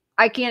know.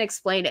 I can't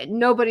explain it.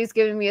 Nobody's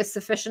giving me a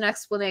sufficient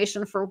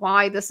explanation for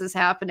why this is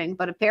happening,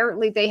 but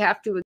apparently they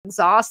have to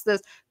exhaust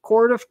this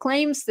court of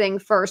claims thing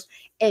first,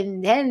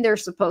 and then they're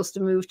supposed to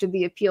move to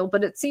the appeal.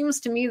 But it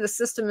seems to me the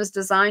system is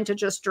designed to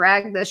just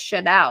drag this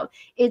shit out.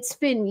 It's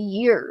been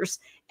years,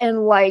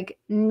 and like,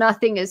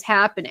 nothing is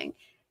happening.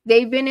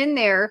 They've been in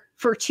there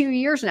for 2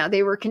 years now.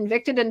 They were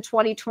convicted in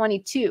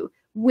 2022.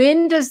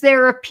 When does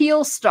their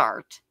appeal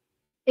start?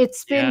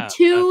 It's been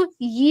 2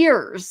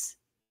 years.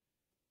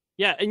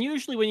 Yeah, and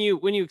usually when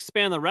you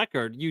expand the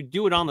record, you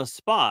do it on the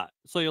spot.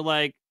 So you're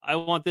like, I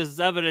want this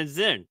evidence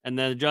in, and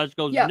then the judge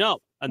goes, no,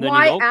 and then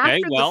why, you go, okay,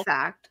 after well, the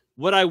fact?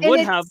 What I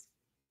would have,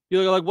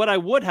 you're like, what I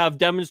would have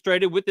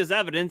demonstrated with this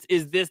evidence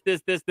is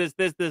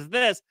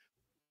this.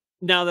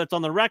 Now that's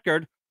on the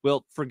record,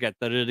 we'll forget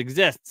that it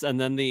exists, and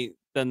then the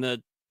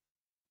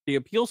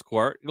appeals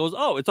court goes,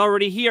 oh, it's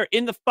already here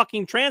in the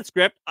fucking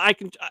transcript.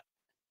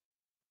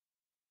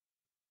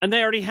 And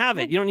they already have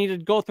it. You don't need to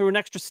go through an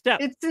extra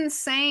step. It's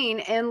insane.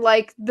 And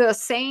like, the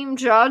same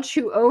judge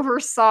who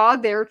oversaw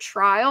their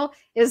trial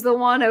is the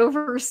one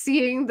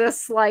overseeing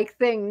this like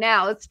thing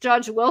now. It's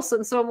Judge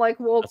Wilson. So I'm like,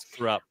 well, that's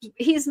corrupt.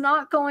 He's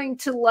not going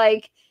to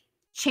like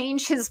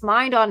change his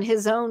mind on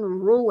his own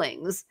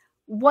rulings.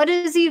 What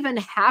is even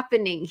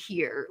happening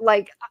here?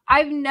 Like,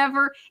 I've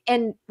never,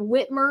 and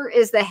Whitmer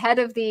is the head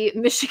of the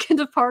Michigan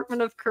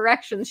Department of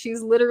Corrections.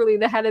 She's literally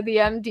the head of the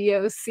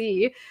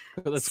MDOC.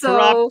 That's so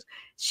corrupt.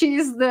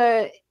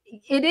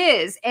 It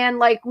is. And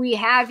like, we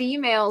have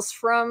emails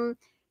from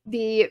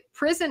the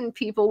prison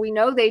people. We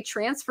know they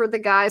transferred the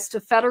guys to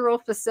federal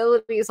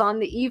facilities on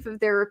the eve of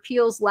their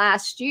appeals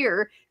last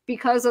year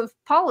because of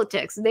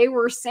politics. They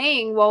were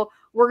saying, well,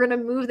 we're going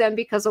to move them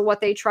because of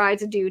what they tried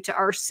to do to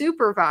our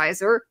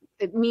supervisor,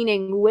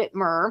 meaning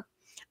Whitmer.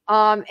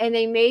 And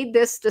they made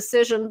this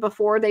decision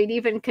before they'd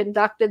even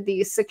conducted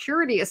the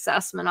security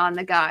assessment on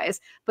the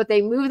guys, but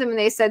they moved them and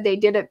they said they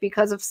did it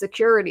because of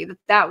security,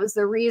 that was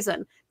the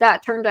reason.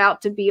 That turned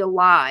out to be a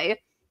lie.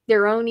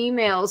 Their own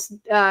emails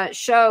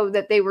show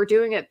that they were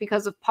doing it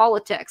because of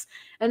politics.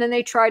 And then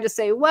they tried to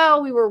say,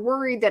 well, we were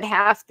worried that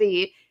half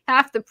the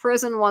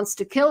prison wants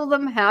to kill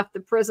them, half the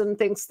prison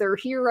thinks they're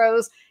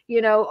heroes,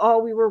 you know, oh,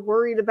 we were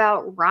worried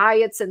about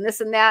riots and this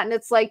and that. And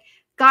it's like,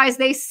 guys,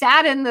 they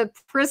sat in the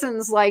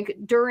prisons like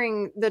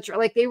during the,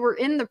 like they were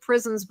in the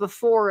prisons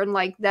before, and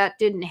like that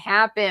didn't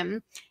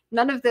happen.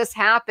 None of this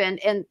happened.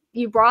 And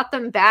you brought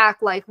them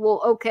back like,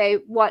 well, okay,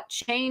 what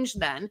changed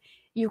then?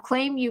 You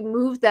claim you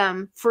moved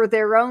them for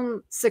their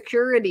own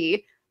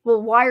security.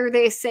 Well, why are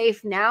they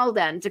safe now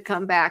then to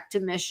come back to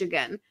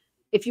Michigan?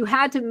 If you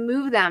had to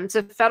move them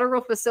to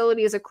federal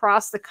facilities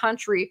across the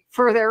country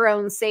for their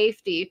own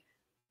safety,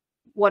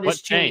 what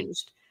has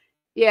changed?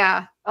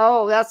 Yeah.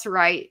 Oh, that's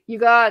right. You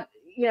got,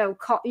 you know,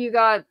 you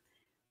got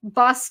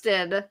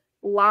busted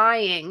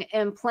lying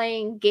and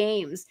playing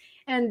games.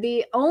 And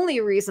the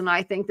only reason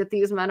I think that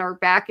these men are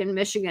back in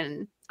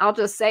Michigan, I'll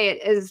just say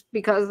it, is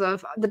because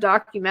of the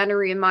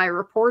documentary and my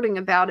reporting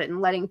about it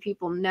and letting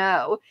people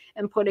know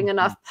and putting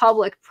enough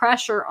public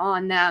pressure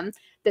on them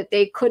that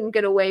they couldn't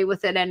get away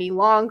with it any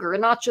longer.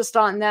 And not just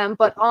on them,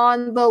 but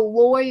on the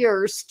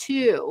lawyers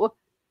too.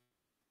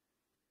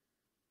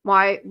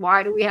 Why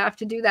do we have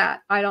to do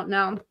that? I don't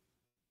know.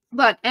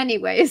 But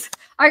anyways,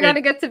 I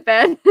gotta get to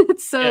bed.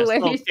 It's so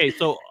late. Okay,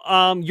 so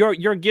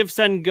your Give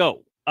Send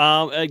Go.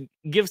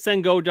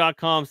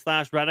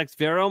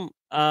 GiveSendGo.com/RadixVerum.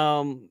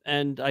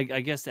 And I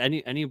guess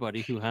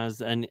anybody who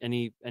has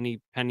any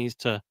pennies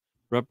to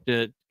rub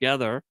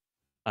together,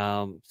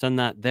 send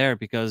that there,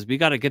 because we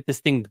gotta get this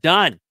thing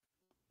done.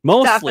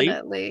 Mostly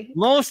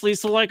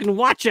so I can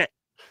watch it.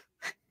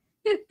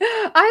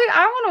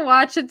 I want to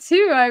watch it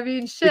too. I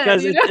mean, shit,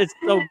 because it's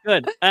so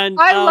good. And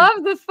I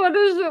love the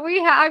footage that we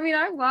have. I mean,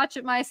 I watch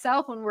it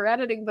myself when we're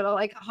editing, but I'm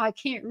like, oh, I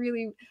can't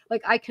really,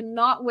 like, I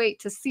cannot wait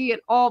to see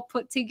it all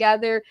put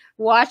together,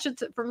 watch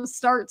it from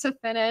start to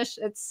finish.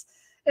 It's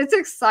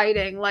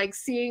exciting, like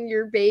seeing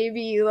your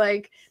baby,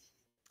 like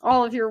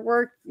all of your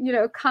work, you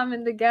know,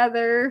 coming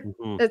together.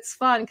 It's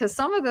fun because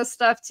some of this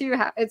stuff too,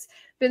 it's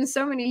been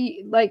so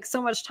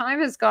much time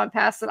has gone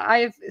past that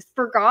I've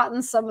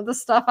forgotten some of the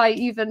stuff I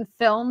even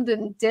filmed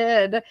and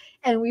did,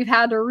 and we've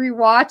had to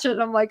rewatch it.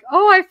 I'm like,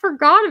 oh, I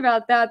forgot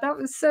about that. That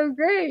was so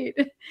great.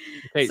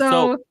 Okay,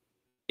 so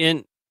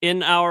in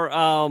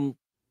our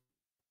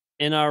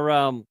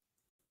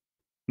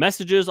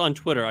messages on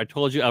Twitter, I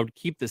told you I would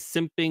keep the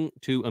simping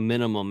to a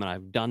minimum, and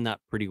I've done that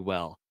pretty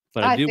well.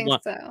 But I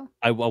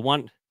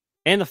want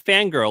and the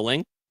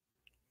fangirling,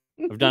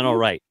 I've done all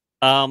right.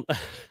 I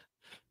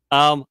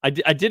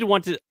did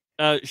want to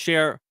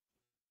share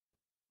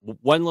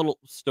one little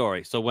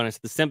story. So when it's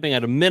the simping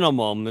at a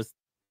minimum, this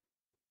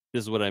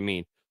is what I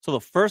mean. So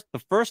the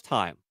first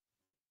time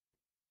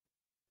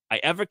I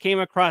ever came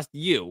across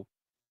you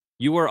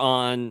were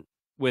on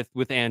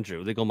with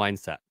Andrew, Legal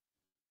Mindset.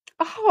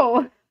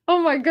 Oh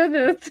my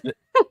goodness.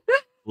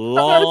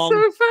 Long, that's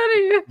so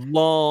funny.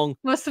 Long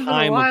must have been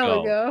a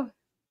while ago.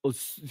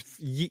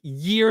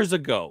 Years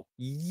ago,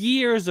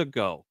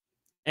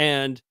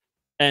 and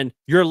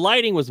your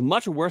lighting was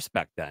much worse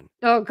back then.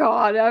 Oh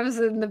God, I was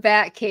in the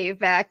bat cave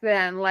back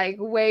then, like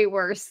way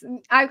worse.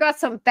 I've got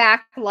some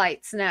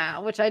backlights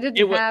now, which I didn't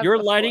have. Your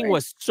before. lighting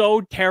was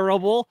so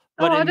terrible,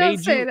 but it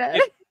made you.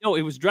 No,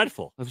 it was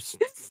dreadful. It was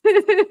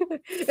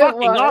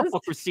fucking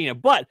awful, Christina.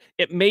 But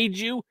it made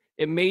you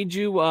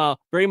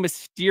very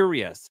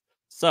mysterious.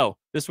 So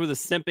this is where the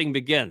simping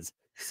begins.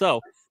 So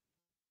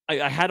I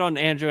had on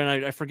Andrew,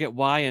 and I forget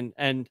why,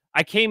 and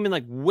I came in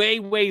like way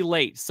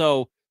late.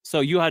 So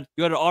you had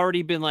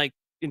already been like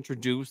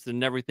introduced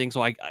and everything.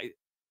 So I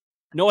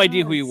no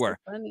idea who you were,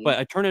 but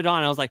I turned it on.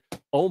 And I was like,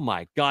 oh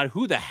my God,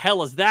 who the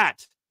hell is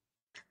that?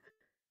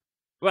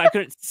 Well, I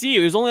couldn't see you.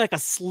 It was only like a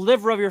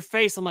sliver of your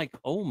face. I'm like,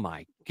 oh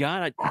my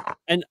God.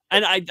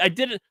 I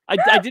didn't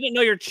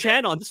know your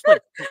channel. Just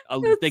like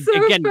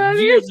again,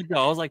 years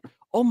ago, I was like,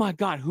 oh my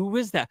God, who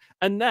is that?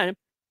 And then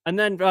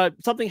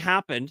something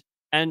happened,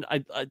 and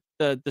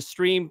the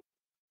stream,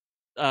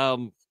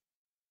 I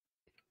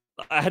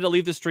had to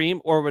leave the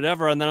stream or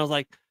whatever. And then I was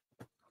like,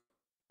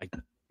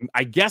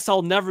 I guess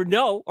I'll never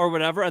know or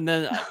whatever. And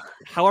then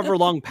however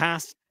long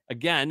passed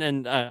again.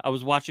 And I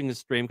was watching the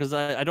stream because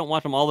I don't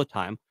watch them all the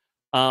time.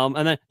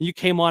 And then you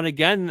came on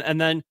again,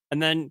 and then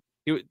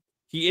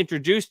he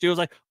introduced you. I was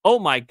like, oh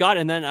my God.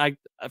 And then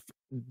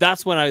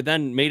that's when I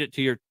then made it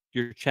to your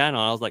channel.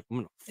 I was like, I'm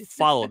going to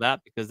follow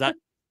that, because that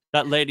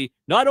lady,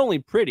 not only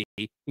pretty,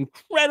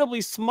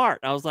 incredibly smart.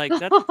 I was like,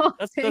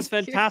 that's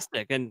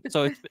fantastic. And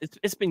so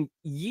it's been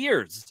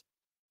years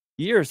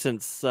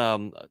since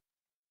that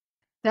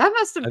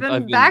must have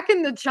been back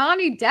in the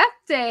Johnny Depp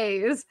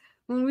days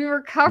when we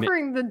were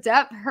covering the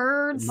Depp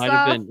Heard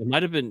stuff. It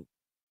might have been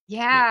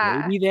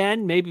Yeah. Maybe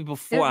then, maybe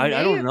before. It I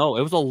may don't have. know.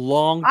 It was a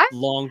long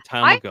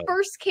time I ago.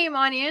 first came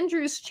on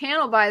Andrew's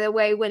channel, by the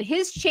way, when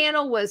his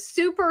channel was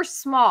super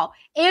small.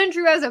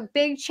 Andrew has a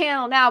big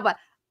channel now, but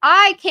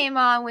I came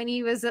on when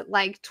he was at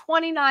like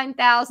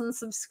 29,000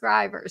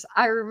 subscribers.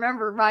 I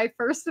remember my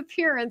first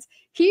appearance.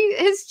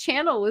 His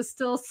channel was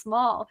still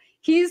small.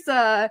 He's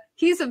a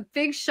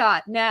big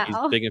shot He's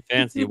now. big and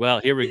fancy. Well,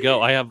 here we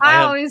go. I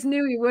I always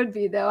knew he would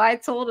be, though. I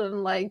told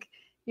him, like,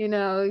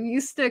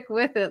 you stick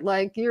with it,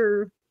 like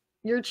your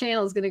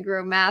channel is going to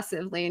grow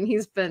massively, and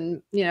he's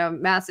been,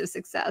 massive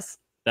success.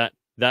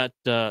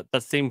 that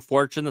same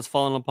fortune that's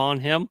fallen upon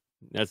him.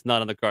 That's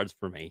not on the cards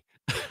for me.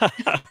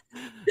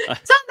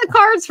 It's on the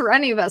cards for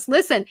any of us.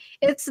 Listen,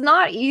 it's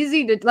not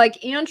easy to,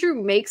 like, Andrew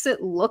makes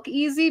it look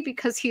easy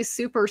because he's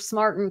super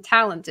smart and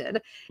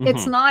talented.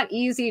 It's not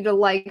easy to,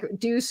 like,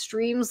 do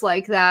streams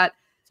like that.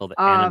 So the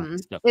anime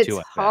stuff It's too, I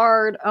bet.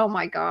 hard. Oh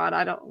my god,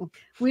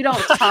 we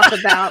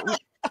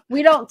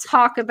don't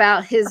talk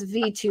about his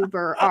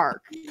VTuber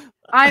arc.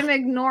 I'm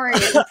ignoring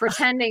it and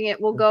pretending it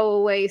will go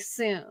away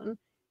soon.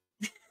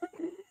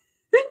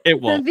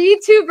 It won't. The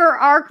VTuber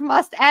arc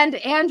must end,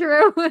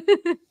 Andrew.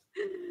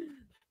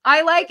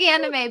 I like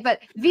anime,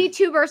 but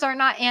VTubers are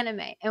not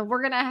anime, and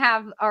we're gonna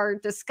have our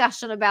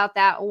discussion about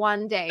that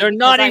one day. They're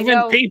not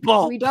even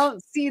people. We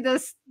don't see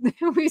this.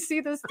 We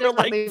see this They're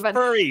like differently, but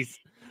furries.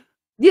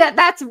 yeah,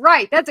 that's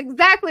right. That's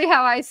exactly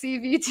how I see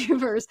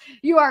VTubers.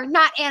 You are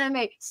not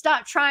anime.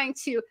 Stop trying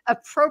to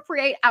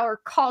appropriate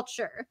our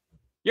culture.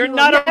 You're You will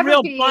not a never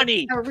real be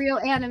bunny. A real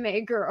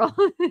anime girl.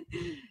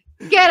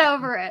 Get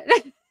over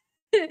it.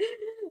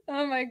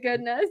 Oh my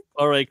goodness.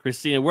 All right,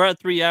 Christina, we're at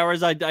 3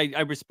 hours.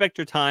 I respect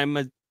your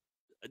time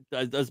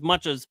as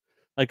much as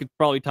I could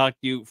probably talk to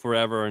you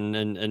forever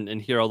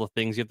and hear all the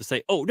things you have to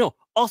say. Oh no,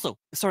 also,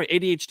 sorry,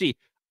 ADHD.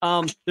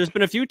 There's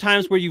been a few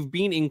times where you've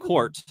been in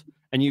court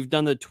and you've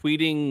done the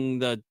tweeting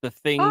the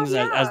things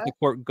as the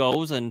court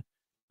goes, and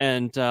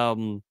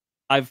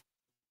I've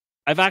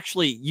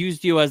actually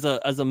used you as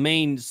a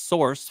main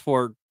source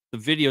for the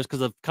videos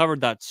because I've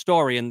covered that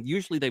story, and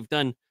usually they've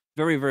done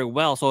very, very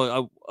well.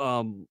 So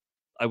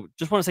I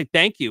just want to say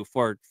thank you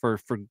for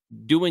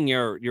doing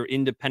your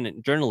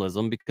independent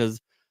journalism, because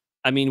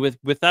I mean,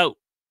 without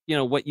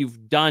what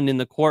you've done in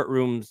the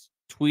courtrooms,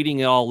 tweeting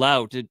it all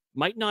out, it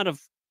might not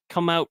have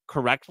come out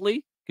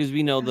correctly, because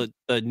we know that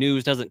the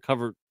news doesn't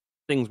cover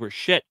things were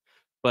shit,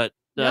 but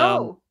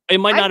it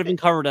might not have been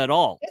covered at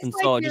all. And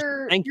like so just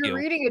thank you. You're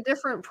reading a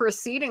different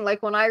proceeding.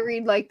 Like when I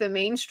read like the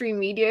mainstream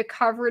media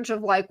coverage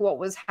of like what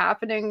was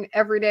happening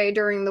every day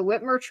during the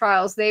Whitmer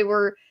trials, they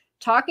were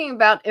talking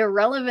about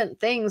irrelevant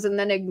things and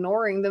then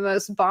ignoring the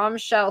most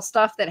bombshell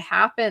stuff that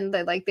happened.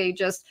 That like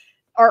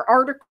our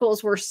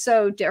articles were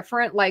so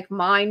different, like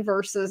mine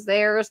versus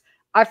theirs.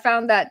 I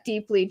found that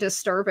deeply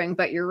disturbing,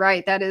 but you're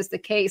right, that is the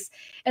case.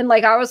 And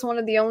like I was one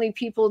of the only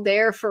people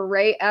there for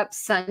Ray Epps'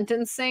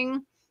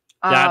 sentencing.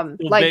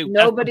 Like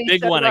nobody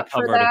big showed one up I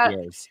covered for that. of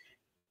yours.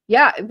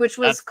 Yeah, which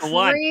was That's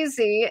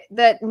crazy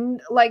that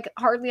like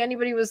hardly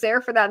anybody was there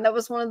for that. And that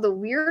was one of the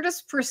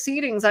weirdest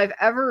proceedings I've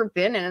ever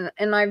been in.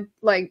 And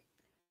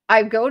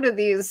I go to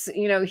these,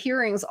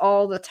 hearings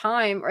all the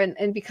time.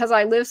 And because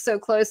I live so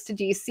close to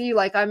DC,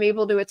 like I'm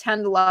able to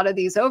attend a lot of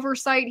these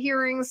oversight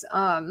hearings.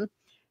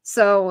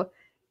 So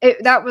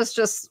that was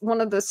just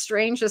one of the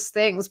strangest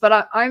things.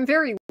 But I'm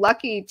very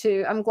lucky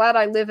I'm glad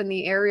I live in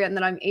the area and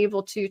that I'm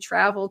able to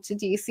travel to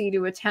DC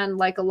to attend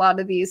like a lot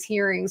of these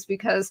hearings,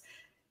 because,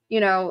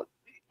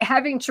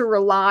 having to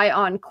rely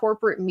on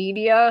corporate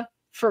media,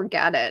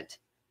 forget it.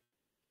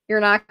 You're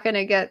not going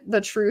to get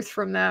the truth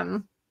from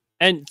them.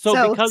 And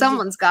so because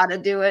someone's got to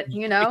do it,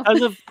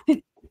 Because of,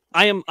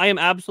 I am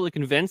absolutely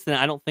convinced, and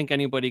I don't think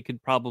anybody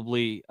could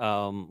probably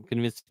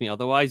convince me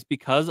otherwise,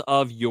 because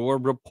of your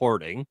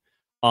reporting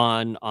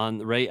on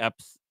Ray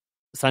Epps'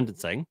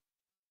 sentencing,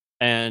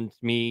 and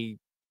me,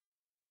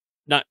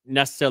 not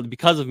necessarily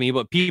because of me,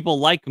 but people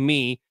like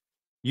me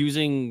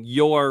using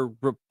your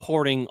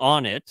reporting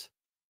on it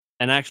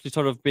and actually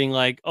sort of being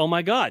like, oh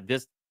my God,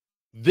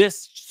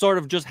 this sort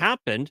of just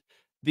happened.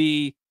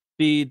 The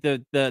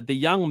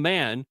young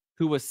man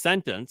who was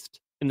sentenced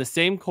in the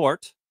same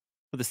court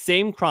for the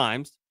same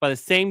crimes by the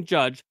same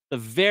judge the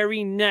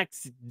very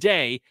next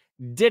day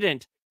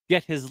didn't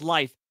get his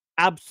life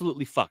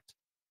absolutely fucked.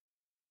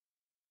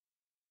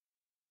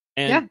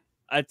 And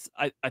I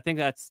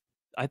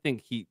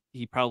think he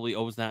probably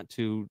owes that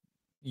to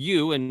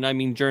you, and I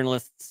mean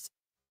journalists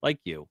like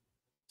you.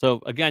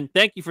 So again,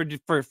 thank you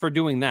for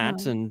doing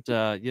that, and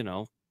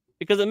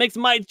because it makes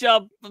my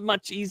job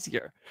much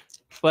easier.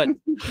 But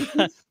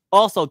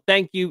also,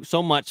 thank you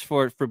so much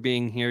for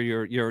being here.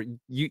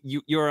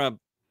 You're a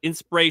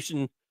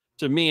inspiration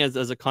to me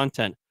as a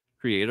content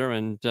creator,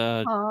 and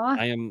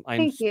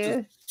I'm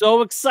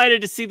so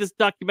excited to see this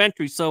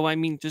documentary. So I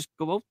mean, just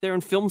go out there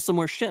and film some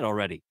more shit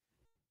already.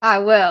 I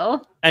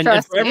will. And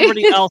for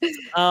everybody else,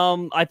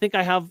 I think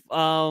I have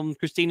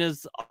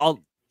Christina's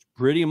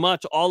pretty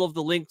much all of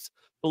the links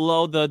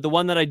below. The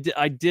one that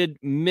I did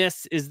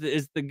miss is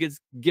the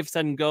gifts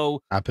and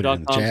go. I put it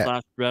in the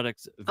chat.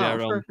 /Redux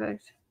Verum. Oh,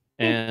 perfect.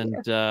 And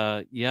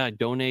yeah,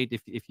 donate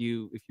if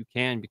you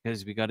can,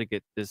 because we got to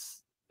get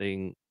this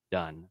thing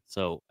done.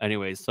 So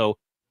anyways, so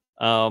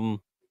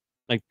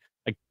like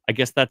I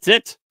guess that's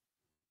it.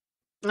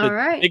 All The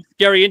right. big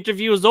scary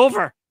interview is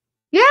over.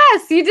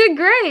 Yes, you did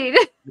great.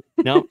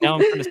 Now I'm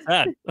kind of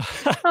sad.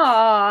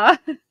 Aw.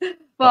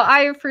 Well,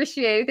 I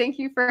appreciate it. Thank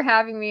you for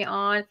having me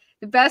on.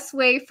 The best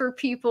way for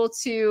people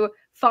to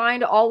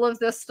find all of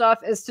this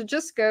stuff is to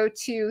just go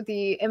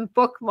to and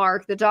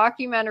bookmark the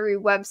documentary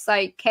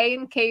website,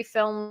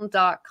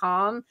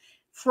 kandkfilm.com.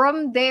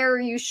 From there,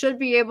 you should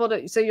be able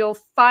to, so you'll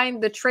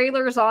find the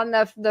trailers on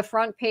the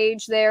front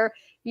page there.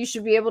 You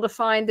should be able to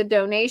find the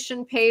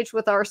donation page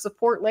with our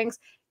support links.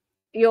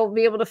 You'll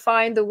be able to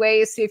find the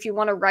ways. See if you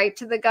want to write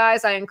to the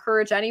guys. I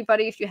encourage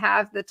anybody, if you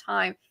have the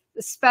time,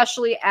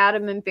 especially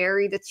Adam and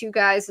Barry, the two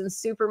guys in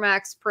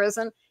Supermax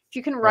prison. If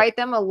you can write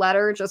them a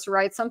letter, just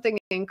write something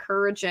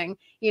encouraging.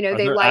 You know, Are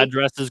they their like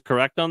addresses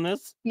correct on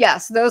this?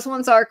 Yes, those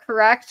ones are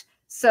correct.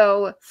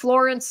 So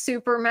Florence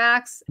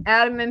Supermax,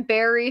 Adam and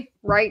Barry,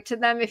 write to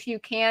them if you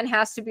can.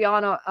 Has to be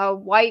on a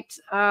white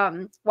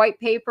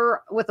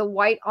paper with a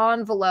white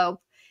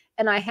envelope.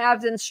 And I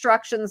have the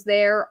instructions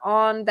there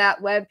on that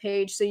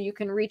webpage, so you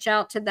can reach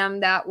out to them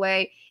that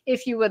way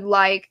if you would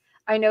like.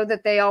 I know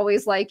that they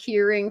always like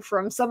hearing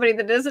from somebody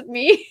that isn't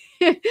me.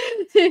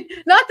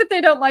 Not that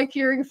they don't like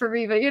hearing from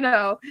me, but you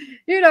know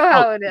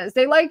how it is.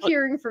 They like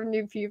hearing from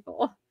new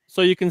people.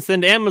 So you can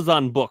send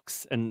Amazon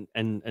books and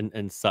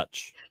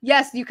such.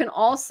 Yes, you can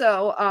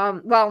also,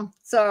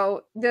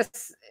 so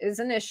this is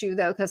an issue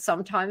though, because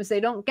sometimes they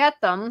don't get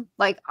them.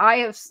 Like I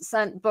have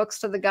sent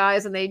books to the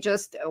guys and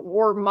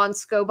or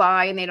months go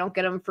by and they don't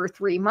get them for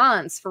 3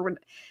 months.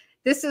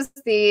 This is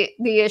the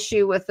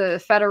issue with the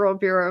Federal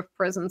Bureau of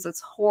Prisons.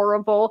 It's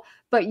horrible,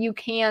 but you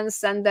can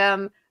send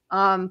them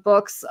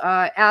books.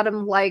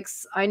 Adam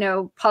likes, I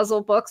know,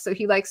 puzzle books, so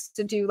he likes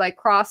to do like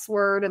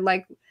crossword and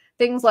like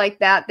things like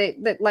that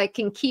like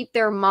can keep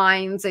their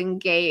minds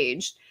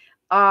engaged.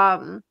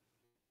 Crossword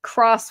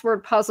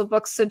puzzle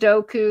books,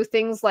 Sudoku,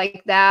 things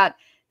like that.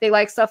 They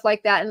like stuff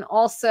like that. And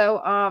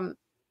also,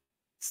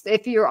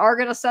 if you are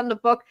going to send a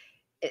book,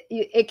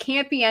 it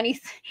can't be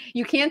anything.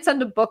 You can't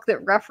send a book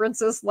that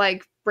references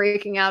like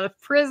breaking out of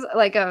prison,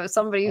 like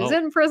somebody who's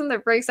in prison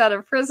that breaks out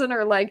of prison,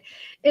 or like,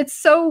 it's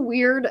so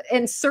weird.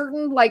 And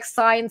certain like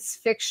science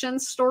fiction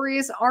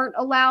stories aren't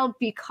allowed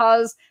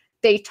because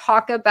they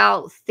talk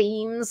about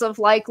themes of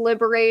like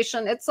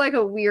liberation. It's like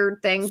a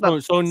weird thing.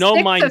 So no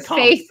Mein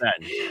Kampf then.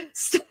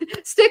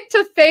 Stick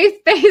to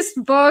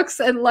faith-based books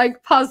and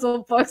like puzzle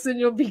books, and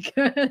you'll be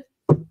good.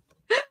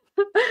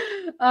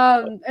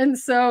 And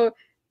so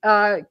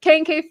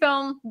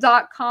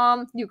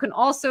knkfilm.com. You can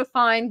also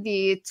find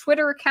the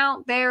Twitter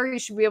account there. You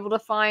should be able to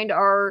find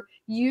our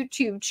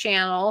YouTube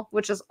channel,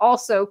 which is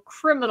also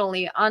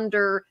criminally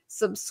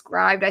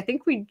under-subscribed. I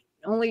think we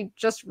only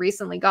just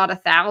recently got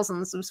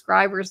 1,000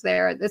 subscribers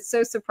there. It's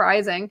so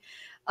surprising.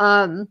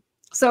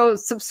 So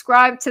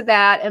subscribe to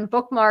that and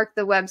bookmark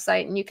the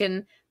website, and you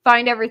can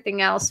find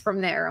everything else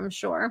from there, I'm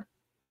sure.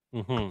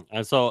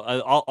 And so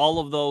all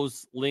of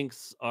those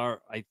links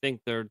are, I think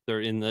they're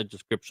in the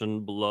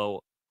description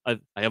below. I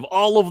have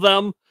all of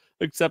them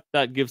except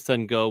that Give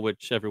Send Go,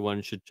 which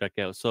everyone should check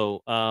out.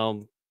 So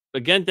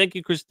again, thank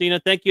you,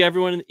 Christina. Thank you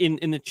everyone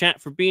in the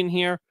chat for being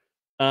here.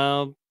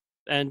 And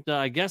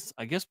I guess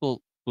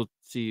we'll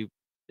see you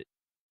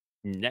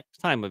next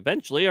time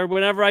eventually, or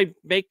whenever I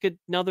make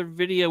another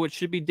video, which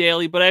should be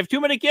daily, but I have too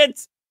many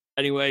kids.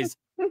 Anyways,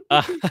 we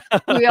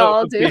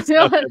all do. We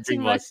all have too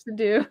much to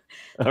do.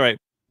 All right.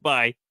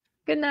 Bye.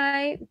 Good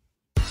night.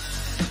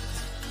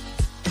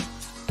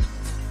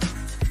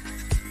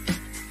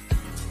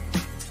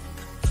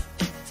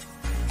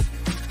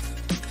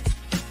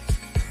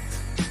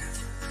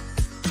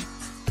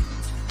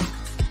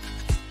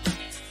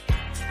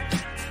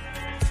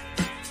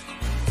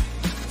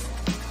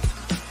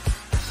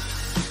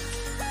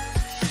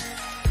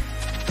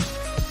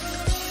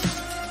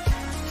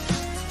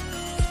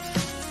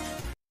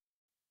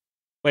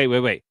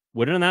 Wait.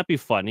 Wouldn't that be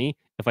funny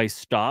if I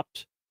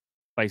stopped?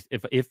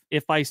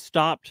 If I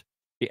stopped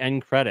the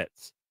end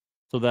credits,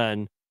 so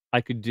then I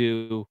could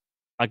do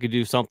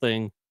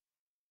something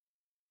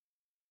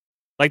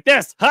like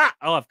this. Ha!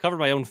 Oh, I've covered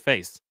my own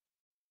face.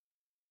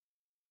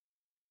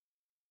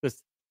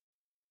 This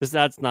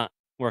ad's not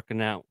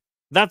working out.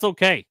 That's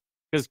okay,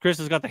 because Chris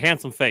has got the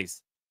handsome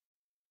face.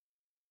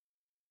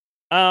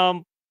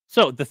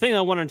 So the thing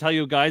I want to tell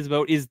you guys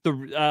about is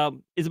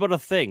about a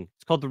thing.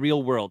 It's called The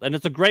Real World, and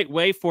it's a great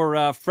way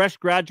for fresh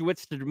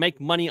graduates to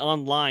make money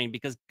online,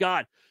 because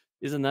God,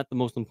 isn't that the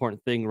most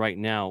important thing right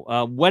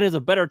now? When is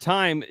a better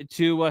time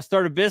to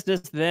start a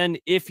business than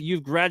if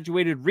you've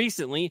graduated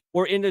recently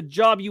or in a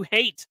job you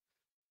hate?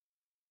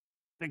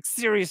 Like,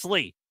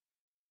 seriously.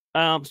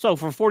 So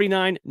for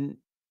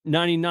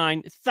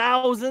 $49.99,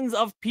 thousands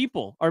of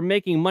people are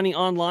making money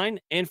online,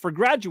 and for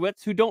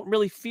graduates who don't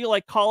really feel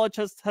like college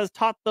has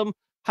taught them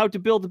how to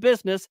build a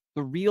business,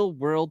 The Real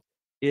World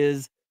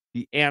is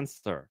the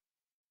answer.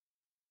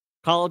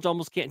 College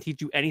almost can't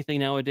teach you anything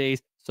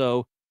nowadays,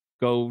 so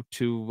go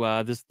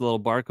to this little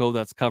barcode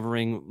that's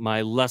covering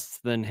my less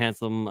than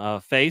handsome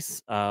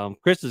face.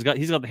 Chris he's got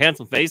the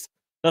handsome face.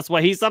 That's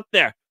why he's up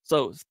there.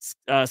 So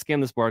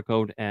scan this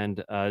barcode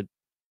and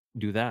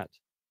do that.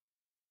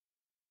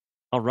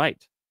 All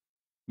right.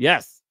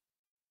 Yes.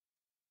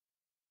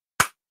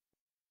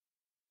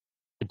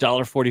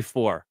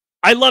 $1.44.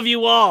 I love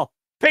you all.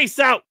 Peace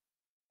out.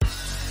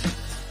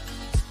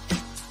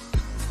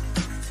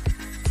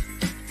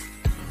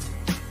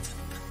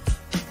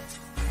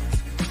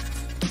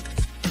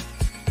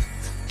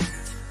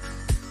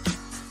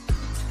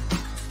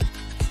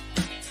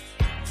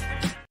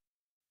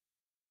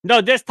 No,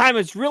 this time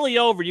it's really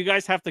over. You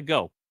guys have to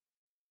go.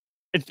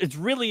 It's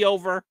really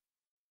over.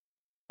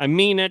 I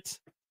mean it.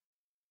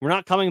 We're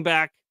not coming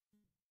back.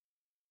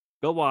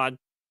 Go on.